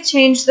kind of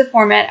change the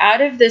format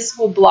out of this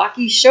whole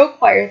blocky show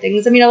choir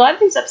things. I mean, a lot of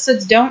these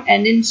episodes don't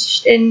end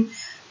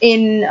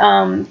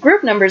in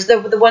group numbers.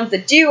 The ones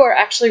that do are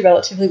actually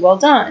relatively well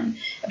done.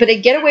 But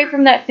they get away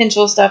from that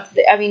Finchel stuff.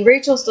 I mean,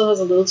 Rachel still has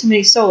a little too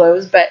many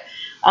solos, but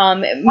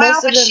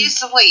most of them, she's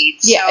the lead.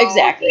 Yeah, so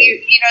exactly.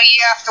 You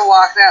have to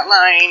walk that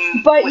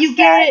line. But you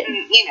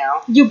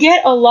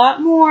get a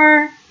lot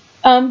more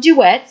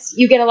duets.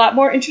 You get a lot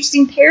more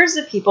interesting pairs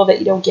of people that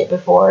you don't get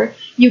before.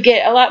 You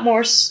get a lot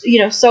more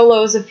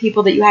solos of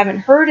people that you haven't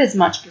heard as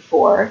much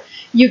before.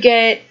 You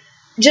get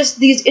just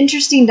these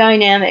interesting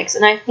dynamics,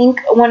 and I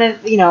think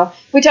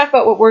we talk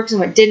about what works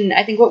and what didn't.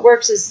 I think what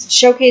works is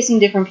showcasing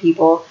different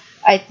people.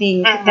 I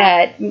think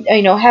that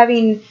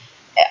having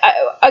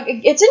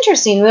it's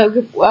interesting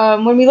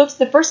when we looked at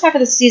the first half of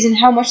the season,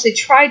 how much they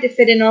tried to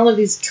fit in all of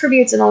these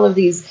tributes and all of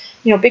these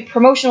big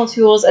promotional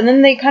tools, and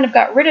then they kind of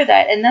got rid of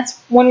that, and that's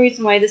one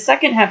reason why the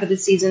second half of the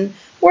season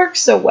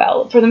works so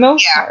well for the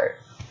most part.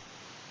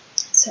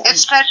 So.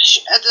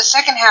 Especially the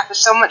second half is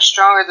so much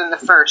stronger than the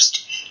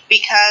first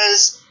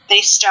because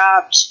they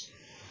stopped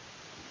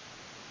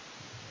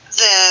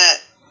the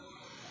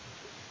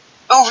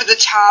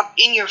over-the-top,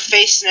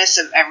 in-your-faceness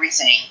of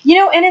everything.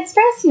 And it's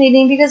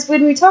fascinating because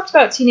when we talked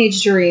about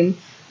Teenage Dream,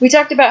 we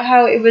talked about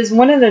how it was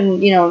one of the,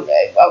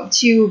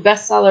 2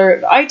 bestseller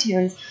of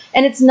iTunes,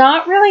 and it's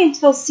not really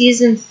until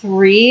season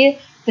 3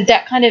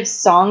 that kind of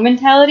song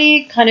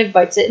mentality kind of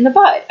bites it in the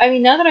butt. I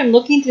mean, now that I'm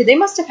looking through, they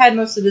must have had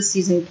most of the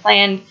season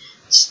planned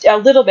a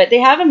little bit. They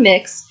have a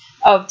mix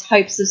of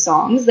types of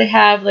songs. They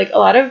have a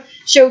lot of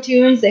show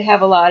tunes. They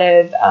have a lot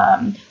of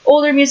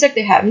older music.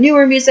 They have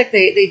newer music.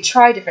 They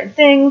try different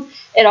things.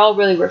 It all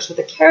really works with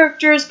the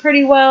characters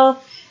pretty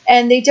well.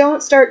 And they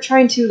don't start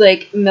trying to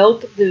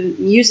milk the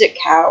music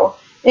cow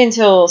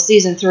until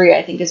season 3,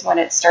 I think, is when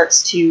it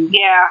starts to.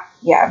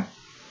 Yeah.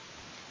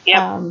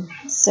 Yep.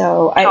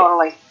 So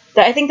totally.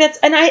 I think that's,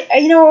 and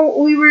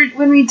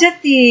when we did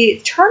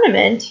the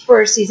tournament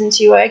for season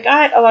 2, I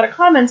got a lot of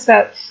comments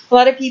about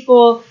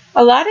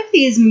a lot of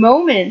these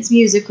moments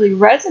musically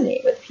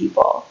resonate with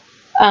people.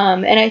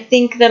 And I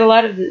think that a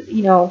lot of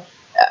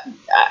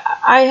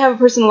I have a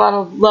personal lot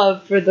of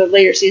love for the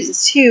later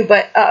seasons too,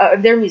 but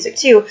their music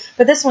too.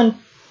 But this one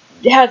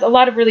has a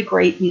lot of really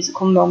great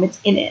musical moments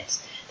in it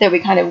that we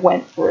kind of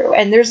went through.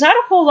 And there's not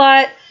a whole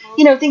lot,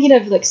 thinking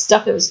of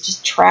stuff that was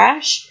just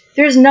trash.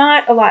 There's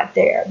not a lot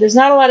there. There's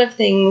not a lot of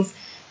things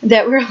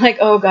that we're like,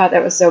 oh god,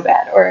 that was so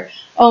bad, or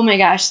oh my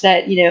gosh,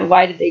 that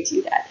why did they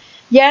do that?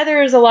 Yeah,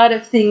 there's a lot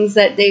of things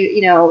that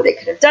they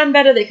could have done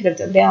better. They could have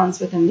done balance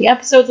within the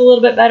episodes a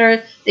little bit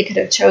better. They could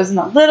have chosen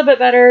a little bit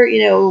better,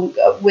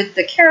 with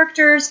the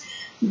characters.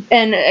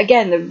 And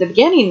again, the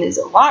beginning is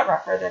a lot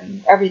rougher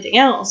than everything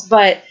else.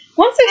 But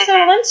once they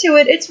settle into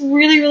it, it's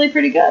really, really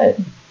pretty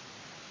good.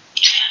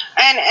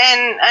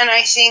 And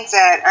I think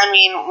that,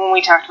 when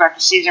we talked about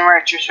the season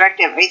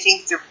retrospective, I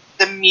think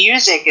the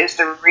music is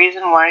the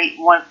reason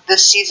why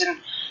this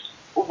season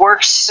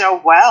works so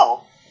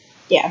well.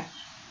 Yeah.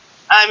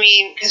 I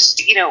mean, because,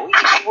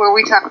 where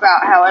we talk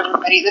about how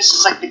everybody, this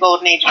is like the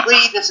golden age of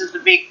Glee, this is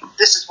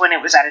when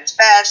it was at its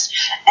best,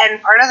 and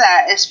part of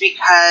that is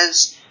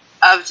because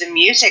of the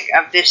music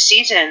of this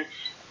season,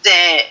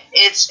 that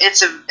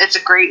it's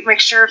a great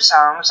mixture of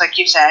songs, like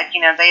you said,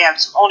 they have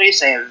some oldies,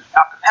 they have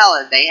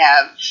acapella, they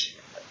have,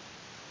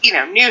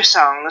 new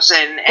songs,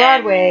 and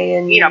Broadway,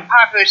 and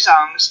popular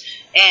songs,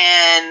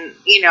 and,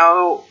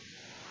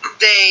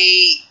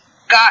 they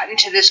got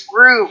into this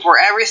groove where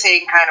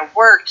everything kind of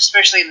worked,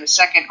 especially in the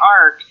second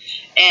arc,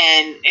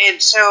 and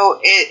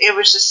so it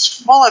was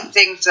just full of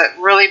things that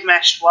really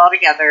meshed well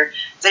together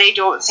that I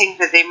don't think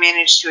that they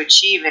managed to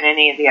achieve in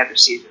any of the other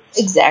seasons.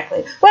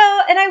 Exactly.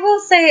 Well, and I will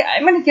say,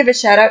 I'm going to give a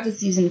shout out to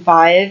season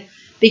 5,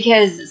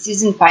 because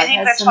season 5 I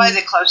think that's probably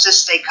the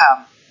closest they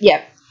come.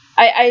 Yeah.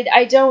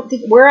 I don't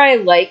think, where I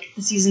like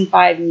the season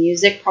 5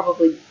 music,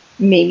 probably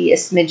maybe a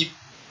smidge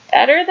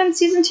better than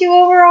season 2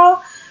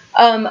 overall.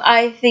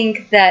 I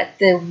think that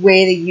the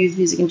way they use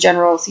music in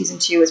general, season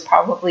 2 is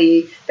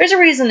probably, there's a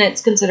reason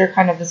it's considered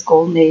kind of this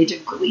golden age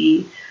of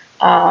Glee,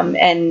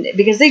 and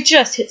because they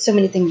just hit so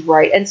many things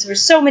right, and so for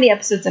so many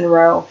episodes in a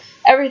row,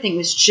 everything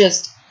was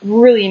just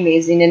really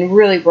amazing and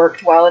really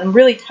worked well, and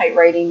really tight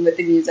writing with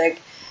the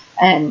music,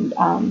 and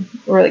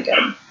really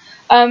good.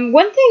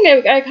 One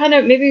thing I kind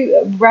of, maybe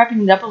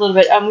wrapping it up a little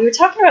bit, we were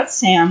talking about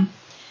Sam,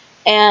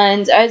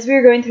 and as we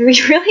were going through,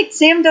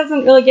 Sam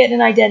doesn't really get an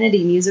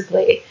identity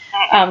musically,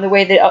 the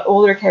way that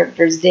older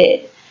characters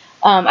did.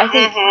 I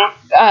think,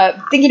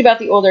 thinking about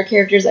the older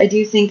characters, I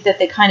do think that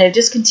they kind of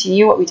just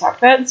continue what we talked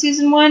about in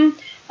season 1.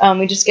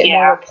 We just get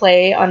more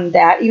play on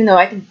that, even though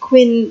I think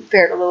Quinn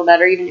fared a little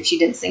better, even if she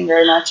didn't sing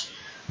very much.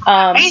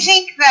 I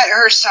think that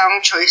her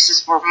song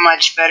choices were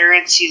much better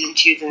in season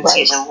 2 than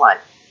season 1.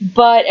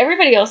 But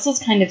everybody else has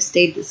kind of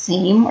stayed the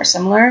same or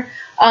similar.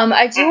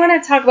 I do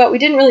want to talk about, we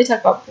didn't really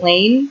talk about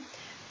Blaine,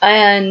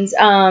 and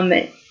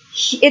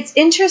it's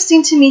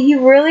interesting to me, he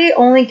really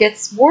only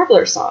gets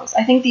Warbler songs.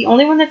 I think the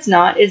only one that's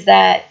not is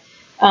that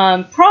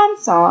prom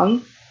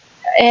song,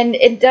 and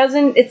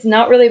it's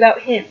not really about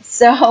him.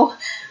 So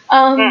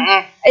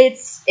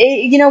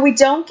we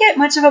don't get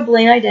much of a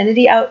Blaine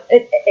identity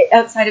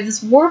outside of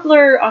this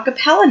Warbler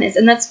acapella-ness,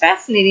 and that's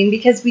fascinating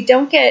because we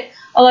don't get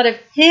a lot of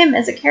him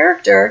as a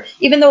character,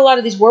 even though a lot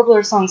of these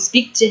Warbler songs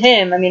speak to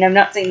him. I mean, I'm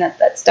not saying that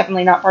that's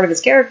definitely not part of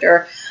his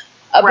character,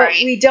 but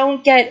we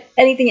don't get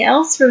anything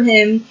else from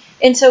him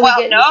until we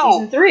get into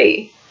season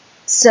 3.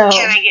 So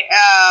Can I get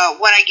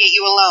When I Get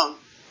You Alone?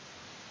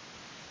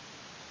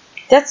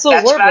 That's still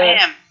Warbler. About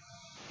him.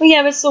 Well,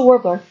 yeah, but it's still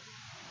Warbler.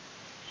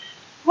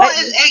 Well,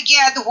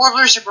 the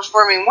Warblers are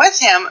performing with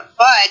him,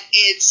 but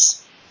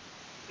it's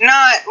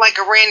not like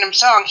a random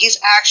song. He's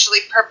actually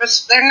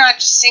they're not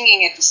just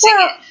singing it to sing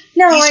it.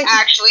 No, he's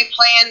actually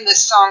planned the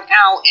song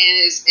out and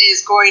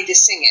is going to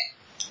sing it.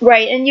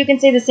 Right, and you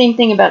can say the same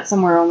thing about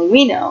Somewhere Only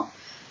We Know.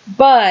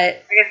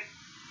 But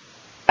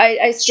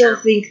I still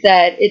think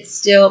that it's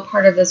still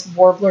part of this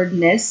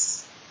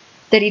Warbler-ness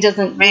that he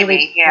doesn't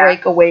really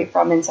break away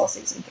from until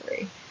season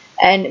 3.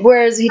 And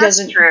whereas he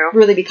doesn't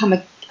really become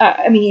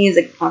he is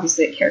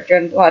obviously a character,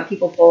 and a lot of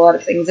people pull a lot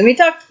of things. And we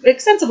talked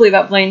extensively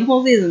about Blaine the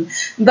whole season.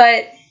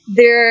 But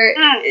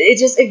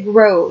it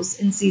grows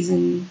in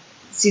seasons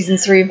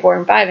 3 and 4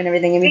 and 5 and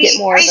everything, and we get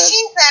more of I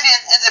think that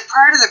the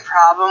part of the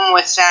problem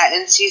with that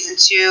in season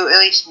 2, at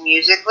least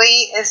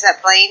musically, is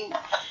that Blaine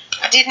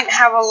didn't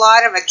have a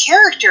lot of a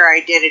character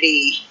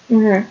identity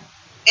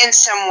in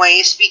some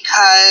ways,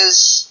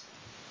 because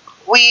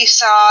we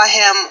saw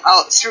him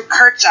through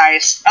Kurt's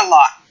eyes a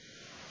lot.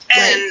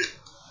 And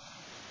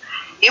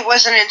it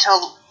wasn't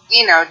until,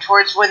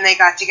 towards when they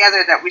got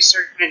together that we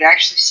started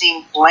actually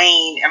seeing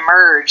Blaine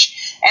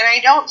emerge. And I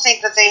don't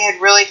think that they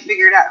had really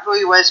figured out who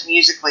he was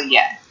musically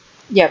yet.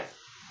 Yep.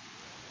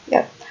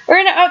 Or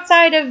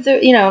outside of the,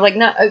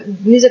 not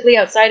musically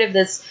outside of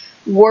this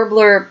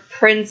Warbler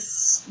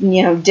Prince,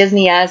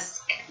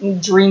 Disney-esque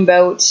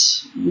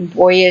dreamboat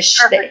boyish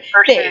thing.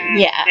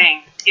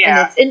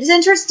 Yeah. And it's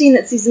interesting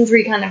that season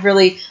 3 kind of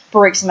really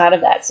breaks him out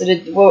of that. So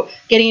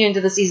getting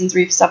into the season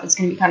 3 stuff is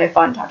going to be kind of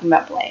fun talking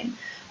about Blaine.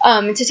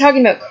 To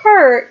talking about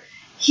Kurt,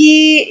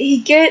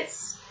 he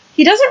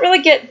doesn't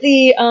really get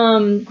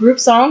the group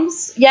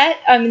songs yet.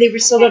 They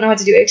still don't know what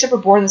to do, except for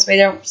Born This Way.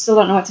 They still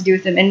don't know what to do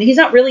with him, and he's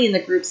not really in the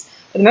groups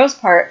for the most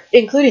part,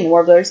 including the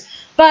Warblers.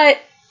 But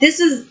this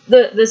is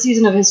the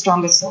season of his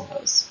strongest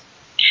solos.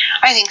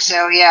 I think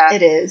so, yeah.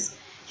 It is.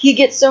 He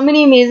gets so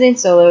many amazing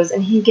solos,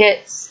 and he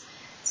gets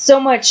so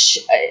much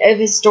of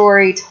his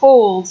story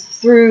told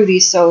through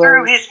these solos.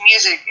 Through his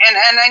music.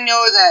 And I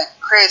know that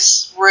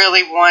Chris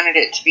really wanted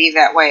it to be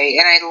that way,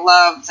 and I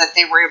love that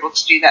they were able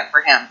to do that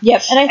for him.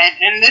 Yep.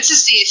 And this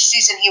is the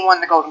season he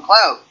won the Golden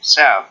Globe,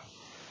 so.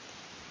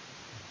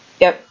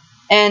 Yep.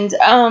 And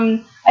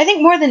I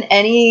think more than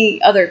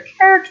any other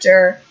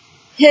character,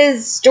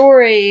 his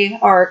story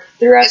arc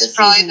throughout the It's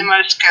probably season. the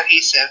most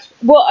cohesive.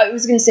 Well, I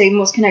was going to say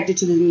most connected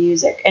to the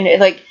music, and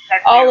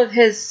all of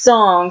his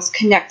songs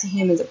connect to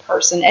him as a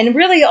person, and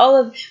really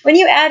when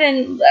you add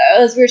in,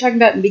 as we were talking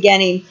about in the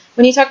beginning,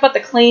 when you talk about the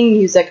clean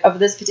music of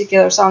this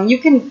particular song, you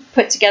can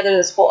put together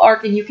this whole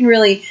arc, and you can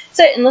really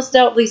sit and list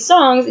out these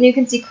songs, and you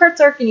can see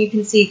Kurt's arc, and you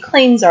can see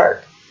Klane's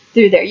arc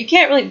through there. You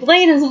can't really,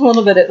 Blaine is a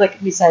little bit,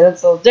 like we said,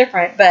 it's a little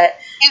different, but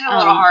It's a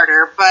little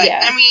harder, but yeah.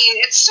 I mean,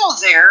 it's still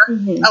there a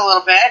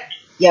little bit.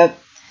 Yep.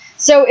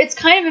 So it's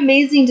kind of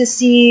amazing to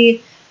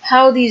see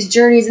how these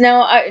journeys.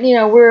 Now,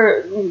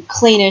 we're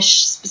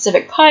Cleanish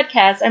specific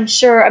podcast. I'm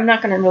sure I'm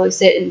not going to really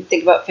sit and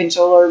think about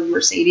Finchel or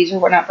Mercedes or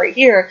whatnot right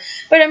here,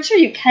 but I'm sure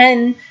you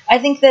can. I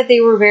think that they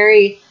were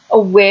very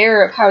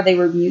aware of how they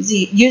were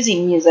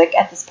using music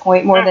at this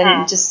point, more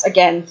than just,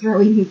 again,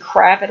 throwing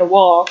crap at a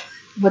wall,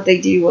 what they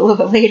do a little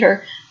bit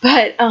later.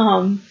 But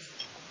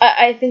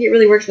I think it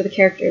really works for the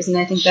characters, and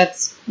I think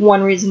that's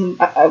one reason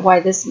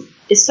why this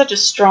is such a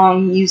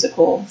strong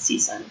musical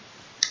season.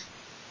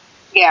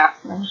 Yeah,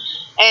 and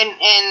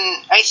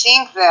I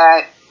think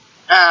that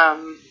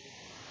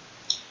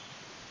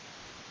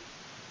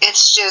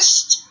it's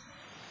just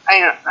I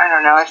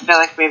don't know. I feel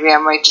like maybe I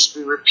might just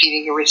be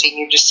repeating everything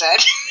you just said.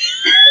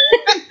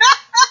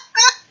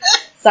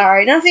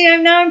 Sorry, now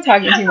I'm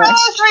talking too much. I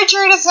lost my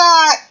train of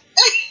thought.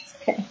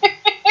 Okay.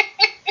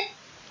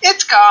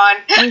 It's gone.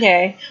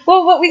 Okay.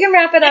 Well, we can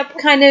wrap it up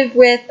kind of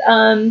with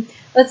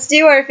let's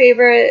do our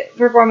favorite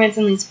performance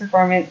and least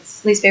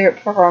favorite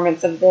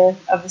performance of the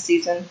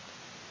season.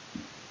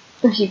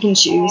 If you can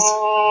choose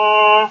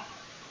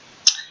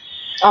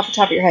off the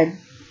top of your head.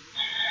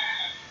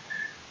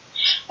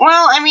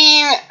 Well, I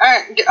mean,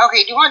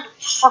 okay. Do you want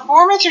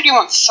performance or do you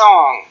want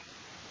song?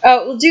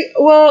 Oh,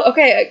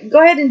 okay.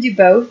 Go ahead and do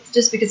both,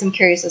 just because I'm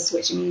curious as to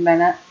what you mean by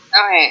that.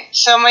 Okay,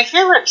 so my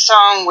favorite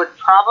song would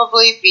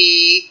probably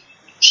be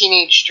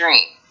Teenage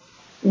Dream.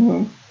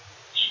 Mm-hmm.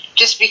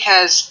 Just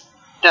because,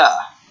 duh.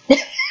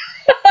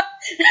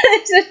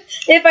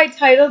 If I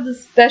titled the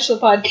special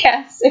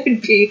podcast, it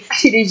would be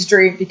Teenage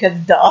Dream because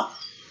duh.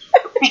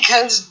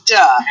 Because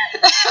duh.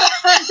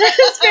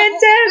 That's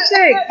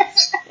fantastic.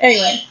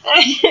 Anyway,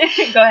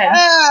 go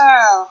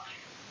ahead.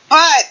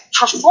 But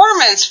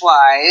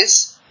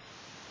performance-wise,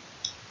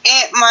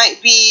 it might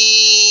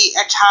be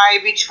a tie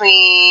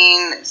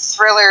between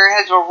Thriller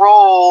Has a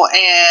Role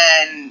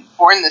and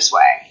Born This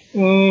Way.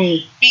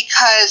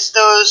 Because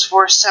those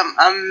were some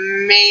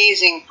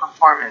amazing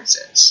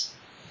performances.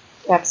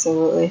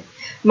 Absolutely.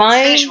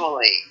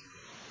 Visually.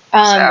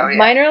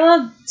 Mine are a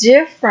little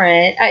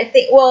different. I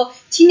think,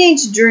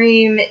 Teenage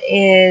Dream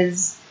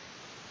is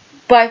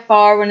by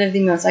far one of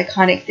the most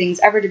iconic things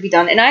ever to be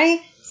done. And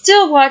I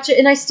still watch it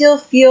and I still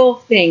feel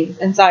things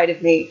inside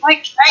of me.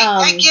 Like,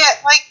 I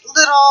get,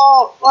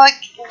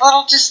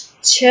 little just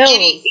chills.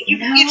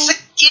 It's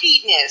like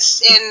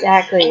giddiness and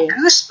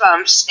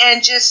goosebumps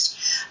and just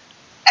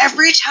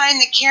every time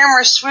the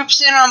camera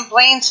swoops in on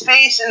Blaine's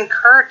face and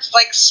Kurt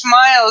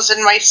smiles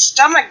and my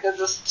stomach does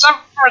a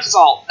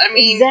somersault. I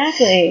mean,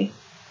 exactly.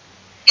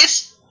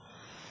 It's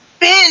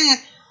been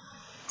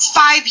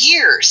 5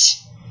 years.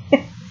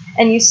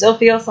 And you still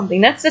feel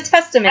something. That's a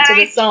testament to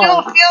the song. I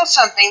still feel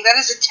something. That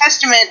is a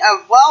testament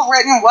of well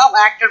written, well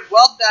acted,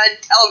 well done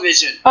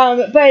television.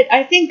 But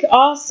I think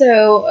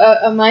also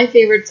my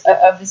favorite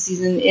of the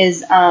season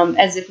is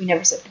As If We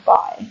Never Said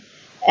Goodbye.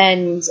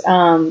 And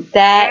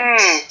that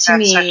to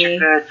me, such a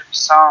good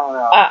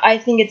song. I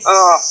think it's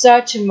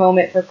such a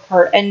moment for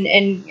Kurt, and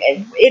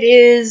it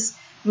is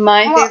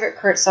my favorite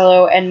Kurt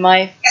solo, and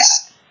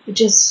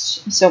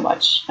just so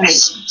much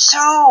amazing. It's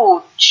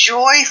so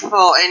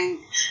joyful and,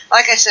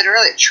 like I said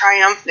earlier,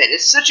 triumphant.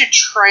 It's such a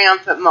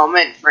triumphant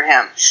moment for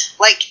him.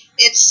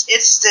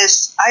 It's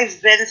this,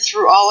 I've been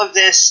through all of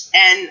this,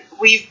 and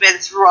we've been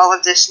through all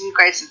of this, and you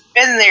guys have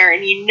been there,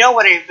 and you know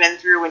what I've been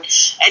through,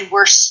 and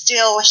we're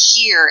still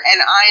here,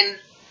 and I'm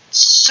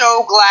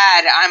so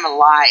glad I'm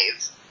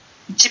alive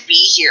to be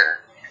here.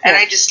 And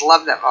I just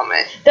love that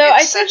moment. Though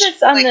I said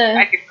this on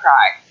I could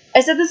cry. I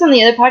said this on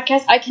the other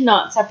podcast. I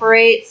cannot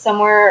separate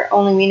Somewhere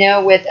Only We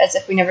Know with As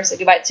If We Never Said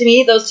Goodbye. To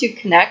me, those two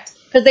connect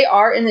because they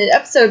are in the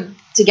episode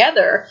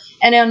together,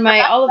 and on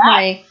all of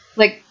my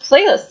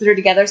playlists that are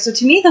together. So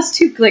to me, those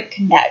two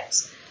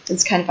connect.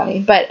 It's kind of funny,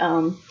 but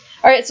all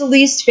right. So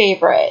least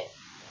favorite,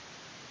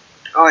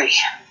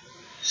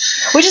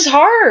 which is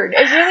hard.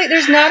 It really,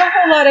 there's not a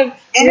whole lot of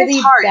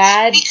really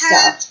bad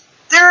stuff.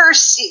 There are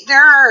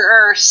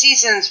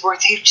seasons where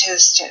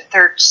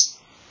they're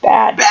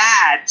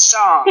bad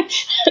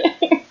songs.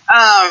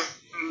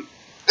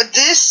 But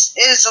this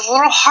is a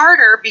little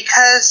harder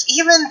because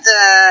even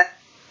the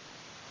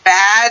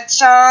bad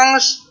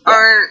songs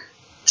aren't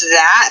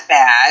that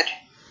bad.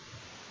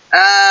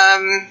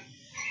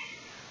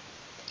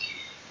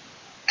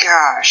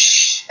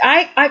 Gosh.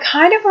 I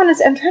kind of want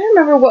to. I'm trying to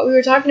remember what we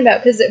were talking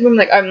about because I'm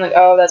like,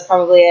 oh, that's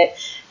probably it.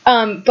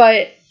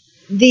 But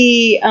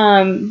the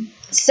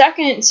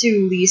second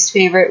to least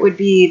favorite would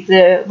be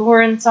the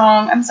Lauren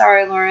song. I'm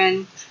sorry,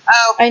 Lauren.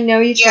 Oh, I know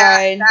you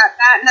tried.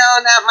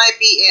 That might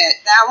be it.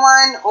 That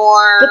one,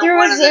 or but there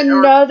was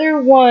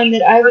another one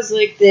that I was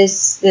like,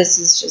 this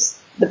is just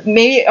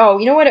maybe. Oh,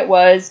 you know what it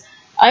was?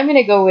 I'm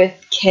gonna go with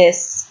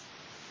Kiss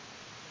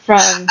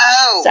from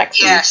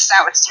Sexy. Yes,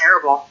 that was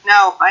terrible.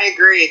 No, I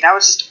agree. That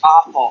was just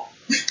awful.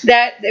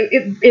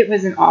 It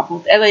was an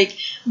awful like.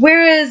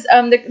 Whereas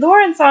the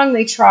Lauren song,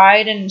 they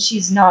tried, and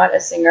she's not a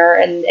singer,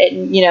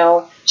 and you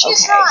know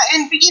she's not.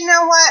 And you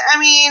know what? I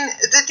mean,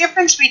 the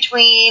difference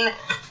between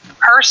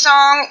her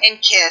song and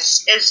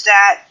Kiss is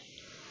that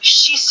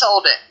she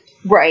sold it,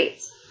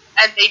 right,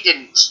 and they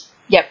didn't.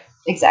 Yep,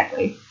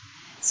 exactly.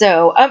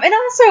 So, and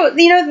also,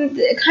 you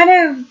know,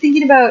 kind of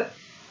thinking about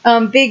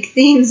big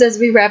themes as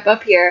we wrap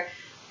up here.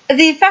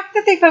 The fact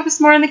that they focus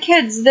more on the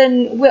kids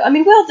than Will. I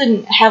mean, Will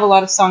didn't have a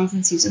lot of songs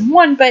in season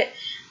 1, but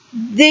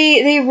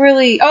they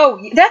really. Oh,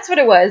 that's what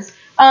it was.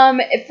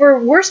 For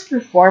worst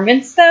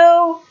performance,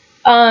 though,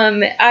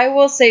 I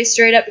will say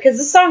straight up, because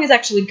the song is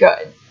actually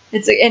good.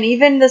 And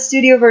even the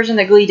studio version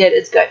that Glee did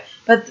is good.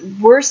 But the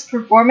worst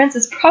performance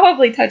is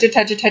probably Touch It,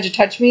 Touch It, Touch It,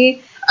 Touch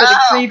Me. For the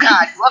creepy.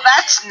 God. Well,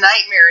 that's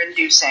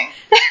nightmare-inducing.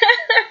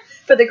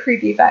 For the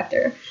creepy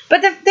factor.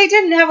 But they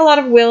didn't have a lot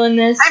of Will in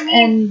this. I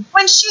mean,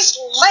 when she's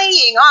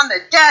laying on the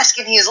desk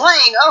and he's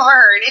laying over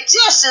her, and it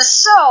just is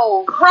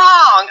so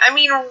wrong. I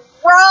mean,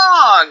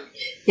 wrong.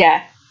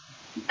 Yeah.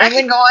 I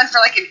could go on for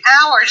like an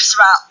hour just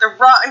about the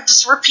wrong,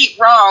 just repeat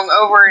wrong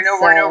over and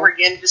over and over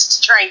again just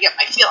to try and get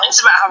my feelings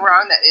about how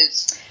wrong that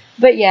is.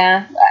 But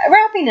yeah,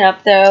 wrapping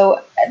up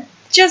though,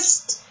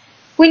 just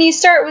when you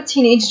start with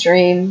Teenage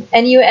Dream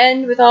and you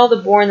end with all the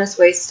Born This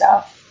Way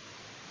stuff,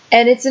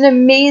 and it's an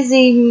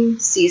amazing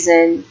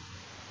season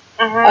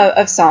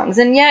of songs.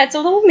 And yeah, it's a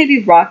little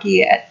maybe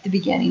rocky at the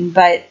beginning,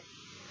 but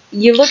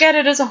you look at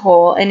it as a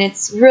whole, and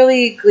it's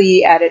really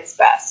Glee at its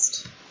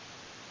best.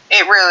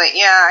 It really,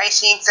 yeah, I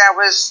think that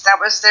was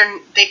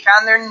they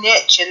found their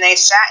niche and they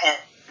sat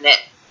in it.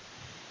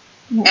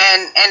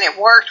 And it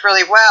worked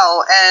really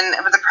well,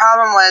 but the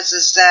problem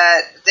was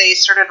that they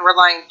started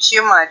relying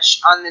too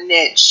much on the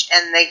niche,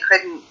 and they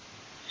couldn't.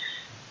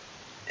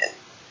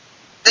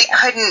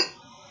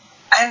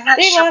 I'm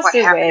not sure what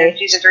happened in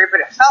season 3,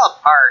 but it fell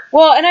apart.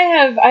 Well, and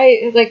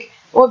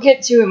we'll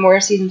get to it more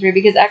season 3,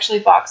 because actually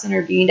Fox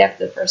intervened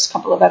after the first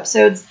couple of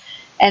episodes,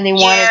 and they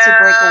wanted to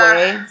break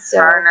away. So,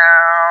 I know.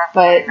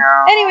 But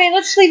anyway,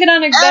 let's leave it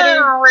on a better.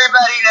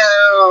 Everybody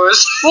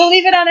knows. We'll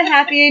leave it on a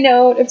happy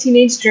note of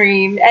Teenage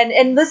Dream,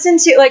 and listen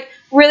to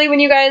really when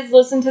you guys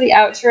listen to the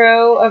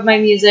outro of my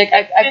music,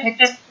 I picked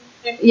this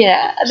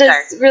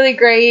really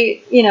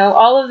great,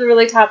 all of the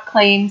really top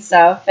Klaine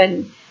stuff,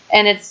 and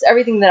it's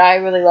everything that I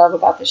really love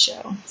about the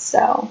show.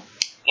 So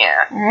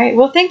yeah. All right.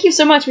 Well, thank you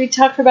so much. We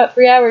talked for about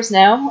 3 hours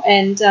now,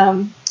 and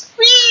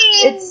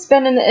it's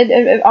been an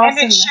awesome.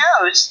 And it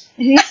shows.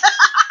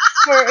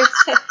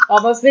 It's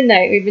almost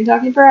midnight. We've been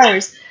talking for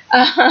hours.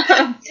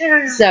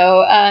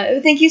 So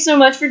thank you so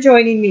much for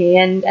joining me,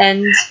 and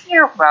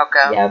you're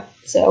welcome. Yep.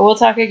 So we'll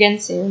talk again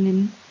soon,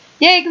 and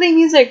yay, Glee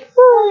music!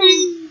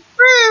 Woo!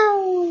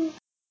 Woo!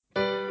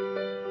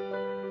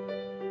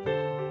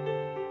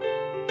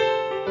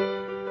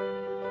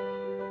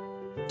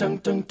 Dun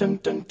dun dun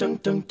dun dun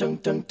dun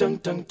dun dun dun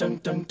dun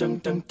dun dun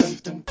dun dun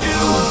dun. You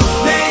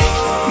make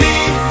me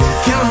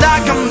feel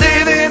like I'm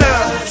living a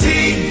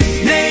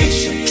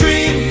teenage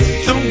dream.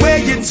 The way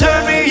you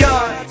turn me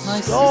on. My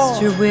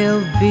sister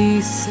will be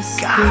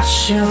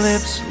suspicious. Your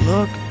lips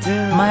look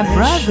delicious. My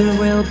brother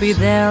will be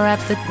there at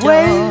the door.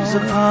 Waves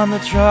upon the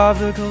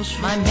tropical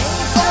shore. My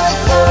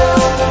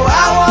Oh,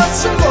 I want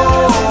some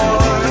more.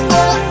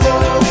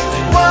 Oh,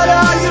 what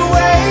are you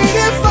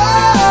waiting for?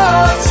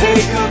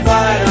 Take a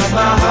bite of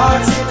my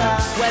heart tonight.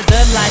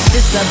 Whether life's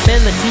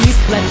disabilities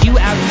left you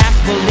outcast,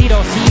 bullied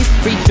or teased,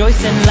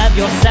 rejoice and love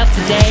yourself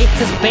today,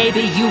 'cause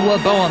baby, you were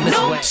born this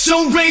way.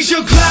 So raise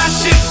your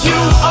glass if you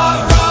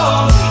are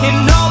wrong in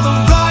all the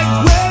right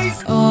ways.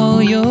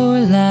 All your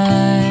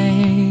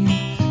life,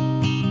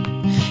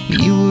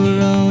 you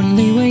were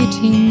only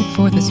waiting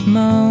for this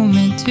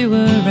moment to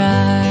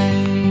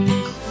arrive.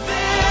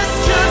 This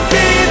could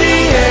be the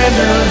end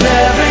of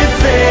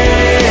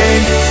everything.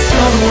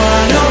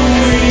 Somewhere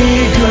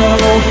only go,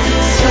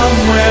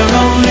 somewhere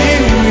only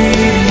we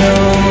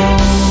know.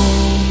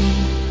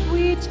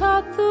 We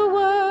taught the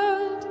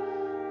world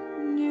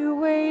new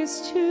ways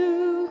to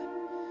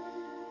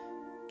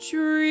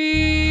dream.